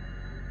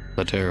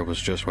 The tear was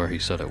just where he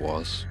said it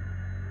was,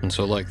 and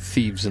so like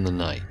thieves in the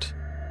night,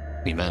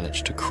 we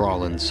managed to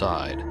crawl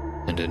inside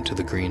and into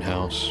the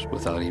greenhouse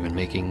without even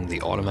making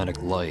the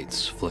automatic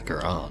lights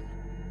flicker on.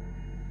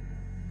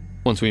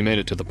 Once we made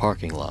it to the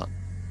parking lot,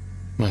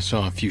 I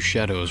saw a few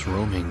shadows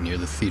roaming near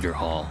the theater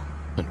hall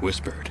and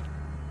whispered,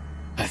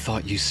 I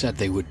thought you said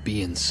they would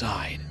be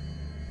inside.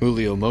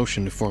 Julio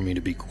motioned for me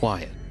to be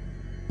quiet,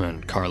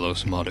 and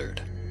Carlos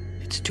muttered,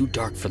 It's too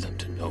dark for them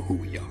to know who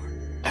we are.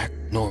 Act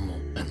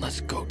normal and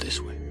let's go this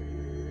way.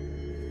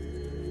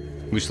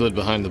 We slid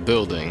behind the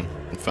building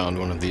and found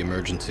one of the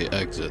emergency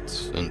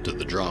exits into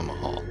the drama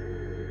hall.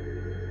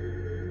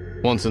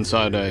 Once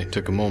inside, I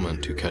took a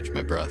moment to catch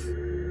my breath.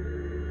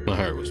 My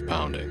heart was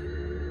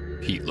pounding.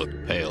 Pete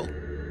looked pale.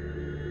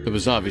 It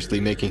was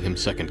obviously making him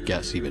second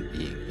guess even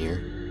being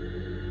here.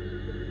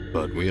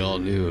 But we all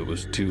knew it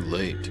was too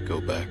late to go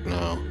back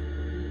now.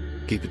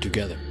 Keep it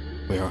together.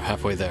 We are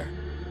halfway there.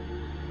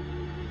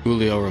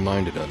 Julio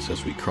reminded us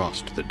as we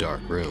crossed the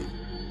dark room.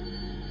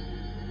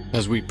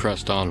 As we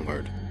pressed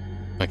onward,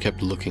 I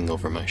kept looking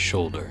over my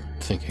shoulder,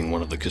 thinking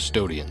one of the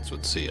custodians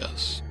would see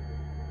us.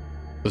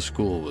 The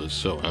school was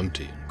so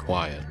empty and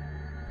quiet,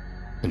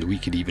 and we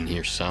could even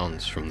hear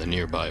sounds from the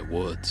nearby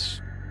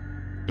woods,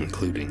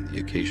 including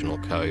the occasional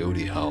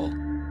coyote howl.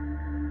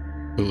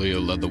 Julio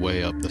led the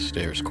way up the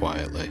stairs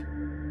quietly,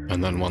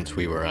 and then once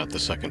we were at the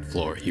second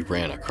floor, he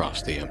ran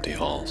across the empty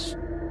halls.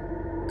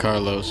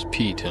 Carlos,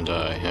 Pete, and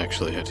I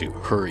actually had to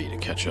hurry to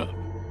catch up.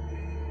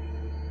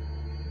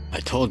 I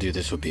told you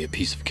this would be a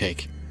piece of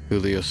cake,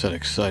 Julio said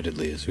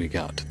excitedly as we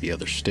got to the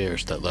other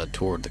stairs that led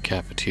toward the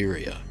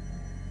cafeteria.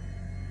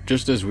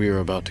 Just as we were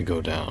about to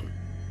go down,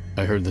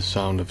 I heard the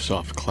sound of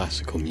soft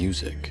classical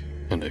music,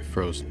 and I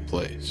froze in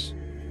place.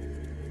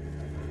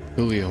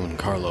 Julio and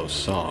Carlos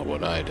saw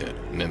what I did,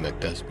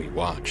 mimicked as we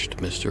watched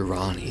Mr.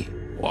 Ronnie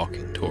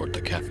walking toward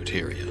the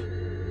cafeteria.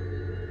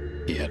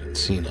 He hadn't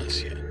seen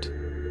us yet.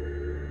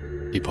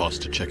 He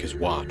paused to check his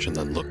watch and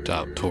then looked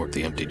out toward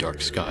the empty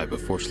dark sky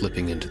before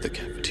slipping into the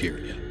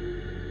cafeteria.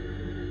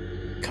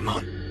 Come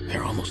on,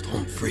 they're almost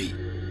home free,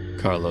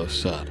 Carlos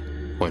said,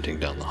 pointing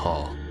down the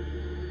hall.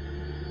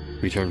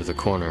 We turned the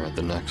corner at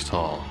the next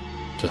hall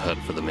to head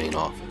for the main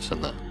office,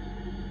 and then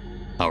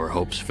our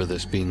hopes for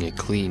this being a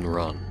clean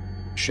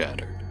run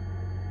shattered.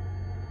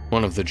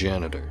 One of the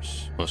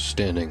janitors was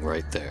standing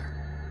right there,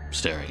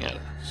 staring at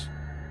us.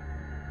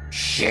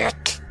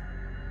 Shit!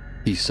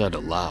 He said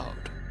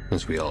aloud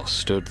as we all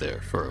stood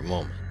there for a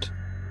moment,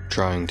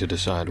 trying to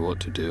decide what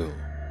to do.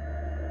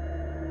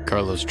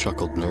 Carlos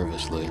chuckled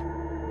nervously.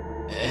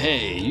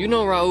 Hey, you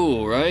know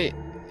Raul, right?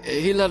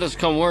 He let us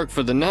come work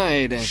for the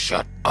night and—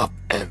 Shut up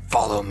and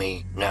follow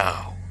me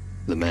now,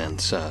 the man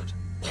said,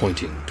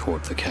 pointing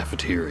toward the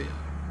cafeteria.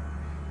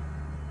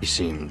 He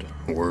seemed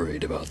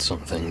worried about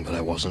something, but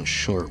I wasn't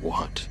sure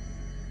what.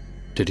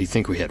 Did he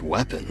think we had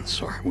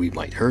weapons, or we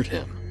might hurt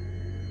him?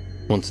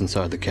 Once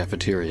inside the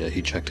cafeteria,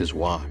 he checked his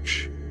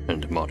watch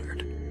and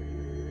muttered,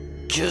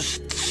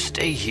 Just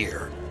stay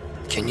here.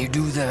 Can you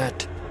do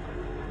that?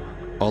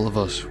 All of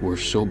us were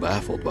so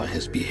baffled by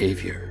his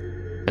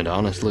behavior, and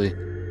honestly,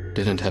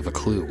 didn't have a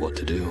clue what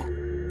to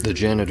do. The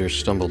janitor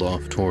stumbled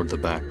off toward the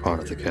back part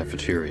of the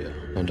cafeteria,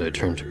 and I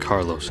turned to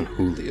Carlos and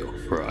Julio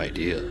for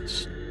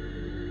ideas.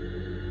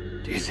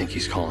 Do you think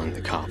he's calling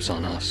the cops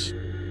on us?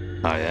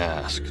 I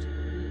asked.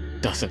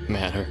 Doesn't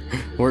matter.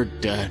 We're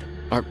dead.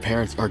 Our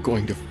parents are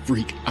going to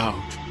freak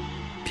out,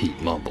 Pete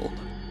mumbled.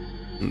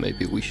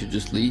 Maybe we should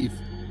just leave,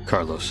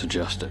 Carlos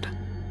suggested.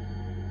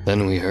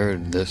 Then we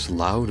heard this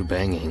loud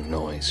banging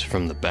noise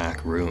from the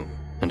back room,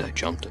 and I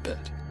jumped a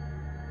bit.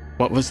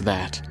 What was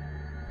that?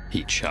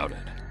 Pete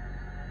shouted.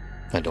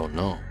 I don't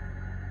know.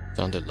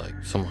 Sounded like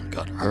someone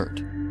got hurt,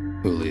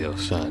 Julio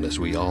said as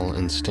we all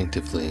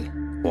instinctively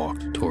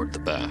walked toward the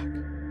back.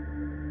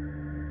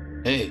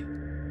 Hey,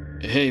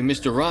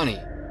 Mr.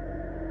 Ronnie.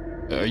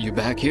 Are you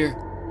back here?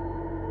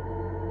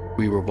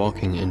 We were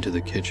walking into the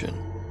kitchen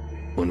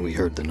when we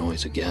heard the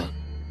noise again.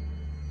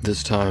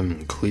 This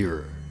time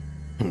clearer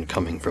and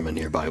coming from a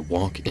nearby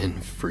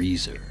walk-in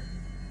freezer.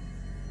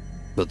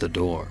 But the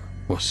door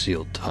was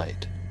sealed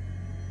tight.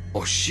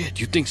 Oh shit,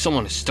 you think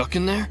someone is stuck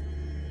in there?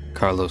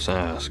 Carlos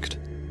asked.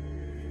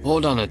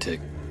 Hold on a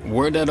tick.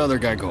 Where'd that other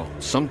guy go?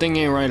 Something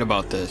ain't right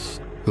about this,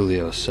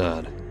 Julio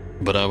said,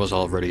 but I was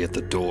already at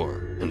the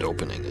door and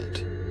opening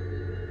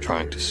it,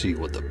 trying to see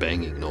what the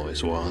banging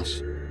noise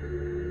was.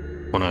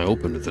 When I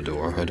opened the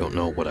door, I don't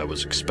know what I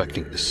was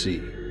expecting to see,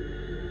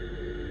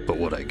 but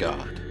what I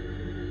got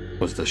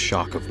was the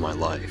shock of my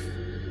life.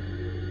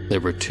 There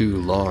were two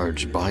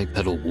large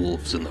bipedal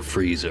wolves in the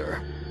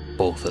freezer,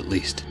 both at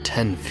least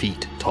 10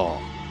 feet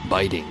tall,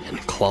 biting and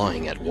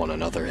clawing at one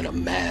another in a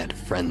mad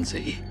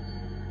frenzy.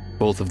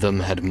 Both of them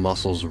had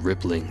muscles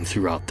rippling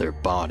throughout their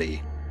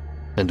body,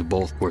 and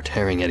both were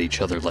tearing at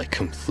each other like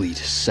complete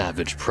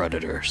savage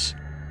predators.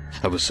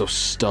 I was so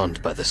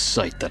stunned by the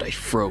sight that I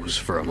froze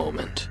for a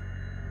moment.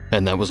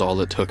 And that was all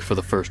it took for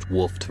the first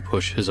wolf to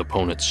push his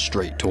opponent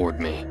straight toward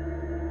me.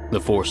 The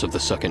force of the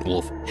second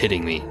wolf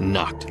hitting me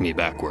knocked me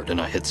backward,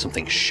 and I hit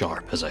something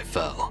sharp as I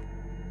fell.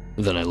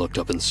 Then I looked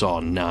up and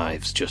saw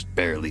knives just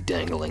barely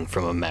dangling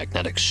from a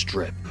magnetic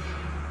strip.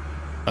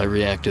 I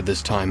reacted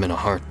this time in a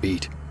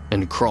heartbeat,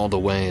 and crawled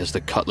away as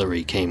the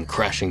cutlery came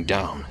crashing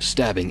down,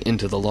 stabbing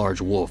into the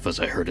large wolf as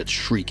I heard it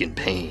shriek in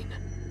pain.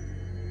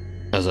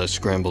 As I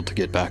scrambled to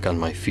get back on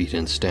my feet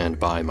and stand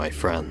by my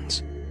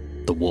friends,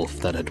 the wolf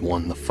that had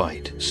won the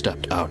fight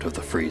stepped out of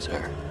the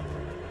freezer.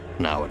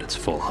 Now at its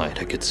full height,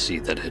 I could see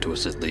that it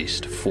was at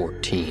least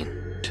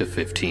 14 to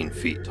 15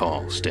 feet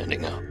tall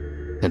standing up,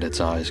 and its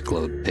eyes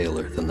glowed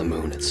paler than the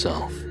moon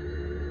itself.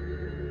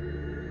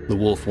 The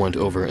wolf went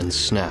over and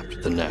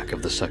snapped the neck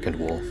of the second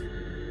wolf,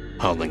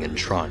 howling in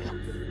triumph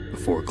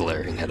before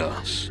glaring at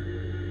us.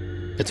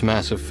 Its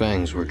massive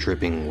fangs were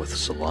dripping with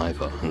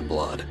saliva and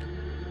blood.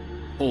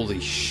 Holy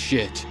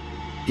shit,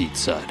 Pete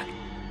said.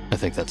 I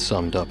think that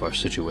summed up our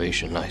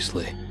situation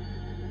nicely.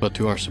 But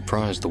to our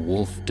surprise, the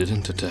wolf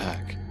didn't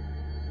attack,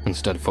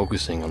 instead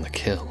focusing on the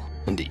kill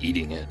and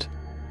eating it.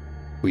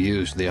 We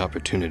used the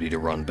opportunity to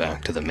run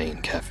back to the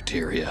main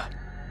cafeteria.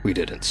 We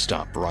didn't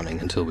stop running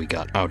until we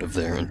got out of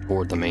there and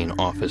toward the main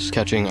office,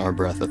 catching our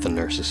breath at the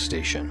nurse's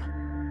station.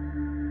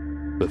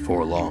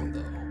 Before long,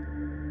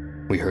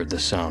 though, we heard the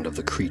sound of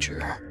the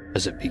creature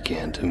as it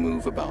began to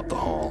move about the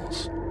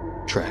halls,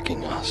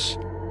 tracking us.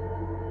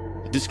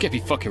 This can't be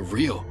fucking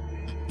real.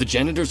 The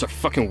janitors are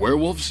fucking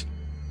werewolves?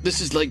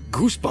 This is like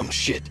goosebump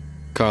shit,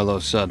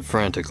 Carlos said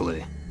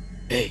frantically.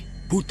 Hey,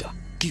 puta,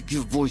 keep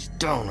your voice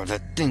down or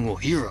that thing will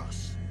hear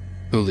us,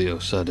 Julio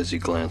said as he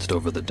glanced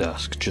over the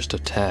desk just a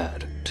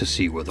tad to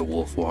see where the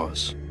wolf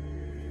was.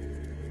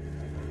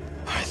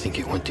 I think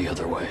it went the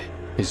other way,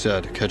 he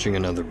said, catching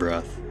another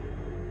breath.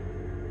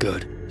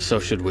 Good, so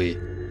should we.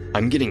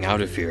 I'm getting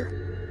out of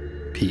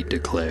here, Pete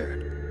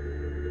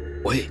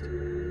declared. Wait,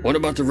 what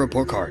about the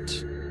report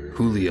cards?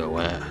 Julio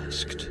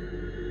asked.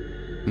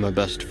 My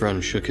best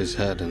friend shook his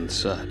head and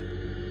said,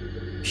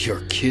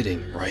 You're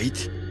kidding,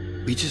 right?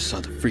 We just saw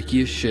the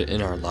freakiest shit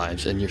in our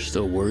lives and you're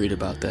still worried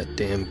about that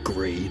damn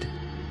grade?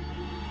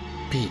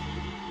 Pete,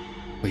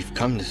 we've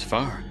come this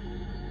far.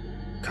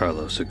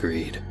 Carlos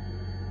agreed.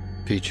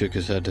 Pete shook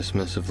his head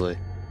dismissively.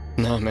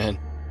 No, man,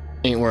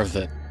 ain't worth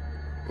it.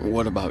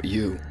 What about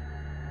you?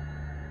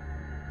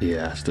 He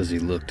asked as he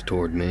looked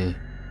toward me.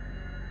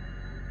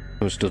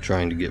 I was still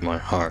trying to get my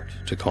heart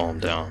to calm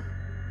down,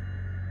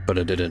 but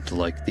I didn't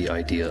like the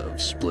idea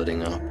of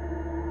splitting up.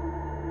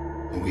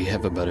 We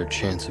have a better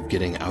chance of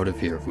getting out of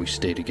here if we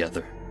stay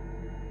together,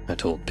 I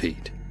told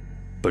Pete,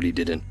 but he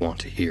didn't want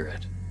to hear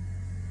it,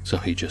 so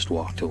he just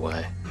walked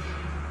away.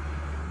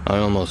 I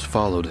almost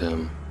followed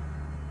him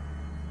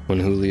when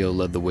Julio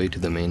led the way to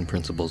the main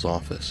principal's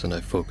office and I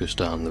focused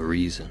on the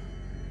reason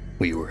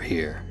we were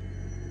here.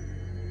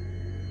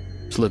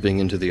 Slipping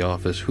into the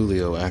office,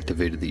 Julio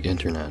activated the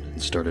internet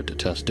and started to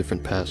test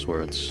different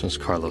passwords as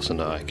Carlos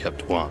and I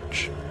kept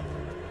watch.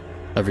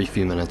 Every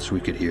few minutes we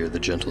could hear the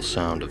gentle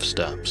sound of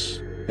steps,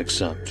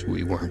 except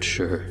we weren't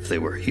sure if they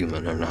were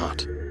human or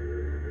not.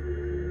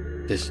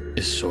 This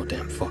is so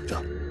damn fucked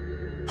up.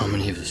 How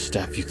many of the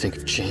staff you think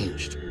have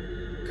changed?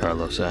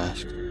 Carlos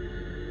asked.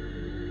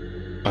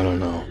 I don't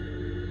know,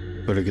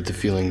 but I get the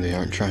feeling they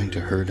aren't trying to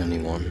hurt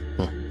anyone.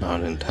 Well,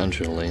 not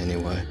intentionally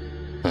anyway,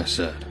 I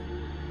said.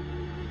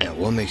 And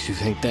what makes you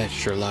think that,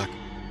 Sherlock?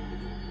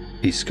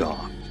 He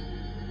scoffed.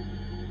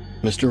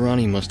 Mr.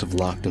 Ronnie must have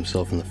locked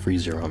himself in the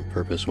freezer on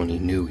purpose when he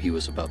knew he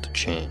was about to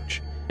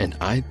change, and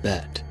I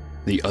bet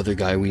the other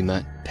guy we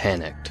met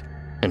panicked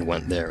and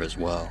went there as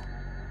well.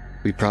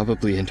 We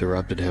probably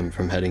interrupted him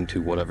from heading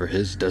to whatever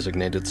his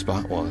designated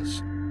spot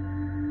was,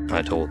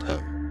 I told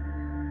him.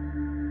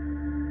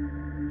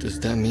 Does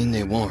that mean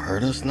they won't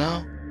hurt us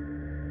now?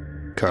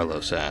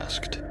 Carlos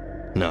asked.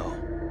 No,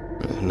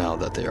 now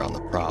that they're on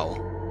the prowl,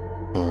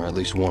 or at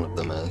least one of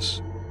them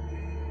is.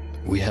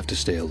 We have to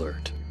stay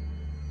alert.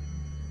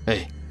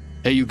 Hey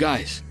you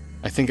guys,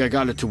 I think I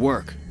got it to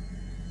work,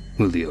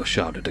 Julio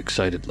shouted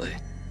excitedly.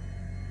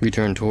 We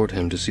turned toward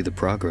him to see the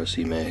progress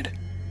he made,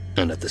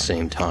 and at the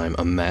same time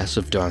a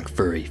massive dark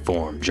furry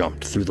form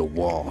jumped through the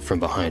wall from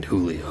behind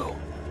Julio.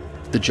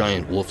 The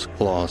giant wolf's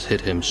claws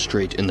hit him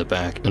straight in the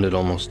back, and it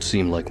almost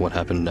seemed like what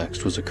happened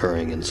next was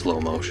occurring in slow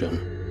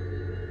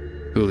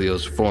motion.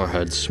 Julio's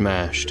forehead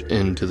smashed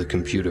into the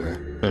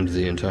computer, and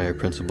the entire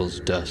principal's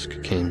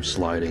desk came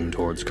sliding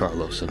towards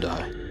Carlos and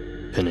I,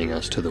 pinning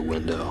us to the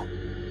window.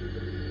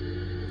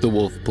 The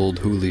wolf pulled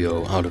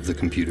Julio out of the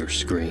computer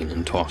screen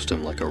and tossed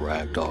him like a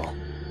rag doll.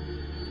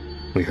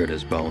 We heard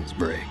his bones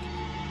break,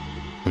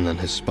 and then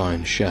his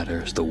spine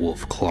shatter as the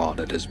wolf clawed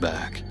at his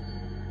back.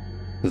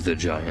 The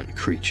giant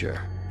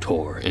creature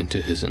tore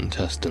into his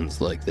intestines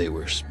like they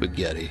were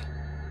spaghetti.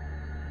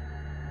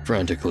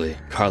 Frantically,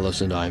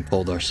 Carlos and I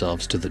pulled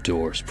ourselves to the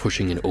doors,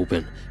 pushing it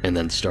open and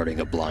then starting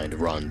a blind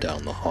run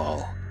down the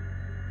hall.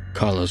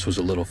 Carlos was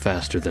a little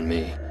faster than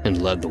me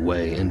and led the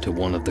way into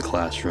one of the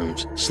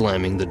classrooms,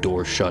 slamming the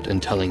door shut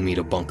and telling me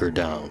to bunker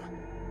down.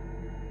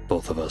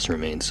 Both of us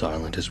remained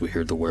silent as we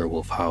heard the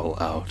werewolf howl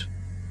out,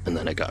 and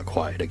then it got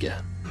quiet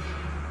again.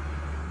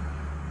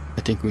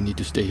 I think we need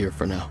to stay here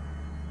for now.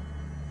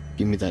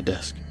 Give me that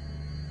desk,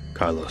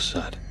 Carlos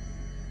said.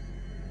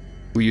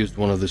 We used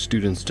one of the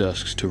students'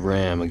 desks to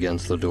ram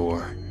against the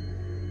door,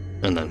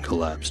 and then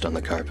collapsed on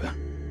the carpet,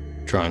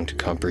 trying to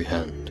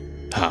comprehend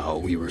how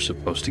we were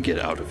supposed to get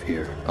out of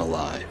here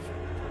alive.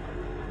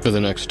 For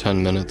the next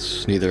 10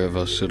 minutes, neither of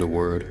us said a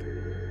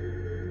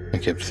word. I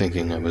kept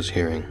thinking I was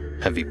hearing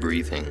heavy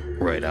breathing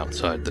right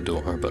outside the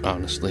door, but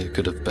honestly, it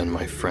could have been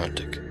my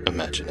frantic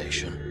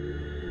imagination.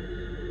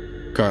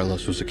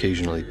 Carlos was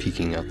occasionally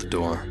peeking out the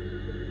door,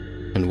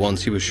 and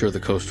once he was sure the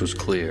coast was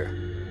clear,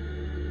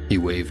 he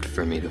waved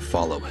for me to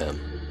follow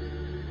him.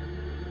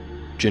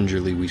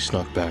 Gingerly, we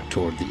snuck back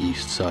toward the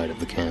east side of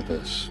the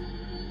campus.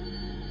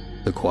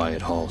 The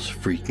quiet halls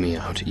freaked me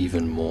out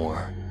even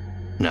more,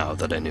 now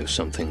that I knew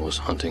something was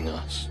hunting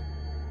us.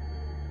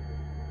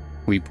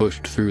 We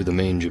pushed through the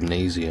main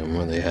gymnasium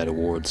where they had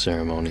award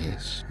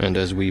ceremonies, and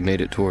as we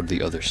made it toward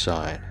the other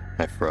side,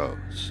 I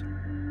froze,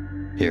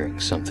 hearing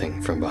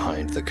something from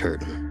behind the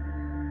curtain.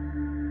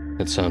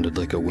 It sounded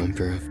like a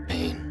whimper of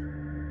pain.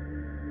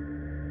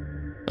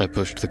 I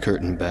pushed the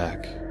curtain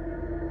back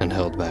and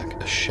held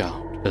back a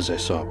shout as I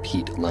saw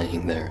Pete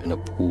laying there in a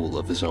pool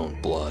of his own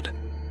blood,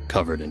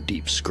 covered in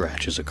deep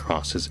scratches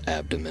across his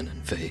abdomen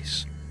and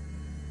face.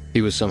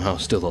 He was somehow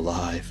still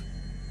alive,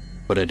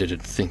 but I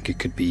didn't think it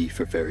could be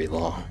for very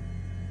long.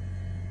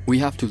 We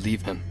have to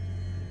leave him,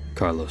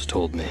 Carlos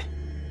told me.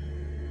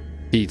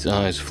 Pete's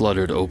eyes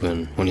fluttered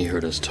open when he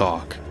heard us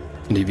talk,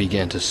 and he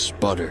began to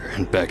sputter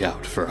and beg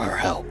out for our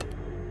help,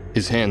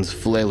 his hands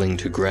flailing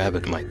to grab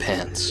at my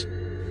pants.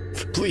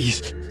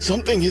 Please,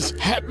 something is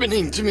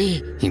happening to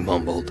me, he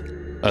mumbled.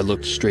 I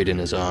looked straight in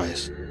his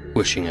eyes,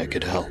 wishing I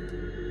could help.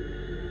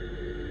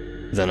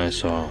 Then I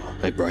saw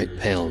a bright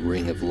pale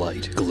ring of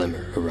light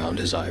glimmer around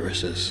his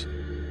irises.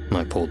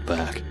 I pulled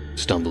back,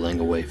 stumbling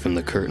away from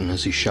the curtain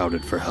as he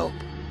shouted for help.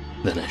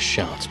 Then his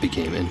shouts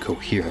became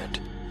incoherent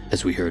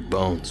as we heard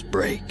bones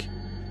break,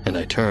 and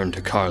I turned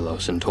to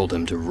Carlos and told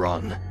him to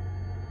run.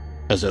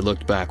 As I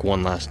looked back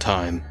one last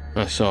time,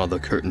 I saw the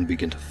curtain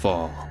begin to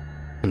fall,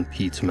 and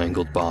Pete's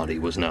mangled body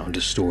was now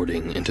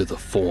distorting into the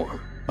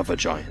form of a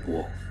giant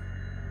wolf.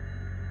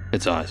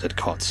 Its eyes had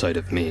caught sight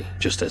of me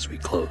just as we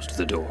closed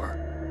the door.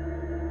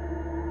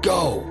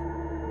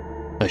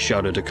 "Go!" I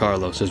shouted to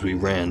Carlos as we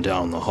ran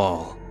down the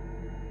hall.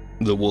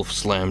 The wolf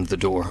slammed the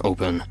door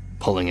open,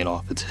 pulling it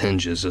off its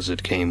hinges as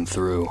it came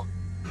through.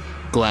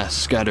 Glass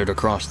scattered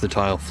across the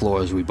tile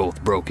floor as we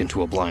both broke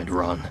into a blind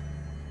run,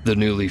 the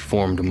newly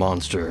formed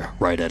monster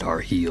right at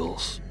our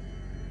heels.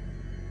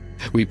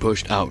 We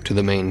pushed out to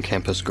the main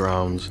campus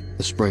grounds,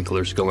 the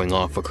sprinklers going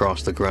off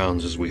across the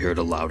grounds as we heard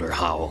a louder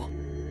howl,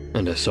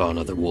 and I saw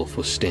another wolf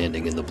was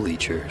standing in the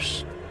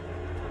bleachers.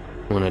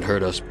 When it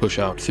heard us push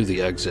out through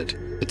the exit,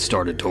 it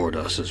started toward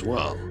us as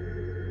well.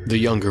 The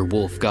younger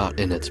wolf got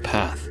in its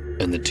path,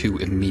 and the two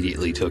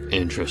immediately took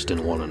interest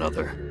in one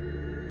another,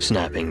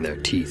 snapping their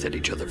teeth at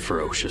each other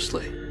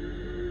ferociously.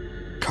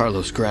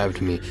 Carlos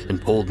grabbed me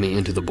and pulled me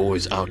into the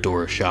boys'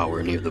 outdoor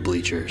shower near the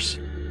bleachers.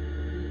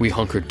 We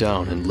hunkered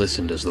down and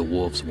listened as the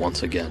wolves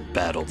once again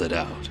battled it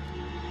out.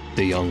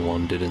 The young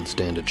one didn't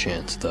stand a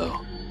chance,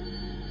 though.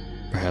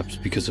 Perhaps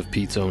because of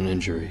Pete's own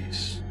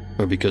injuries,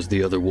 or because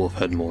the other wolf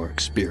had more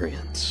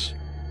experience.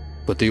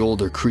 But the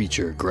older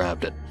creature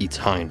grabbed at Pete's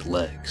hind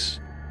legs,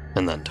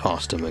 and then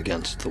tossed him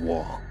against the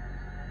wall,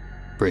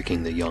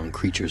 breaking the young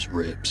creature's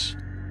ribs.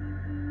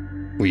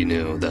 We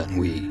knew that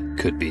we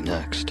could be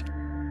next.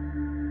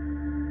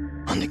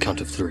 On the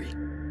count of 3,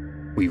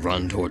 we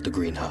run toward the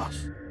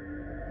greenhouse.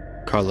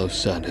 Carlos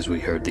said as we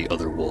heard the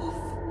other wolf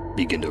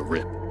begin to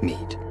rip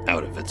meat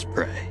out of its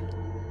prey.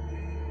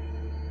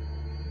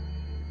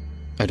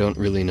 I don't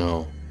really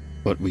know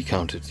what we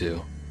counted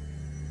to.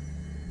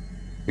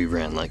 We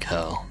ran like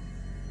hell.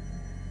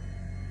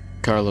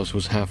 Carlos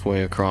was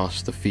halfway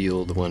across the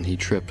field when he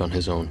tripped on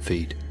his own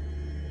feet.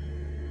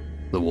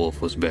 The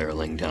wolf was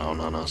barreling down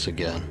on us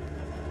again.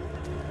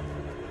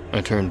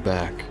 I turned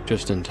back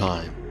just in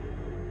time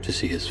to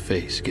see his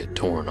face get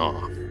torn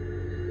off.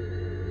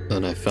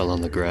 Then I fell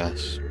on the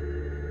grass,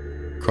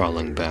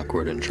 crawling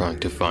backward and trying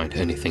to find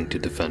anything to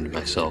defend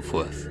myself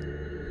with.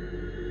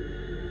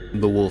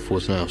 The wolf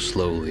was now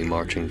slowly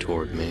marching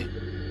toward me,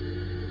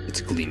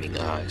 its gleaming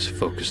eyes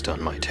focused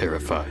on my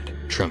terrified,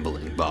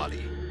 trembling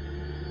body.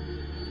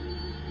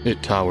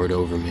 It towered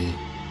over me,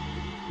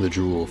 the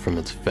drool from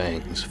its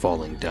fangs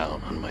falling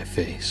down on my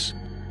face.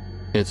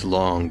 Its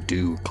long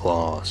dew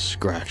claws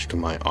scratched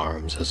my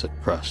arms as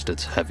it pressed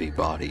its heavy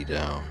body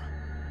down,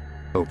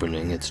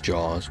 opening its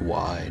jaws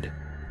wide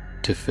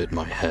to fit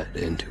my head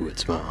into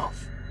its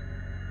mouth.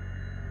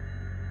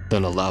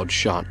 Then a loud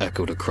shot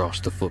echoed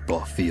across the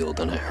football field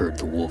and I heard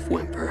the wolf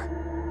whimper.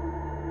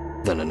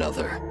 Then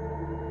another,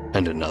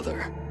 and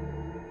another.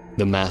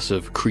 The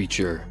massive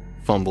creature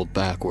fumbled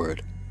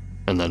backward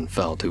and then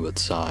fell to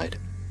its side,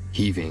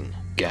 heaving,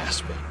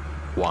 gasping,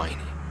 whining.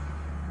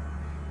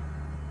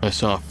 I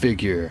saw a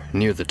figure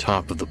near the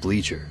top of the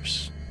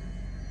bleachers,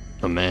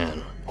 a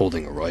man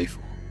holding a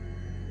rifle.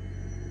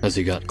 As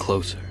he got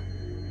closer,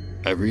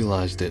 I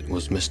realized it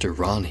was Mr.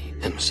 Ronnie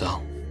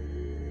himself.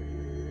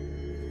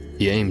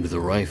 He aimed the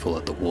rifle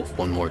at the wolf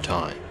one more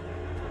time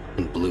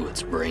and blew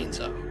its brains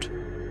out,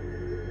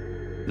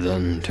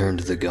 then turned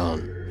the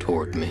gun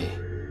toward me.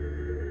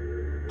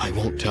 "I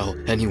won't tell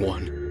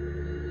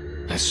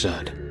anyone," I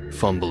said,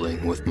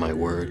 fumbling with my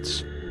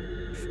words.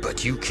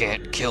 "But you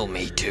can't kill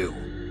me too.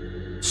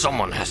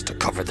 Someone has to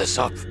cover this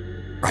up,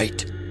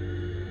 right?"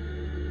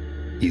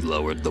 He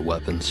lowered the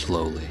weapon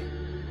slowly,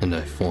 and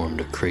I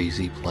formed a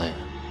crazy plan.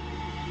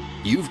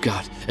 "You've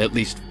got at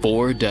least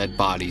 4 dead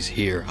bodies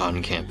here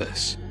on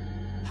campus.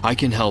 I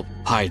can help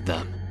hide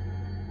them.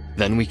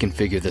 Then we can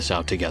figure this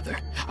out together.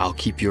 I'll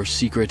keep your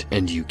secret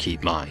and you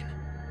keep mine."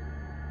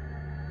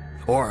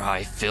 "Or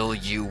I fill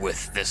you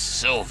with this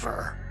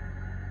silver,"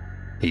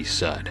 he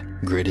said,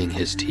 gritting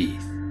his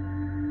teeth.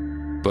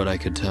 But I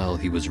could tell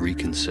he was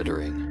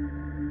reconsidering.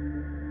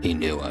 He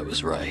knew I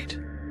was right.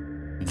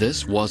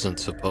 This wasn't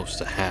supposed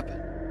to happen.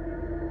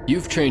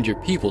 You've trained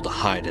your people to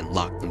hide and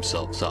lock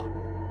themselves up.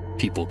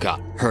 People got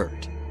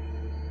hurt.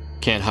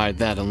 Can't hide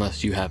that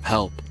unless you have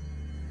help.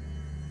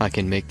 I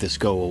can make this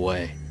go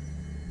away.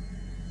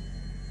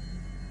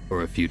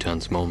 For a few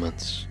tense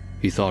moments,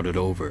 he thought it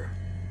over,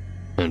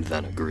 and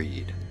then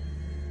agreed.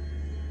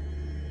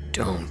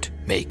 "Don't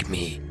make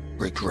me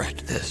regret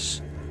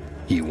this,"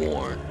 he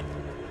warned.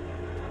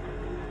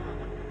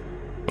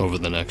 Over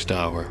the next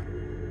hour,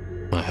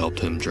 I helped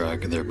him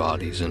drag their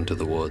bodies into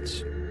the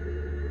woods.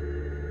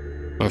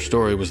 Our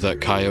story was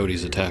that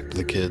coyotes attacked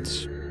the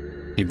kids.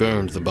 He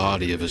burned the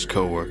body of his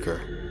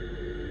coworker,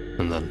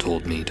 and then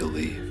told me to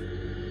leave.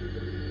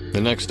 The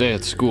next day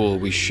at school,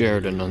 we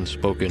shared an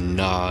unspoken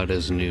nod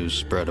as news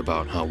spread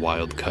about how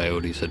wild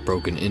coyotes had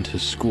broken into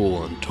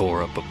school and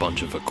tore up a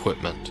bunch of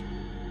equipment.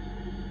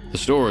 The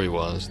story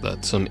was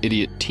that some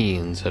idiot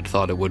teens had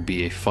thought it would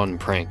be a fun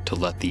prank to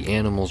let the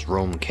animals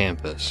roam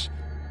campus,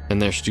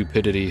 and their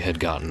stupidity had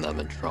gotten them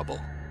in trouble.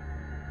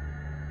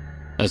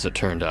 As it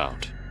turned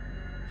out,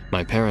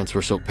 my parents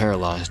were so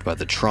paralyzed by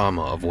the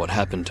trauma of what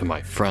happened to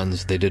my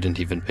friends they didn't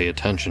even pay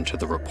attention to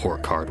the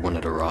report card when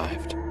it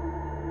arrived.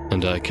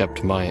 And I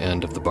kept my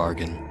end of the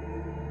bargain,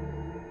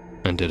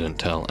 and didn't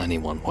tell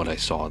anyone what I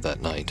saw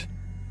that night.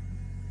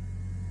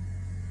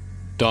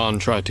 Dawn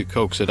tried to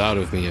coax it out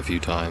of me a few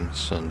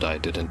times, and I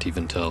didn't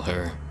even tell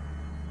her.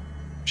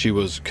 She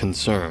was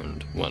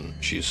concerned when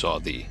she saw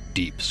the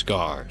deep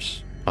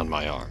scars on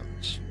my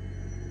arms.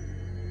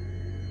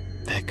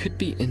 "That could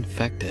be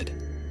infected,"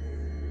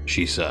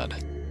 she said.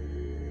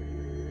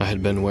 I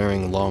had been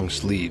wearing long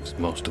sleeves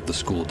most of the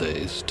school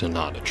days to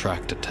not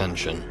attract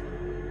attention.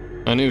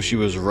 I knew she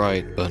was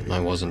right, but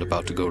I wasn't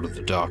about to go to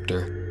the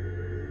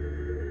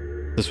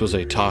doctor. This was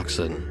a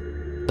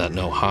toxin that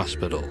no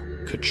hospital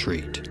could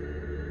treat.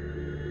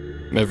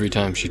 Every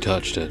time she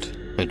touched it,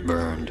 it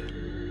burned,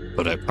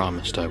 but I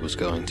promised I was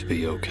going to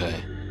be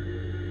okay.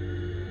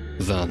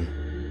 Then,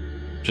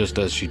 just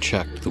as she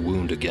checked the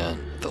wound again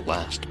at the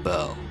last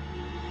bell,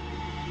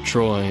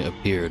 Troy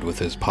appeared with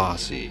his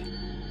posse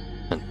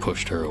and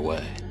pushed her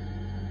away.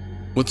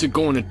 "What's it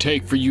going to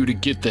take for you to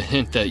get the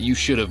hint that you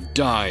should have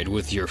died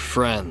with your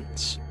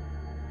friends?"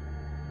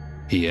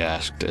 he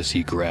asked as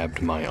he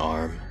grabbed my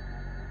arm.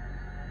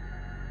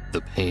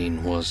 The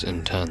pain was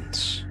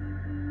intense,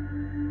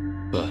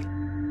 but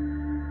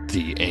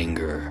the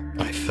anger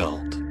I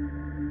felt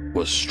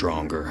was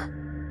stronger.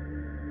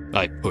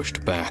 I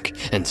pushed back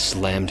and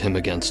slammed him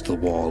against the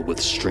wall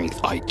with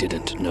strength I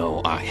didn't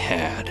know I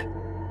had.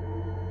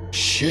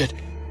 "Shit,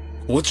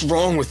 what's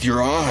wrong with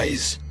your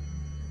eyes?"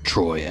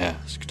 Troy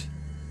asked.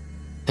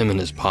 Him and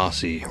his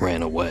posse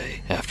ran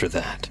away after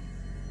that.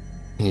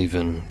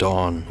 Even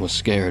Dawn was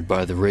scared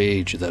by the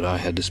rage that I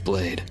had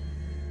displayed.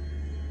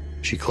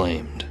 She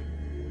claimed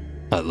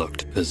I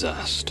looked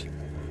possessed.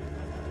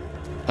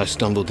 I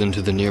stumbled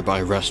into the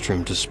nearby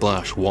restroom to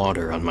splash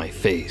water on my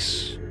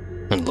face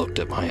and looked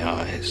at my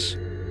eyes.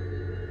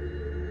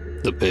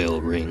 The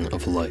pale ring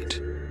of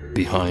light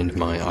behind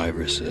my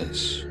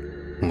irises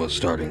was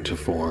starting to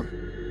form.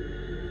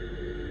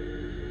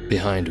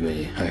 Behind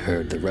me, I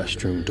heard the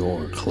restroom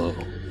door close,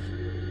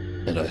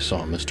 and I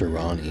saw Mr.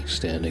 Ronnie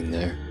standing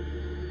there.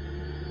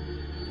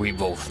 "We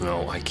both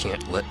know I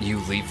can't let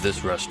you leave this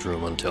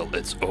restroom until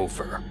it's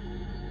over,"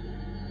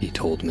 he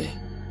told me.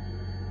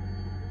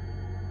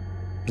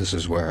 This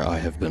is where I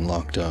have been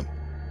locked up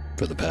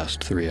for the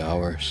past 3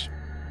 hours.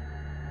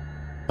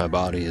 My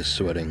body is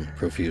sweating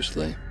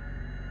profusely.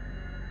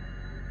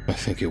 I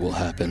think it will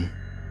happen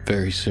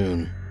very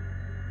soon.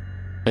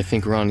 I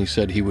think Ronnie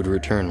said he would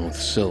return with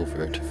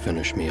silver to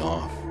finish me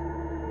off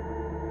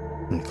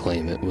and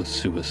claim it was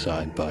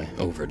suicide by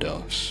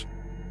overdose.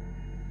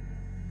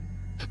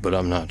 But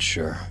I'm not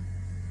sure.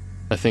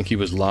 I think he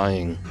was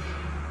lying.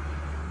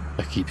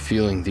 I keep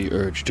feeling the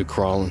urge to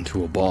crawl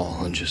into a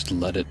ball and just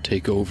let it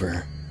take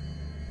over.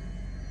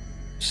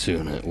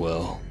 Soon it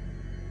will.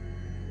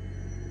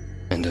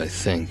 And I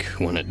think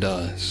when it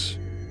does,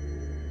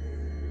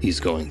 he's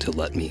going to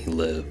let me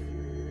live.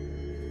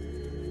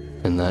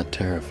 And that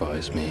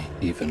terrifies me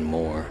even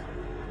more.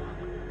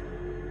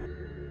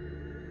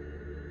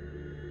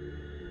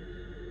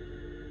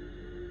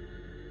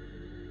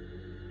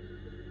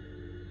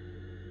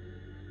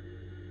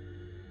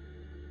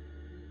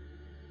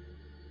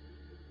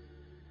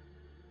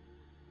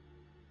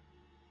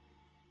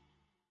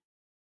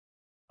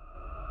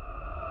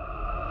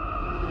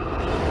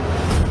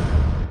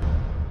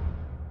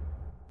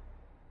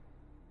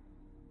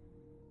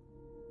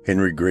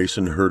 Henry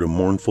Grayson heard a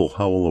mournful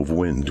howl of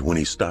wind when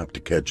he stopped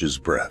to catch his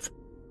breath.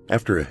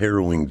 After a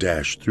harrowing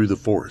dash through the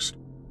forest,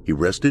 he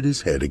rested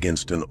his head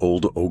against an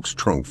old oak's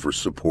trunk for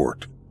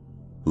support.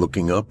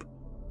 Looking up,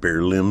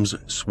 bare limbs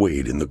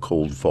swayed in the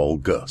cold fall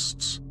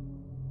gusts.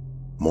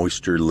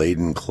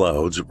 Moisture-laden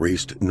clouds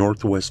raced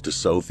northwest to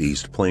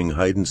southeast, playing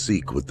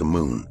hide-and-seek with the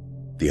moon.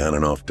 The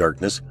on-and-off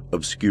darkness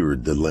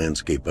obscured the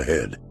landscape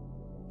ahead.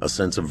 A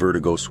sense of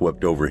vertigo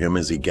swept over him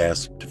as he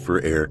gasped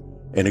for air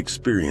and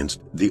experienced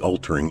the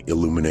altering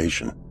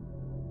illumination.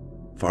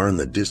 Far in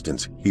the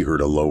distance, he heard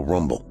a low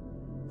rumble.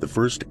 The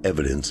first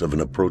evidence of an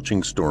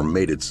approaching storm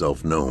made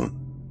itself known.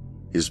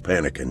 His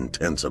panic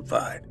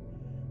intensified.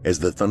 As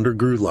the thunder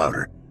grew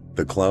louder,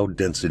 the cloud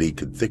density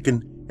could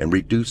thicken and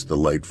reduce the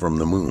light from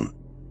the moon.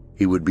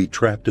 He would be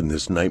trapped in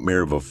this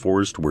nightmare of a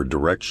forest where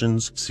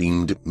directions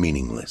seemed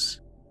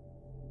meaningless.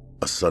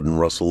 A sudden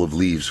rustle of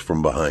leaves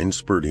from behind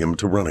spurred him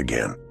to run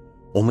again.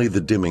 Only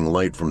the dimming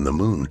light from the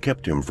moon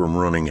kept him from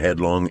running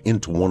headlong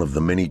into one of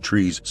the many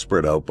trees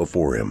spread out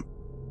before him.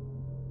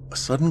 A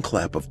sudden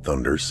clap of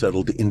thunder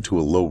settled into a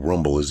low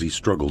rumble as he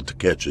struggled to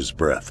catch his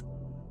breath.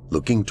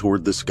 Looking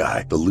toward the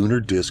sky, the lunar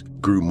disk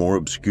grew more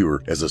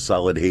obscure as a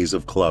solid haze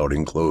of cloud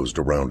enclosed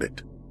around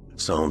it.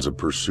 Sounds of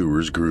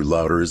pursuers grew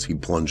louder as he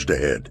plunged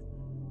ahead.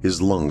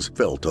 His lungs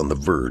felt on the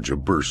verge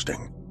of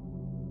bursting.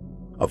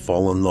 A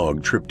fallen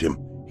log tripped him.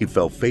 He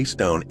fell face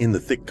down in the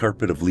thick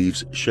carpet of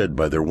leaves shed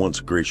by their once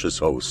gracious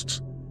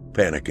hosts.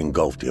 Panic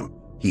engulfed him.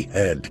 He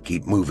had to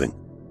keep moving.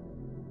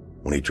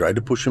 When he tried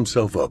to push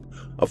himself up,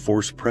 a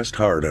force pressed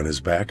hard on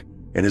his back,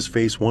 and his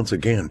face once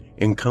again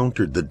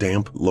encountered the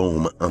damp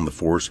loam on the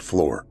forest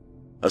floor.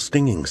 A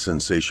stinging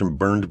sensation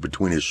burned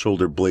between his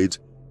shoulder blades,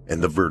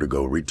 and the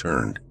vertigo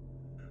returned.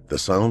 The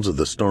sounds of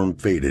the storm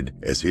faded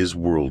as his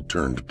world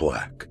turned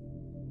black.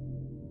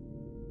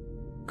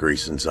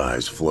 Grayson's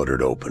eyes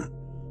fluttered open.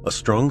 A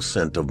strong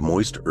scent of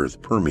moist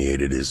earth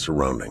permeated his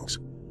surroundings.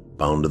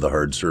 Bound to the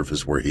hard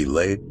surface where he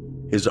lay,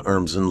 his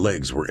arms and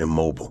legs were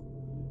immobile.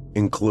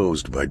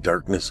 Enclosed by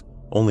darkness,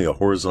 only a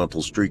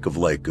horizontal streak of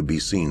light could be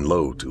seen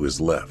low to his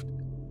left.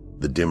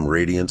 The dim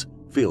radiance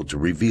failed to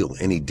reveal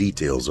any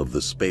details of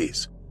the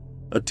space.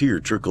 A tear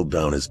trickled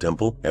down his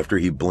temple after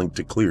he blinked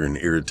to clear an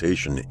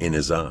irritation in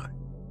his eye.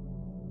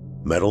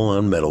 Metal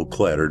on metal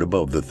clattered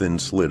above the thin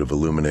slit of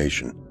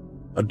illumination.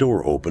 A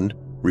door opened,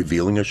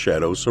 revealing a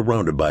shadow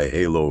surrounded by a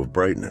halo of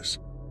brightness.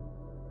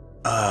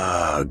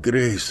 "Ah,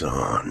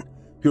 Grayson,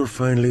 you're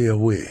finally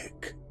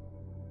awake."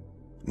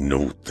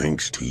 "No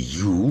thanks to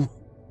you.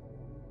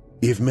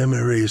 If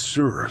memory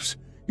serves,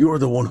 you're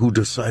the one who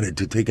decided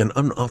to take an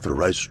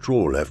unauthorized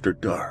stroll after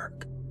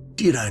dark.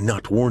 Did I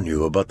not warn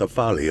you about the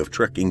folly of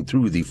trekking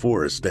through the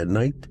forest at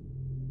night?"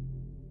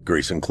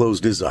 Grayson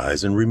closed his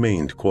eyes and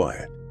remained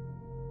quiet.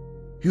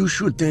 "You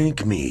should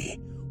thank me.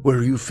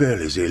 Where you fell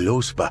is a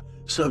low spot,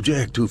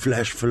 subject to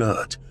flash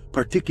floods,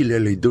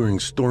 particularly during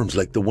storms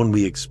like the one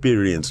we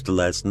experienced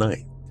last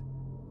night."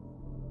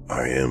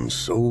 "I am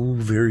so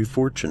very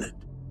fortunate."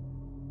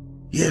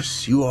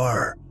 "Yes, you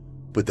are,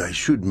 but I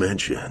should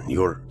mention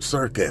your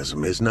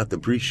sarcasm is not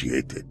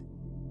appreciated."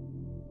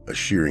 A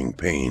shearing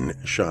pain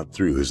shot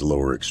through his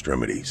lower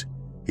extremities.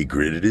 He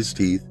gritted his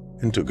teeth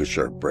and took a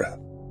sharp breath.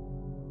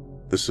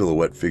 The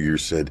silhouette figure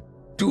said,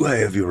 "Do I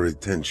have your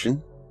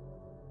attention?"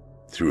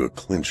 Through a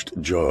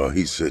clenched jaw,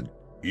 he said,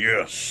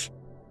 "Yes."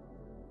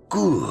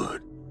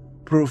 "Good.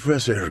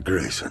 Professor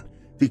Grayson,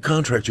 the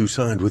contract you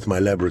signed with my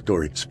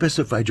laboratory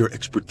specified your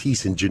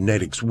expertise in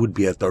genetics would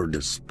be at our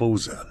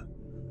disposal.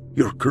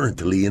 You're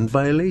currently in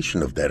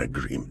violation of that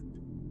agreement."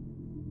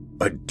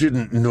 "I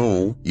didn't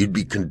know you'd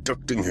be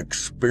conducting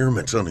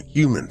experiments on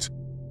humans."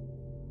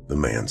 The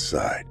man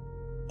sighed.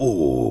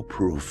 "Oh,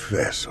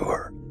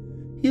 Professor,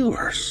 you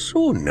are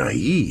so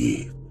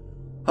naive.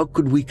 How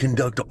could we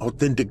conduct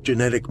authentic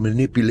genetic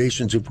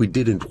manipulations if we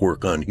didn't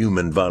work on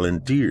human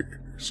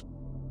volunteers?"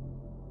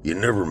 "You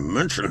never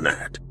mentioned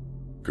that."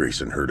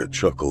 Grayson heard a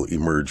chuckle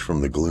emerge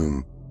from the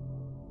gloom.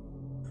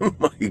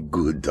 "My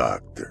good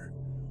doctor,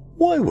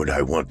 why would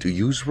I want to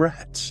use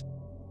rats?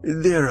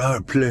 There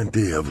are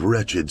plenty of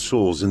wretched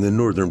souls in the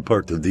northern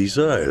part of this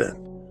island.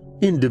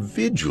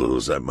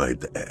 Individuals, I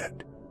might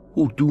add,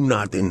 who do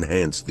not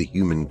enhance the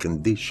human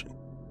condition.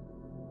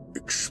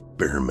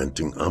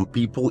 Experimenting on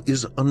people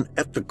is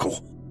unethical.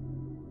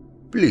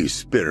 Please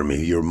spare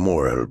me your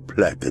moral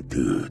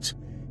platitudes.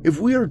 If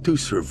we are to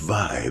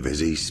survive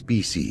as a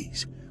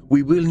species,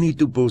 we will need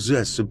to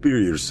possess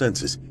superior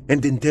senses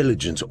and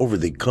intelligence over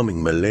the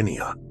coming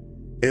millennia.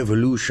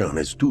 Evolution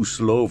is too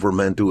slow for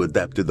man to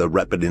adapt to the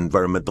rapid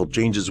environmental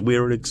changes we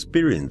are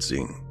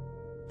experiencing.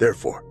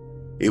 Therefore,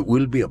 it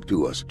will be up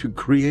to us to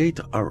create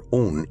our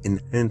own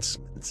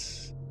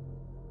enhancements."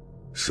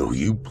 "So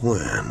you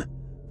plan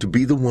to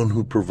be the one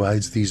who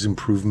provides these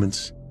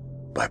improvements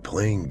by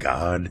playing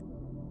God?"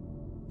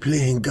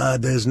 "Playing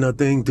God has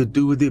nothing to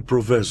do with it,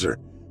 Professor.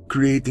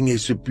 Creating a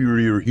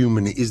superior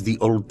human is the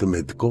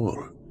ultimate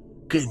goal.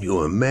 Can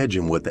you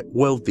imagine what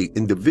wealthy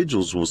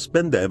individuals will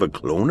spend to have a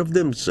clone of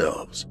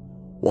themselves?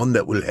 One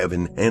that will have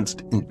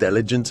enhanced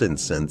intelligence and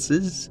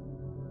senses?"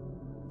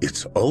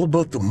 "It's all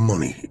about the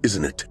money,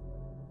 isn't it?"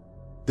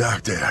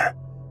 "Doctor,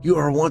 you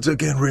are once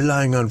again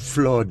relying on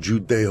flawed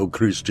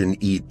Judeo-Christian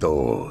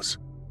ethos.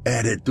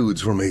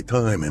 Attitudes from a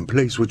time and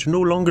place which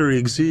no longer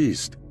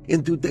exist.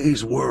 In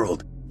today's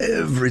world,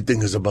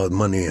 everything is about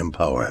money and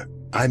power.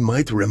 I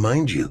might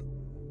remind you,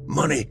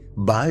 money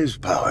buys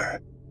power."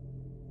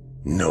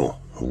 "No,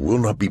 will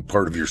not be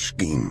part of your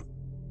scheme."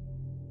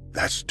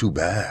 "That's too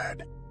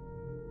bad."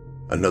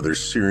 Another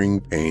searing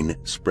pain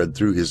spread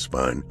through his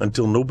spine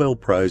until Nobel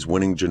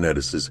Prize-winning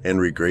geneticist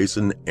Henry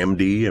Grayson,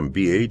 MD and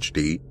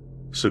PhD,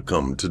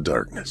 succumbed to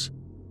darkness.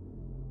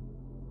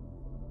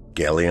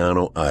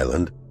 Galiano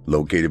Island,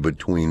 located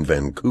between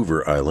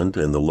Vancouver Island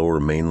and the lower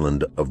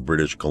mainland of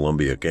British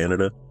Columbia,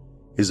 Canada,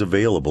 is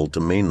available to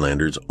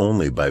mainlanders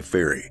only by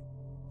ferry.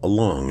 A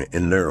long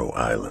and narrow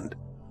island,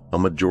 a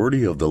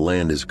majority of the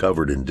land is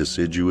covered in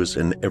deciduous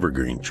and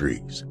evergreen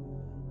trees.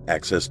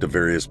 Access to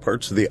various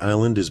parts of the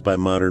island is by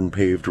modern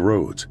paved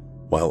roads,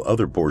 while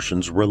other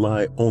portions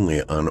rely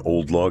only on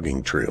old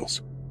logging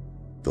trails.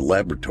 The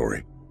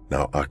laboratory,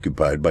 now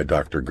occupied by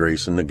Dr.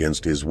 Grayson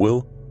against his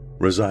will,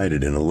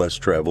 resided in a less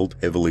traveled,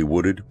 heavily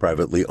wooded,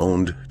 privately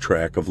owned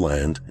tract of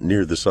land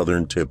near the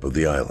southern tip of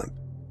the island.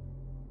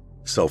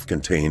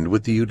 Self-contained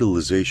with the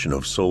utilization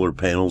of solar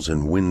panels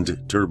and wind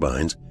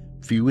turbines,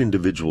 few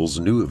individuals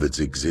knew of its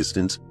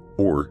existence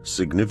or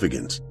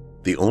significance.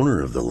 The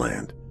owner of the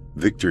land,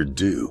 Victor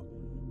Dew,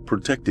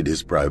 protected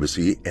his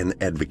privacy and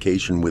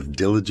avocation with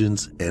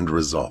diligence and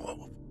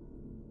resolve.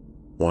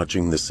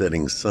 Watching the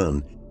setting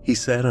sun, he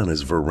sat on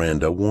his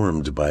veranda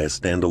warmed by a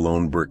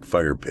standalone brick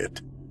fire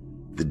pit.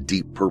 The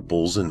deep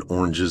purples and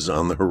oranges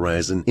on the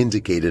horizon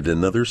indicated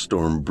another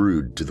storm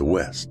brewed to the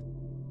west.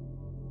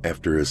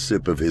 After a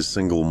sip of his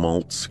single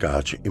malt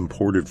scotch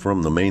imported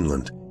from the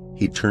mainland,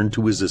 he turned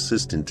to his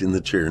assistant in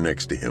the chair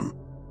next to him.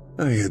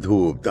 "I had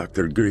hoped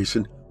Dr.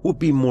 Grayson would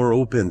be more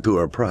open to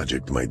our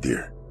project, my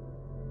dear."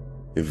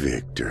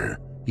 "Victor,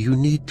 you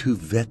need to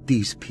vet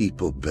these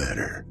people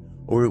better,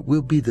 or it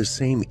will be the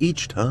same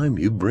each time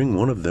you bring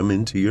one of them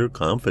into your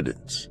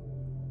confidence."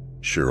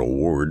 Cheryl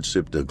Ward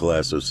sipped a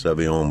glass of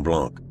Sauvignon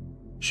Blanc.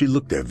 She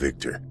looked at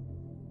Victor.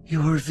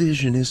 "Your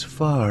vision is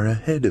far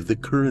ahead of the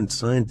current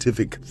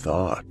scientific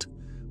thought.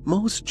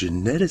 Most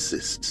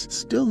geneticists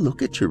still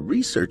look at your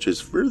research as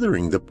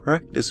furthering the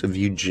practice of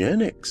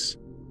eugenics."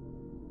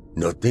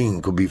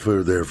 "Nothing could be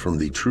further from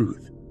the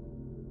truth."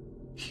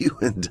 "You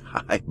and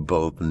I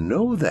both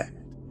know that.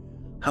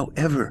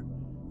 However,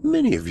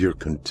 many of your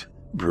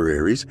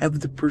contemporaries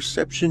have the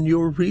perception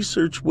your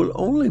research will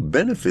only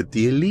benefit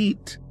the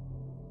elite."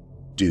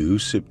 Dew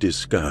sipped his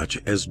scotch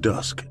as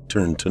dusk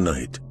turned to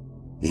night.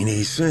 "In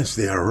a sense,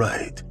 they are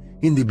right.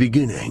 In the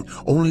beginning,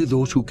 only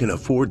those who can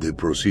afford the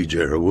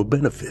procedure will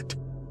benefit.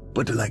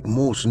 But like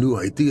most new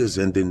ideas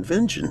and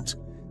inventions,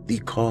 the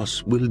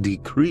costs will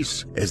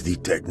decrease as the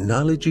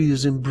technology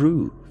is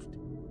improved."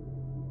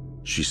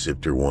 She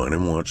sipped her wine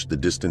and watched the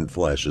distant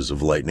flashes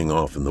of lightning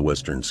off in the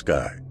western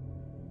sky.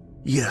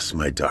 "Yes,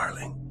 my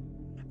darling,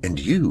 and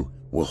you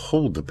will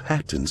hold the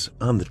patents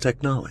on the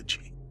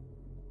technology."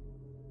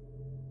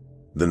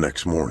 The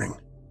next morning,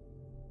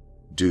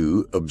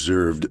 Dew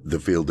observed the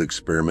failed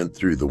experiment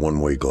through the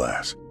one-way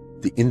glass.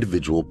 The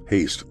individual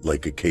paced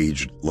like a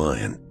caged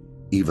lion,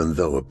 even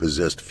though it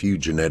possessed few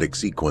genetic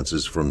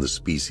sequences from the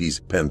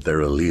species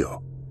Panthera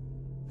leo.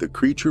 The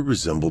creature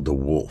resembled a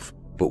wolf,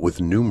 but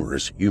with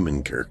numerous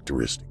human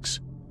characteristics.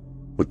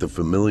 With the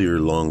familiar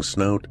long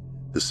snout,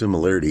 the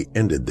similarity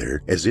ended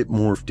there as it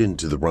morphed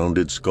into the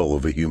rounded skull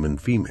of a human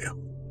female.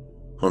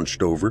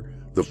 Hunched over,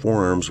 the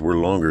forearms were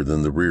longer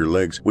than the rear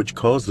legs, which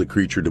caused the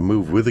creature to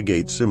move with a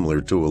gait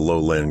similar to a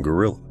lowland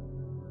gorilla.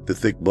 The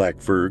thick black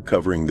fur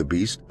covering the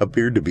beast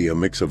appeared to be a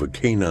mix of a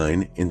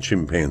canine and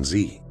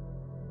chimpanzee.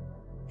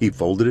 He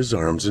folded his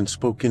arms and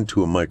spoke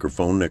into a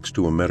microphone next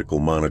to a medical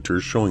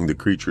monitor showing the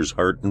creature's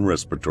heart and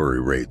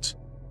respiratory rates.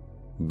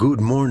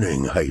 "Good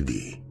morning,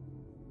 Heidi."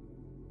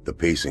 The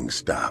pacing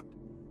stopped.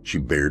 She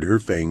bared her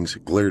fangs,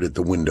 glared at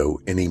the window,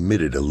 and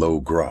emitted a low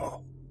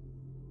growl.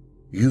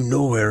 "You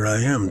know where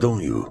I am,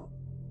 don't you?"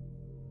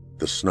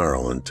 The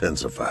snarl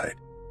intensified.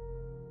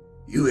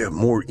 "You have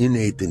more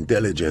innate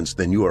intelligence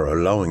than you are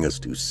allowing us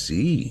to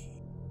see."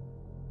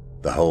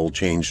 The howl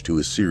changed to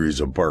a series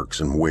of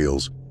barks and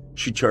wails.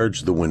 She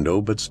charged the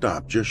window but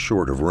stopped just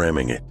short of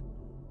ramming it.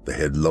 The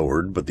head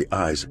lowered, but the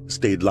eyes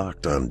stayed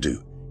locked on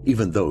Dew,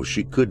 even though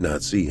she could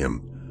not see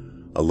him.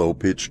 A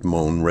low-pitched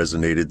moan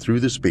resonated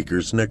through the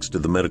speakers next to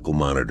the medical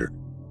monitor.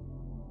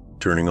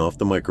 Turning off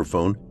the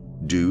microphone,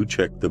 Dew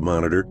checked the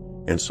monitor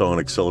and saw an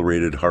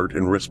accelerated heart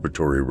and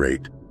respiratory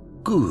rate.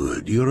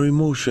 "Good, your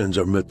emotions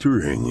are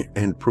maturing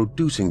and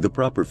producing the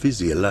proper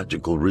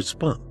physiological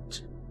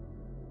response."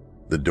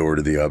 The door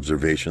to the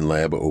observation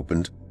lab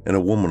opened, and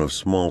a woman of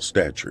small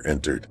stature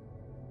entered.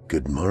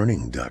 "Good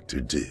morning, Dr.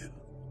 Dew."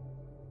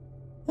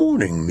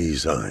 "Morning,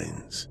 Ms.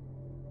 Hines.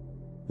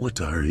 What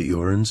are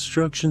your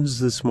instructions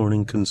this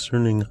morning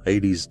concerning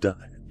Heidi's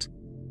diet?"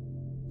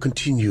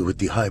 "Continue with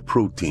the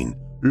high-protein,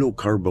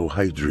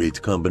 low-carbohydrate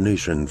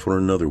combination for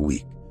another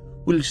week.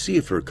 We'll see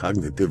if her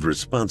cognitive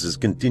responses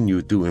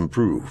continue to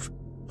improve.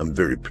 I'm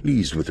very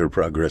pleased with her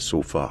progress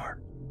so far."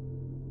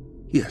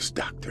 "Yes,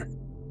 doctor."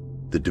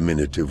 The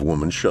diminutive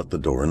woman shut the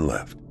door and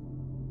left.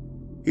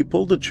 He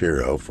pulled a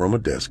chair out from a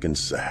desk and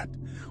sat.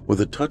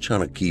 With a touch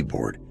on a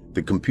keyboard,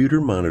 the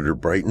computer monitor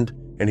brightened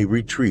and he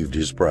retrieved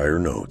his prior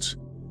notes.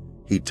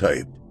 He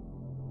typed,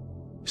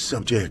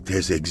 "Subject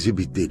has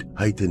exhibited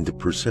heightened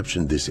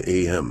perception this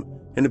AM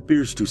and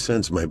appears to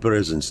sense my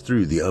presence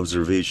through the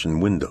observation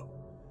window.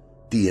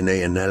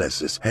 DNA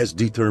analysis has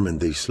determined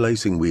the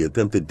slicing we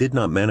attempted did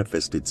not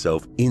manifest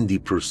itself in the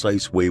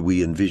precise way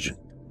we envisioned.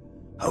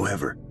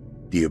 However,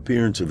 the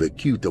appearance of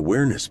acute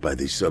awareness by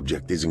the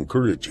subject is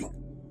encouraging.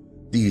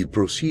 The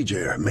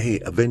procedure may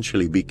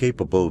eventually be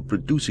capable of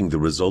producing the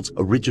results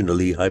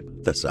originally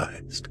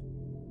hypothesized."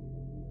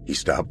 He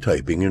stopped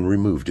typing and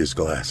removed his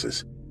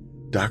glasses.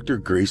 Dr.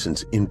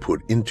 Grayson's input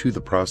into the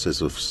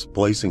process of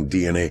splicing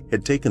DNA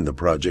had taken the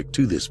project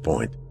to this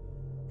point.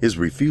 His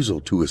refusal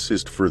to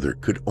assist further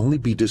could only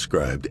be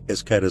described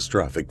as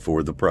catastrophic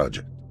for the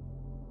project.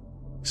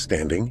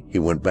 Standing, he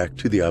went back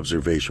to the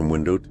observation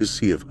window to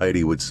see if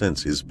Heidi would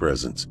sense his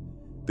presence.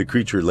 The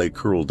creature lay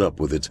curled up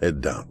with its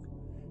head down.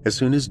 As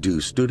soon as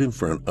Dew stood in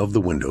front of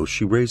the window,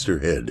 she raised her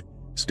head,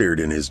 stared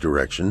in his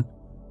direction,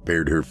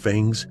 bared her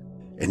fangs,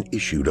 and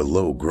issued a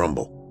low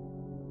grumble.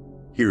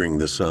 Hearing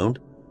the sound,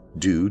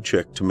 Dew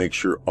checked to make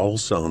sure all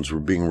sounds were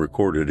being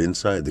recorded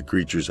inside the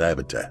creature's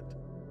habitat.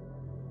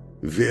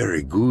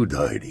 Very good,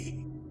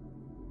 Heidi.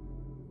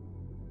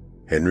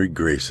 Henry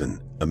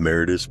Grayson,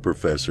 Emeritus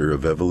Professor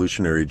of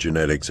Evolutionary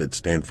Genetics at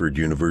Stanford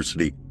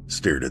University,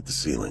 stared at the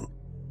ceiling.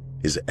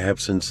 His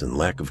absence and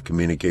lack of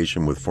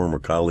communication with former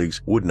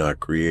colleagues would not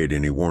create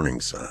any warning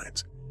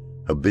signs.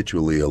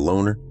 Habitually a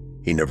loner,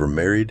 he never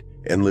married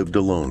and lived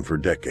alone for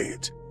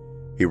decades.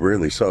 He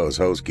rarely saw his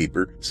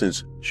housekeeper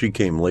since she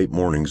came late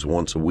mornings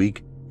once a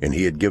week, and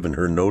he had given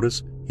her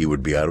notice he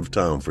would be out of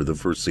town for the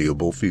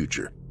foreseeable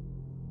future.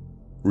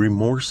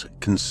 Remorse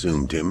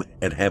consumed him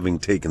at having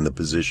taken the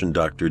position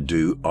Dr.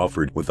 Dew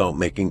offered without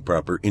making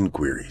proper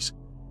inquiries.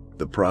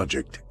 The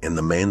project and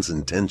the man's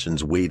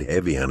intentions weighed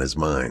heavy on his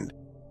mind.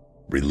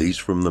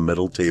 Released from the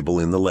metal table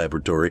in the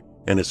laboratory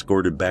and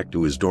escorted back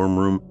to his dorm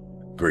room,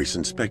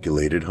 Grayson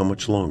speculated how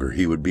much longer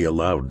he would be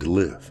allowed to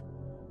live.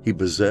 He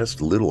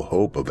possessed little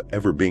hope of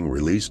ever being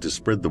released to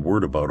spread the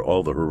word about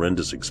all the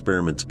horrendous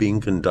experiments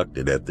being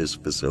conducted at this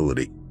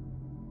facility.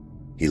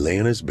 He lay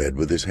in his bed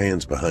with his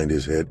hands behind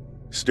his head,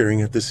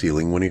 staring at the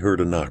ceiling when he heard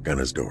a knock on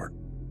his door.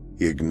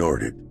 He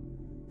ignored it.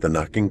 The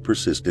knocking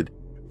persisted,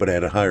 but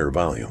at a higher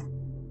volume.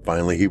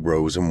 Finally, he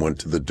rose and went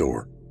to the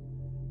door.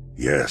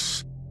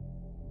 Yes.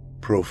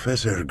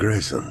 Professor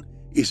Grayson,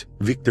 is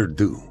Victor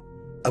Dew.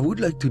 I would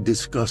like to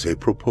discuss a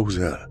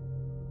proposal.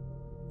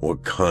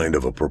 What kind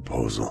of a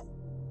proposal?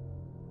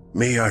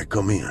 May I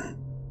come in?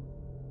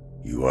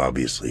 You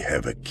obviously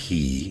have a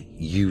key.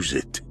 Use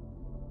it.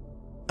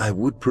 I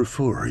would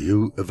prefer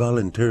you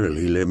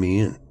voluntarily let me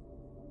in.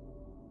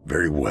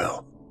 Very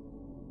well.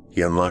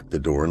 He unlocked the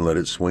door and let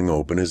it swing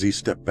open as he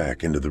stepped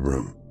back into the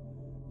room.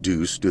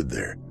 Dew stood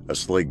there, a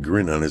slight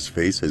grin on his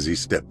face as he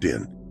stepped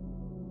in.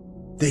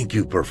 Thank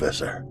you,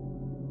 Professor.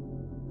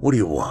 What do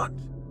you want?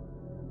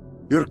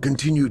 Your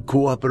continued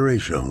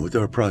cooperation with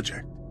our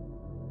project.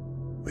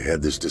 We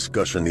had this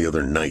discussion the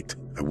other night.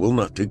 I will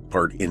not take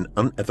part in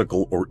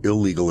unethical or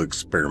illegal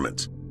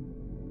experiments.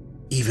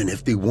 Even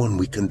if the one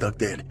we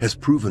conducted has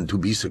proven to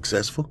be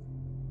successful?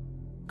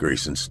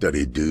 Grayson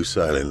studied Dew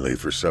silently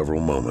for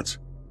several moments.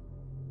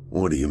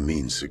 What do you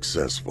mean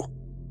successful?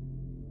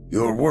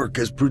 Your work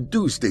has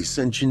produced a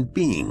sentient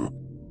being.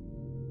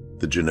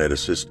 The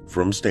geneticist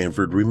from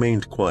Stanford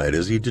remained quiet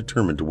as he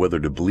determined whether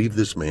to believe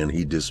this man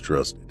he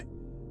distrusted.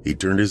 He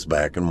turned his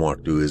back and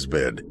walked to his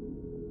bed.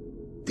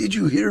 Did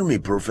you hear me,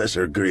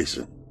 Professor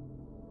Grayson?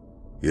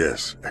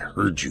 Yes, I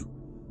heard you.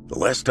 The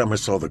last time I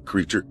saw the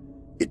creature,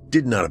 it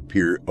did not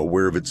appear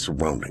aware of its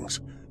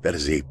surroundings. That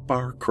is a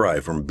far cry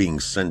from being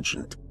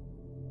sentient.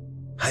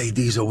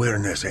 Heidi's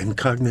awareness and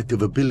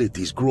cognitive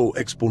abilities grow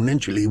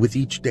exponentially with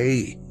each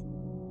day.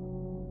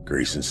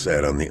 Grayson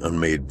sat on the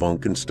unmade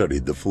bunk and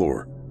studied the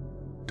floor.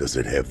 Does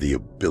it have the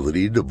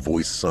ability to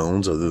voice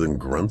sounds other than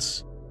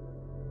grunts?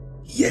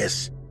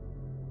 Yes.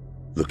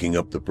 Looking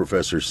up, the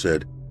professor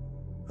said,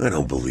 I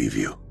don't believe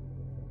you.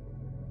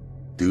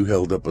 Dew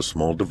held up a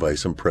small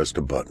device and pressed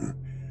a button.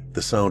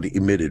 The sound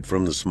emitted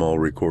from the small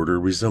recorder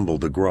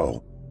resembled a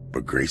growl,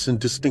 but Grayson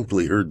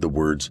distinctly heard the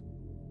words,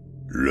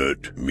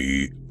 Let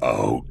me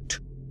out.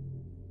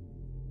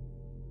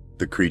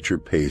 The creature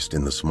paced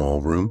in the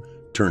small room,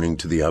 turning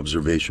to the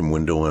observation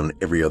window on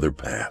every other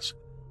pass.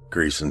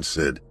 Grayson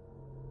said,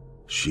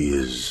 She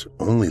is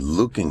only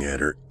looking at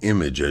her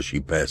image as she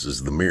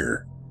passes the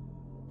mirror.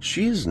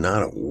 She is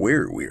not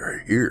aware we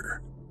are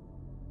here.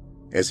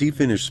 As he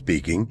finished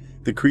speaking,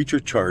 the creature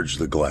charged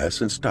the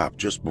glass and stopped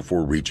just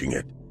before reaching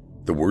it.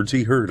 The words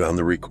he heard on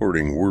the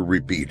recording were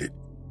repeated.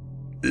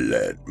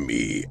 Let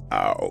me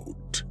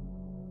out.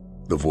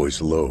 The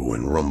voice low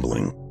and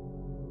rumbling.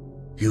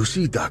 You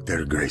see,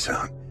 Dr.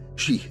 Grayson,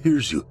 she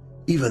hears you,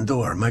 even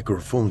though our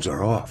microphones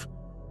are off.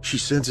 She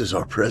senses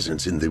our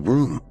presence in the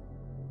room.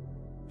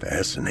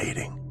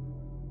 Fascinating.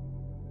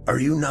 Are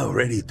you now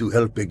ready to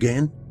help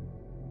again?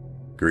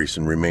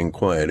 Grayson remained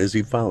quiet as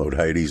he followed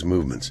Heidi's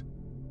movements.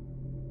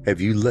 Have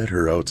you let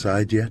her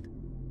outside yet?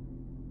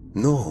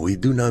 No, we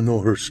do not know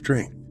her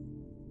strength.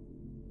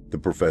 The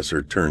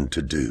professor turned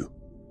to Dew.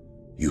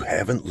 You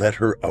haven't let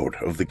her out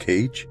of the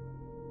cage?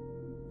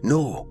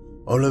 No,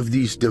 all of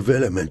this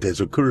development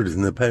has occurred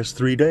in the past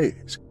 3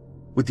 days,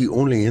 with the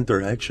only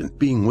interaction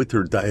being with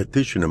her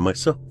dietitian and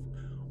myself,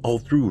 all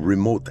through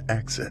remote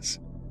access.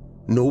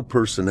 No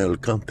personnel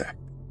contact.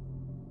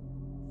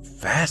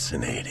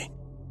 Fascinating.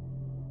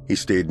 He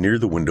stayed near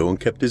the window and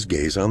kept his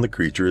gaze on the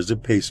creature as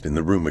it paced in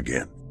the room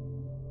again.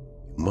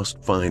 He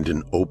must find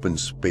an open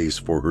space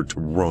for her to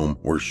roam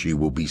where she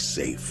will be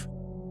safe.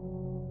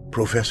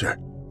 Professor,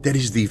 that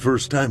is the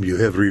first time you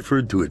have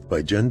referred to it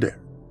by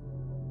gender.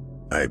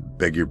 I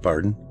beg your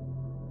pardon?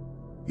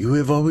 You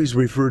have always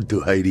referred to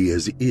Heidi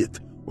as it,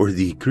 or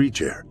the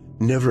creature,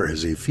 never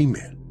as a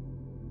female.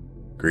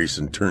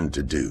 Grayson turned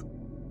to Dew.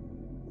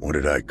 What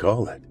did I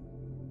call it?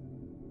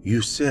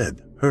 You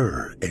said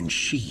her and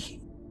she.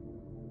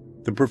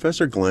 The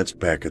professor glanced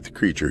back at the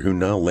creature who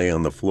now lay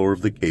on the floor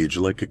of the cage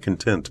like a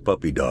content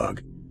puppy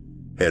dog.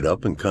 head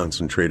up and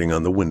concentrating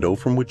on the window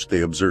from which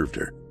they observed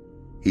her.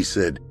 He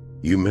said,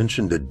 "You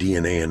mentioned a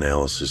DNA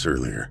analysis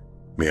earlier.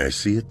 May I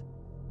see it?"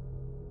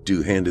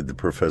 Du handed the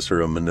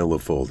professor a manila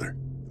folder.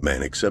 The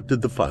man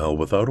accepted the file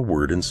without a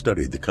word and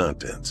studied the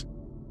contents.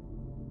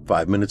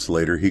 5 minutes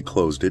later, he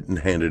closed it and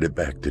handed it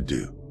back to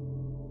Du.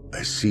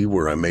 "I see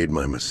where I made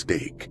my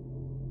mistake."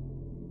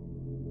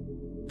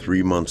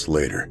 3 months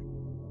later,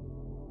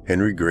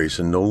 Henry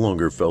Grayson no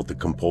longer felt the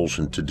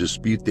compulsion to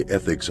dispute the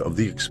ethics of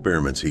the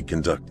experiments he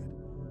conducted.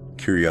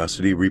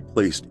 Curiosity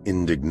replaced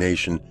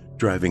indignation,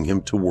 driving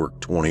him to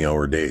work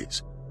 20-hour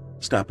days,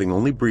 stopping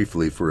only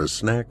briefly for a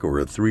snack or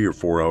a 3 or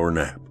 4 hour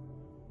nap.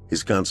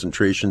 His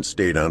concentration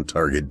stayed on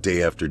target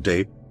day after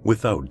day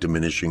without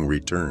diminishing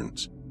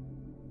returns.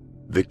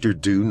 Victor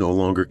Du no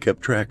longer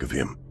kept track of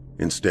him,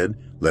 instead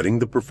letting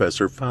the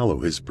professor follow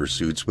his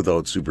pursuits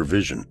without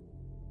supervision.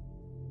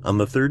 On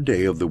the 3rd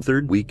day of the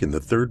 3rd week in the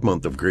 3rd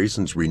month of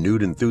Grayson's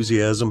renewed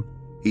enthusiasm,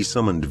 he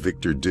summoned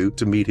Victor Du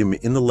to meet him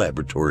in the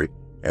laboratory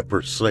at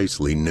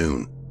precisely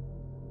noon.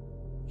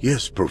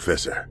 "Yes,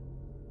 Professor."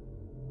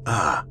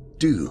 "Ah,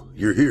 Du,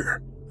 you're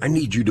here. I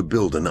need you to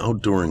build an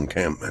outdoor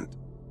encampment."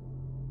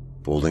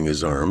 Folding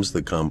his arms,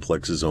 the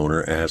complex's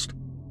owner asked,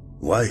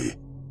 "Why?"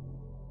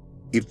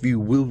 "If you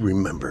will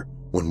remember,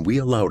 when we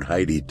allowed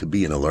Heidi to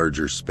be in a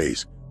larger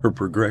space, her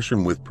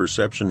progression with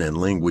perception and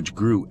language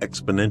grew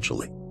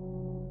exponentially."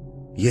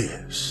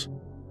 "Yes."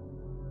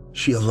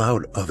 "She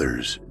allowed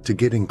others to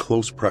get in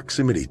close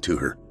proximity to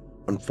her.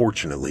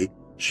 Unfortunately,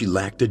 she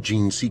lacked a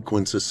gene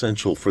sequence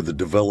essential for the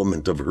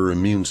development of her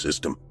immune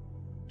system.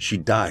 She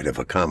died of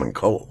a common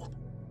cold."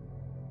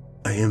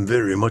 "I am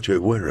very much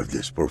aware of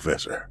this,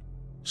 Professor.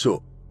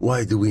 So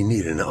why do we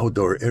need an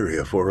outdoor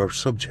area for our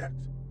subject?"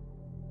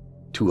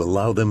 "To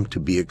allow them to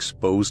be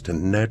exposed to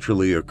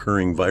naturally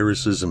occurring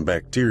viruses and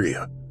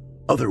bacteria.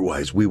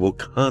 Otherwise, we will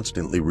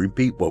constantly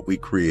repeat what we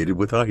created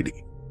with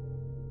Heidi."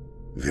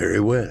 "Very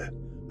well.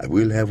 I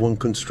will have one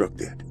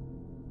constructed.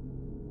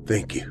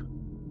 Thank you."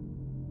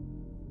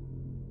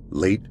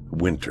 Late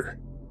winter.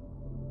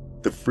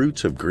 The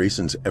fruits of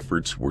Grayson's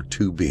efforts were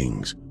 2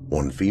 beings,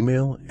 one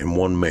female and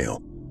one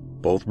male.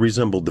 Both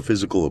resembled the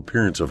physical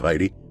appearance of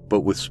Heidi,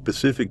 but with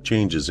specific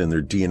changes in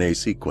their DNA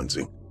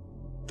sequencing.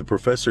 The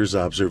professor's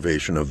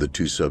observation of the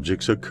 2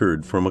 subjects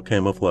occurred from a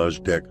camouflage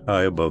deck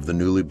high above the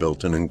newly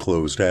built and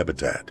enclosed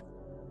habitat.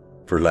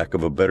 For lack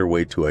of a better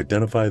way to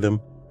identify them,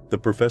 the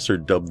professor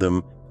dubbed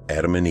them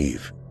Adam and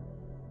Eve.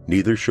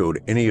 Neither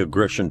showed any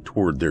aggression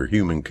toward their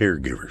human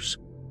caregivers.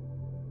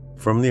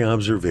 From the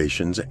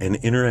observations and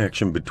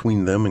interaction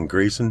between them and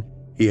Grayson,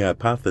 he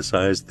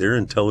hypothesized their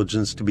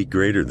intelligence to be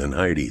greater than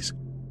Heidi's.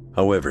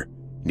 However,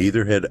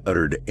 neither had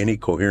uttered any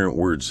coherent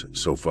words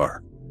so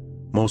far,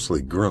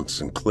 mostly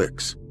grunts and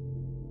clicks.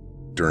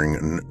 During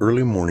an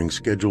early morning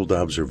scheduled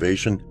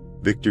observation,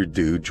 Victor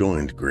Du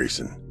joined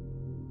Grayson.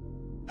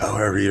 "How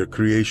are your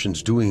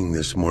creations doing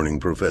this morning,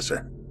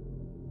 Professor?"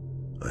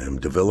 "I am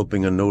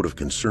developing a note of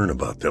concern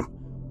about them.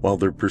 While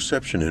their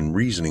perception and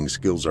reasoning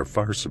skills are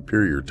far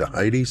superior to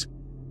Heidi's,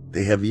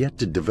 they have yet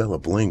to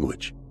develop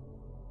language."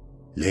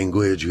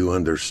 "Language you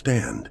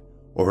understand,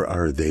 or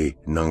are they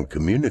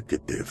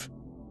non-communicative?"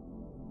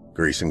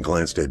 Grayson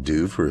glanced at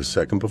Du for a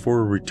second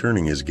before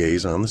returning his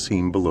gaze on the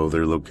scene below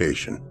their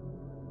location.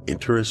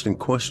 "Interesting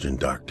question,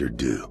 Dr.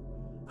 Du.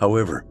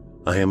 However,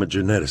 I am a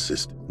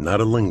geneticist,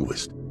 not a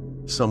linguist.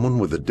 Someone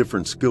with a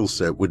different skill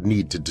set would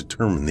need to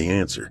determine the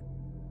answer."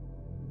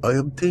 "I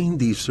obtained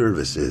these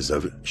services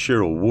of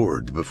Cheryl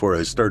Ward before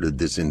I started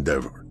this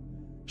endeavor.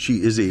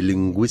 She is a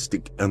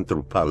linguistic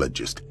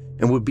anthropologist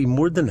and would be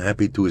more than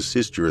happy to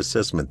assist your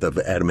assessment of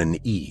Adam and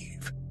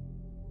Eve."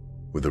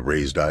 With a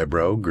raised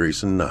eyebrow,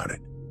 Grayson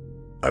nodded.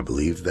 "I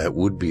believe that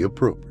would be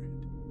appropriate."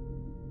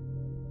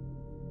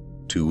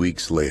 2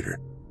 weeks later,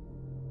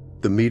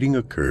 the meeting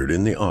occurred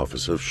in the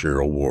office of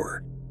Cheryl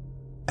Ward.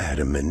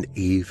 "Adam and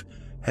Eve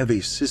have a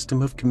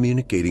system of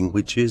communicating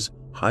which is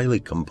highly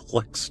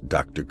complex,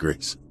 Dr.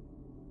 Grayson."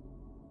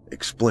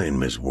 "Explain,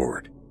 Ms.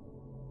 Ward."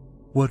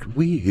 "What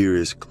we hear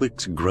as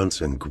clicks, grunts,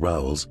 and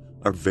growls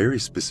are very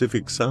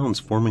specific sounds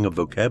forming a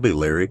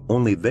vocabulary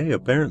only they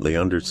apparently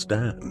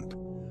understand.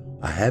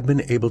 I have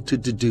been able to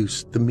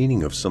deduce the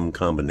meaning of some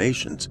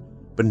combinations,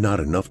 but not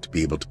enough to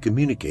be able to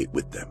communicate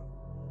with them.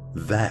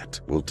 That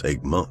will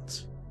take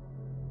months."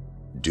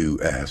 Du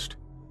asked,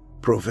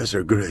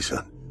 "Professor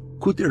Grayson,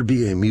 could there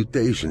be a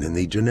mutation in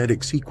the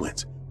genetic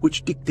sequence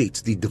which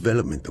dictates the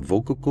development of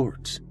vocal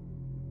cords?"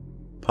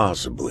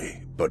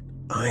 "Possibly, but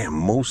I am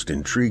most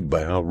intrigued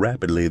by how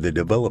rapidly they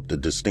developed a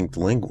distinct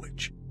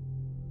language."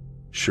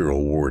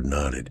 Cheryl Ward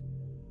nodded.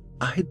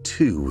 "I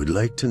too would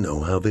like to know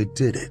how they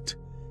did it.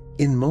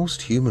 In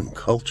most human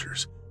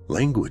cultures,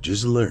 language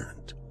is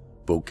learned.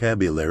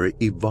 Vocabulary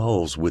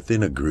evolves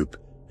within a group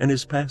and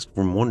is passed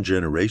from one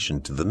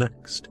generation to the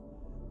next.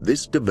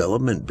 This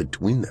development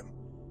between them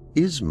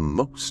is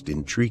most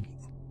intriguing."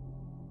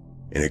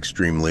 An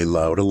extremely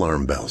loud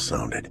alarm bell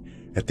sounded.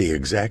 At the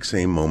exact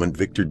same moment,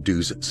 Victor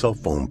Du's cell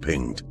phone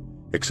pinged.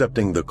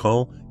 Accepting the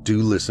call,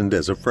 Du listened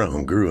as a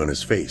frown grew on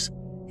his face.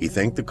 He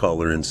thanked the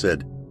caller and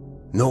said,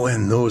 No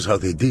one knows how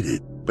they did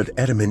it, but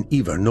Adam and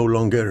Eve are no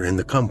longer in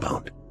the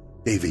compound.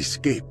 They've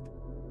escaped.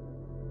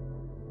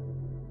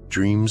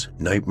 Dreams,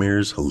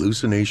 nightmares,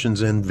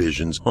 hallucinations, and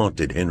visions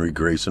haunted Henry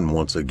Grayson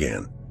once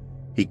again.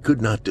 He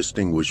could not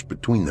distinguish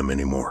between them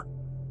anymore.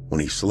 When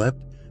he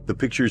slept, the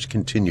pictures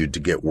continued to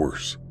get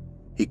worse.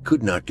 He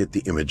could not get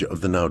the image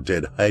of the now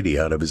dead Heidi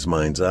out of his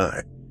mind's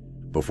eye.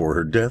 Before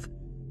her death,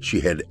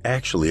 she had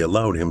actually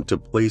allowed him to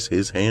place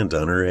his hand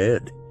on her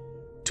head.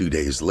 2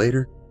 days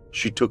later,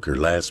 she took her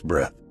last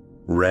breath,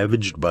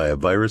 ravaged by a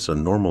virus a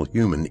normal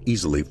human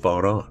easily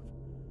fought off.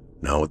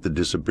 Now with the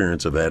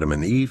disappearance of Adam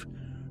and Eve,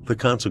 the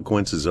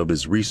consequences of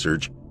his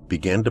research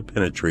began to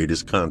penetrate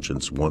his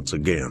conscience once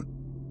again.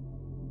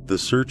 The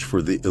search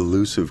for the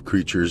elusive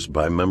creatures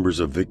by members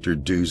of Victor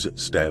Du's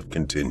staff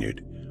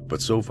continued,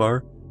 but so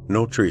far,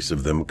 no trace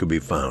of them could be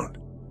found.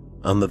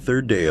 On the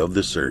third day of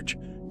the search,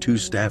 2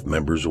 staff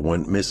members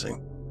went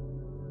missing.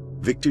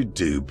 Victor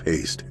Du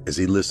paced as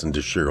he listened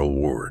to Cheryl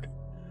Ward.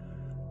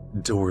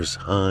 Doris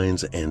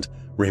Hines and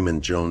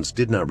Raymond Jones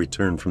did not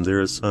return from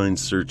their assigned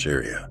search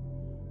area.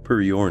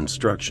 Per your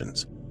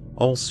instructions,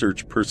 all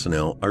search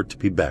personnel are to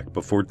be back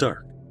before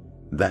dark.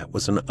 That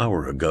was an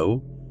hour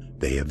ago.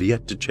 They have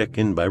yet to check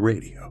in by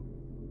radio.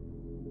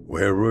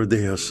 Where were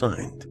they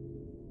assigned?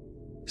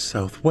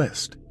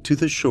 Southwest, to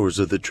the shores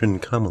of the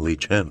Trincomalee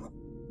Channel.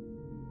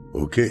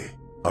 Okay,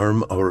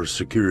 arm our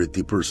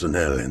security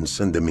personnel and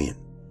send them in.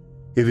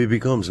 If it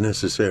becomes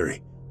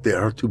necessary, they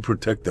are to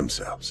protect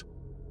themselves.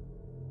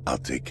 I'll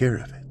take care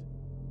of it.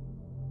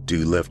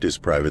 Du left his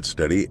private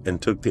study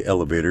and took the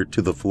elevator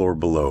to the floor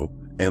below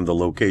and the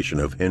location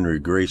of Henry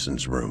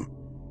Grayson's room.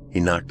 He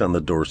knocked on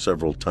the door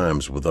several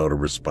times without a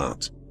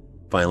response.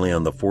 Finally,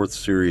 on the 4th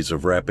series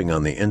of rapping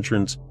on the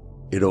entrance,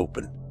 it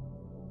opened.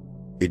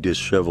 A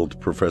disheveled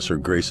Professor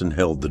Grayson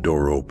held the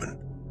door open.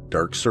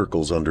 Dark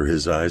circles under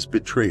his eyes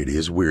betrayed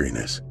his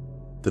weariness.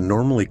 The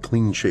normally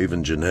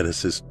clean-shaven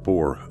geneticist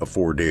bore a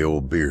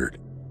 4-day-old beard.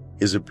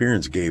 His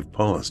appearance gave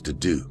pause to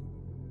Du.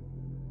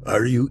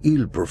 Are you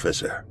ill,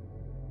 Professor?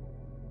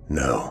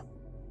 No.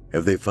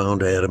 Have they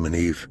found Adam and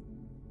Eve?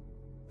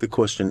 The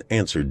question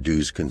answered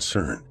Du's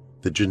concern.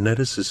 The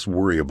geneticist's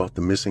worry about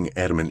the missing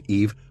Adam and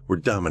Eve were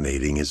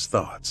dominating his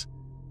thoughts.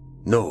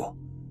 No.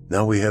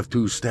 Now we have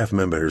 2 staff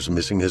members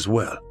missing as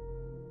well.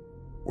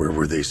 Where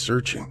were they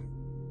searching?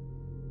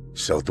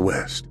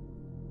 Southwest.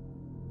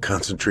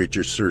 Concentrate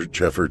your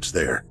search efforts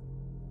there.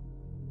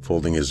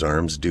 Folding his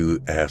arms, Du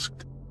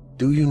asked,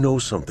 Do you know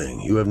something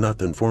you have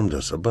not informed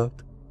us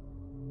about?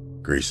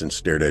 Grayson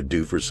stared at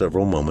Du for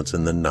several moments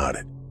and then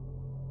nodded.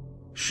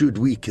 Should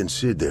we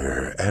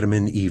consider Adam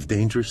and Eve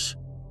dangerous?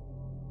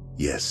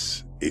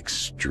 Yes,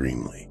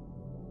 extremely.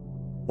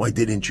 Why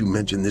didn't you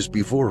mention this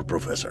before,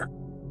 Professor?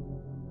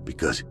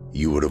 Because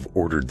you would have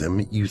ordered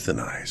them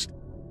euthanized.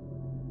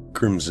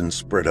 Crimson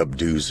spread up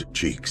Du's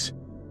cheeks.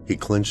 He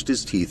clenched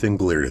his teeth and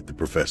glared at the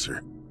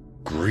professor.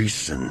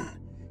 Grayson,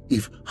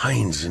 if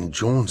Hines and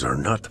Jones are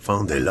not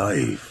found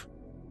alive.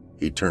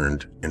 He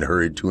turned and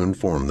hurried to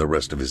inform the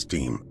rest of his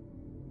team.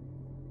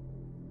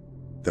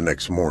 The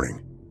next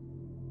morning,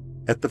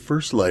 at the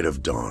first light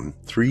of dawn,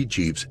 3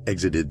 jeeps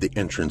exited the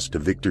entrance to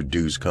Victor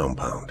Du's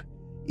compound.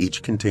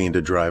 Each contained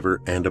a driver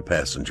and a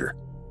passenger.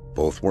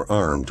 Both were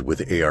armed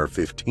with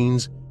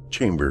AR-15s,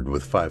 chambered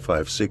with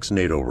 5.56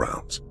 NATO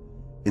rounds.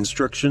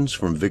 Instructions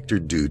from Victor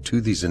Du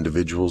to these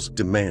individuals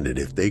demanded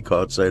if they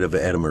caught sight of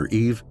Adam or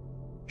Eve,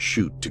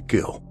 shoot to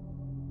kill.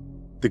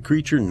 The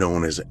creature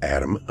known as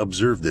Adam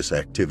observed this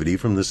activity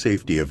from the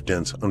safety of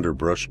dense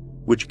underbrush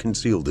which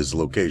concealed his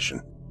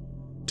location.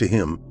 To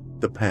him,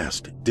 the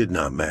past did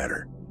not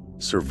matter.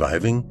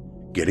 Surviving,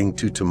 getting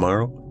to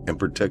tomorrow, and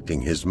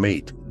protecting his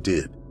mate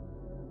did.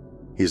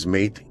 His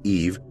mate,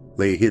 Eve,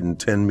 lay hidden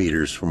 10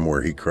 meters from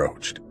where he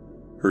crouched.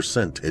 Her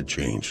scent had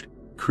changed,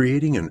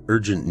 creating an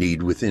urgent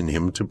need within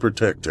him to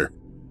protect her.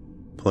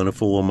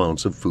 Plentiful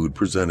amounts of food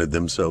presented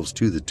themselves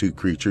to the 2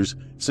 creatures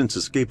since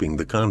escaping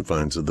the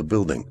confines of the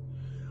building.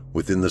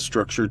 Within the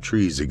structure,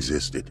 trees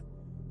existed,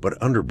 but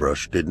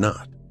underbrush did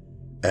not.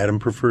 Adam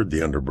preferred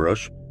the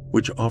underbrush,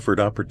 which offered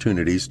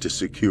opportunities to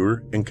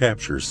secure and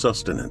capture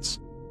sustenance.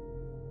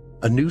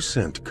 A new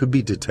scent could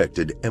be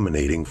detected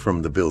emanating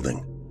from the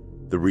building.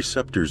 The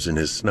receptors in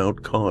his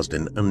snout caused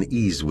an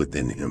unease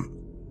within him,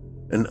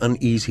 an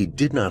unease he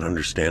did not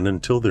understand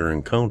until their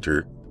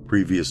encounter the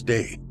previous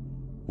day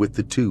with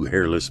the 2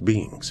 hairless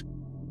beings.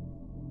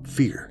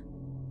 Fear.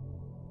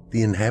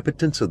 The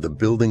inhabitants of the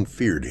building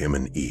feared him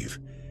and Eve.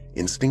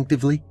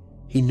 Instinctively,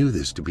 he knew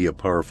this to be a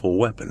powerful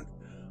weapon,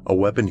 a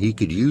weapon he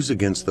could use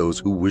against those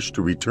who wished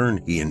to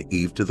return he and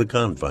Eve to the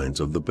confines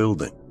of the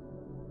building.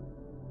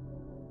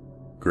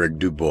 Greg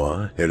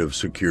Dubois, head of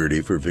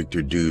security for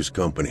Victor Du's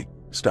company,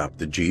 stopped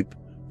the jeep,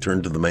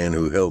 turned to the man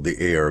who held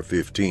the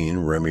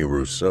AR-15, Remy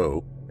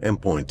Rousseau,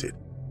 and pointed.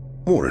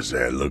 What does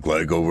that look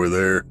like over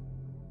there?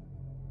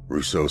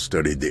 Rousseau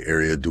studied the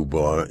area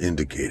Dubois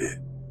indicated.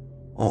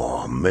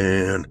 Oh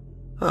man,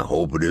 I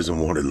hope it isn't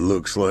what it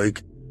looks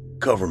like.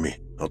 Cover me,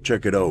 I'll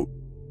check it out.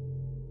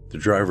 The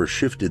driver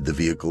shifted the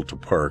vehicle to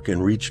park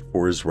and reached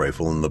for his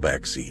rifle in the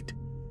back seat.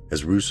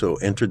 As Rousseau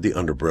entered the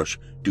underbrush,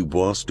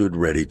 Dubois stood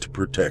ready to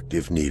protect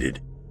if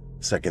needed.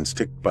 Seconds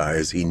ticked by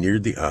as he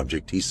neared the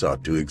object he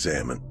sought to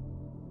examine.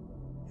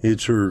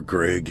 "It's her,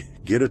 Greg.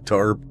 Get a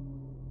tarp."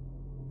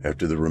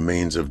 After the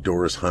remains of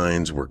Doris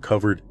Hines were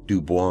covered,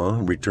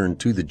 Dubois returned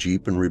to the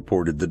Jeep and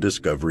reported the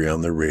discovery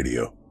on their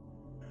radio.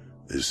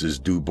 "This is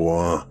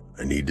Dubois.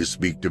 I need to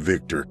speak to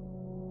Victor."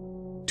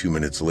 2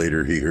 minutes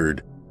later, he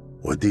heard,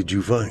 "What did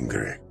you find,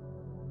 Greg?"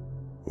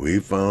 "We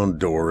found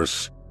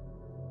Doris."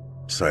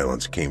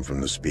 Silence came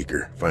from the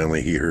speaker.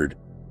 Finally, he heard,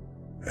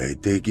 "I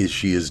take it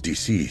she is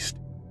deceased."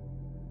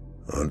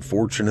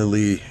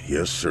 "Unfortunately,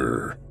 yes,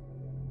 sir."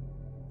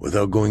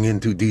 "Without going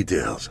into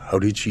details, how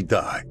did she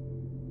die?"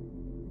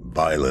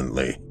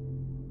 "Violently."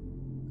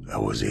 "I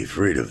was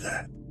afraid of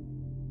that."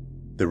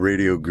 The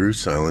radio grew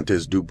silent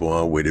as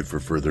Dubois waited for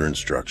further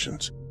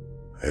instructions.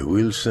 "I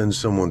will send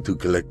someone to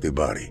collect the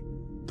body.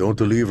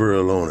 Don't leave her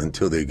alone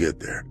until they get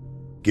there.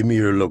 Give me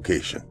your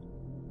location."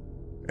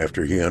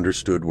 After he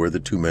understood where the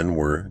two men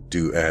were,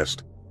 Dew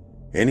asked,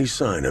 "Any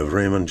sign of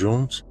Raymond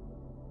Jones?"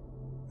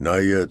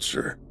 "Not yet,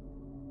 sir."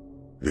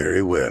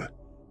 "Very well.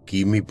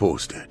 Keep me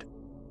posted."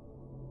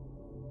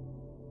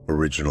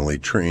 Originally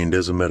trained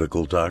as a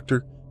medical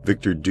doctor,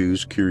 Victor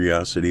Dew's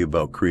curiosity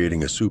about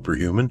creating a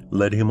superhuman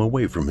led him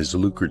away from his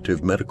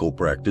lucrative medical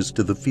practice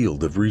to the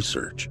field of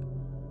research.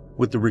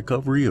 With the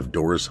recovery of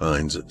Doris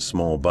Hines'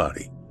 small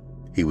body,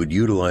 he would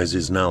utilize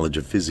his knowledge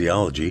of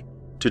physiology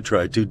to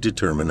try to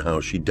determine how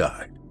she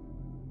died.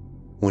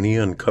 When he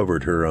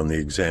uncovered her on the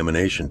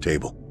examination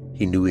table,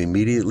 he knew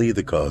immediately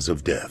the cause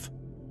of death.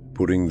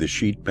 Putting the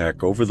sheet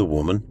back over the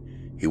woman,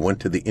 he went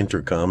to the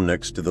intercom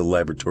next to the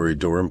laboratory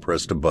door and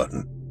pressed a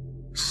button.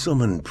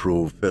 "Summon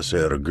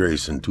Professor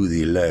Grayson to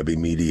the lab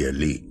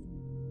immediately."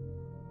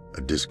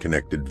 A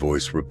disconnected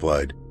voice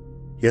replied,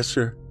 "Yes,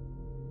 sir."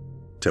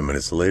 10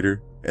 minutes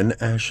later, an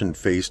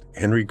ashen-faced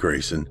Henry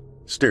Grayson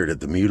stared at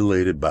the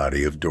mutilated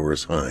body of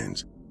Doris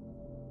Hines.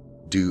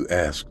 Dew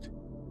asked,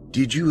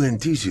 "Did you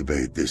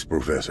anticipate this,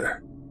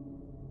 Professor?"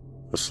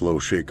 A slow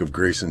shake of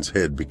Grayson's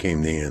head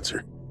became the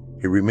answer.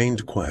 He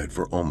remained quiet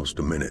for almost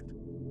a minute.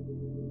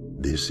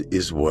 "This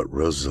is what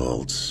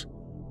results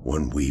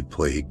when we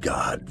play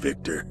God,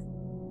 Victor.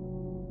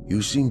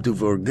 You seem to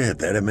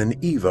forget Adam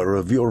and Eve are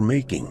of your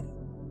making.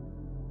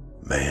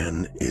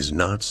 Man is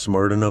not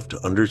smart enough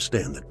to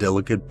understand the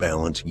delicate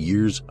balance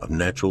years of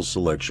natural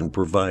selection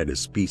provide a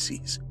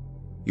species.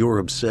 Your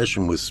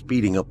obsession with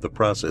speeding up the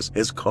process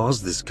has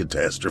caused this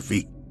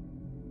catastrophe."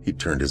 He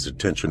turned his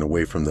attention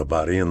away from the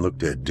body and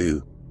looked at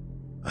Dew.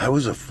 "I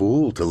was a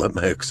fool to let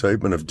my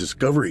excitement of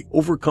discovery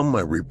overcome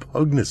my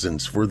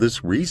repugnance for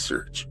this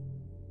research."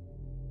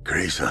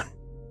 "Grayson,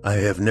 I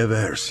have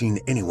never seen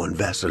anyone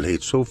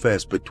vacillate so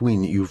fast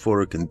between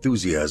euphoric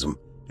enthusiasm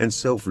and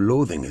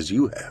self-loathing as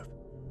you have.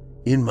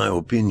 In my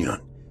opinion,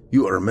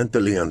 you are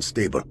mentally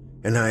unstable,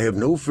 and I have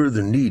no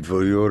further need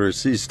for your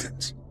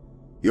assistance.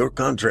 Your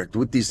contract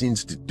with this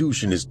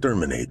institution is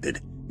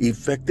terminated,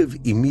 effective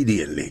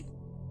immediately.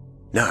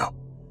 Now,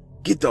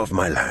 get off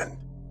my land."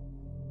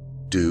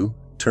 Dew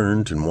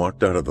turned and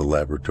walked out of the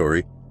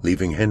laboratory,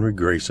 leaving Henry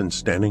Grayson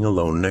standing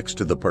alone next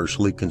to the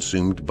partially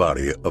consumed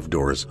body of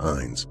Doris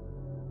Hines.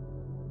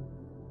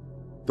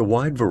 The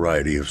wide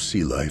variety of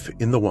sea life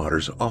in the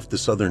waters off the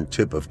southern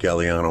tip of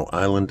Galliano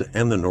Island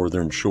and the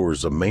northern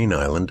shores of Main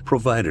Island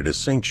provided a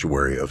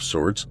sanctuary of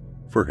sorts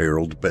for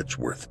Harold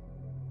Betchworth.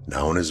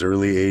 Now in his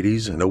early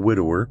 80s and a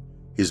widower,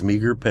 his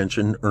meager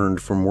pension earned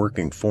from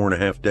working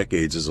 4.5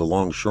 decades as a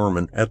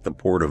longshoreman at the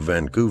port of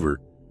Vancouver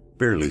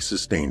barely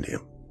sustained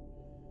him.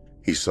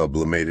 He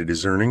sublimated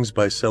his earnings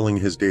by selling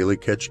his daily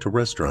catch to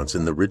restaurants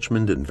in the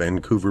Richmond and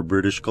Vancouver,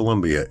 British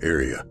Columbia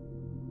area.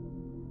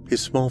 His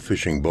small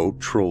fishing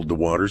boat trolled the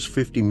waters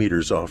 50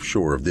 meters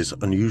offshore of this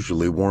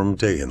unusually warm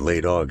day in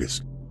late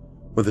August.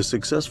 With a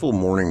successful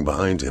morning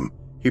behind him,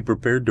 he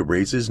prepared to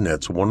raise his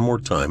nets one more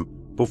time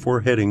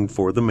before heading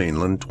for the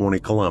mainland 20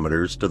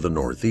 kilometers to the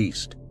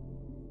northeast.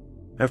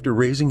 After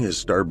raising his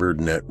starboard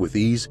net with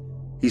ease,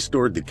 he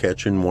stored the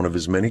catch in one of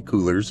his many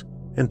coolers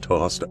and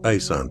tossed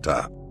ice on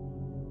top.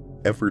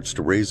 Efforts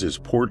to raise his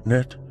port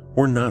net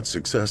were not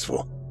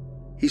successful.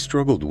 He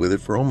struggled with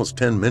it for almost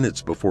 10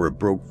 minutes before it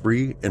broke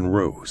free and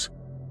rose.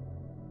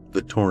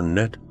 The torn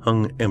net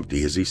hung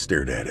empty as he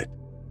stared at it.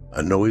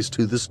 A noise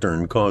to the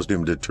stern caused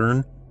him to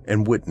turn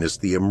and witness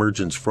the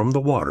emergence from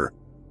the water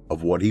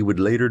of what he would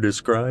later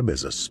describe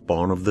as a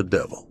spawn of the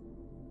devil.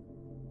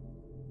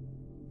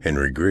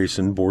 Henry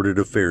Grayson boarded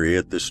a ferry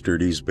at the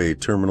Sturdy's Bay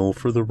Terminal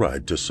for the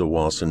ride to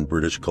Tsawwassen,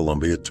 British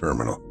Columbia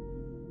Terminal.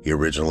 He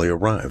originally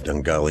arrived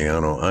on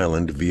Galliano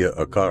Island via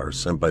a car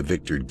sent by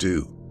Victor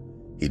Dew.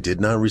 He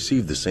did not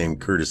receive the same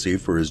courtesy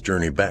for his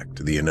journey back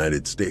to the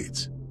United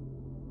States.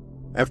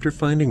 After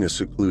finding a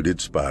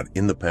secluded spot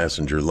in the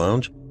passenger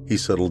lounge, he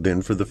settled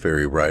in for the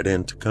ferry ride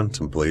and to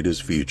contemplate his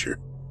future.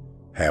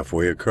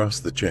 Halfway across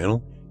the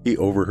channel, he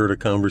overheard a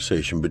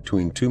conversation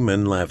between two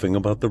men laughing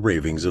about the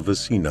ravings of a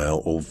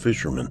senile old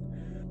fisherman.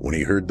 When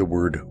he heard the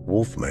word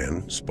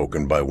 "wolfman"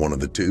 spoken by one of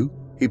the two,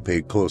 he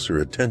paid closer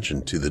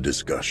attention to the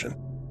discussion.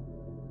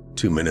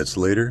 2 minutes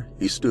later,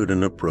 he stood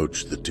and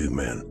approached the two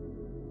men.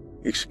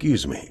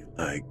 "Excuse me,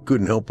 I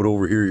couldn't help but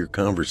overhear your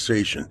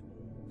conversation.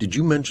 Did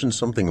you mention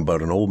something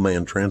about an old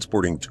man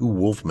transporting 2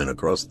 wolfmen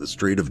across the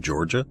Strait of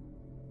Georgia?"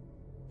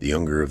 The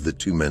younger of the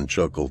two men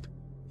chuckled.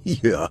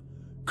 "Yeah,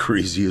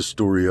 craziest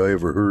story I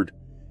ever heard.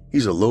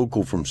 He's a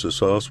local from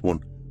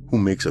Saskatchewan who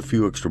makes a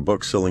few extra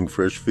bucks selling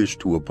fresh fish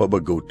to a pub I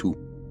go to.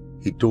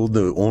 He told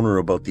the owner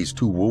about these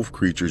 2 wolf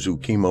creatures who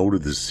came out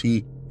of the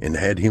sea and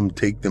had him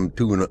take them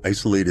to an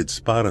isolated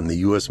spot on the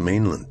U.S.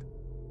 mainland."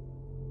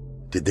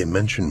 "Did they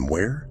mention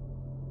where?"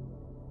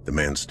 The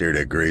man stared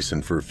at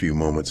Grayson for a few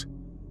moments.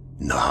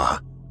 "Nah,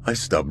 I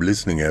stopped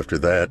listening after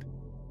that."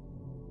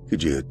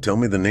 "Could you tell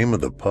me the name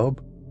of the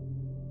pub?"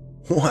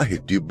 "Why,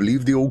 do you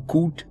believe the old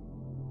coot?"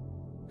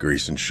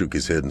 Grayson shook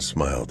his head and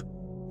smiled.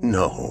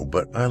 "No,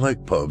 but I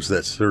like pubs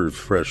that serve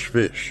fresh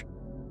fish."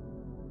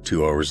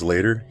 2 hours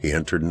later, he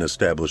entered an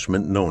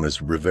establishment known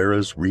as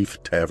Rivera's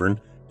Reef Tavern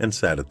and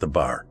sat at the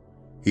bar.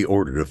 He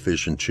ordered a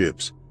fish and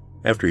chips.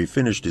 After he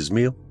finished his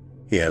meal,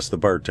 he asked the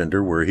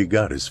bartender where he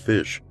got his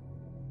fish.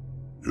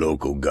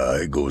 "Local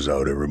guy goes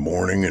out every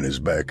morning and is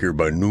back here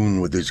by noon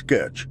with his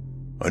catch.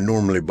 I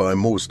normally buy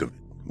most of it.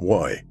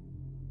 Why?"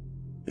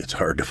 "It's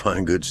hard to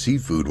find good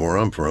seafood where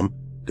I'm from.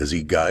 Does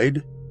he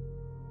guide?"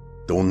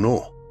 "Don't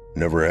know.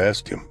 Never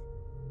asked him."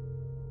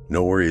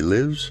 "Know where he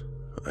lives?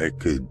 I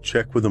could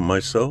check with him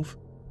myself."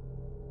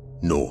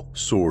 "No,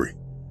 sorry.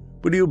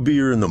 But he'll be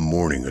here in the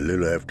morning a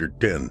little after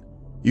 10.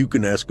 You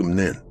can ask him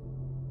then."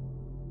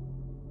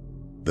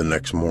 The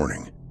next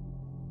morning,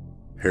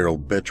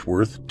 Harold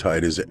Betchworth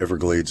tied his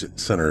Everglades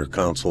Center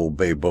Council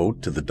Bay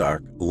boat to the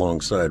dock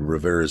alongside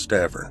Rivera's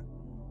Tavern.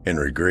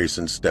 Henry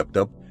Grayson stepped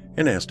up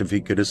and asked if he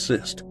could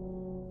assist.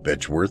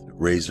 Betchworth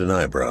raised an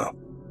eyebrow.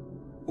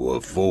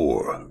 "What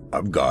for?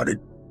 I've got it."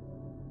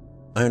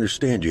 "I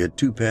understand you had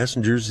 2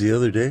 passengers the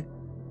other day?"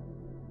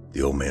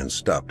 The old man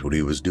stopped what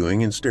he was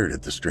doing and stared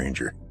at the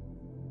stranger.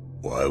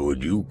 "Why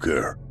would you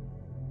care?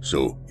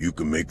 So you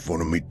can make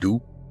fun of me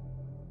too?"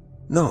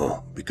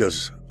 "No,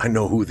 because I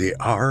know who they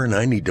are and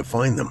I need to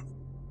find them."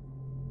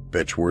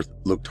 Betchworth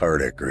looked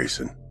hard at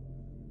Grayson.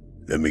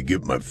 "Let me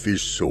get my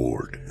fish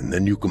sold, and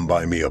then you can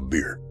buy me a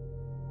beer."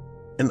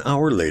 An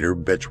hour later,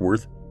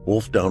 Betchworth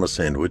wolfed down a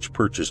sandwich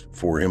purchased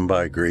for him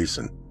by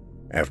Grayson.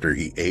 After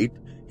he ate,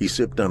 he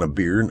sipped on a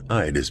beer and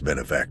eyed his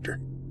benefactor.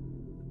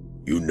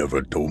 "You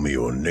never told me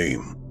your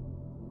name."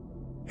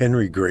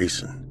 "Henry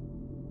Grayson."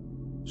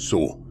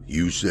 "So,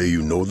 you say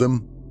you know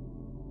them?"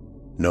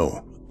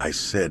 "No, I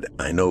said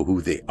I know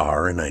who they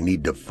are and I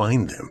need to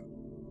find them."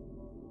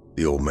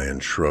 The old man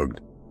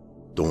shrugged.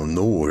 "Don't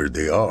know where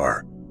they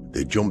are.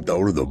 They jumped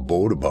out of the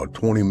boat about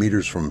 20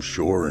 meters from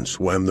shore and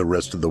swam the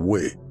rest of the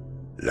way.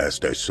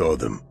 Last I saw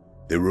them,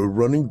 they were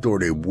running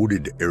toward a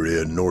wooded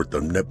area north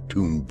of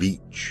Neptune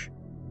Beach."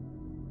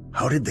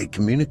 "How did they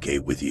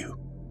communicate with you?"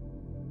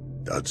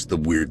 "That's the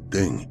weird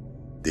thing.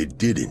 They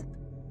didn't.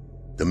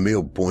 The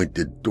male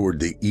pointed toward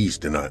the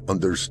east and I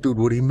understood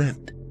what he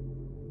meant."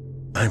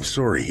 "I'm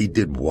sorry, he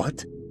did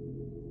what?"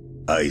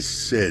 "I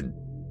said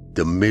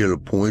the male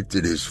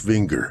pointed his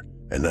finger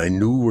and I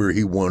knew where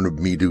he wanted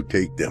me to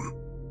take them."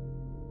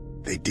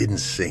 "They didn't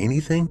say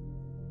anything?"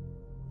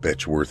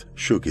 Betchworth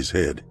shook his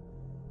head.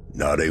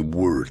 "Not a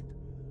word.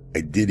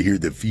 I did hear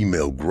the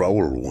female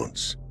growl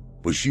once,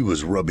 but she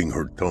was rubbing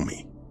her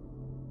tummy."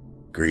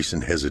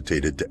 Grayson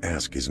hesitated to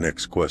ask his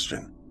next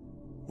question.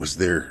 Was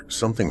there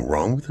something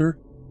wrong with her?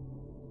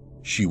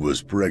 "She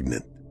was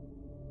pregnant."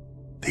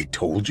 "They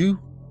told you?"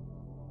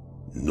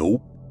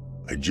 "Nope.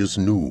 I just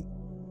knew.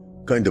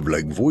 Kind of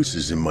like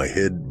voices in my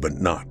head,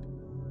 but not.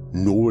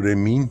 Know what I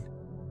mean?"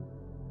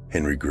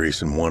 Henry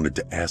Grayson wanted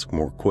to ask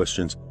more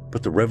questions,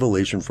 but the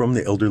revelation from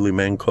the elderly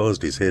man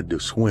caused his head to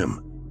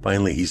swim.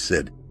 Finally, he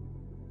said,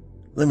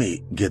 "Let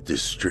me get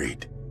this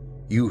straight.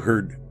 You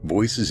heard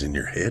voices in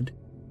your head?"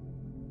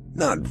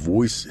 "Not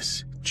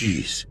voices.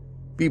 Jeez.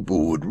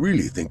 People would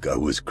really think I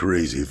was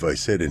crazy if I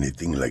said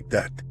anything like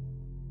that.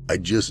 I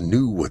just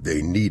knew what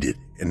they needed,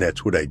 and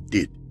that's what I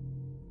did."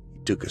 He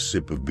took a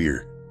sip of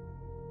beer.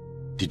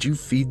 "Did you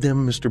feed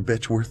them, Mr.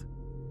 Betchworth?"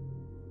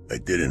 "I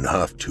didn't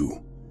have to.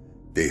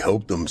 They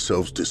helped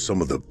themselves to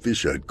some of the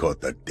fish I'd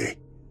caught that day.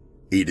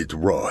 Ate it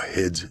raw,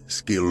 heads,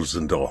 scales,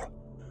 and all.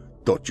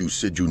 Thought you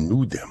said you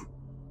knew them.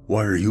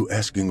 Why are you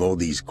asking all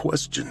these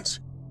questions?"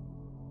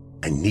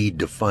 "I need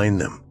to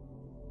find them."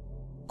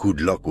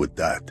 "Good luck with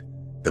that.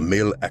 The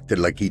male acted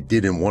like he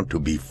didn't want to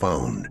be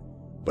found,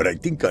 but I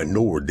think I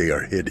know where they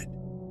are headed."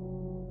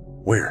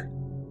 "Where?"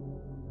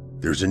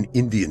 "There's an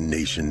Indian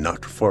nation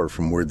not far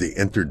from where they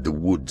entered the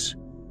woods.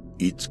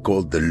 It's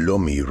called the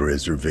Lummi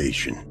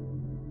Reservation."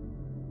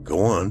 "Go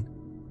on."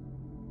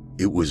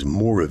 "It was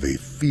more of a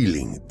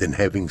feeling than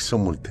having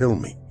someone tell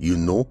me, you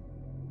know?"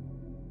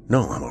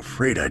 "No, I'm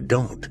afraid I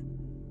don't."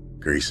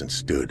 Grayson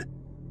stood.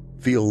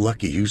 "Feel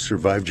lucky you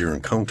survived your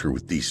encounter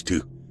with these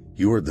two.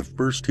 You are the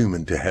first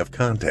human to have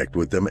contact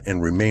with them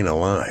and remain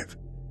alive."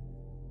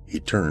 He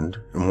turned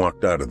and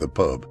walked out of the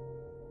pub.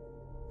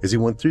 As he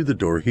went through the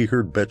door, he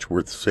heard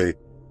Betchworth say,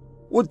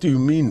 "What do you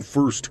mean,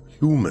 first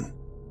human?"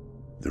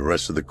 The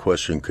rest of the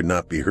question could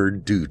not be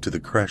heard due to the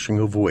crashing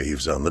of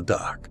waves on the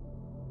dock.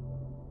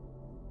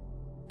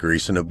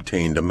 Grayson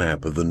obtained a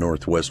map of the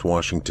Northwest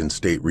Washington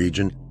State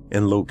region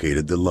and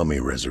located the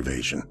Lummi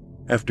Reservation.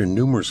 After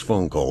numerous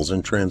phone calls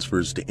and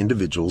transfers to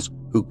individuals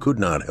who could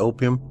not help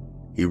him,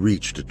 he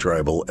reached a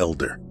tribal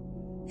elder.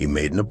 He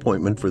made an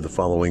appointment for the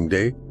following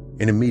day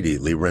and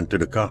immediately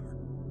rented a car.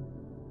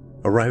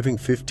 Arriving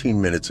 15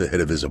 minutes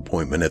ahead of his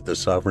appointment at the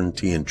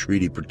Sovereignty and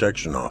Treaty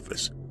Protection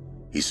Office,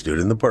 he stood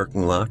in the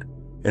parking lot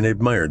and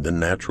admired the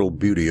natural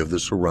beauty of the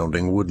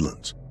surrounding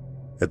woodlands.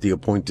 At the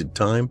appointed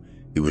time,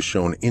 he was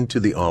shown into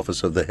the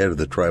office of the head of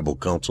the tribal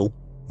council,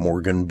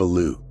 Morgan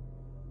Ballou.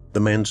 The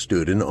man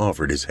stood and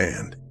offered his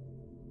hand.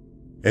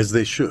 As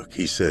they shook,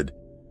 he said,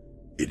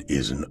 "It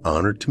is an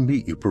honor to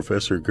meet you,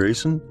 Professor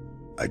Grayson.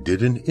 I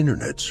did an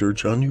internet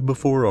search on you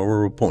before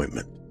our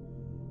appointment.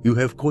 You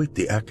have quite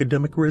the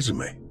academic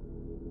resume."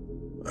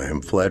 "I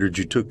am flattered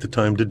you took the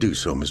time to do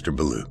so, Mr.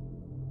 Ballou."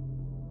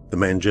 The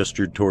man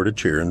gestured toward a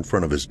chair in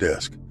front of his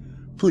desk.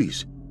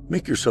 "Please,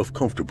 make yourself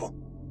comfortable."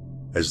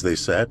 As they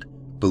sat,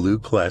 Ballou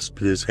clasped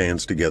his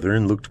hands together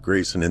and looked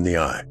Grayson in the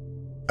eye.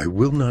 "I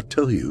will not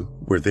tell you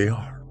where they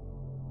are."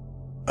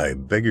 "I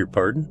beg your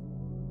pardon?"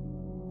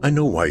 "I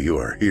know why you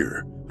are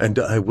here, and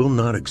I will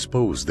not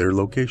expose their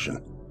location.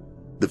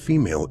 The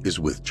female is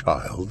with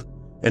child,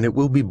 and it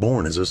will be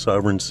born as a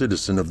sovereign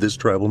citizen of this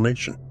tribal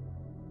nation."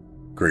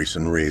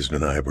 Grayson raised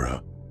an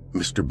eyebrow.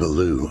 "Mr.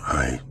 Ballou,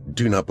 I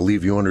do not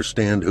believe you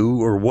understand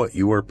who or what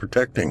you are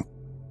protecting."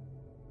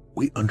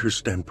 "We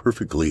understand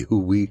perfectly who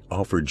we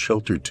offered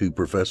shelter to,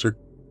 Professor.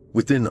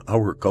 Within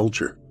our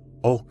culture,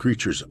 all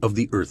creatures of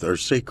the earth are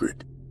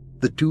sacred.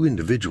 The two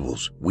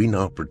individuals we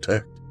now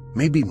protect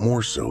may be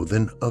more so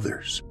than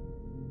others."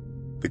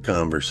 The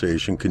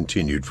conversation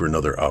continued for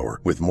another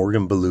hour, with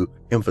Morgan Ballou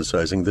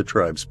emphasizing the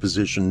tribe's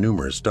position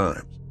numerous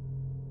times.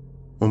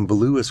 When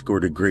Ballou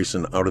escorted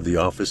Grayson out of the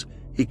office,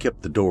 he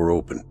kept the door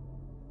open.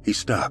 He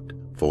stopped,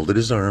 folded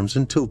his arms,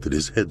 and tilted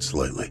his head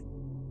slightly.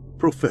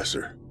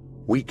 "Professor,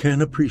 we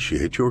can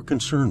appreciate your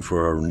concern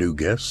for our new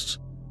guests,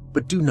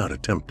 but do not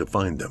attempt to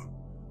find them.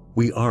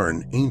 We are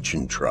an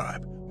ancient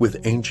tribe with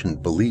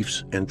ancient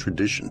beliefs and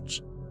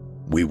traditions.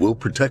 We will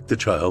protect the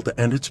child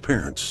and its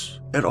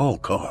parents at all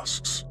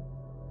costs."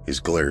 His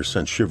glare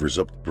sent shivers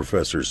up the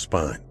professor's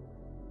spine.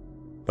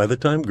 By the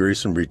time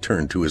Grayson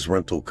returned to his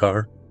rental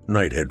car,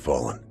 night had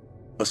fallen.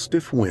 A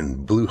stiff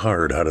wind blew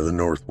hard out of the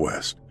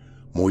northwest.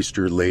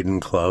 Moisture-laden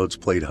clouds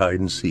played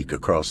hide-and-seek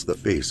across the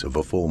face of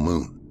a full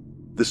moon.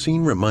 The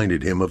scene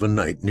reminded him of a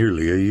night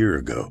nearly a year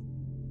ago.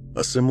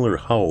 A similar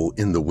howl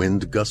in the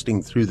wind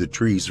gusting through the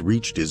trees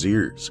reached his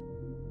ears.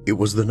 It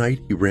was the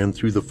night he ran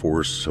through the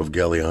forests of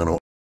Galliano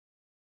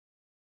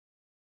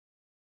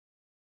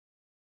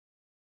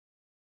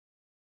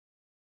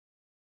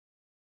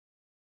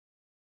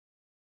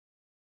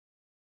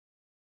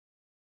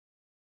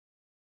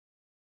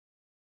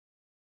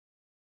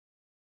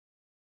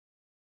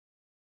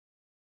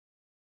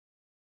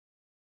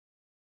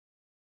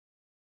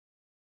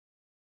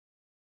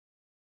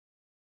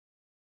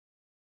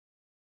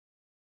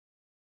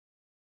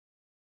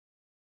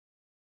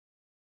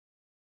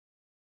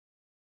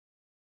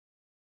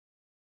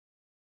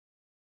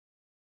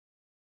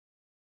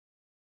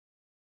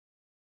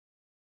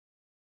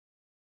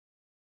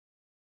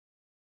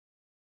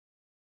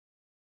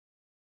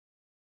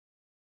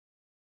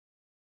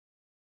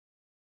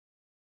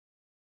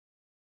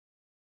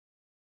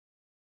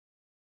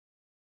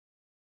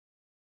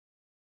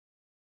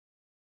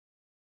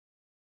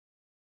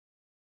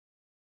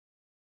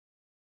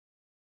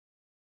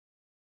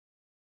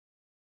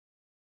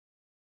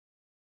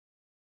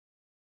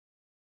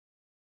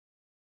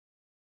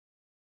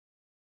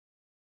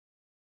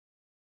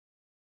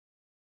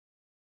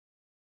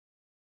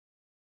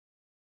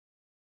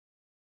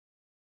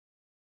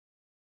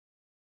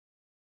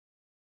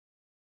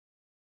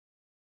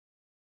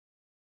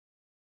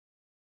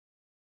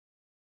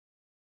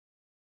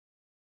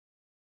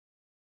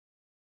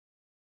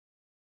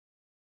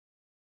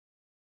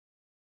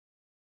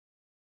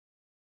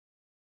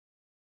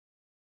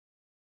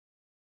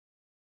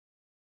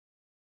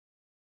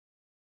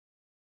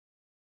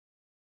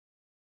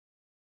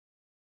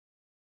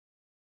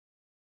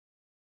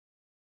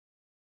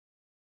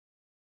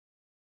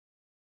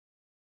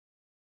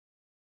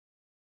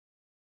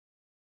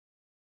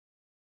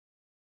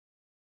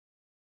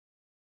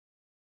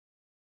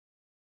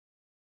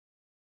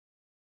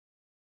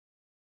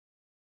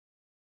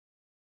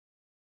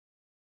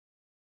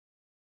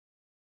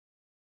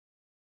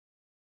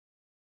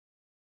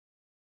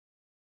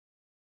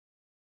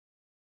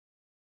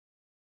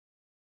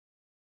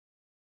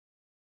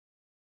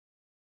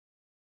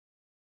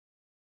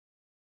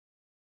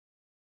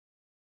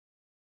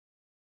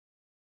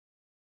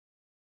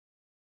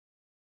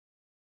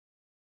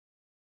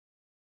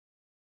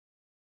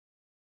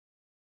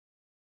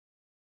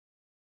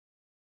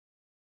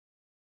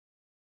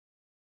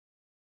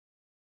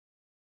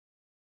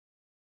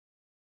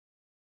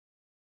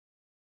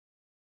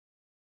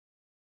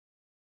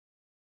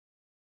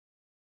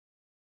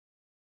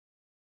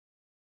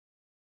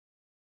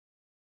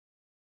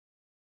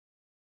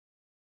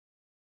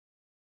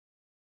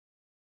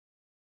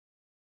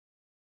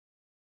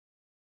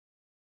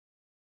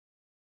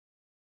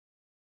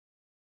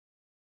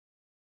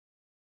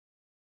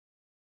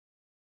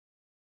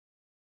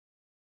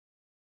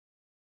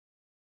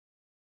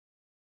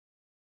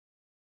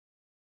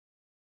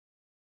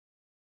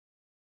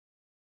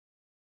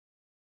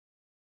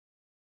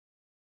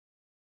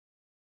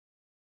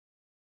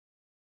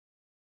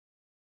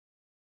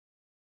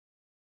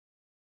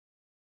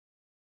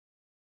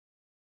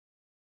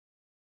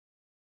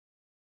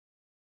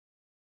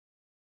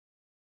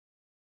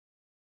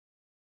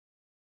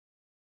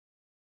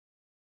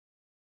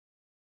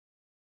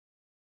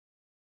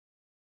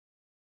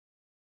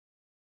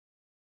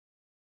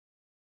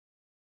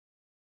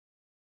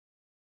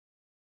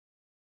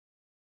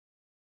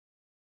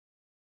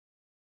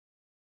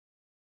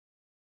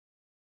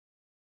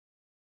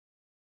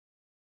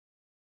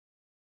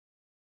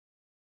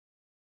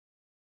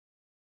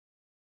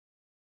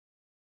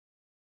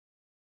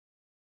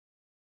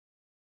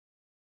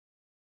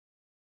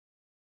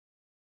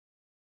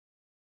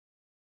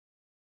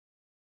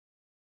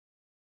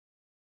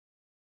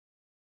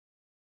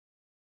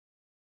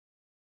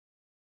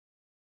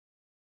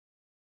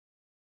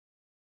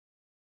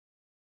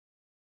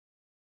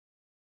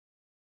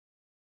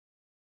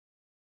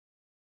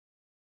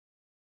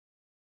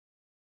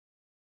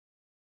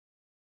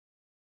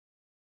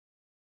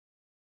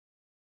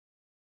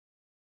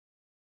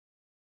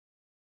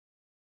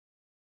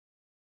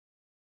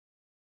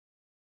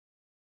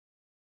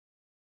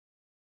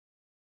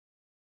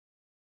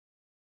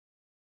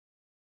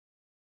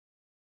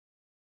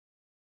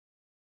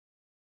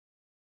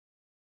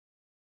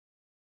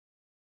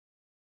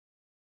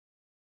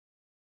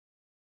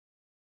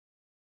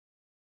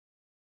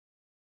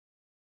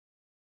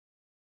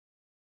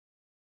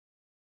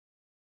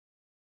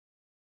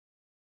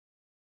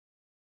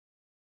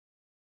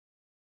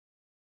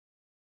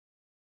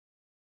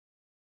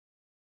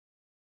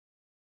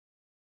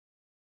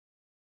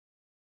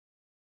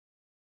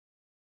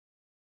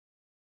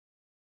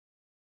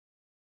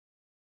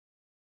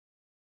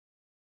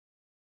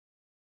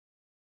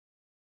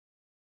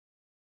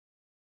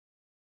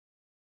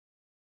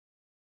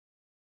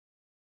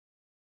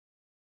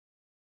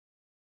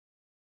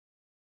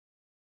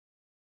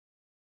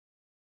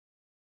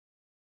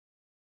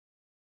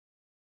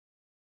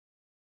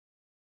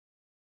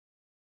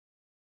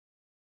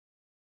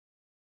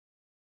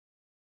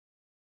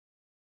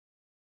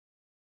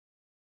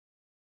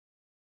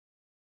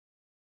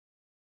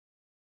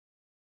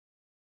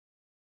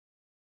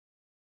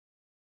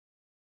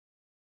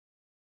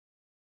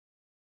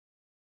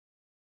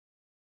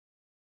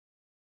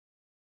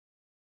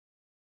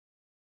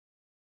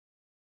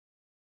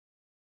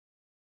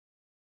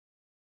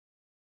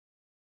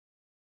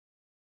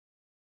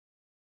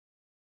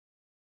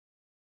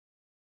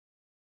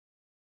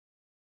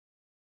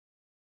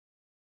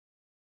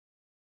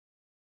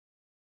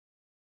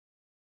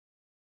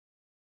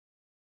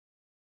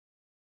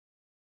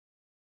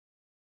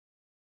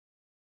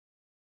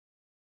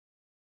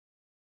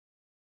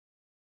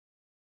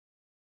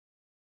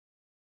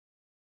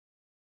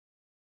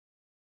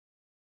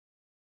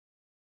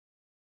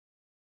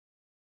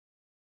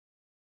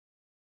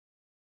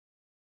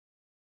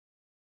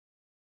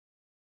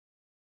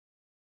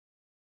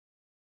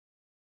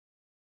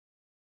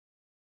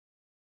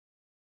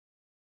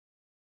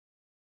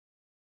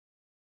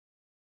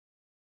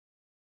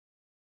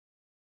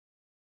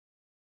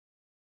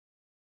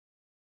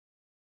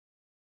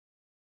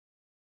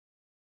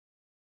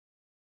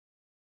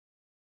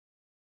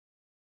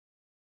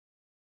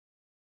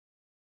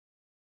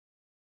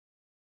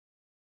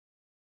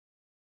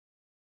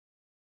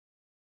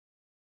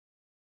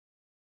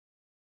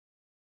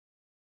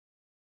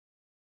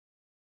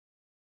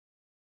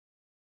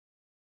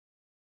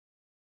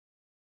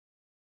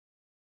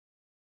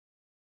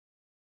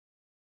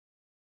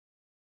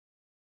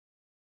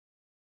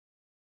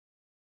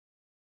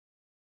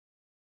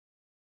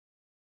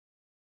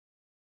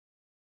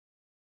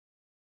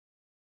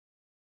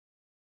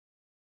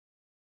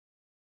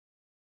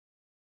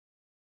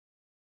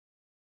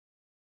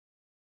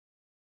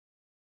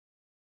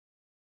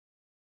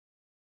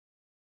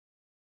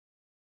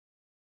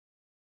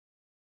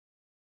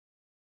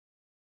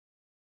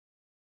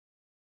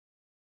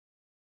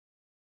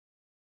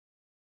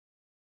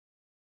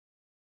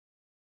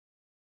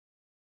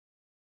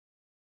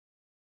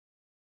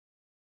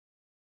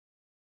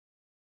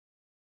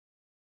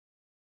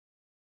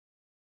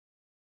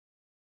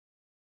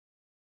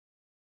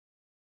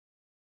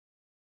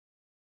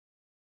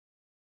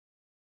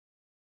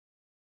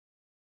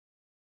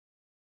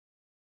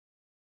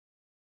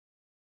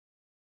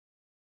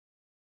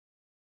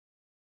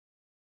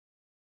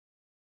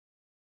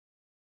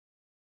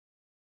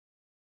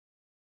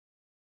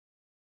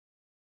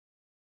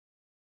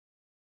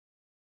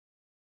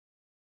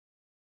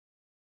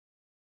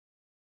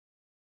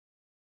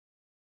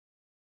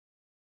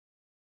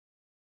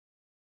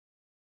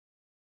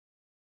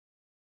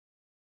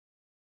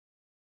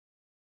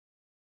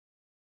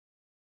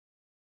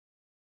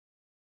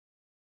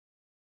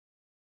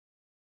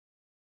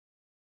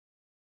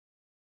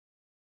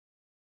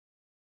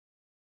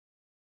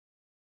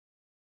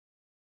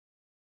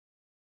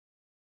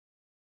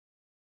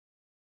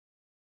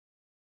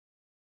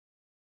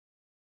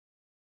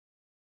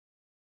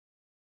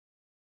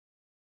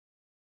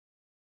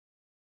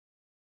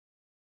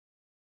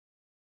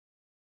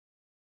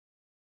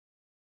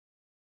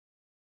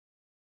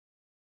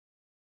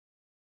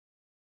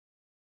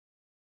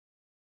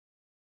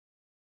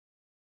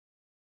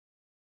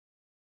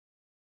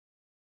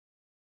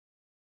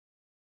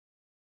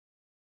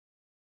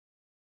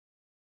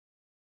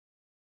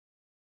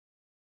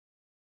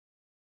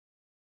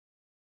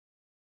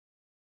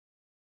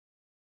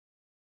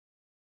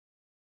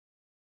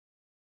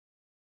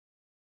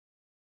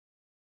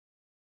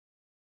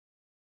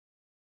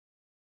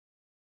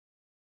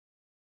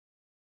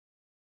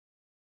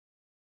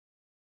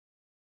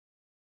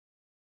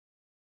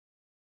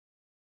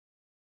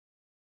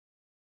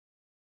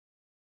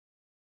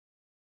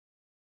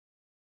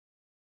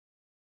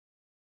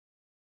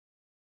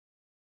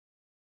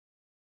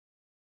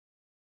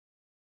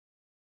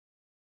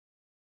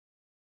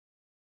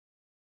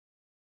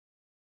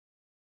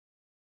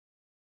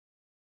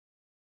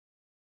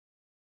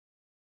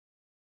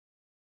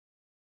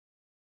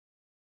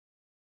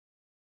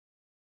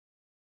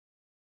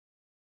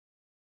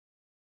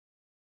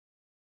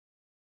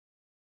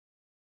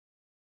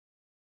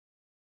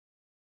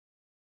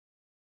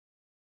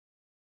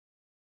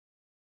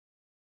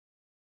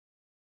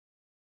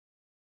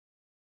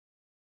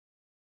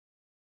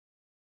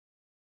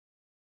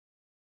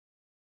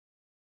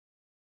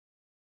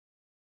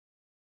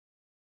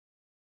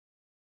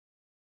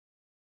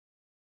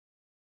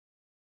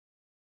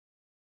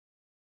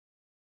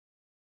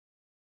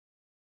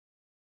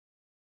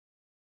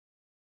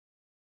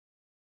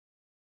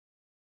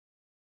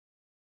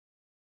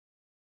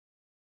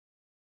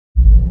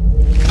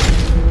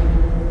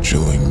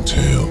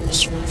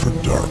Tales for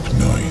Dark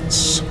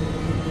Nights.